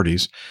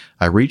C-130s,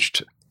 I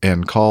reached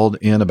and called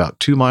in about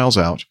 2 miles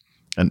out,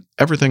 and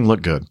everything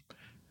looked good.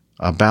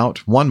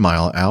 About 1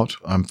 mile out,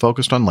 I'm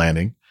focused on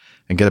landing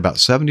and get about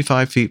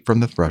 75 feet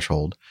from the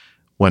threshold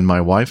when my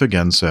wife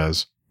again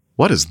says,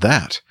 "What is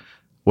that?"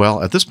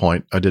 Well, at this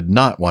point, I did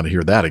not want to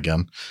hear that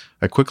again.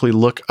 I quickly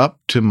look up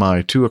to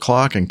my 2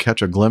 o'clock and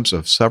catch a glimpse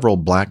of several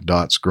black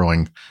dots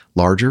growing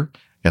larger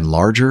and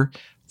larger,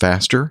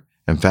 faster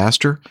and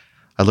faster.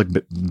 I look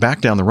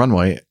back down the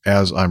runway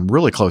as I'm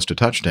really close to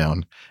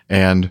touchdown,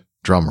 and,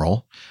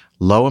 drumroll,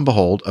 lo and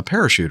behold, a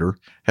parachuter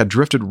had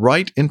drifted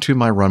right into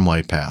my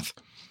runway path.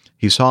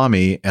 He saw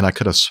me, and I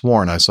could have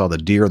sworn I saw the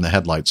deer in the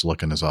headlights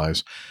look in his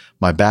eyes.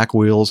 My back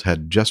wheels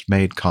had just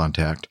made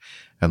contact,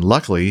 and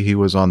luckily he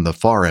was on the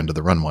far end of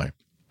the runway.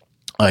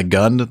 I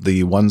gunned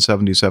the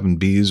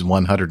 177B's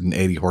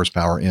 180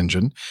 horsepower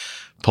engine,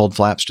 pulled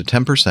flaps to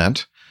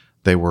 10%.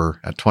 They were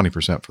at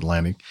 20% for the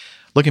landing.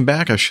 Looking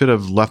back, I should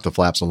have left the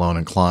flaps alone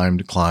and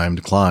climbed.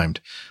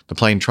 The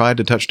plane tried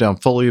to touch down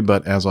fully,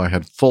 but as I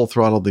had full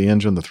throttled the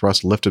engine, the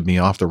thrust lifted me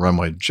off the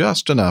runway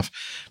just enough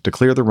to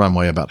clear the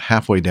runway about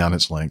halfway down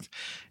its length.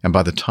 And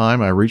by the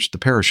time I reached the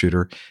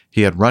parachuter,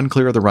 he had run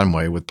clear of the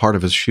runway with part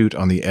of his chute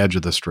on the edge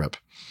of the strip.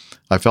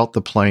 I felt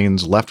the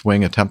plane's left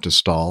wing attempt to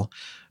stall,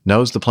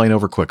 nosed the plane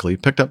over quickly,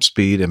 picked up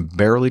speed, and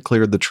barely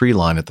cleared the tree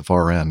line at the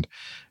far end.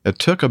 It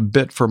took a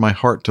bit for my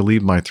heart to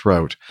leave my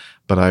throat,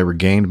 but I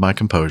regained my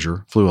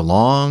composure, flew a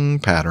long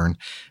pattern,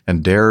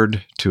 and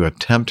dared to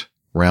attempt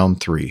round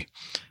 3.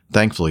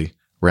 Thankfully,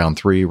 round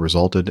 3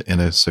 resulted in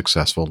a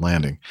successful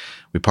landing.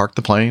 We parked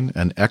the plane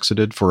and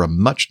exited for a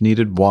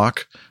much-needed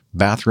walk,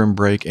 bathroom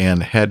break,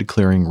 and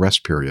head-clearing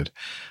rest period.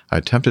 I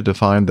attempted to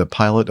find the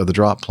pilot of the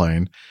drop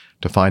plane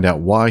to find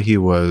out why he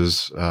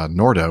was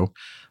Nordo,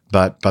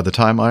 but by the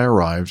time I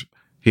arrived,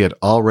 he had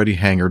already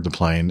hangared the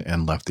plane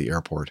and left the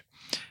airport.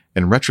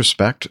 In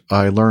retrospect,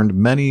 I learned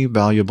many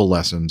valuable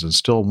lessons and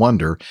still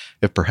wonder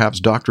if perhaps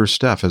Dr.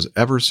 Steph has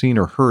ever seen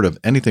or heard of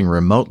anything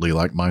remotely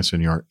like my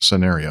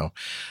scenario.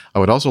 I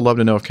would also love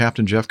to know if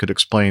Captain Jeff could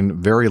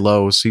explain very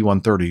low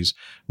C-130s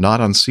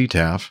not on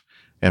CTAF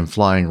and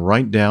flying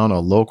right down a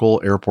local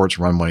airport's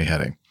runway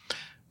heading.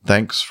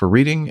 Thanks for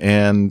reading,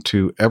 and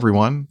to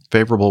everyone,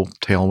 favorable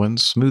tailwinds,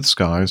 smooth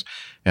skies,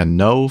 and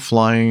no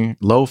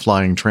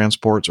low-flying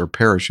transports or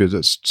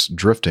parachutists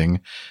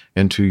drifting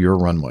into your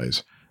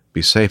runways.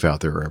 Be safe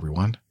out there,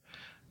 everyone.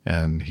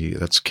 And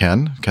that's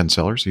Ken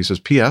Sellers. He says,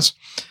 P.S.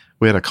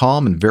 We had a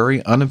calm and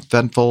very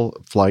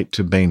uneventful flight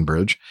to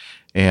Bainbridge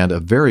and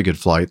a very good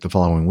flight the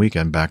following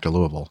weekend back to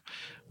Louisville.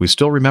 We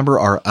still remember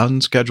our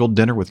unscheduled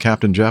dinner with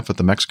Captain Jeff at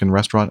the Mexican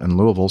restaurant in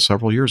Louisville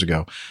several years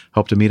ago.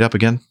 Hope to meet up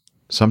again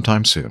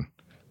sometime soon.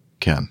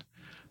 Ken.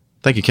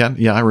 Thank you, Ken.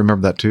 Yeah, I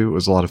remember that too. It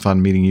was a lot of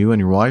fun meeting you and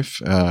your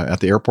wife at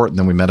the airport, and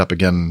then we met up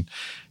again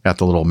at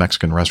the little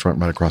Mexican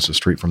restaurant right across the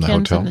street from the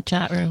Ken's hotel. in the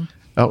chat room.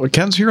 Oh,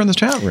 Ken's here in the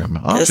chat room.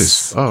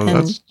 Yes. Oh,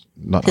 that's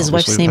not his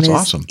wife's name is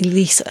awesome.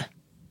 Elisa,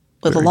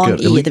 with Very a long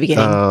good. E at the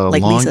beginning,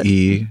 like long Lisa.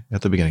 E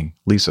at the beginning.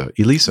 Elisa.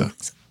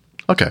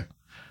 Okay.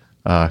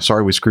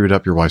 Sorry, we screwed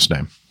up your wife's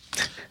name.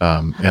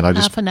 And I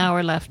just Half an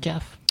hour left,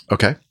 Jeff.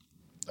 okay.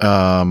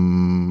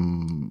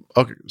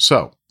 Okay.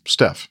 So,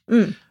 Steph,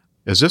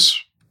 is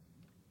this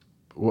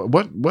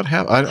what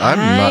happened?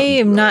 I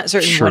am not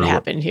certain sure what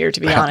happened here, to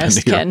be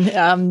honest,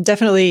 Ken.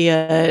 Definitely.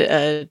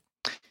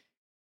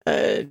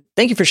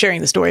 Thank you for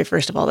sharing the story.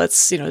 First of all,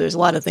 that's there's a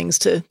lot of things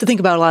to think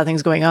about, a lot of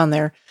things going on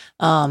there.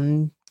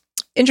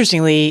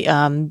 Interestingly,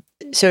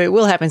 so it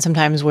will happen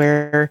sometimes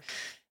where,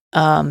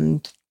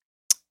 depending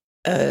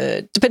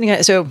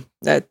on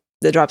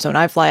the drop zone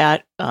I fly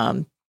at,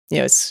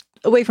 it's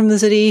away from the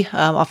city.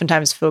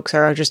 Oftentimes folks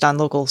are just on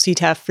local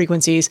CTAF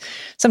frequencies.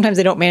 Sometimes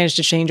they don't manage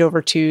to change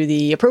over to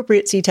the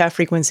appropriate CTAF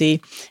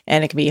frequency,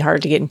 and it can be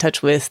hard to get in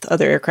touch with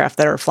other aircraft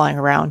that are flying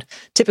around.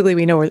 Typically,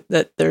 we know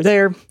that they're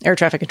there. Air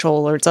traffic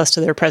control alerts us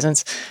to their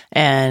presence,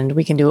 and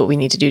we can do what we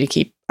need to do to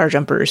keep our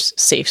jumpers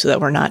safe so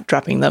that we're not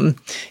dropping them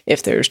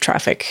if there's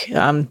traffic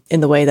in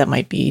the way that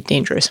might be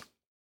dangerous.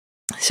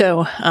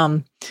 So,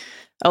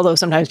 although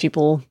sometimes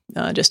people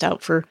just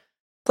out for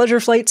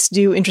pleasure flights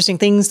do interesting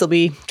things, they'll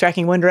be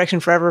tracking one direction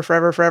forever,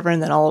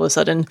 and then all of a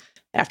sudden,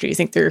 after you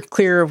think they're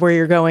clear of where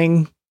you're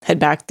going, head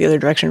back the other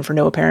direction for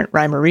no apparent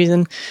rhyme or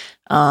reason.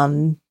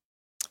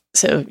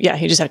 So yeah,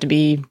 you just have to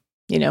be,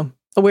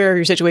 aware of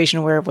your situation,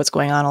 aware of what's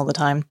going on all the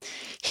time.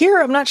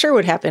 Here, I'm not sure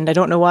what happened. I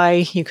don't know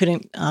why you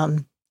couldn't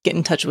get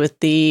in touch with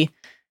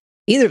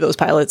either of those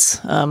pilots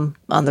on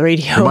the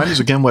radio. Remind us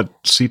again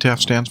what CTAF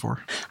stands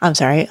for. I'm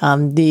sorry,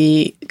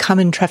 the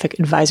Common Traffic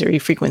Advisory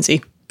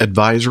Frequency.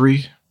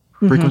 Advisory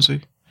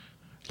frequency?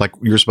 Like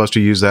you're supposed to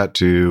use that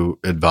to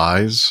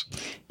advise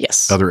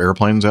other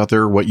airplanes out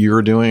there what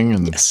you're doing?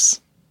 And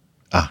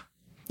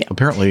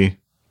apparently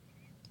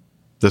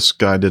this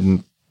guy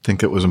didn't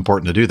think it was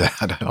important to do that.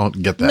 I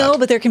don't get that. No,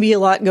 but there can be a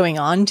lot going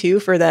on too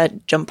for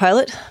that jump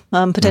pilot,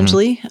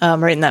 potentially.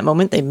 Right in that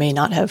moment, they may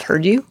not have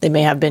heard you. They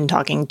may have been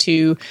talking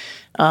to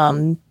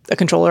a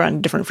controller on a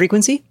different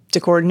frequency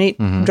to coordinate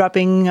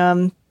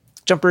dropping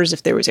jumpers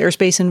if there was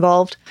airspace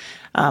involved.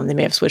 They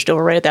may have switched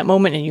over right at that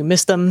moment and you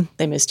missed them.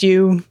 They missed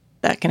you.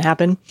 That can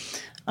happen.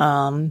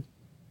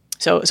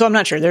 So I'm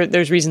not sure.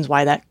 There's reasons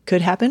why that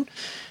could happen.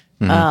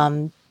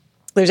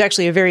 There's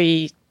actually a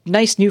very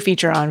nice new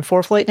feature on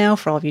ForeFlight now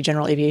for all of you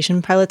general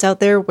aviation pilots out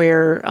there,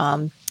 where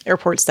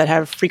airports that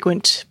have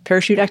frequent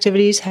parachute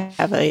activities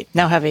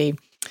now have a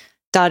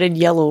dotted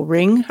yellow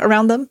ring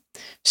around them.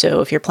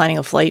 So if you're planning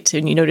a flight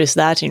and you notice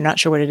that and you're not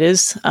sure what it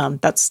is,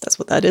 that's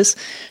what that is.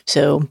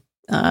 So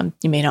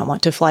you may not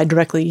want to fly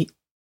directly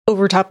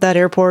over top that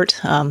airport.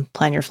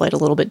 Plan your flight a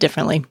little bit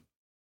differently.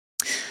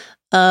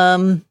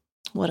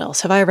 What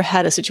else? Have I ever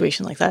had a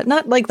situation like that?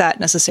 Not like that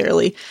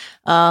necessarily.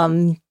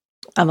 I'm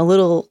a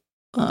little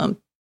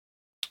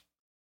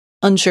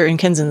unsure, and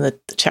Ken's in the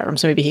chat room,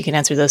 so maybe he can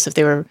answer this. If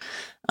they were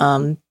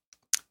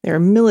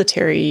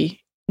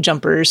military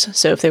jumpers,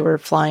 so if they were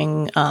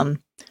flying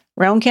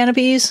round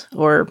canopies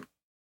or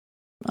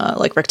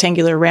like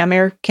rectangular ram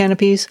air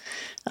canopies,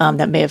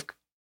 that may have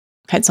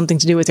had something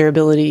to do with their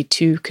ability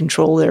to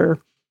control their,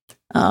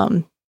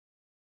 to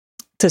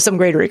some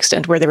greater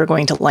extent, where they were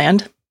going to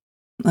land.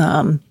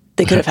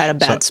 They could have had a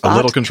bad spot. A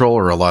little control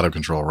or a lot of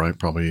control, right?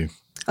 Probably.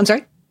 I'm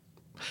sorry?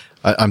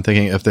 I'm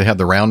thinking if they had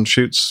the round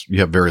chutes, you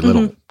have very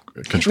little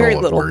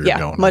control of where you're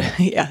going.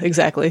 Yeah,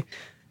 exactly.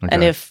 Okay.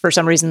 And if for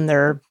some reason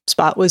their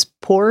spot was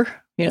poor,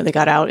 they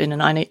got out in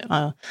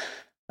a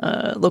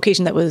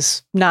location that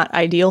was not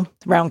ideal,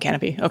 round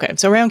canopy. Okay,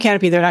 so round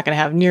canopy, they're not going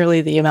to have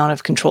nearly the amount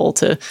of control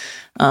to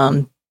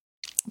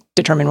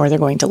determine where they're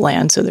going to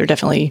land. So they're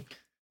definitely,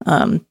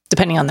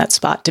 depending on that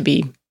spot, to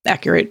be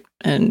accurate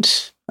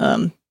and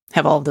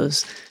have all of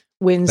those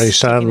winds. They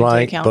sound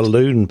like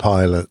balloon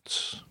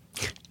pilots.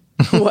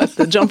 What,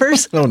 the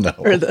jumpers? Oh, no.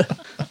 Or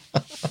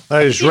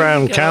those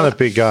round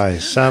canopy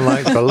guys sound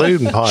like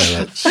balloon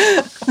pilots.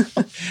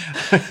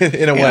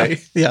 In a way.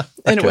 Yeah.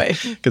 In a way.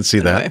 Can see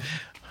that.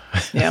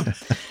 Yeah.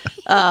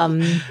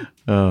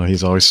 Oh,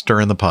 he's always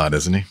stirring the pot,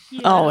 isn't he?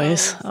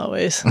 Always.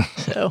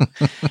 So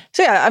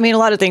yeah, I mean, a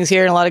lot of things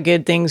here and a lot of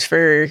good things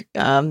for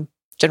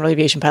general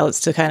aviation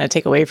pilots to kind of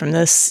take away from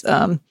this.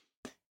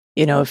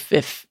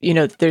 If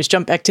there's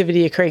jump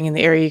activity occurring in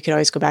the area, you could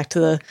always go back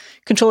to the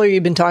controller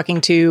you've been talking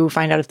to,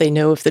 find out if they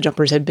know if the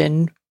jumpers had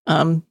been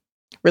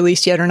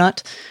released yet or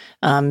not.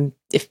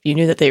 If you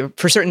knew that they were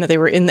for certain that they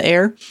were in the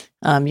air,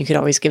 you could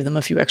always give them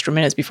a few extra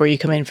minutes before you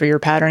come in for your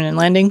pattern and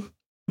landing.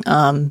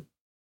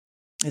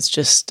 It's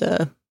just,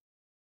 I'm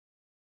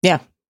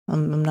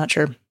not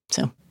sure.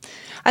 So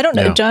I don't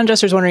know. Yeah. John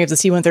Jester's wondering if the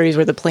C-130s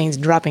were the planes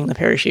dropping the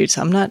parachutes.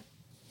 I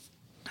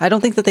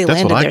don't think that they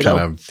landed there. That's what I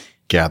kind of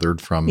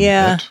gathered from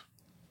it.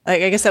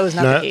 I guess that was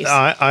not the case.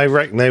 I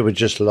reckon they were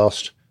just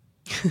lost.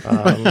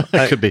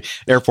 It could be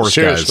Air Force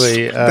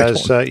seriously,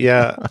 guys.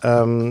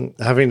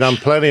 Having done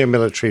plenty of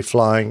military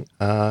flying,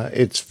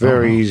 it's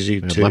very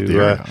easy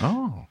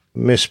to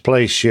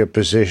misplace your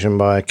position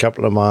by a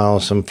couple of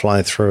miles and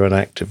fly through an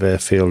active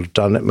airfield.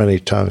 Done it many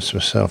times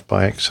myself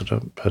by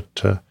accident,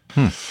 but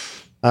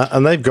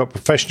and they've got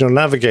professional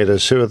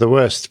navigators who are the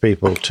worst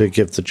people to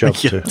give the job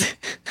to.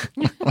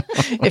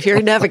 If you're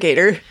a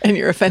navigator and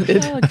you're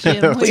offended,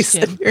 please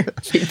send your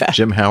feedback.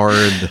 Jim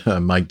Howard,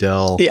 Mike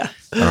Dell. Yeah.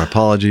 Our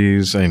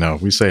apologies.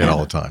 We say it all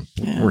the time.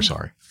 Yeah. We're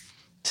sorry.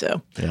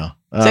 So. Yeah.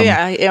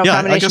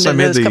 Combination of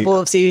those couple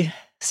of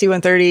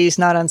C-130s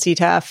not on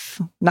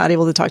CTAF, not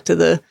able to talk to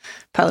the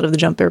pilot of the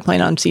jump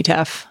airplane on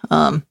CTAF.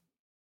 I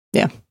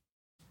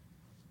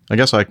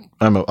guess I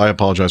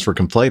apologize for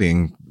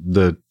conflating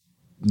the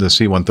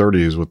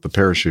C-130s with the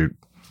parachute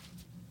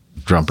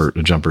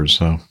jumpers.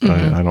 So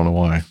I don't know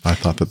why. I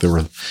thought that they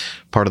were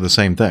part of the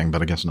same thing,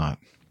 but I guess not,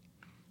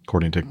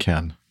 according to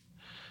Ken.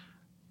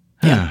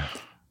 Yeah.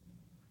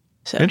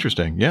 So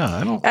interesting. Yeah,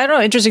 I don't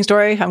know. Interesting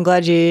story. I'm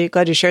glad you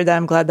shared that.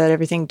 I'm glad that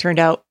everything turned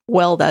out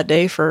well that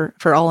day for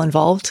all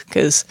involved,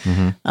 because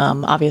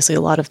obviously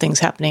a lot of things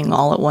happening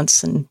all at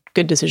once, and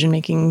good decision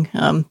making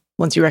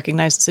once you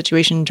recognize the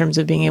situation in terms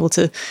of being able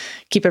to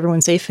keep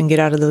everyone safe and get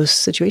out of those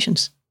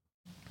situations.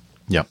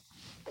 Yep.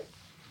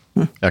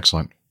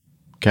 Excellent.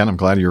 Ken, I'm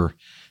glad you're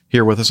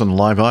here with us in the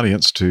live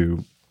audience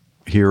to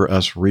hear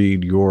us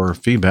read your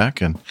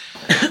feedback. And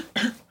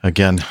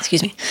again,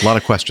 excuse me, a lot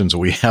of questions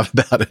we have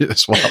about it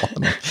as well.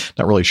 I'm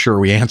not really sure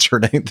we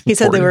answered anything. He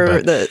said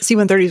the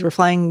C-130s were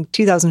flying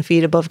 2,000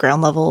 feet above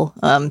ground level,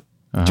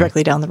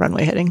 directly down the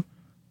runway heading.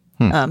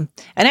 And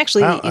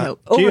actually,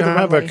 do you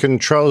have a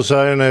control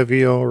zone over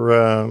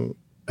your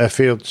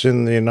airfields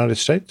in the United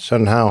States?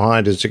 And how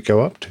high does it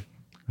go up to?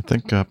 I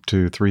think up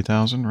to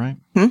 3,000, right?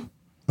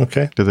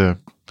 Okay. To the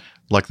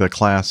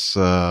class.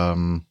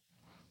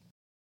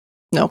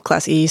 No,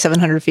 Class E,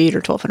 700 feet or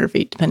 1,200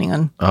 feet, depending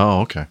on. Oh,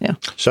 okay. Yeah.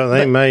 So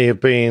they may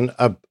have been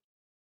above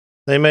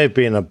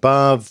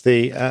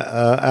the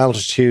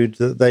altitude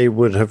that they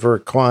would have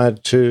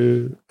required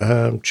to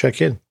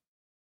check in.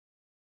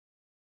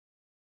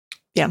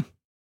 Yeah.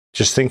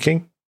 Just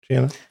thinking,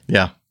 you know.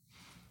 Yeah.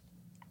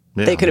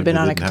 They could have been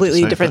on a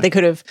completely different. They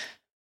could have.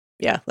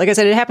 Yeah, like I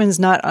said, it happens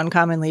not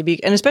uncommonly,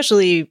 and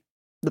especially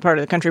the part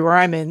of the country where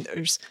I'm in.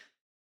 There's,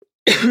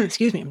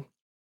 excuse me.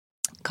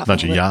 A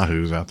bunch of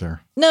yahoos out there.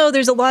 No,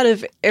 there's a lot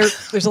of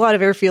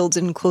airfields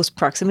in close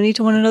proximity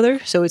to one another,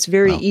 so it's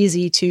very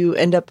easy to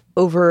end up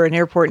over an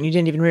airport and you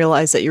didn't even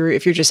realize that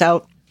if you're just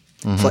out.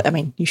 I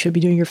mean, you should be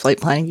doing your flight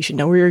planning. You should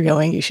know where you're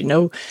going. You should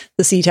know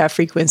the CTAF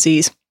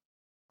frequencies.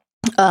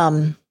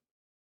 Oh,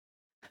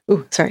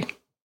 sorry,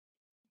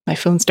 my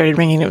phone started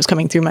ringing. It was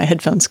coming through my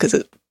headphones because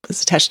it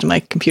was attached to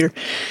my computer.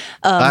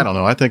 I don't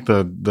know. I think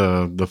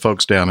the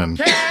folks down in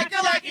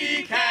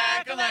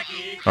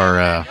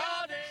are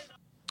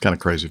kind of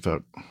crazy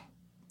folk.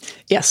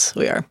 Yes,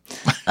 we are.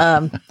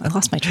 I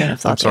lost my train of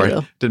thought. I'm sorry.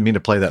 There, didn't mean to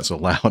play that so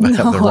loud. I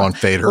have the wrong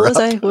fader.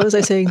 What was I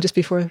saying just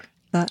before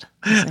that?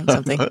 I was saying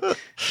something.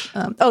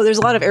 There's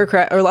a lot of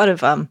aircraft or a lot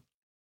of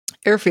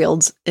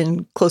airfields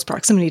in close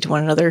proximity to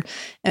one another.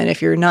 And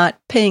if you're not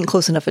paying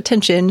close enough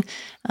attention,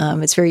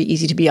 it's very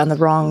easy to be on the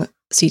wrong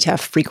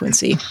CTAF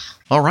frequency.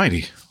 All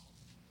righty.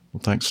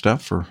 Well, thanks,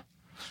 Steph, for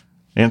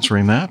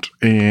answering that.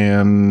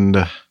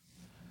 And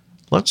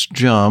let's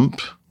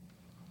jump.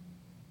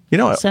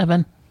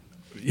 7.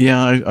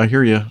 Yeah, I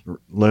hear you,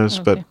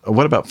 Liz. Okay. But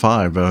what about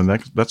 5?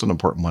 That's an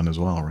important one as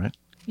well, right?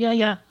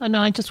 Yeah. Oh,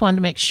 no, I just wanted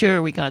to make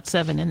sure we got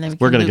 7, and then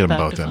we're going to get them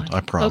both in. I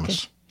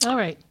promise. Okay.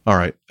 All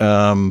right.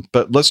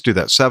 But let's do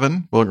that.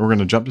 7. We're going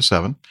to jump to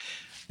 7.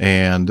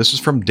 And this is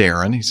from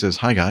Darren. He says,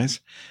 "Hi, guys.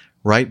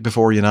 Right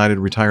before United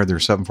retired their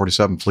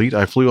 747 fleet,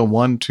 I flew on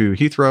one to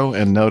Heathrow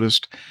and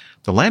noticed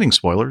the landing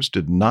spoilers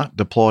did not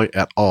deploy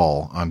at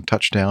all on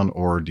touchdown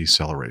or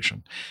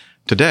deceleration.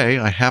 Today,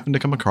 I happened to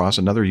come across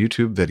another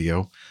YouTube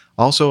video,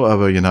 also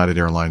of a United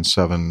Airlines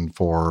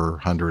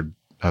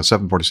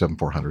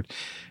 747-400,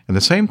 and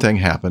the same thing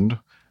happened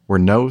where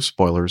no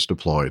spoilers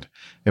deployed.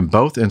 In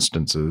both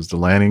instances, the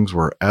landings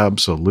were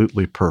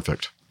absolutely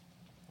perfect.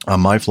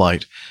 On my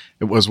flight,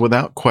 it was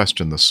without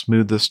question the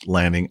smoothest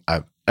landing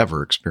I've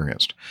ever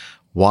experienced.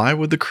 Why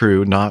would the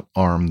crew not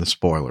arm the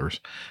spoilers?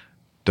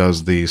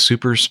 Does the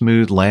super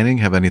smooth landing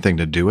have anything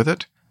to do with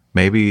it?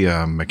 Maybe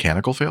a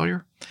mechanical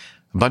failure?"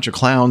 A bunch of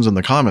clowns in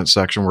the comments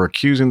section were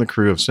accusing the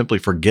crew of simply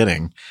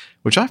forgetting,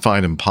 which I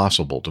find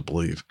impossible to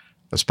believe,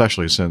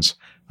 especially since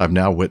I've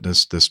now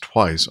witnessed this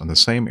twice on the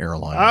same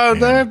airline. Oh,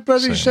 they're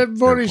bloody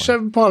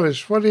 747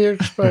 pilots. What do you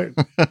expect?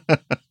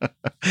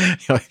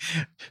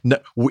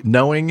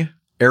 Knowing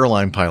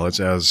airline pilots,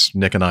 as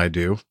Nick and I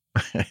do,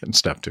 and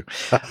Steph too,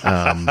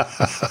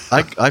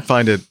 I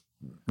find it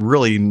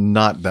really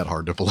not that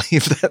hard to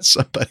believe that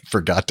somebody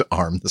forgot to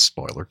arm the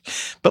spoiler.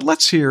 But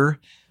let's hear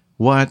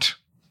what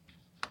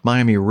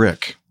Miami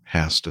Rick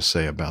has to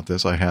say about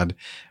this.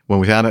 When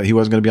we found out he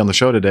wasn't going to be on the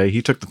show today,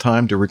 he took the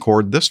time to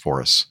record this for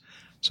us.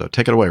 So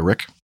take it away,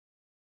 Rick.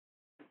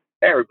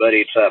 Hey,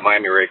 everybody. It's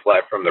Miami Rick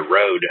live from the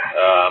road.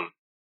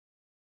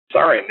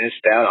 Sorry I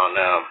missed out on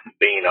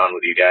being on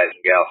with you guys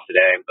and gals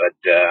today, but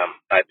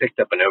I picked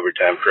up an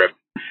overtime trip,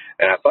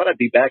 and I thought I'd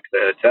be back at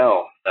the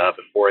hotel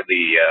before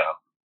the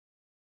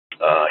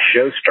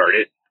show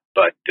started,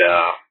 but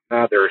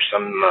there are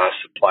some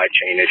supply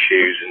chain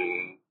issues,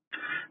 and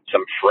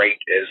some freight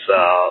is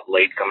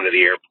late coming to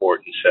the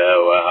airport, and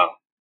so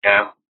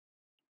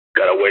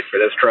gotta wait for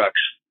those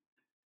trucks,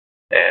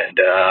 and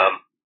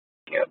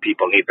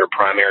people need their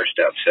primary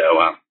stuff.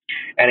 So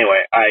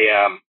anyway,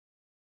 I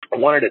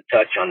wanted to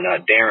touch on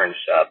Darren's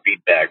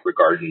feedback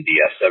regarding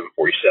the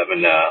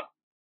 747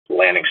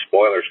 landing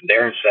spoilers.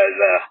 Darren says,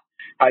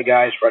 "Hi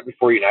guys, right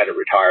before United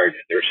retired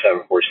their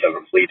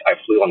 747 fleet, I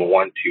flew on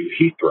one to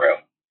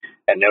Heathrow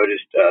and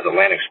noticed the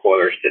landing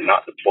spoilers did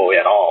not deploy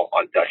at all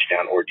on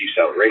touchdown or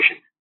deceleration.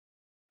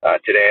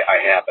 Today, I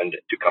happened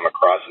to come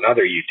across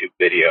another YouTube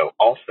video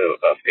also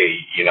of a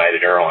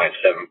United Airlines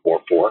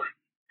 744,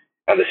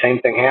 and the same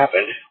thing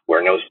happened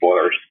where no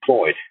spoilers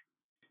deployed.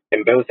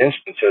 In both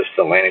instances,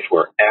 the landings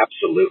were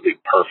absolutely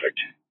perfect.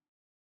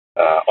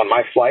 On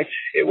my flight,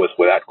 it was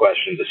without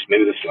question the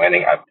smoothest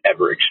landing I've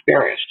ever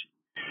experienced.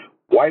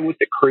 Why would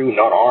the crew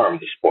not arm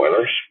the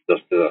spoilers?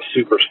 Does the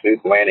super smooth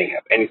landing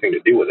have anything to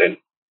do with it?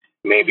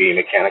 Maybe a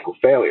mechanical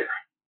failure.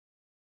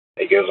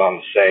 It goes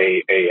on to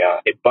say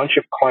a bunch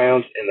of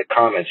clowns in the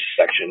comments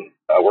section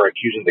were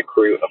accusing the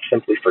crew of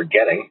simply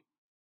forgetting,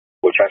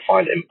 which I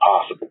find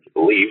impossible to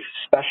believe,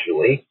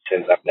 especially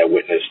since I've now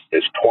witnessed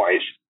this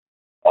twice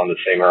on the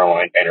same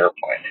airline and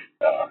airplane.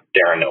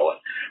 Darren Nolan.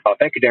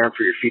 Thank you, Darren,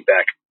 for your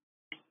feedback.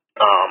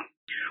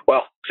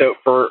 Well, so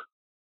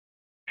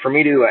for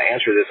me to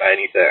answer this, I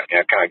need to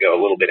kind of go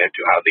a little bit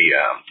into how the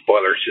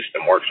spoiler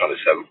system works on the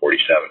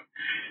 747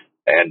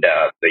 and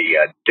the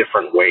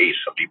different ways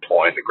of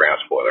deploying the ground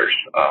spoilers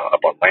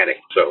upon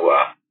landing. So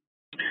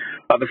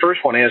the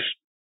first one is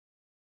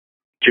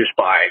just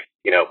by,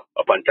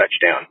 upon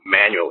touchdown,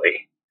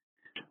 manually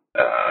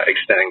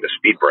extending the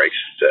speed brakes.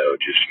 So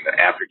just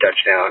after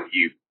touchdown,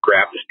 you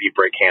grab the speed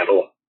brake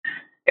handle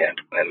and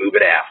move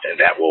it aft, and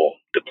that will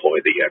deploy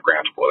the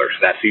ground spoilers.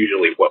 That's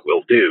usually what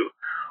we'll do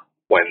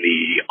when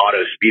the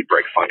auto speed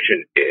brake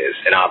function is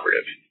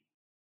inoperative,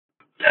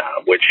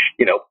 which,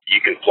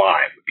 you can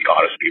fly with the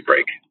auto speed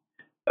brake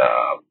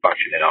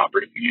function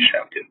inoperative. You just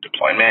have to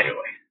deploy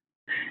manually.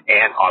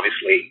 And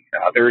obviously,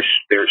 there's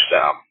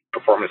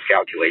performance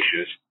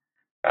calculations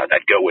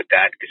that go with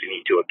that because you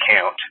need to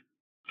account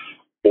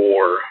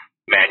for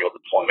manual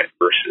deployment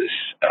versus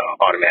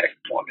automatic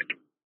deployment.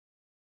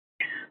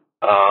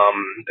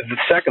 The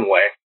second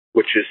way,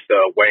 which is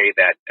the way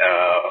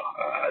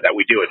that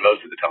we do it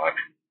most of the time,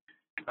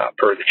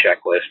 per the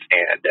checklist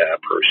and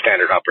per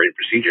standard operating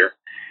procedure,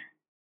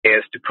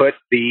 is to put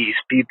the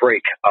speed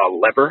brake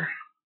lever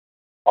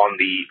on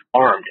the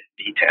armed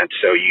detent.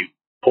 So you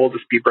pull the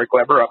speed brake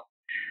lever up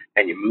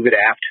and you move it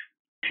aft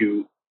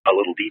to a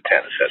little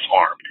detent that says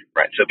armed,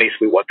 right? So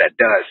basically what that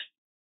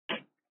does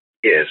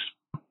is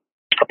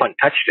upon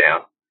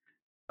touchdown,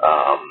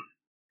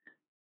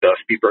 the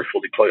speed brakes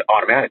will deploy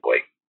automatically.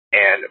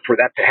 And for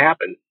that to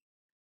happen,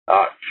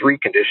 three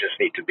conditions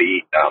need to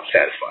be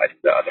satisfied.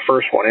 The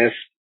first one is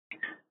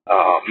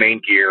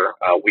main gear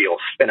wheel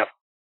spin up.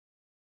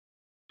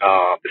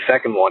 The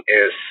second one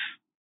is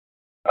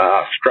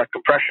strut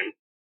compression.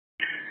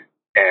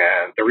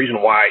 And the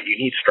reason why you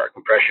need strut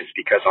compression is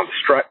because on the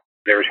strut,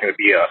 there's going to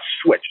be a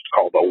switch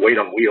called a weight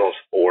on wheels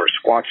or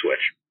squat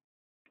switch.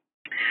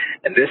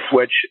 And this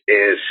switch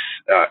is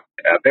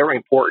very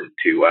important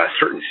to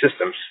certain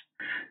systems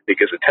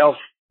because it tells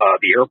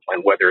the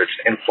airplane whether it's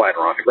in flight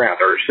or on the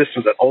ground. There are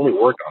systems that only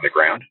work on the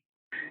ground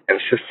and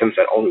systems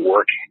that only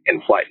work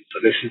in flight. So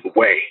this is the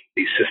way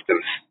these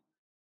systems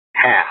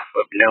have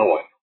of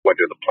knowing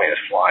whether the plane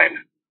is flying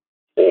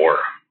or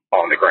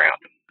on the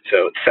ground.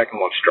 So the second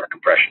one's strut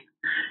compression.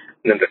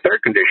 And then the third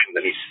condition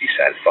that needs to be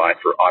satisfied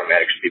for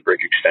automatic speed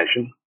brake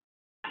extension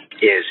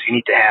is you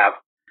need to have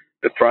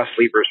the thrust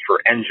levers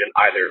for engine,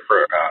 either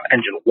for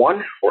engine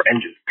 1 or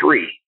engine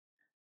 3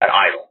 at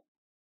idle.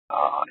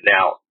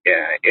 Now,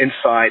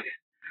 inside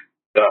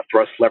the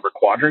thrust lever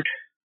quadrant,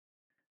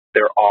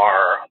 there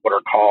are what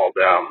are called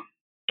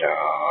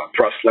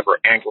thrust lever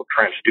angle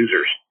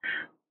transducers,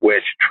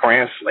 which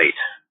translate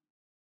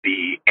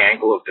the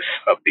angle of the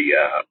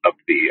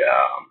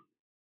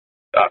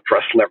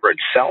thrust lever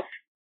itself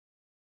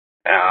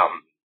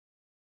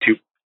to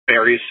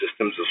various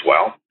systems as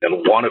well.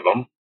 And one of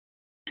them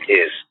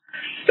is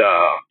the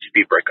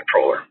speed brake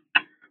controller.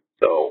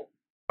 So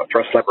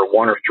thrust lever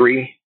 1 or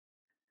 3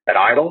 at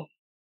idle,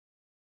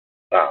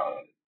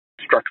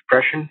 strut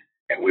compression,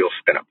 and wheel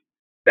spin up.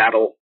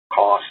 That'll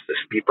cause the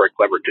speed brake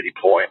lever to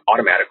deploy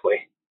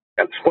automatically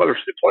and the spoilers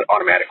to deploy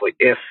automatically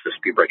if the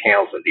speed brake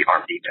handles in the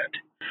arm detent.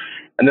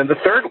 And then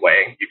the third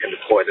way you can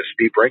deploy the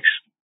speed brakes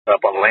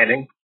upon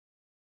landing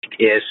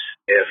is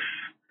if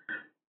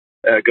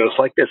it goes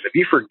like this. If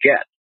you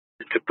forget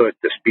to put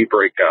the speed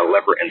brake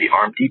lever in the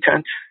arm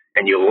detent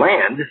and you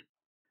land,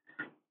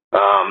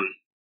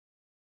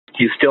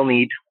 you still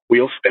need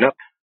wheel spin up,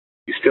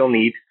 you still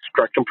need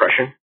strut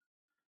compression,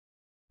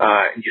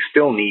 you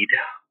still need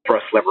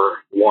thrust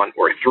lever 1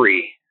 or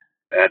 3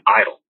 at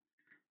idle.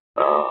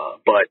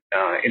 But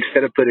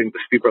instead of putting the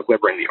speed brake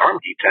lever in the arm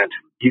detent,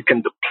 you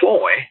can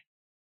deploy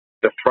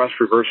the thrust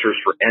reversers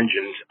for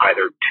engines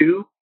either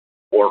 2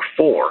 or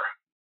 4,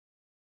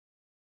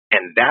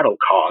 and that'll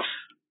cause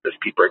the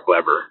speed brake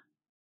lever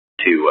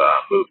to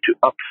move to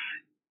up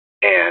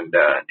and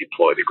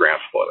deploy the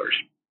ground spoilers.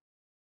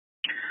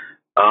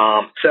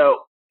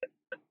 So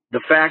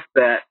the fact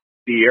that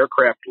the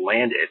aircraft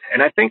landed,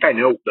 and I think I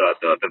know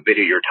the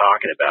video you're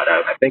talking about.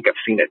 I think I've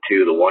seen it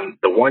too.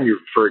 The one you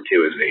referred to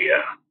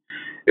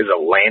is a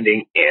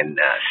landing in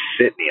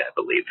Sydney, I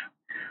believe.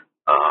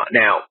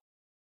 Now,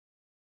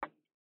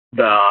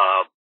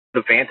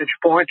 the vantage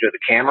point or the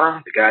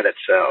camera, the guy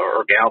that's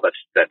or gal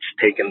that's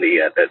taking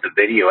the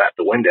video at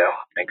the window,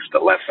 I think it's the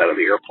left side of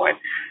the airplane.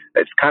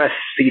 It's kind of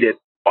seated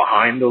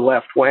behind the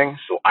left wing,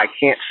 so I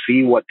can't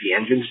see what the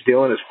engine's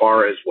doing as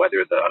far as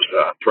whether the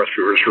thrust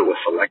reverser was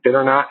selected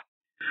or not.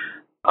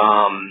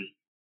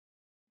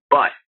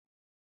 But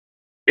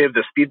if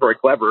the Speedbird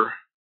Clever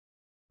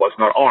was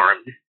not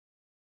armed,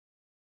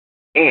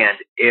 and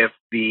if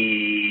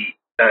the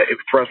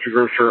thrust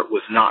reverser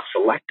was not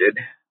selected,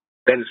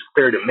 then it's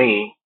clear to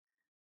me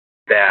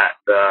that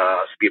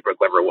the Speedbird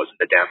Clever was in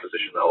the down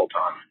position the whole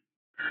time.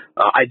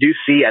 I do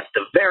see at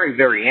the very,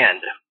 very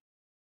end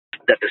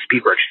that the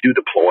Speedbirds do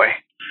deploy,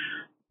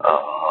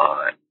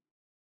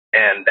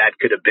 and that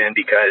could have been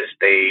because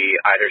they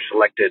either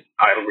selected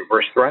idle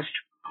reverse thrust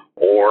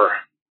or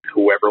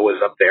whoever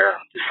was up there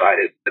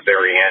decided at the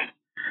very end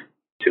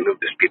to move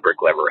the Speedbird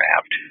Clever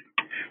aft.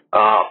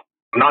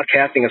 I'm not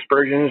casting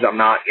aspersions. I'm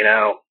not,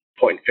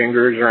 pointing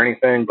fingers or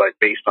anything, but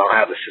based on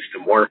how the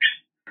system works,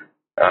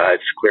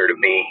 it's clear to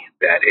me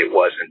that it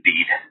was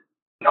indeed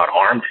not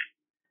armed,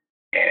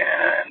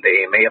 and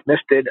they may have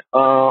missed it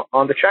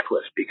on the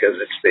checklist because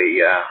it's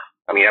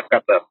I've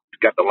got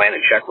the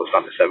landing checklist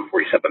on the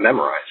 747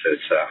 memorized. So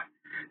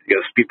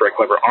it's Speedbird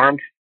Clever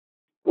armed,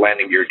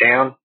 landing gear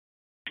down,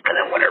 and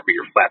then whatever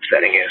your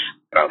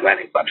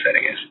landing flap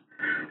setting is.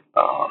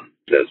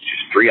 So it's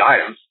just 3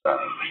 items,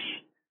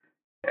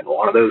 and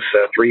one of those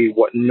 3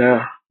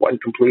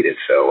 wasn't completed.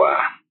 So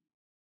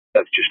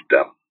that's just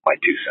my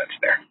 2 cents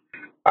there.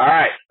 All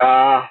right,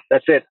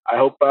 that's it. I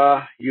hope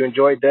you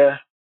enjoyed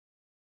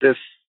this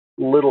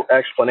little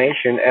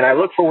explanation, and I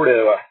look forward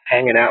to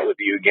hanging out with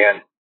you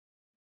again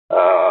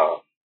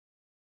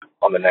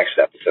on the next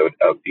episode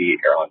of the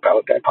Airline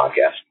Pilot Guy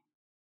podcast.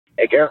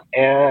 Take care,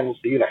 and we'll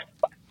see you next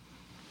time.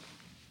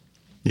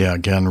 Yeah,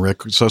 again,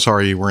 Rick, so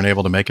sorry you weren't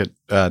able to make it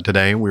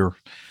today. We were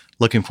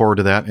looking forward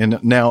to that.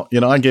 And now,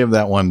 I gave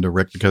that one to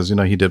Rick because,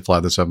 he did fly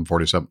the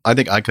 747. I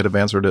think I could have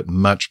answered it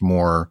much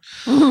more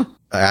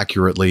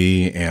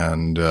accurately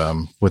and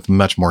with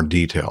much more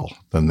detail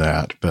than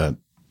that. But,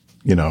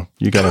 you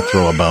got to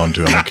throw a bone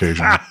to him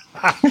occasionally.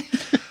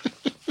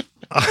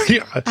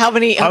 How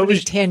many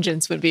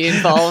tangents would be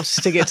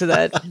involved to get to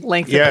that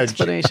lengthy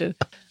explanation?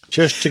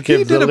 Just to give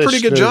he did a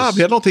pretty good job.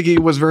 I don't think he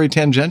was very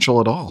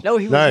tangential at all. No,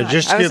 he was not.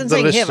 Just to give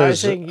the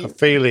listeners a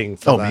feeling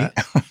for that.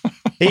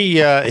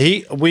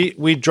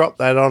 We dropped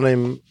that on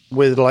him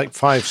with like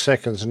 5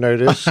 seconds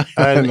notice,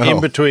 and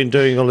in between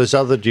doing all his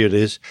other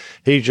duties,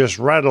 he just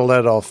rattled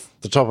that off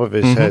the top of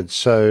his head.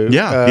 So he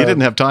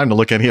didn't have time to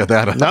look any of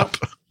that up. Nope,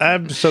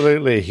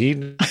 absolutely. He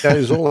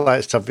knows all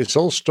that stuff. It's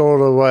all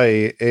stored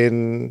away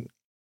in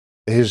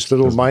his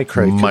little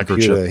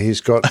microcomputer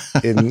he's got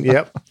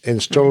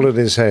installed in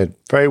his head.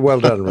 Very well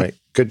done, Rick.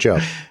 Good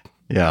job.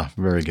 Yeah,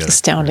 very good.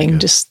 Astounding, very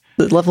good. just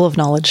the level of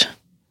knowledge.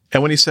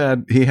 And when he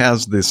said he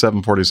has the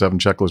 747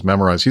 checklist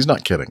memorized, he's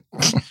not kidding.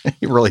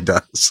 He really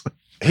does.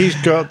 He's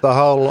got the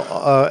whole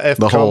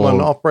FCOM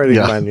and operating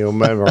manual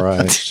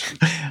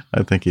memorized.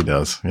 I think he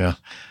does, yeah.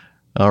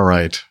 All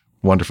right,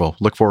 wonderful.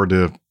 Look forward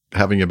to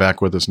having you back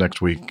with us next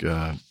week,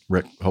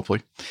 Rick,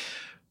 hopefully.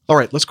 All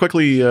right, let's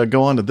quickly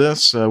go on to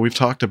this. We've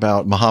talked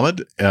about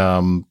Mohammed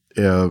from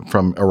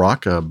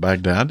Iraq,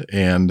 Baghdad,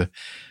 and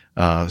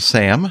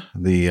Sam,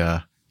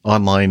 the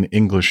online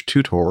English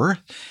tutor,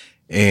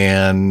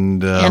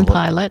 and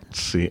pilot.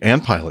 Let's see,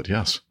 and pilot,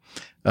 yes,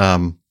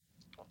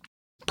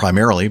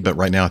 primarily, but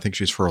right now I think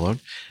she's furloughed.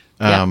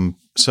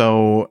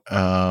 So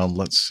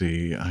let's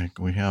see,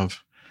 we have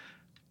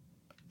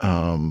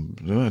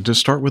just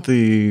start with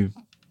the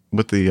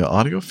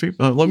audio feed.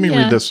 Let me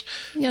read this.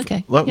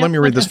 Okay. Let me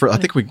read this first. I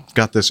think we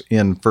got this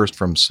in first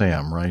from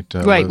Sam, right?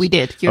 Right, Liz? we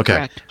did. You're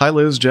correct. Hi,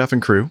 Liz, Jeff,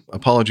 and crew.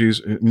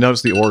 Apologies.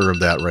 Notice the order of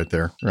that right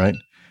there, right?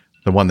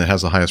 The one that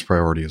has the highest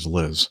priority is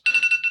Liz,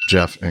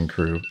 Jeff, and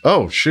crew.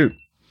 Oh, shoot.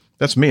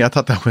 That's me. I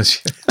thought that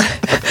was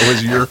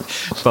your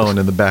phone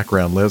in the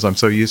background, Liz. I'm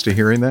so used to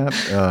hearing that.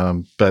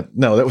 But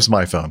no, that was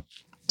my phone.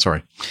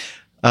 Sorry.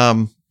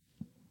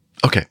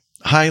 Okay.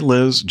 Hi,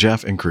 Liz,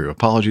 Jeff, and crew.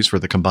 Apologies for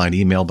the combined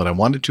email, but I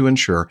wanted to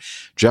ensure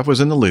Jeff was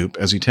in the loop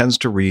as he tends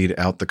to read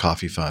out the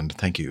coffee fund.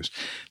 Thank yous.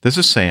 This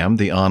is Sam,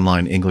 the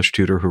online English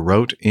tutor who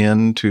wrote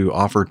in to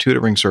offer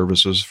tutoring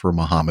services for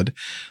Mohammed,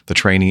 the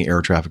trainee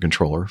air traffic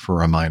controller. For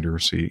a reminder,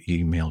 see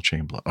email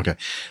chain below. Okay.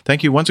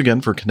 Thank you once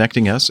again for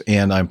connecting us,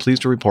 and I'm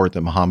pleased to report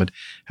that Mohammed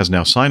has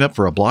now signed up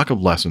for a block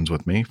of lessons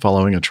with me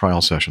following a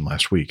trial session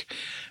last week.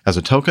 As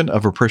a token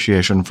of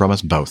appreciation from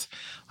us both,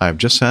 I have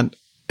just sent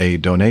a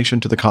donation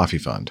to the coffee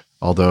fund.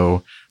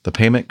 Although the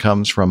payment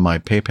comes from my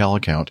PayPal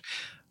account,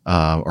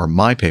 I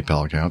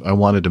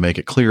wanted to make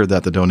it clear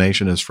that the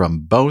donation is from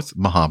both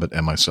Mohammed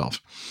and myself.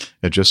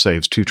 It just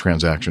saves 2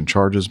 transaction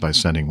charges by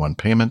sending one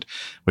payment,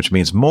 which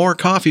means more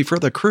coffee for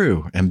the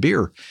crew and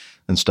beer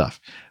and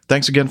stuff.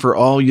 Thanks again for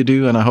all you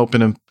do, and I hope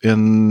in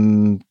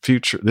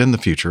the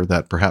future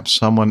that perhaps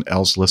someone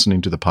else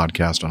listening to the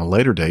podcast on a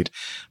later date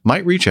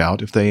might reach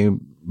out if they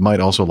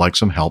might also like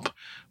some help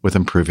with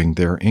improving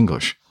their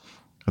English.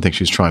 I think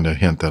she's trying to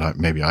hint that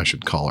maybe I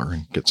should call her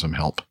and get some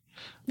help.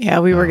 Yeah,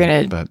 we were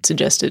going to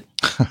suggest it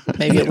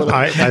maybe a little.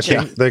 I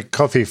think the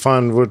coffee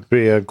fund would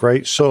be a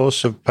great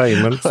source of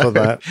payment for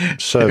that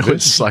service. It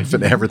would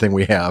siphon everything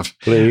we have.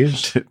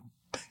 Please.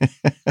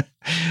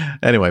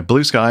 Anyway,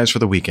 blue skies for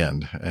the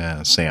weekend,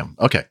 Sam.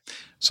 Okay,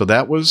 so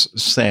that was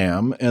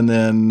Sam. And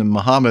then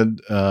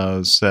Mohammed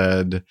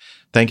said,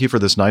 thank you for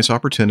this nice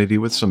opportunity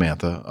with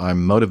Samantha.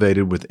 I'm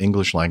motivated with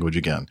English language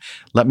again.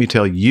 Let me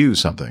tell you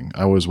something.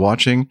 I was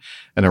watching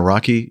an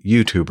Iraqi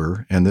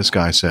YouTuber, and this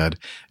guy said,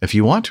 if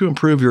you want to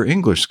improve your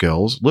English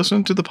skills,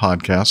 listen to the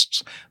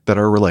podcasts that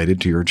are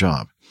related to your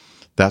job.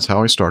 That's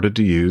how I started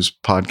to use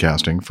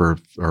podcasts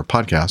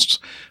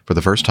for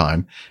the first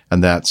time.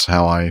 And that's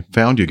how I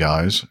found you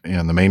guys.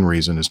 And the main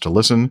reason is to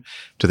listen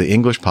to the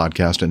English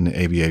podcast in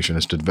aviation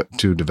is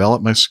to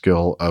develop my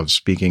skill of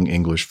speaking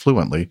English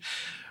fluently.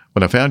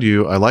 When I found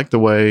you, I liked the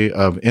way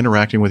of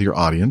interacting with your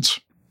audience.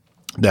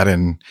 That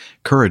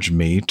encouraged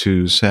me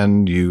to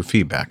send you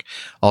feedback.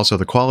 Also,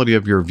 the quality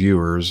of your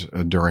viewers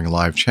during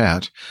live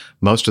chat,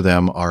 most of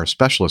them are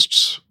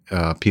specialists,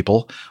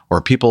 people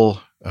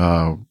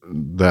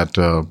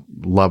that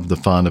love the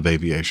fun of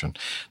aviation.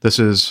 This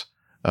is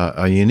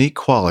a unique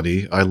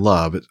quality. I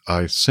love it.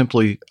 I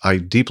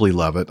deeply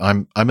love it.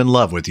 I'm in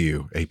love with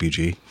you,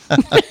 APG.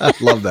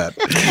 Love that.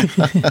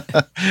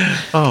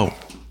 Oh,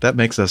 that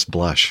makes us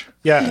blush.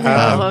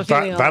 Yeah,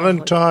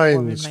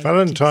 Valentine's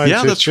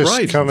is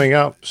just coming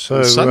up.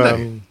 So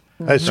Sunday.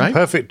 It's a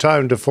perfect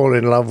time to fall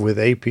in love with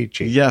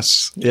APG.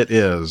 Yes, it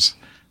is.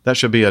 That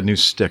should be a new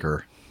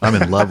sticker. I'm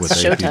in love with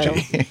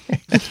APG.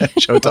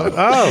 Showtime.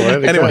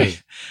 Oh, anyway,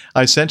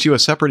 I sent you a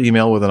separate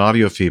email with an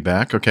audio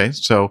feedback. Okay,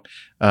 so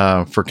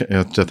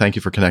to thank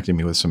you for connecting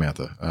me with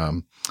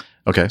Samantha.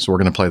 Okay, so we're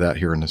going to play that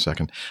here in a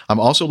second. I'm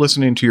also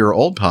listening to your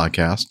old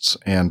podcasts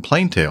and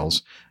Plane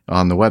Tales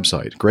on the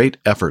website. Great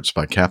efforts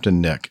by Captain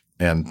Nick,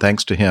 and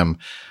thanks to him,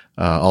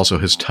 also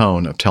his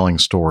tone of telling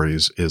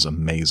stories is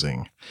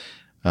amazing.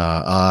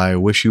 I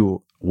wish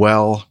you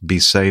well. Be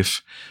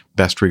safe.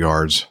 Best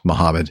regards,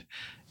 Mohammed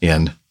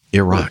in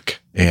Iraq.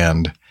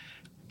 And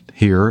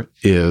here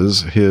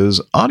is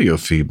his audio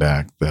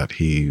feedback that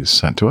he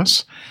sent to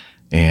us.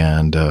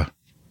 And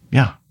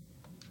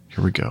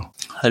here we go.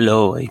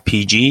 Hello,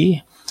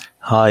 APG.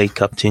 Hi,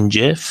 Captain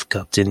Jeff,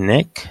 Captain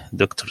Nick,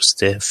 Dr.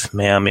 Steph,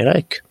 Miami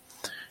Iraq.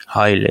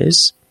 Hi,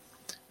 Liz.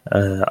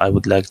 I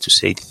would like to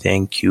say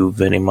thank you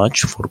very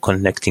much for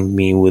connecting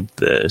me with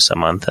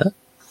Samantha.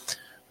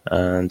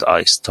 And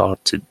I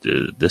started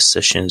the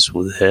sessions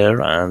with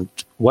her, and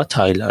what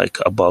I like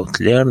about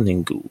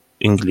learning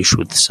English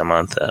with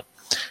Samantha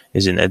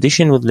is, in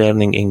addition with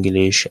learning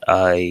English,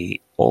 I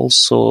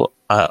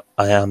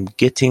am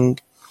getting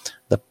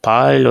the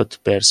pilot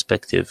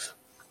perspective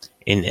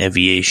in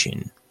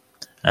aviation,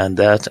 and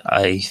that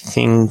I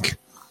think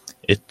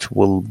it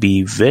will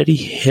be very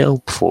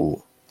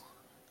helpful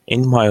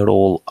in my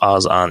role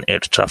as an air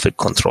traffic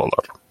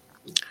controller.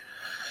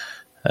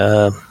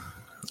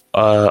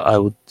 I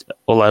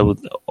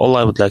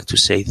would like to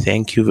say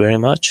thank you very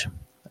much,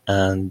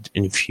 and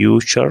in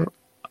future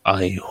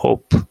I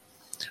hope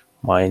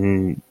my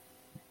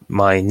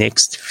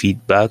next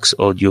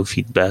audio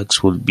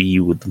feedbacks will be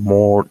with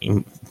more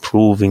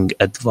improving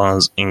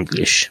advanced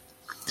English.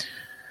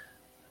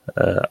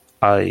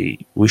 I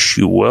wish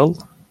you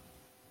well.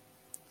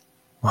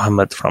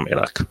 Mohammed from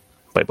Iraq.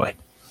 Bye bye.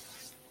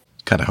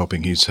 Kind of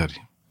hoping he'd say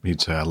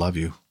I love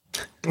you,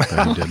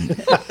 but he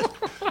didn't.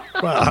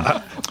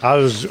 Well,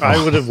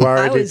 I would have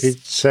worried if he'd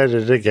said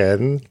it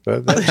again,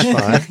 but that's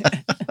fine.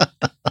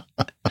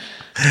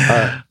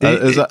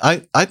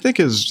 I think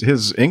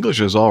his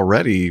English is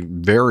already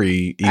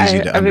very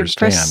easy to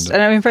understand.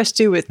 And I'm impressed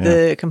too with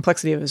the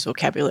complexity of his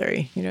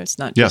vocabulary. It's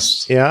not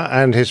just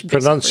and his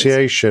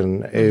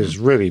pronunciation is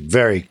really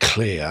very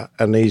clear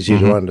and easy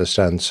to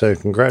understand. So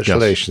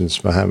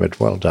congratulations, Mohammed.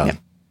 Well done. Yep.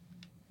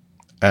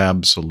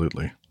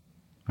 Absolutely.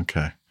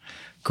 Okay.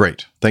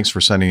 Great. Thanks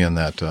for sending in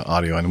that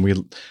audio, and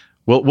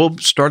we'll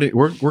start it.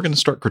 We're going to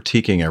start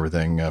critiquing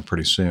everything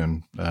pretty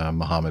soon,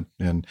 Mohammed.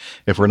 And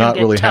if we're not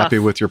really happy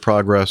with your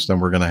progress, then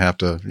we're going to have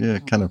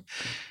to kind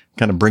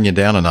of bring you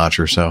down a notch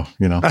or so.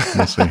 We'll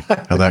see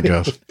how that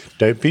goes.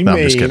 Don't be mean.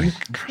 I'm just kidding.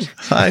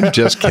 I'm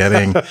just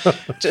kidding.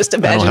 Just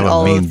imagine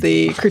all of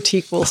the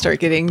critique we'll start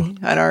getting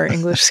on our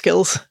English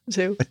skills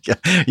too.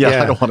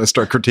 Yeah. I don't want to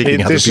start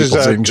critiquing other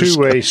people's English. This is a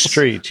two-way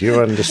street.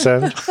 You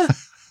understand?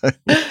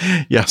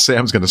 Yeah,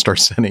 Sam's going to start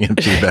sending in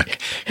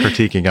feedback,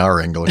 critiquing our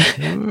English.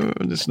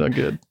 It's not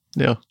good.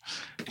 Yeah.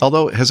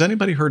 Although, has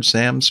anybody heard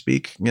Sam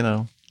speak?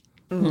 No.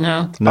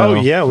 Oh,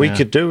 yeah, we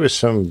could do with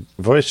some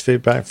voice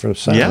feedback from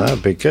Sam. Yeah.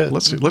 That'd be good.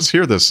 Let's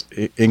hear this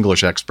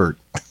English expert.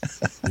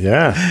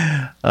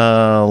 Yeah.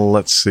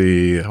 Let's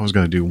see. I was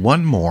going to do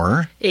one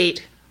more.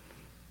 8.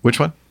 Which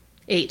one?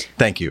 8.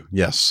 Thank you.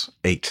 Yes,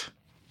 8.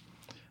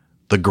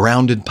 The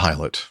grounded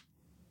pilot.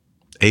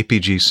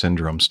 APG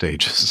syndrome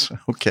stages.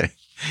 Okay.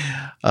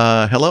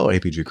 Hello,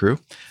 APG crew.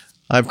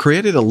 I've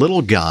created a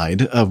little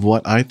guide of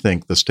what I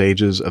think the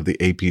stages of the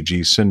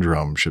APG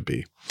syndrome should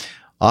be.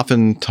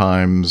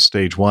 Oftentimes,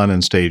 stage 1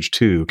 and stage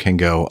 2 can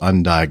go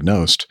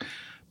undiagnosed,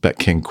 but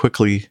can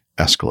quickly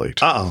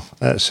escalate. Uh-oh,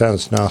 that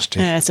sounds nasty.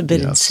 Yeah, it's a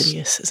bit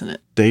insidious, isn't it?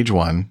 Stage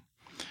 1,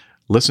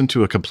 listen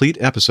to a complete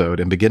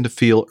episode and begin to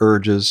feel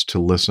urges to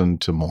listen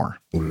to more.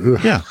 Ooh.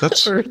 Yeah,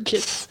 that's...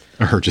 urges.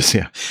 urges.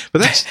 Yeah,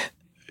 but that's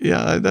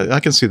I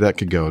can see that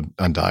could go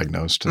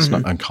undiagnosed. It's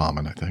not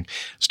uncommon, I think.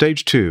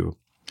 Stage 2,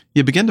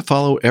 you begin to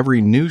follow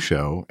every new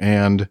show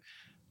and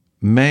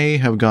may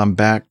have gone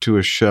back to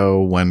a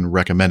show when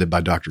recommended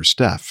by Dr.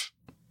 Steph.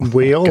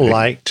 We all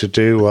like to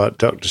do what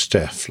Dr.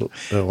 Steph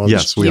wants.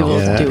 Yes, we all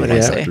do what I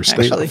say,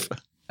 actually.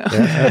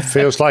 Yeah, it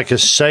feels like a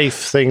safe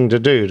thing to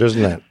do,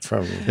 doesn't it?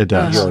 From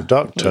your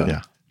doctor.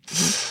 Yeah.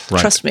 Right.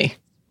 Trust me.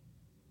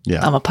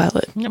 Yeah. I'm a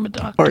pilot. I'm a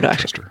doctor. Or a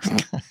doctor.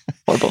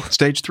 Or both.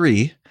 Stage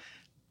 3,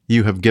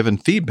 you have given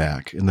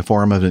feedback in the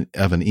form of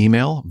an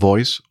email,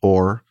 voice,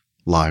 or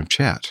live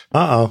chat.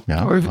 Uh-oh.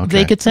 Yeah. Or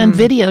they could send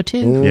video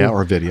too. Yeah,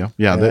 or video.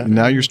 Yeah.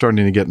 Now you're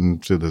starting to get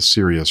into the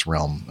serious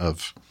realm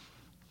of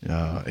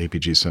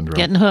APG syndrome.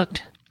 Getting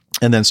hooked.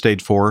 And then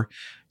stage 4,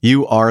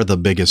 you are the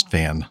biggest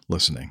fan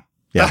listening.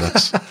 Yeah,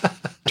 that's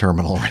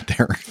terminal right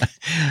there.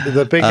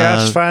 The big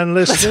ass fan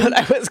listening?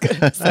 That's what I was going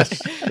to say.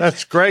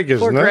 That's Greg,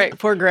 isn't it?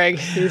 Poor Greg.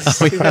 He's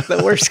got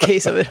the worst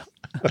case of it.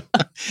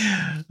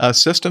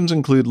 Systems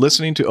include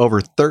listening to over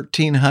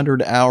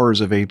 1,300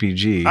 hours of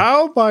APG.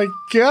 Oh, my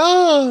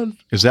God.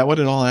 Is that what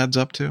it all adds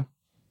up to?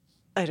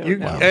 I don't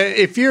know.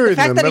 If you're in the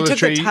fact that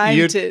military, he took the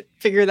time to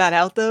figure that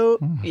out, though,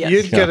 yes,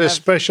 you'd get a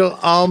special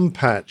arm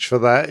patch for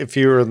that if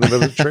you were in the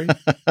military.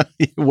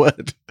 You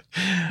would.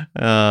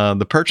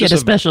 The purchase Get a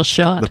special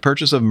shot. The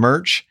purchase of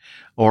merch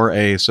or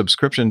a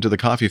subscription to the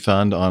Coffee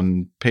Fund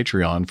on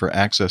Patreon for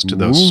access to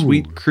those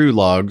sweet crew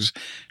logs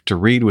to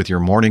read with your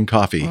morning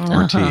coffee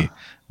or tea.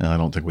 I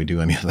don't think we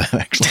do any of that,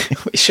 actually.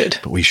 We should.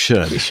 But we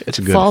should. It's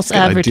a good, False good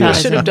idea. advertising. We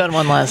should have done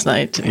one last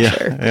night, to be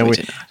fair.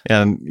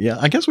 And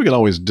I guess we could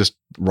always just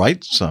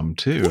write some,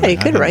 too. Yeah, you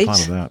could write.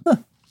 Thought of that. Huh.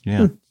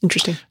 Yeah.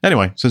 Interesting.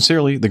 Anyway,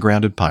 sincerely, the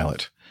Grounded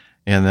Pilot.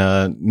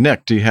 And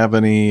Nick, do you have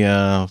any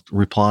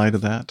reply to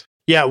that?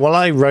 Yeah, well,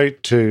 I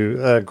wrote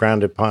to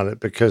Grounded Pilot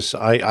because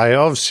I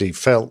obviously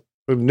felt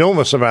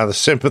enormous amount of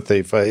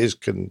sympathy for his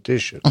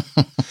condition.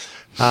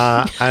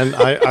 And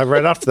I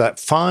read after that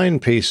fine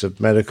piece of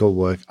medical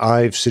work,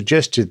 I've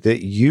suggested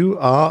that you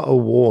are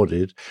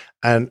awarded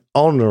an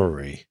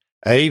honorary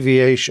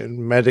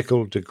aviation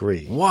medical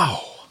degree. Wow.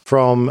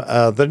 From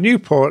the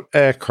Newport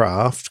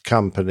Aircraft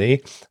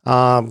Company,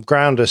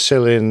 Grounder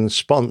Cillin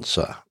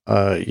sponsor.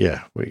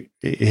 That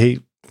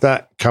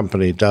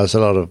company does a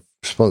lot of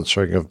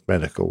sponsoring of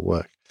medical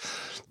work,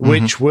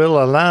 which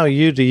will allow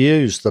you to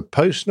use the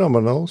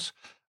post-nominals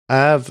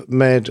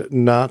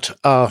AvMedNut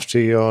after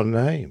your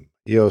name.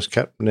 Yours,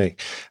 Captain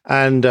Nick.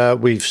 And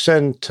we've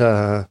sent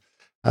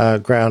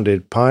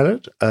Grounded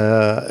Pilot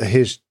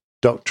his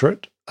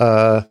doctorate.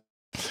 So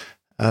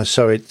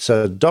it's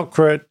a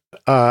doctorate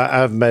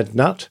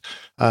AvMedNut.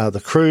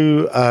 The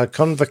crew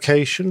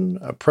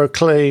convocation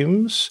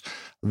proclaims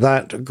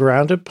that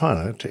Grounded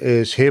Pilot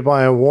is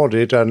hereby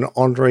awarded an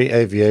honorary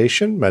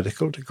aviation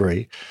medical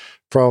degree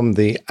from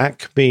the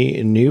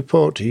Acme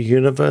Newport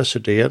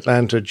University,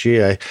 Atlanta,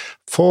 GA.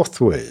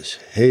 Forthwith,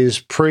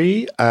 his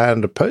pre-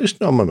 and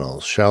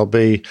post-nominals shall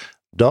be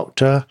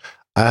Dr.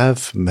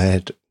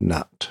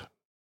 AvMedNut.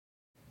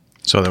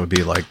 So that would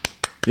be like,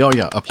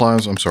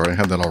 applause. I'm sorry, I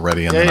had that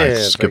already, and then I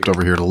skipped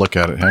over here to look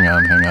at it. Hang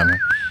on.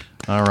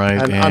 All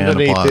right, and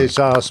underneath applause. Is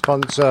our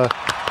sponsor,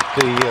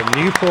 the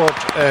Newport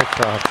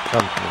Aircraft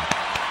Company.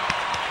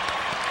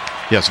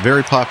 Yes,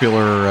 very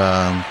popular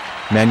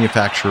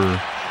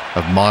manufacturer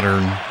of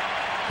modern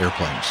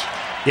airplanes.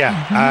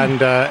 Yeah,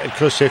 and of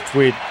course, if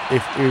you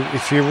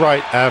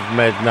write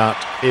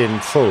AvMedNut in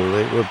full,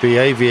 it would be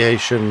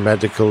Aviation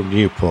Medical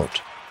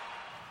Newport.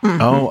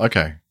 Oh,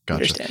 okay,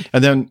 gotcha. Understand.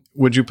 And then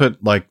would you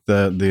put like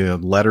the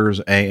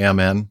letters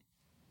AMN?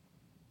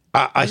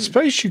 I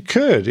suppose you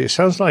could. It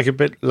sounds like a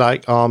bit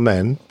like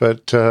Amen,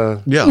 but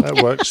that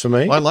works for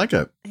me. Well, I like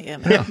it. Yeah.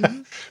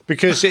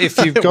 Because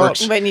if you've got,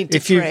 you might need to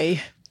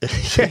pray.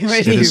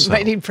 You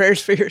might need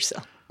prayers for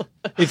yourself.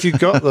 If you've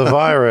got the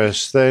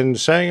virus, then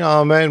saying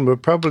Amen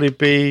would probably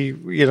be,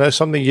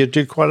 something you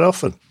do quite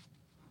often.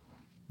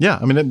 Yeah,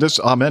 I mean, this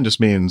Amen just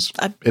means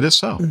it is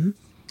so. Mm-hmm.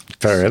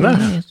 Fair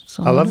enough.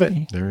 I love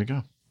it. There you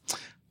go.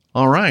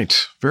 All right,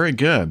 very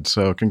good.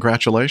 So,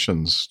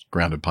 congratulations,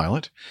 Grounded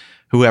Pilot.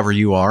 Whoever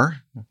you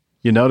are,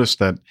 you notice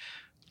that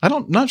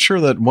not sure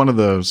that one of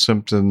the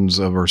symptoms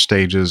of our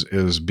stages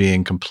is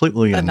being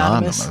completely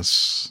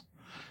anonymous.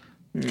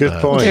 Good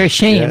point. They're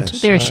ashamed.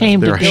 Yes. They're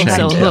ashamed of being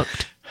so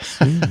hooked.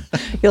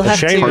 You'll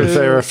have ashamed of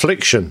their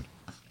affliction.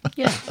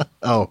 Yeah.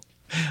 Oh,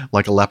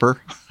 like a leper?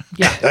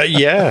 Yeah.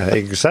 Yeah,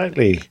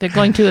 exactly. They're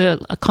going to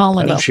a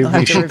colony. You'll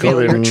have to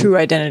reveal your true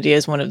identity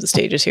as one of the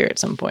stages here at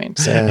some point.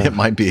 So. Yeah. It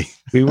might be.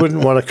 We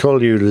wouldn't want to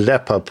call you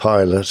Leper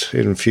Pilot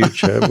in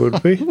future,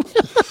 would we?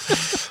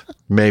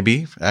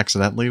 Maybe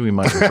accidentally we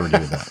might refer to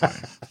you that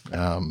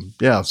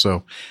way.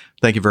 So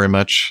thank you very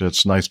much.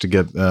 It's nice to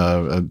get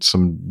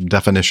some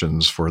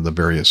definitions for the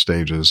various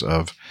stages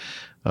of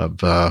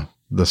the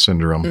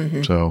syndrome.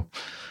 Mm-hmm. So,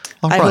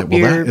 I hope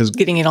you're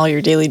getting in all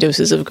your daily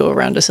doses of go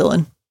around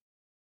Acillin.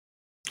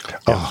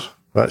 Oh,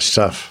 that's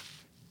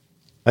tough.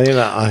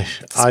 I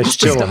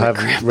still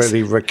haven't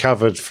really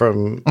recovered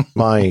from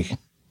my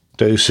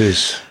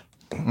doses.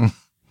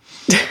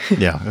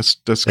 Yeah,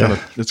 it's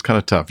kind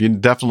of tough. You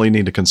definitely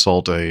need to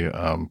consult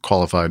a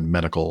qualified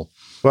medical.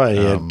 Well,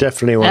 you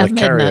definitely want to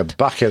carry a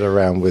bucket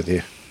around with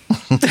you.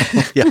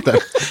 Yeah,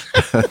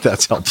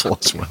 that's helpful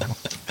as well.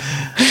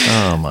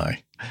 Oh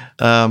my.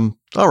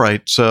 All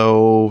right.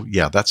 So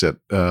yeah, that's it.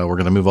 We're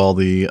going to move all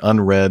the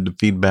unread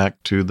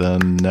feedback to the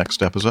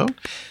next episode.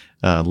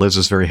 Liz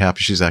is very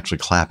happy. She's actually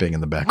clapping in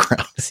the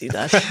background. I see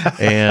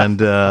that.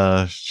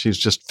 And she's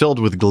just filled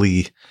with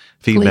glee,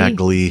 feedback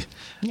glee.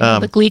 Yeah,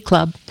 the Glee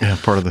Club. Yeah,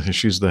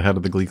 she's the head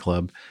of the Glee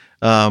Club.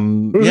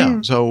 Yeah,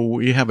 so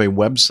we have a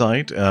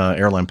website,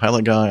 Airline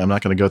Pilot Guy. I'm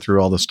not going to go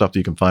through all the stuff that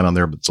you can find on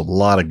there, but it's a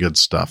lot of good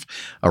stuff.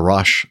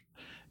 Arash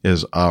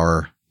is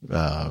our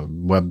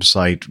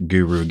website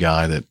guru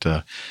guy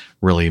that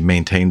really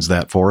maintains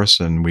that for us,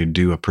 and we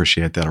do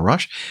appreciate that,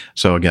 Arash.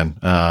 So again,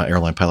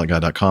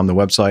 airlinepilotguy.com, the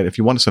website. If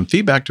you want to send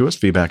feedback to us,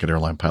 feedback at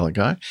Airline Pilot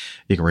Guy.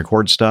 You can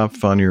record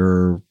stuff on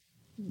your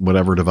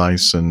whatever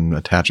device and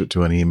attach it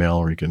to an email,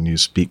 or you can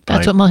use SpeakPipe.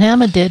 That's what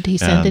Mohammed did. He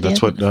sent it in.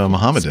 That's what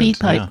Mohammed did.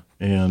 SpeakPipe. Yeah.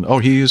 And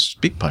he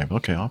used SpeakPipe.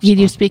 Okay, awesome. He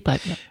used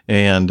SpeakPipe. Yeah.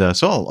 And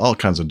so all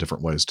kinds of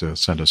different ways to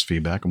send us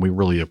feedback, and we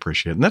really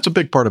appreciate it. And that's a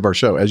big part of our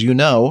show, as you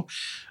know.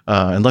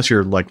 Unless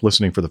you're like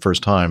listening for the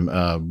first time,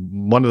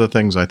 one of the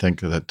things I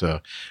think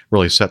that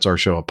really sets our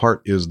show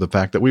apart is the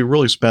fact that we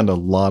really spend a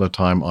lot of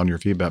time on your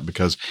feedback,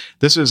 because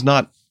this is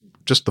not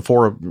just the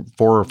four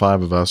or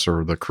five of us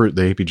or the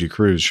APG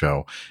Cruise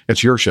show.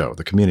 It's your show,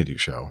 the community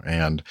show.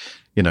 And,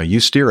 you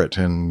steer it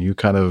and you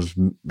kind of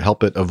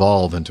help it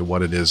evolve into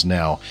what it is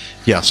now.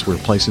 Yes, we're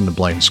placing the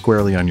blame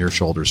squarely on your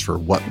shoulders for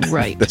what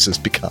this has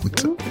become.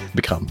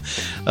 Becomed?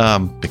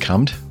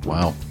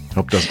 Wow.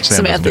 Hope doesn't say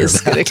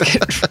Samantha's going to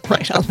get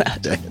right on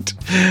that. Dang it.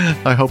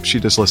 I hope she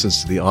just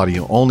listens to the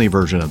audio-only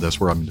version of this,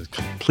 where I'm going to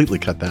completely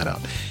cut that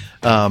out.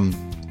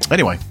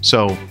 Anyway,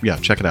 so yeah,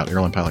 check it out,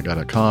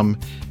 airlinepilotguy.com,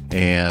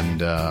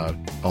 and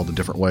all the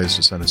different ways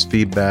to send us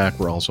feedback.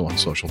 We're also on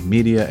social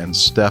media, and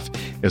Steph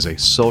is a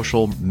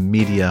social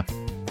media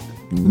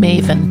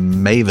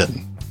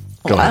maven.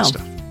 Go ahead,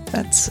 Steph.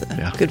 That's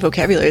good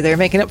vocabulary there,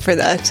 making up for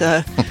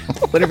that.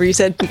 Whatever you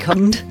said,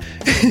 becomed.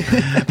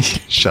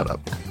 Shut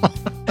up.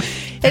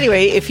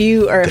 Anyway, if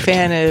you are a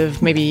fan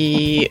of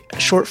maybe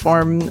short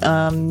form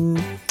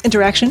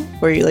interaction,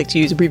 where you like to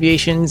use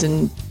abbreviations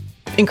and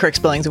incorrect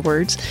spellings of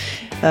words,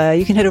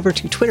 you can head over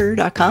to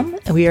twitter.com,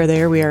 and we are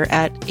there. We are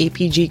at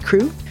APG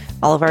Crew.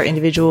 All of our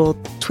individual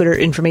Twitter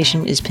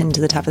information is pinned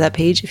to the top of that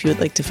page if you would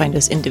like to find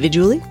us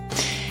individually.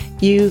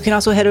 You can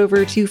also head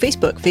over to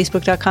Facebook,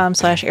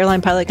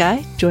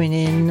 facebook.com/airlinepilotguy. Join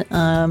in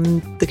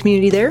the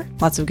community there.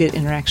 Lots of good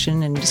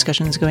interaction and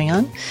discussions going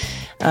on.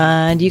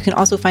 And you can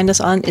also find us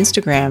on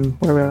Instagram,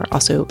 where we're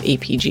also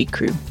APG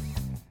Crew.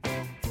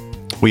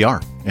 We are.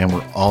 And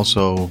we're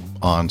also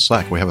on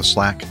Slack. We have a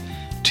Slack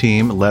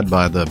team led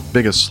by the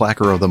biggest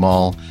slacker of them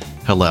all,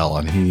 Hillel.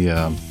 And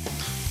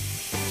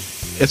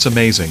it's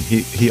amazing.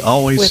 He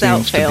always Without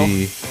seems fail. to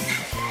be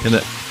in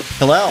the...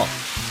 Hillel,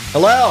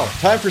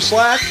 time for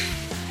Slack?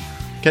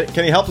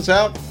 Can you help us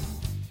out?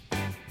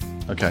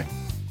 Okay.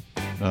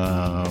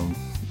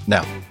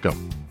 Now, go.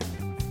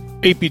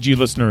 APG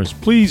listeners,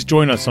 please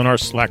join us on our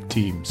Slack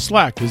team.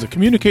 Slack is a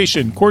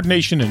communication,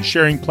 coordination, and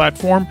sharing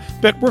platform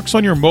that works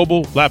on your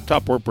mobile,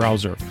 laptop, or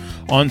browser.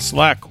 On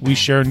Slack, we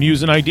share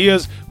news and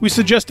ideas, we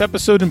suggest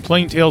episode and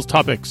Plain Tales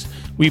topics,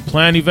 we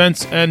plan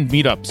events and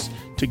meetups.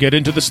 To get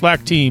into the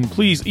Slack team,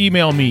 please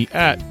email me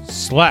at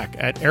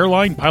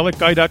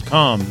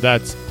slack@airlinepilotguy.com.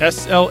 That's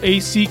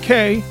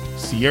SLACK,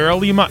 Sierra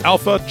Lima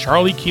Alpha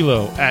Charlie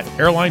Kilo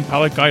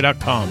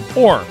 @airlinepilotguy.com.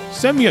 Or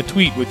send me a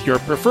tweet with your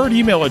preferred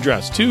email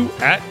address to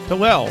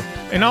 @Hillel,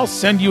 and I'll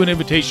send you an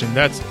invitation.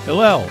 That's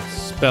Hillel,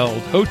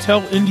 spelled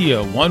Hotel India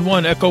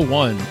 11 Echo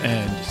 1,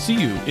 and see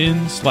you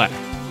in Slack.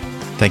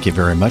 Thank you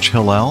very much,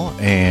 Hillel,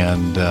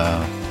 and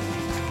I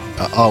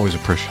always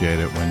appreciate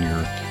it when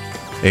you're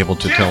able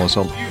to tell us.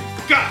 You've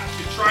got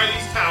to try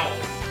these towels.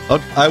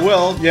 I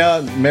will.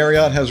 Yeah,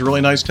 Marriott has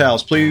really nice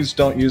towels. Please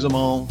don't use them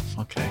all.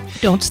 Okay.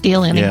 Don't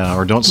steal any. Yeah,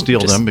 or don't steal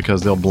them,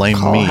 because they'll blame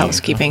Call me.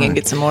 housekeeping and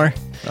get some more.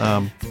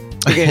 You're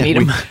going to need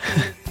them.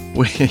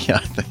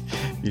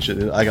 You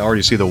should. I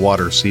already see the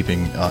water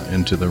seeping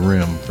into the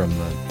room from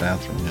the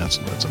bathroom. That's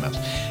a mess.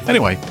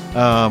 Anyway,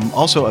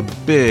 also a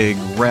big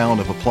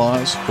round of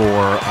applause for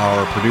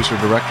our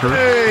producer-director,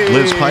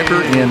 Liz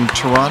Piper in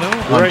Toronto,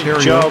 Great Ontario.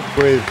 job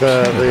with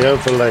the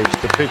overlays,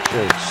 the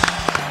pictures.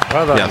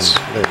 Well done, Yes.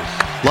 Liz.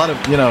 A lot of,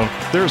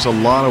 there's a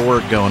lot of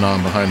work going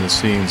on behind the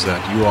scenes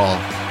that you all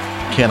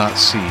cannot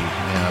see,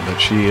 but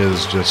she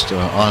is just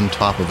on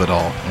top of it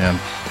all, and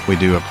we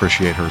do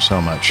appreciate her so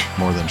much,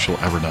 more than she'll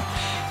ever know.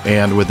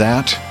 And with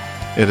that,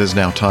 it is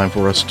now time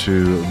for us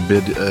to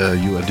bid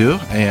you adieu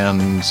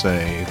and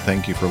say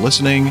thank you for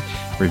listening,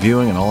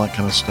 reviewing, and all that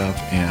kind of stuff,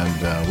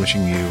 and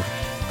wishing you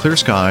clear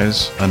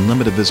skies,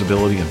 unlimited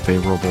visibility, and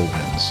favorable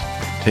winds.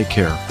 Take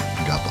care,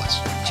 and God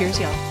bless. Cheers,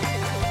 y'all.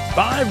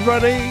 Bye,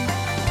 everybody.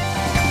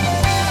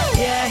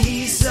 Yeah,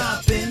 he's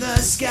up in the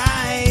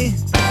sky.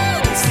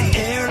 It's the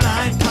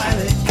airline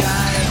pilot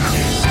guy.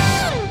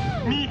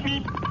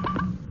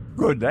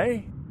 Good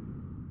day.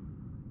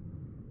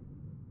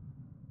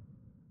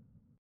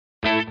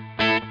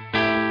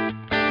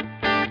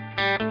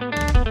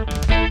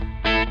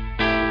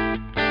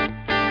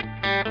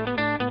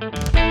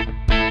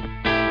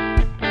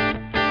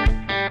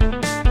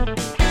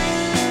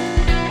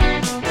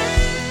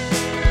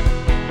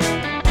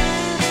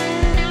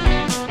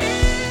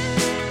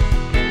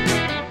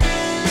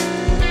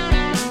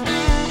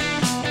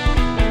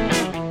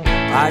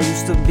 I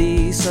used to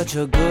be such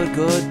a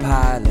good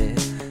pilot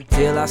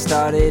till I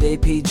started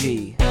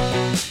APG.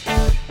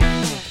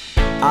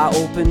 I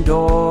opened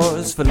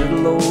doors for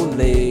little old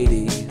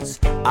ladies,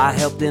 I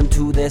helped them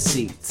to their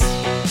seats.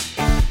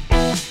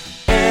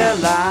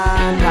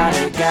 Airline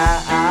pilot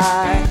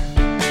guy,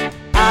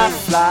 I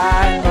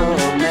fly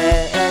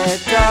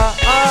Omega.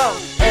 Oh,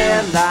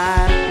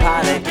 airline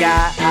pilot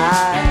guy,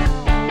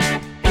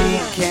 he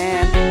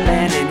can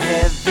land in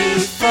heavy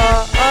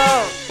fog.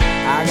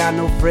 I got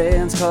no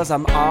friends cause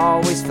I'm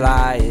always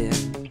flying,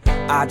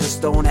 I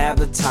just don't have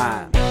the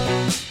time.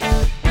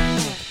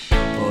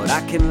 But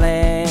I can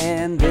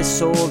land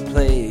this old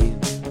plane,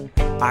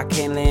 I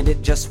can land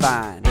it just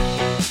fine.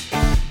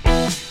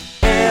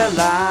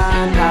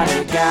 Airline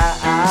pilot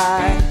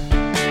guy,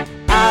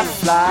 I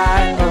fly